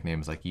also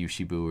nicknamed as like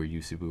Yushibu or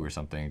Yusubu or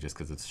something just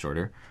because it's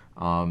shorter.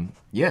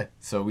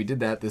 So we did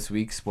that this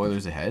week,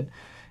 spoilers ahead.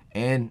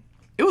 And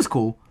it was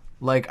cool.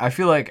 Like, I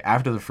feel like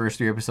after the first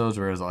 3 episodes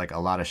where it was like a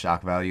lot of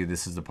shock value,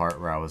 this is the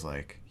part where I was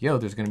like, yo,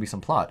 there's going to be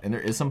some plot. And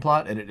there is some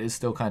plot, and it is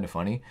still kind of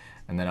funny.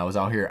 And then I was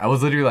out here, I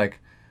was literally like,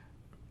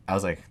 I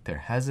was like, there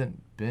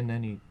hasn't been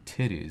any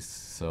titties.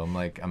 So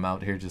I'm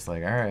out here just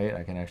like, all right,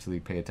 I can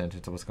actually pay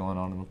attention to what's going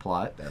on in the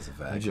plot. That's a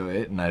fact. Enjoy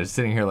it. And I was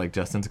sitting here like,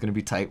 Justin's going to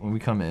be tight when we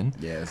come in.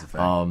 Yeah, that's a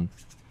fact.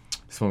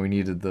 It's when we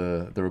needed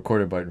the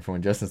recorder button for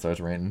when Justin starts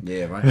ranting.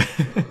 Yeah, right.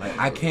 Like,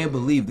 I can't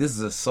believe this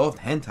is a soft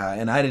hentai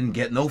and I didn't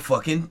get no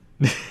fucking...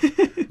 You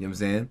know what I'm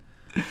saying?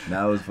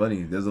 That was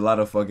funny. There's a lot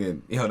of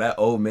fucking... that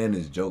old man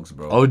is jokes,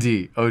 bro. OD.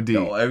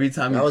 Yo, every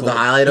time that was the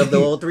highlight of the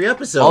whole 3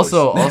 episodes.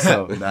 Also,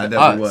 Nah,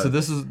 definitely was. So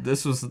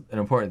this was an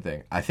important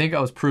thing. I think I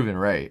was proven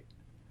right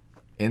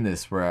in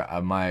this, where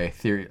my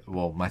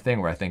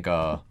thing where I think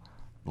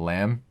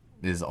Lamb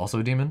is also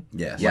a demon.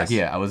 Yes. Like,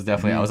 yeah, I was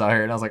definitely I was out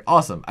here and I was like,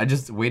 awesome. I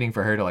just waiting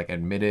for her to like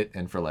admit it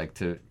and for like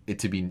it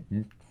to be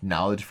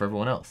knowledge for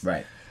everyone else.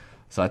 Right.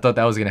 So I thought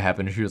that was gonna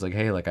happen. And she was like,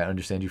 hey, like I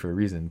understand you for a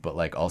reason, but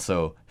like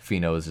also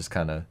Fino is just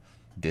kind of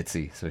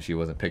ditzy, so she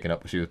wasn't picking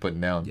up what she was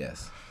putting down.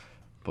 Yes.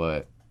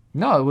 But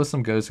no, it was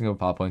some good single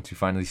pop points. You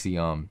finally see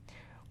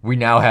we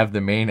now have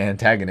the main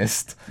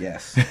antagonist.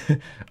 Yes.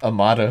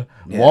 Amada.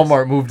 Yes.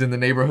 Walmart moved in the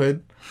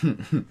neighborhood.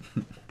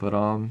 But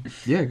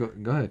yeah, go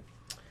ahead.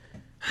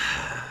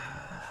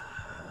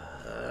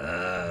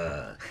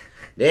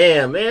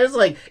 Damn, man, it's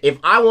like if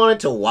I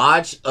wanted to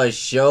watch a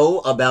show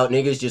about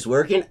niggas just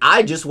working,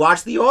 I just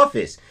watch The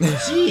Office.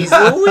 Jeez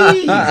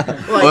Louise.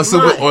 Like,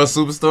 or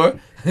Superstore.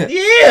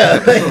 Yeah.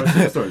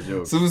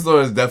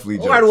 Superstore is definitely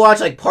jokes. Or I'd watch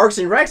like Parks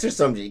and Recs or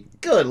something.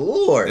 Good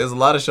lord. There's a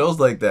lot of shows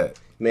like that.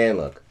 Man,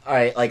 look. All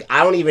right, like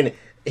I don't even.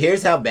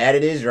 Here's how bad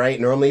it is, right?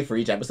 Normally for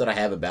each episode, I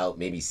have about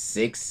maybe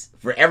 6.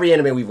 For every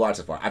anime we've watched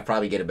so far, I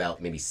probably get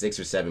about maybe 6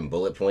 or 7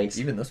 bullet points.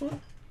 Even this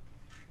one?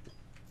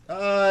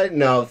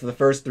 No. For the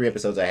first 3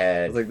 episodes, I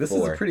had. I was like, this 4.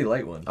 is a pretty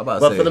light one.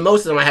 But for the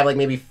most of them, I have like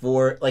maybe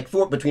 4,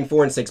 between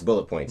 4 and 6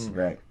 bullet points.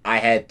 Right. I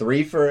had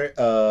 3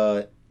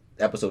 for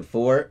episode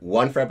 4,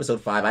 1 for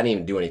episode 5. I didn't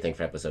even do anything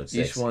for episode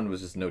 6. Each one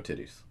was just no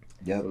titties.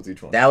 Yeah, that was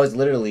each one. That was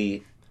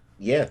literally,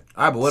 yeah.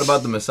 All right, but what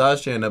about the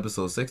massage chair in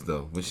episode 6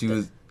 though? When she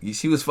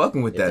was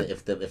fucking with that.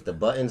 If the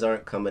buttons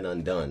aren't coming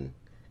undone,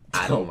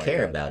 I don't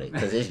care about it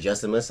because it's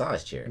just a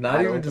massage chair.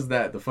 Not even just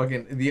that.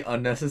 The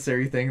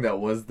unnecessary thing that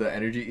was the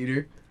energy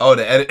eater. Oh,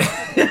 the edit.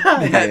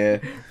 Yeah.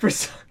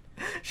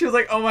 She was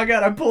like, "Oh my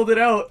god, I pulled it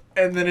out,"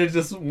 and then it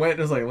just went.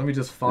 It was like, "Let me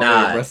just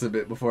fondle the rest of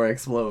it before I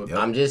explode."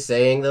 I'm just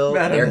saying though,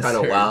 Not they're kind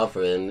of unnecessary. wild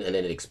for them, and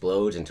then it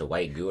explodes into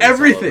white goo. And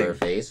Everything. It's all over her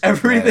face.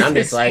 Everything And I'm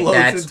just like, explodes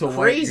that's into white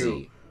crazy.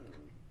 goo.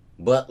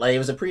 But like, it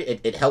was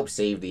it helped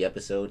save the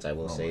episodes. I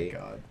will say.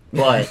 Oh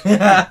But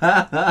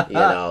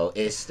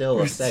it's still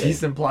There's upsetting.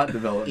 decent plot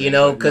development.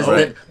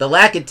 Because the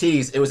lack of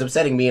titties, it was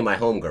upsetting me and my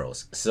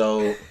homegirls.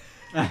 So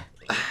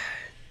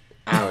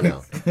I don't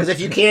know. Because if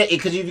you can't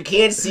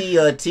see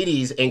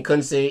titties and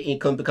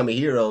couldn't become a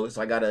hero,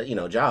 so I got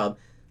a job.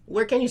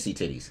 Where can you see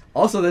titties?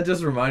 Also, that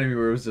just reminded me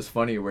where it was just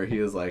funny where he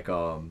was like,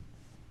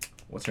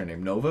 what's her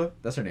name? Nova?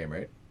 That's her name,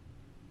 right?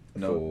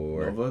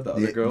 Nova, the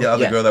other girl. The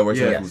other girl that works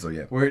at Fuso,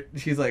 yeah. Where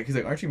he's like,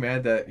 aren't you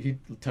mad that he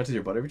touches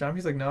your butt every time?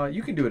 He's like, no,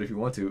 you can do it if you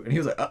want to. And he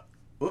was like,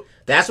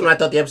 That's when I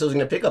thought the episode was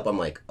gonna pick up. I'm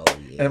like, oh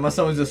yeah. And my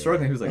son was just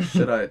struggling. He was like,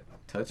 should I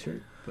touch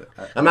her? But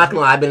I'm not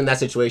gonna lie. I've been in that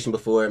situation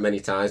before many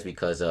times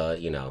because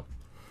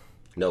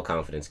no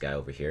confidence guy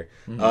over here.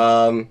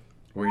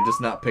 Where you're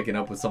just not picking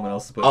up with someone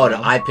else. Oh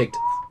no, I picked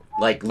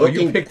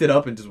you picked it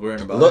up and just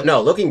worrying about it.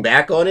 No, looking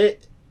back on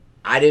it,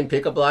 I didn't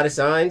pick up a lot of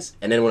signs,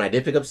 and then when I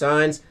did pick up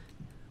signs,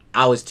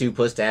 I was too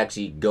pussed to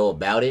actually go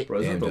about it.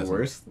 Bro, isn't it the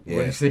worst? Yeah.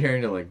 When you sit here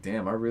and you're like,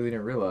 damn, I really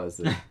didn't realize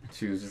that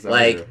she was just out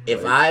like here.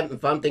 if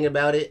I'm thinking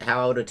about it,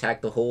 how I would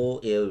attack the hole,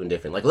 it would have been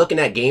different. Like looking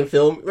at game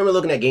film. Remember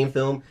looking at game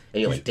film,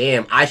 and you're like,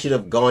 damn, I should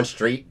have gone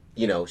straight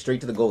to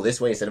the goal this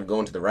way instead of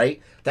going to the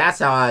right. That's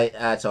how I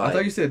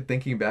thought you said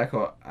thinking back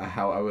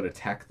how I would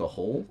attack the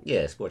hole.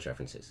 Yeah, sports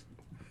references.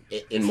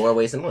 In more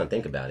ways than one.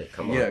 Think about it.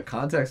 Come on. Yeah,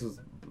 context was.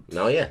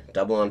 No, yeah,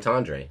 double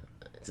entendre.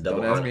 It's a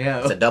double. Don't ask me how.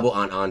 It's a double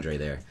on Andre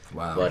there.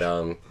 Wow. But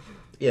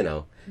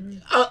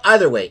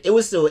either way, it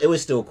was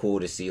still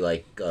cool to see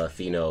like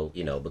Fino,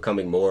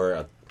 becoming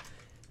more,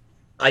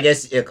 I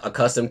guess,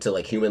 accustomed to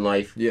like human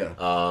life. Yeah.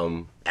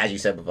 As you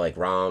said, with like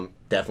Rom,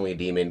 definitely a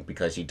demon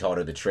because she taught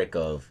her the trick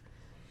of,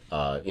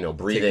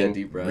 breathing,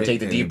 take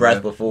the deep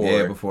breath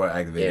before. Before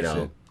activating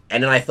shit.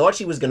 And then I thought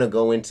she was gonna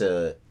go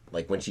into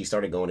like when she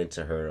started going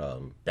into her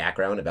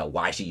background about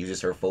why she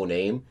uses her full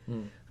name.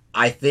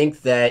 I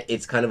think that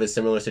it's kind of a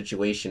similar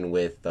situation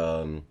with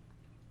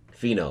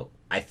Fino.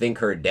 I think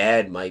her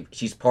dad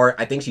she's part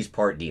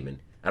demon.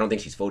 I don't think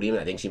she's full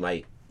demon. I think she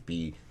might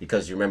be,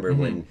 because you remember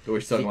when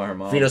she's talking about her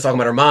mom. Fino's talking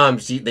about her mom,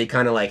 they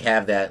kind of like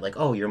have that like,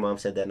 oh, your mom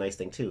said that nice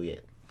thing too. Yeah.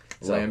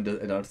 So, I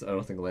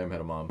don't think Lamb had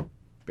a mom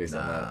based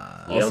on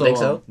that. You don't think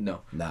so?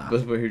 No. Nah.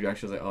 But he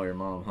actually was like, oh, your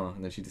mom, huh?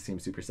 And then she just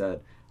seemed super sad.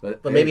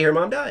 But maybe her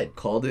mom died.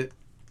 Called it.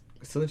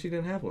 So then she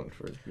didn't have one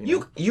for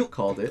you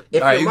called it.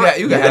 If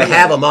you could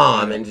have a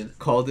mom and just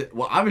called it.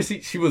 Well,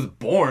 obviously she was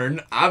born.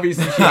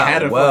 Obviously she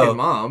had a fucking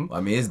mom. I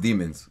mean, it's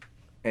demons.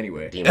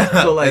 Anyway, demons.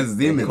 So like It's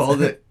demons.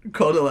 called it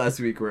last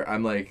week where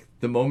I'm like,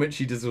 the moment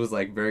she just was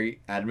like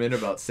very adamant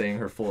about saying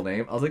her full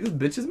name, I was like, this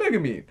bitch is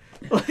Megumin.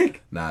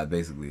 Like, Nah,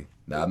 basically.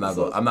 Nah, I'm not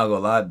gonna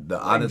lie.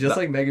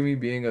 Like Megami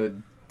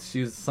being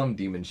she was some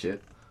demon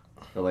shit,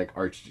 or like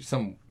I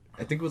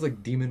think it was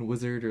like demon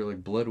wizard or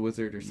like blood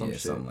wizard or some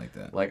shit. Something like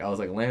that. Like I was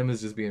like, Lamb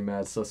is just being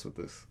mad sus with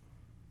this.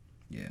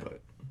 Yeah, but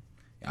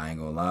I ain't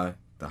gonna lie.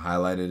 The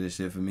highlight of this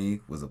shit for me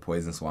was the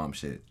poison swamp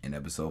shit in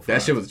episode 5.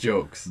 That shit was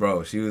jokes,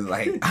 bro. She was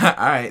like, "All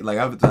right, like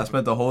I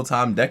spent the whole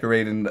time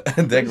decorating outside."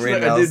 I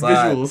did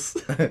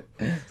visuals.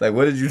 It's like,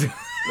 what did you do?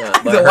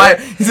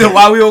 He said,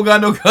 why we don't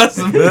got no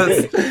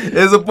customers?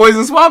 There's a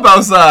poison swamp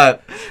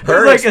outside.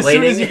 Her like as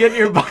soon as you get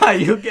nearby,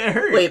 you'll get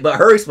hurt. Wait, but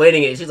her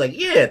explaining it, she's like,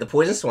 yeah, the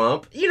poison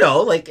swamp,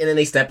 like, and then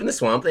they step in the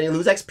swamp and they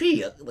lose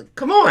XP. Like,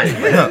 come on,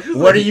 like,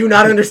 what are you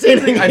not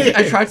understanding?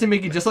 I tried to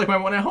make it just like my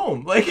one at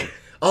home, like.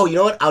 Oh, you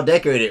know what? I'll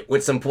decorate it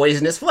with some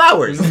poisonous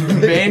flowers.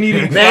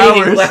 Man-eating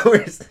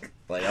flowers.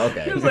 Like,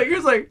 okay. He was like,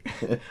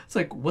 it's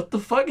like, what the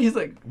fuck? He's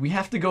like, we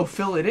have to go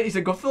fill it in. He's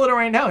like, go fill it in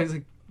right now. He's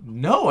like,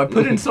 no, I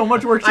put in so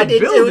much work to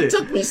build it. It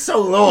took me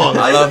so long.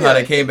 I love how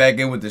they came back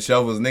in with the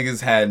shovels.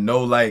 Niggas had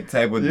no like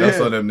type of dust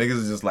on them. Niggas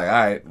was just like, all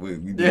right.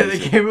 They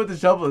came with the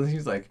shovels. And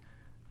he's like,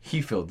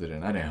 he filled it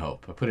in. I didn't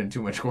help. I put in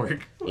too much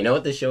work. You know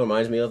what this show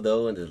reminds me of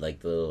though, and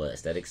the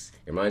aesthetics.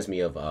 It reminds me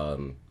of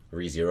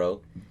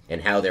ReZero,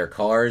 and how their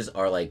cars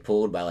are like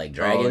pulled by like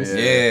dragons. Oh,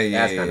 yeah,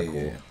 that's kind of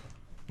cool. Yeah.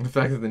 The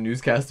fact that the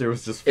newscaster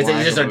was just it's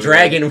just a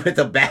dragon with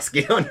a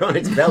basket on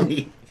its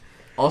belly.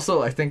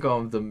 Also, I think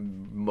the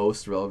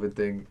most relevant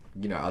thing,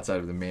 outside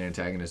of the main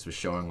antagonist, was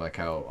showing like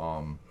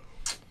how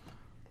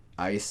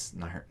Ice,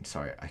 not her.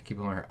 Sorry, I keep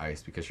calling her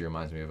Ice because she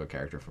reminds me of a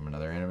character from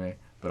another anime.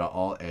 But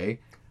All A.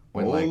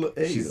 When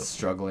she's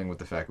struggling with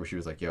the fact where she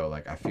was like, yo,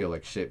 like I feel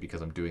like shit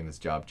because I'm doing this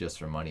job just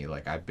for money.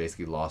 Like I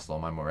basically lost all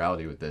my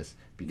morality with this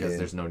because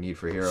there's no need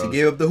for heroes. She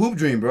gave up the hoop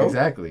dream, bro.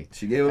 Exactly.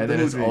 She gave up the hoop dream. And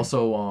then it's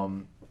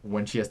also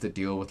when she has to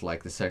deal with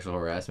like the sexual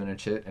harassment and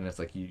shit, and it's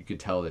like you could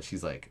tell that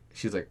she's like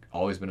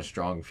always been a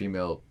strong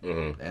female,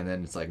 and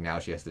then it's like now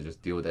she has to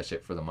just deal with that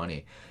shit for the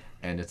money.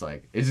 And it's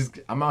like,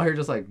 I'm out here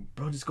just like,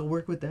 bro, just go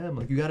work with them.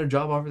 Like, you got a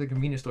job offer at the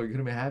convenience store. You're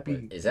going to be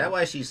happy. Is that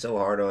why she's so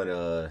hard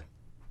on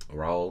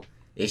Raul?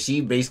 Is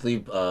she basically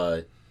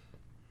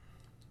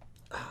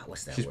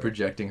what's that? She's word?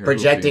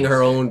 projecting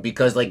her own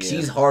because like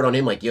she's hard on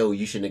him. Like, yo,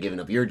 you shouldn't have given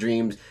up your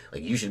dreams.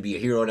 Like, you should be a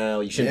hero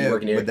now. You shouldn't be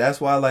working here. But that's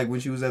why, like, when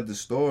she was at the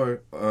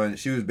store,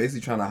 she was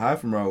basically trying to hide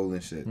from Raul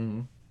and shit.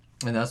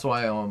 Mm-hmm. And that's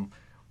why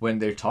when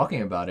they're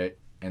talking about it,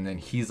 and then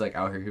he's like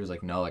out here, he was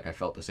like, no, like I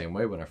felt the same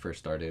way when I first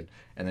started.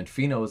 And then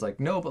Fino was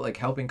like, no, but like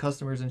helping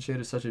customers and shit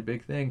is such a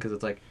big thing because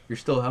it's like you're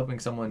still helping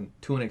someone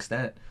to an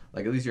extent.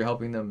 Like at least you're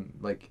helping them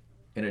like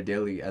in a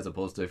daily, as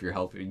opposed to if you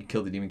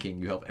kill the Demon King,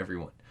 you help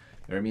everyone.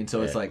 You know what I mean?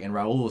 So it's like, and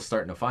Raul was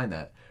starting to find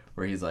that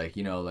where he's like,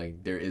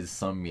 like there is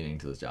some meaning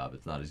to this job.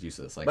 It's not as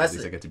useless. Like at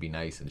least I get to be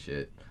nice and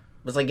shit.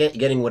 It's like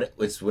getting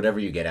it's whatever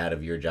you get out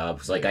of your job.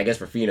 It's like I guess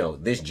for Fino,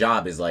 this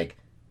job is like,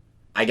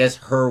 I guess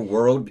her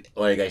world,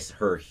 or I guess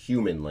her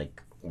human like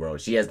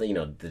world. She has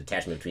the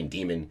detachment between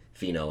Demon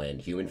Fino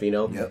and Human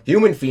Fino. Yep.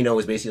 Human Fino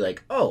is basically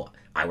like, oh,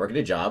 I work at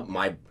a job.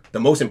 The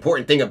most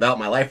important thing about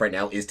my life right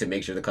now is to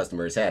make sure the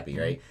customer is happy,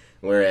 right?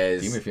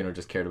 Whereas Demon Fino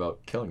just cared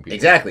about killing people.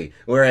 Exactly.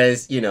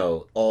 Whereas,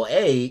 All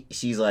A,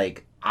 she's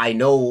like, I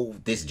know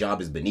this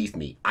job is beneath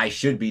me. I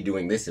should be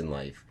doing this in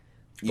life.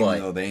 Even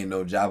though there ain't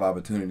no job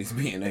opportunities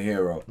being a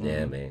hero.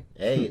 Yeah, man.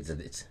 Hey, it's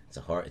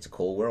a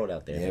cold world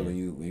out there. Yeah, man.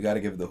 when you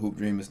gotta give the hoop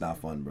dream, it's not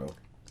fun, bro.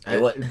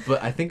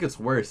 But I think it's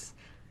worse.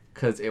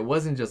 Because it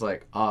wasn't just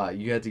like,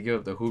 you had to give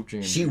up the hoop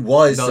dream. She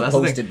was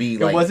supposed to be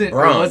like It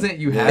wasn't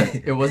you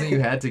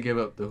had to give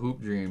up the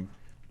hoop dream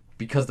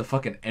because the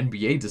fucking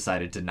NBA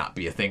decided to not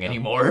be a thing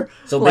anymore.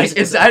 So like,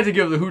 I had to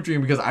give up the hoop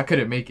dream because I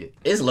couldn't make it.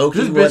 It's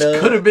low-key this bitch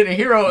could have been a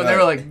hero, and they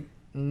were like,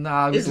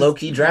 nah. It's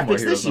low-key draft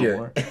picks this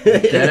year.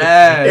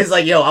 It's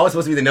like, yo, I was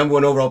supposed to be the number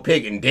 1 overall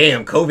pick, and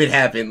damn, COVID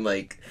happened.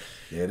 Like,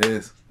 yeah, it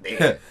is.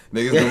 Niggas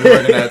gonna be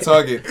working at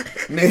Target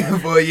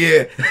for a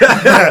year.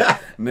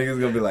 Niggas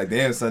gonna be like,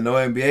 damn, son, no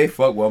NBA.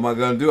 Fuck, what am I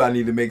gonna do? I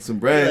need to make some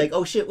bread. Like,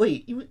 oh shit,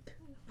 wait, you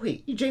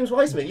James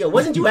Wiseman. Yo,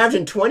 wasn't you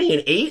averaging 20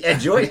 and 8 at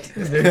Jordan?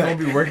 They're gonna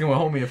be working with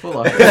homie at Foot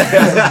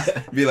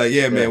Locker. Be like,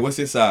 yeah, man, what's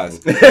your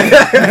size?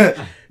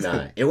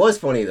 Nah, it was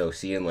funny though,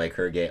 seeing like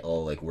her get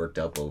all like worked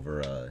up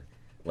over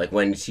like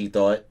when she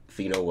thought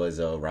Fino was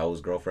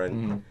Raul's girlfriend.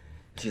 Mm-hmm.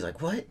 She's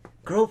like, what?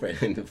 Girlfriend?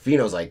 And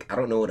Fino's like, I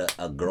don't know what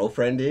a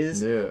girlfriend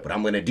is, but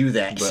I'm gonna do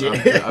that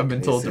shit. I've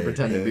been told to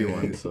pretend to be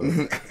one, so.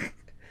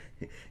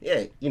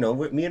 Yeah,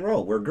 me and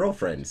Raul, we're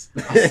girlfriends.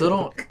 I still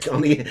don't.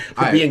 Only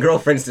being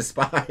girlfriends to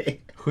spy.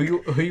 Who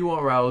you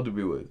want Raul to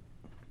be with?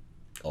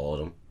 All of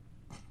them.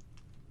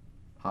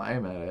 I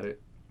ain't mad at it.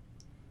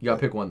 You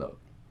gotta pick one though.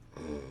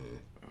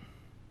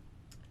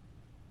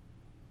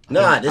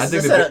 Nah, this is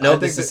the setup. No,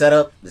 this is the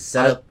setup. The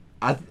setup.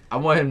 I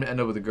want him to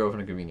end up with a girl from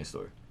the convenience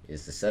store.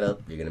 It's the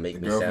setup. You're gonna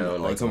make me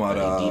sound like talking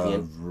about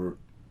deviant. What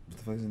the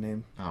fuck's his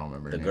name? I don't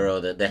remember. The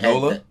girl, the head,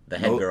 Nola? the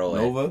head girl.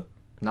 Nova.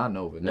 Not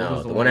Nova.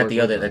 No, the one at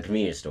the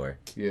convenience store.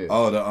 Yeah.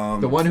 Oh,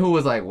 the one who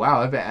was like,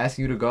 "Wow, I've been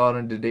asking you to go out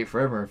on a date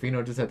forever," and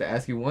Fino just had to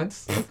ask you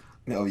once.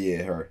 Oh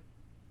yeah, her.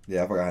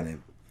 Yeah, I forgot her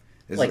name.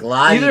 like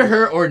Lottie. Either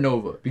her or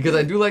Nova, because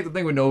I do like the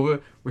thing with Nova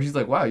where she's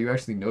like, "Wow, you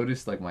actually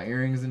noticed like my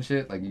earrings and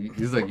shit." Like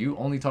he's like, "You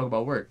only talk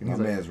about work." And My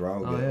he's man's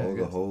Raul "Oh, get yeah, all the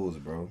good." hoes,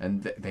 bro.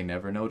 And they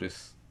never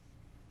notice.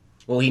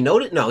 Well, he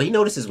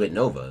notices with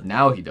Nova.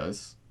 Now he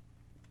does.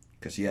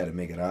 Because she had to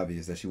make it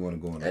obvious that she want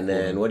to go on. And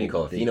then what do you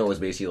call it? Fino was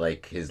basically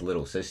like his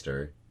little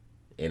sister,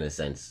 in a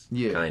sense.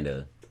 Yeah.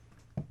 Kinda.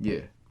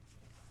 Yeah.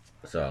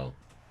 So,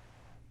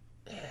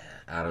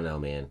 I don't know,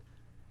 man.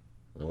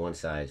 On the one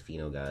side,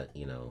 Fino got,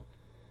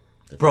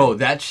 Bro,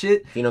 that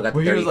shit. Fino got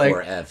where the he was 34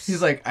 like, Fs.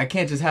 he's like, I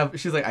can't just have.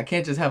 She's like, I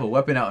can't just have a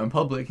weapon out in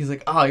public. He's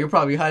like, oh, you're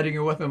probably hiding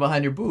your weapon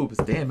behind your boobs.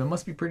 Damn, it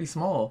must be pretty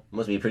small.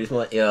 Must be pretty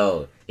small.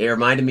 Yo, it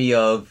reminded me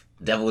of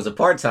Devil Was a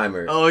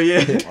Part-Timer. Oh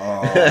yeah.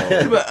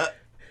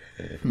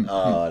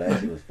 Oh, that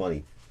shit was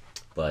funny.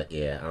 But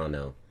yeah, I don't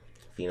know.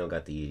 Fino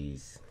got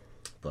these,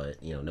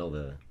 but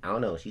Nova. I don't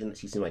know. She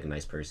seemed like a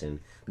nice person.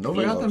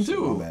 Nova got them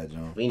too.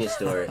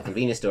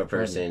 Convenience store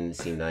person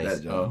seemed nice.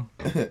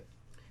 That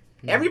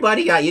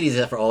Everybody got Yiddies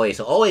except for always.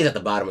 So always at the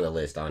bottom of the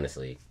list,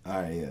 honestly.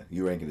 All right, yeah.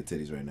 You ranking the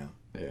titties right now.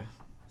 Yeah.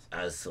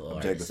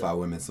 Objectify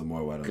women some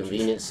more. Why don't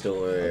convenience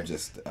store.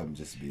 I'm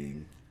just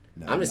being.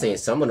 No, I'm just saying.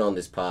 Someone on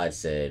this pod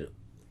said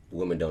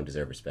women don't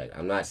deserve respect.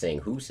 I'm not saying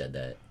who said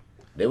that.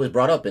 It was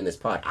brought up in this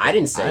pod. I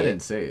didn't say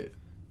it.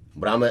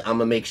 But I'm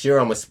gonna make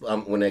sure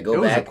when I go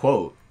back. It was a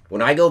quote.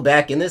 When I go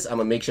back in this, I'm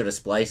gonna make sure to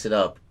splice it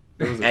up,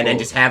 then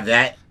just have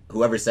that.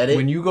 Whoever said it.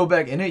 When you go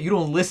back in it, you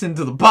don't listen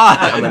to the pod.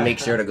 I'm gonna make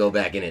sure to go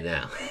back in it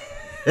now.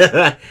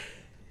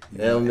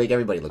 That'll make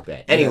everybody look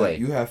bad. Anyway,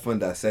 you have fun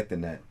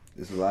dissecting that.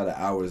 There's a lot of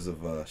hours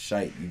of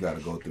shite you gotta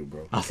go through,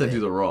 bro. I'll send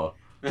you the raw.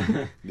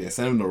 Yeah,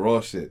 send him the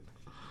raw shit.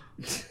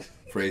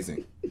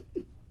 Phrasing.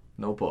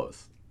 No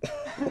pause.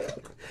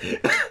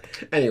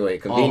 Anyway,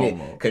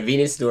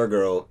 convenience store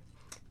girl,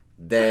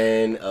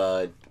 then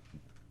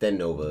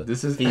Nova.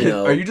 This is.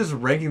 Fino. Are you just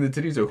ranking the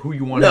titties or who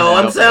you want? No,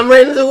 I'm saying I'm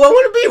ranking who I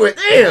want to be with.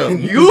 Damn,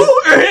 you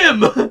or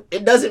him?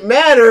 It doesn't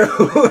matter.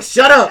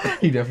 Shut up.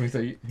 He definitely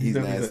said he's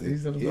nasty.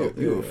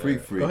 You're a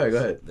freak. Go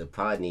ahead. The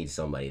pod needs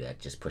somebody that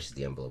just pushes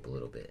the envelope a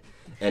little bit.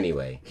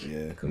 Anyway,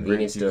 yeah.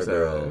 Convenience store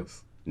girl,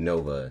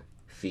 Nova,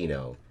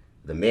 Fino,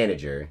 the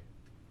manager.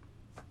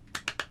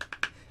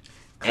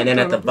 And then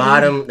at the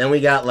bottom, then we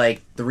got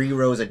like 3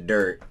 rows of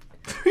dirt.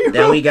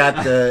 Then we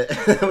got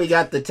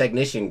the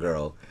technician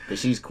girl, because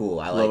she's cool.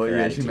 I like her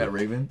attitude. She met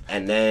Raven.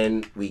 And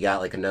then we got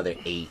like another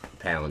 8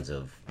 pounds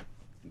of,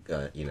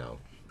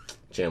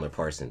 Chandler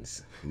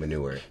Parsons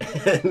manure.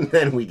 And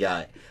then we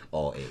got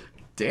all 8.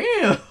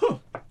 Damn.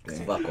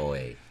 Fuck all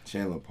 8.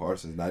 Chandler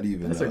Parsons, not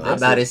even. I'm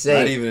about to say,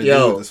 not even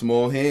with the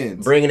small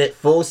hands. Bringing it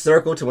full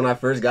circle to when I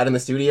first got in the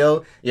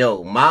studio.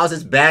 Yo,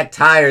 Miles' back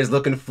tire is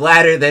looking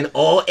flatter than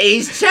all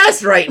A's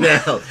chest right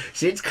now.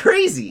 Shit's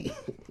crazy.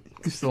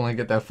 You still ain't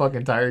get that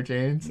fucking tire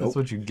change. That's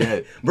what you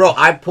get, bro.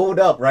 I pulled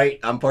up right.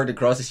 I'm parked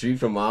across the street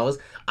from Miles.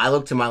 I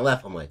look to my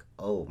left. I'm like,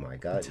 oh my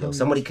god, yo,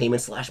 somebody came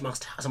and slashed Miles'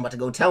 tires. I'm about to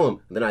go tell him.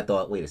 And then I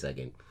thought, wait a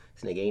second,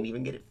 this nigga ain't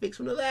even get it fixed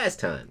from the last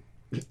time.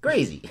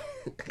 Crazy.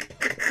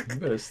 You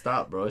better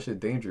stop, bro. That shit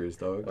dangerous,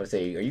 dog. I would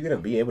say, are you gonna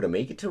be able to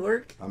make it to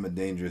work? I'm a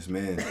dangerous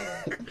man.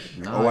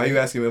 Nah, why are you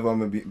asking me if I'm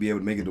gonna be able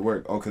to make it to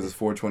work? Oh, because it's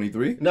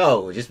 4:23?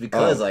 No, just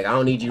because I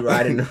don't need you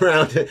riding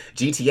around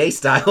GTA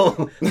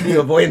style, you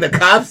avoiding the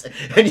cops,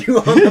 and you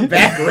on the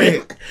back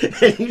rim,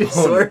 and you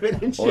just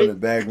swerving and shit. On the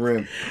back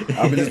rim.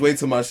 I'm gonna just wait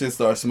till my shit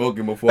starts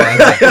smoking before I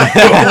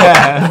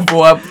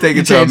take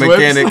it to a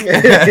mechanic.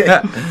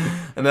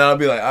 And then I'll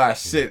be like,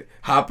 shit,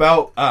 hop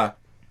out.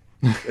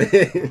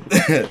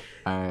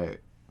 Alright.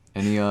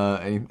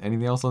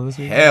 Anything else on this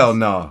week? Hell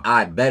no.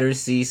 I better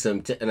see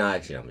some. No,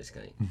 actually, I'm just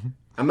kidding.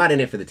 I'm not in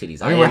it for the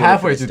titties. I mean, we're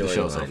halfway through the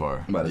show so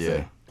far. I'm about to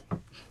say.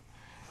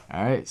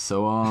 All right.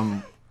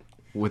 So,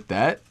 with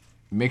that,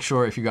 make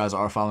sure if you guys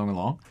are following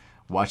along,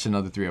 watch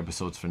another 3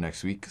 episodes for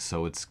next week.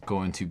 So it's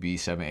going to be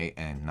 7, 8,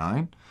 and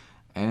 9.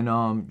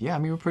 And yeah, I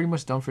mean, we're pretty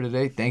much done for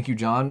today. Thank you,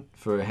 John,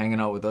 for hanging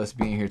out with us,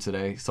 being here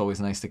today. It's always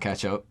nice to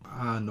catch up.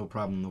 No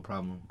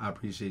problem. I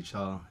appreciate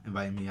y'all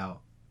inviting me out.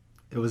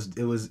 It was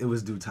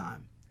due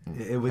time.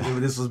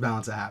 This was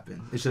bound to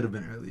happen. It should have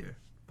been earlier,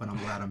 but I'm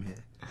glad I'm here.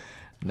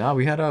 No,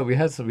 we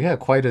had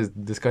quite a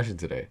discussion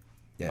today.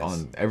 Yes.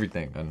 On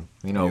everything, and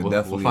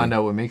we'll find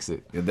out what makes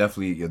it. You'll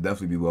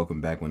definitely be welcome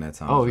back when that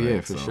time. Oh is right.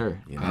 yeah, for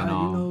sure.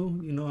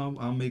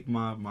 I'll make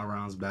my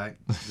rounds back.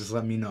 Just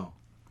let me know.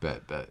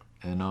 Bet.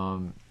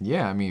 And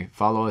yeah, I mean,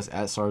 follow us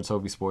at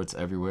Saratobi Sports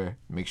everywhere.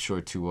 Make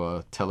sure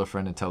to tell a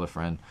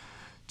friend.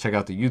 Check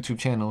out the YouTube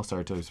channel,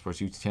 Saratobi Sports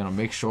YouTube channel.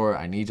 Make sure,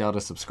 I need y'all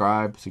to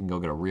subscribe so you can go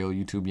get a real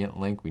YouTube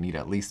link. We need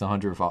at least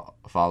 100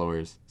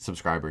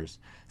 subscribers,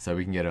 so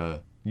we can get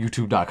a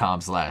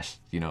youtube.com/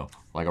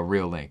 like a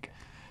real link.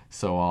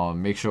 So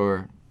make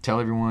sure, tell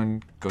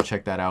everyone, go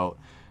check that out.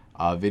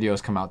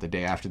 Videos come out the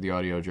day after the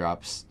audio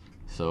drops.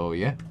 So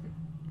yeah.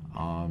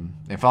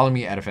 And follow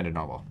me at Offended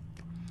Narwhal.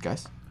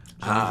 Guys?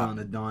 On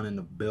the Dawn in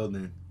the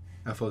building.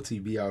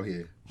 FOTB out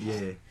here.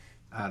 Yeah,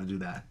 I had to do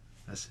that.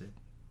 That's it.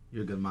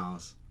 You're good,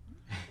 Miles.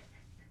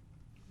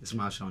 It's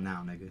my show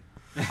now, nigga.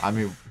 I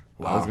mean,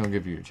 I was Wow. gonna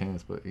give you a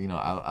chance, but you know,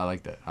 I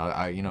like that.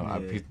 I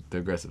picked the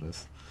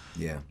aggressiveness.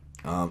 Yeah.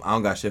 I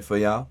don't got shit for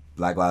y'all.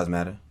 Black Lives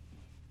Matter.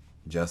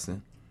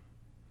 Justin.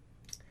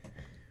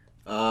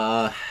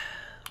 Boy,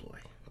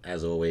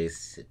 as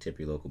always, tip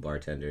your local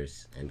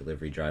bartenders and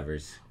delivery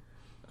drivers.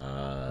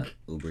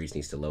 Uber Eats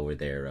needs to lower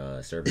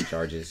their service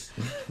charges.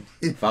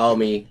 Follow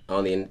me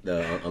on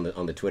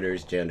the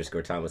Twitters,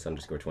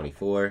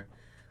 J_Thomas_24.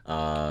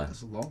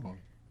 That's long.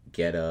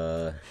 Get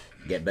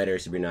better,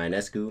 Sabrina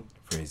Ionescu.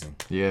 Phrasing.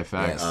 Yeah,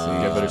 facts.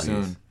 Yes. Get better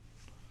soon.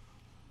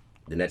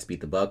 The Nets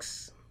beat the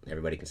Bucks.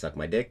 Everybody can suck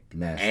my dick.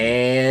 Nasty.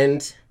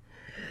 And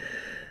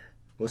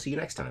we'll see you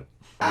next time.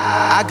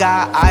 I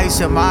got ice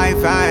in my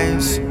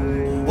veins.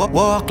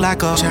 Walk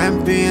like a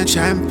champion,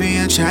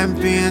 champion,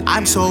 champion.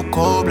 I'm so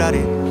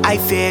cold-blooded, I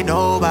fear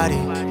nobody.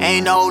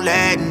 Ain't no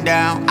letting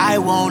down, I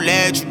won't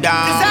let you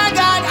down.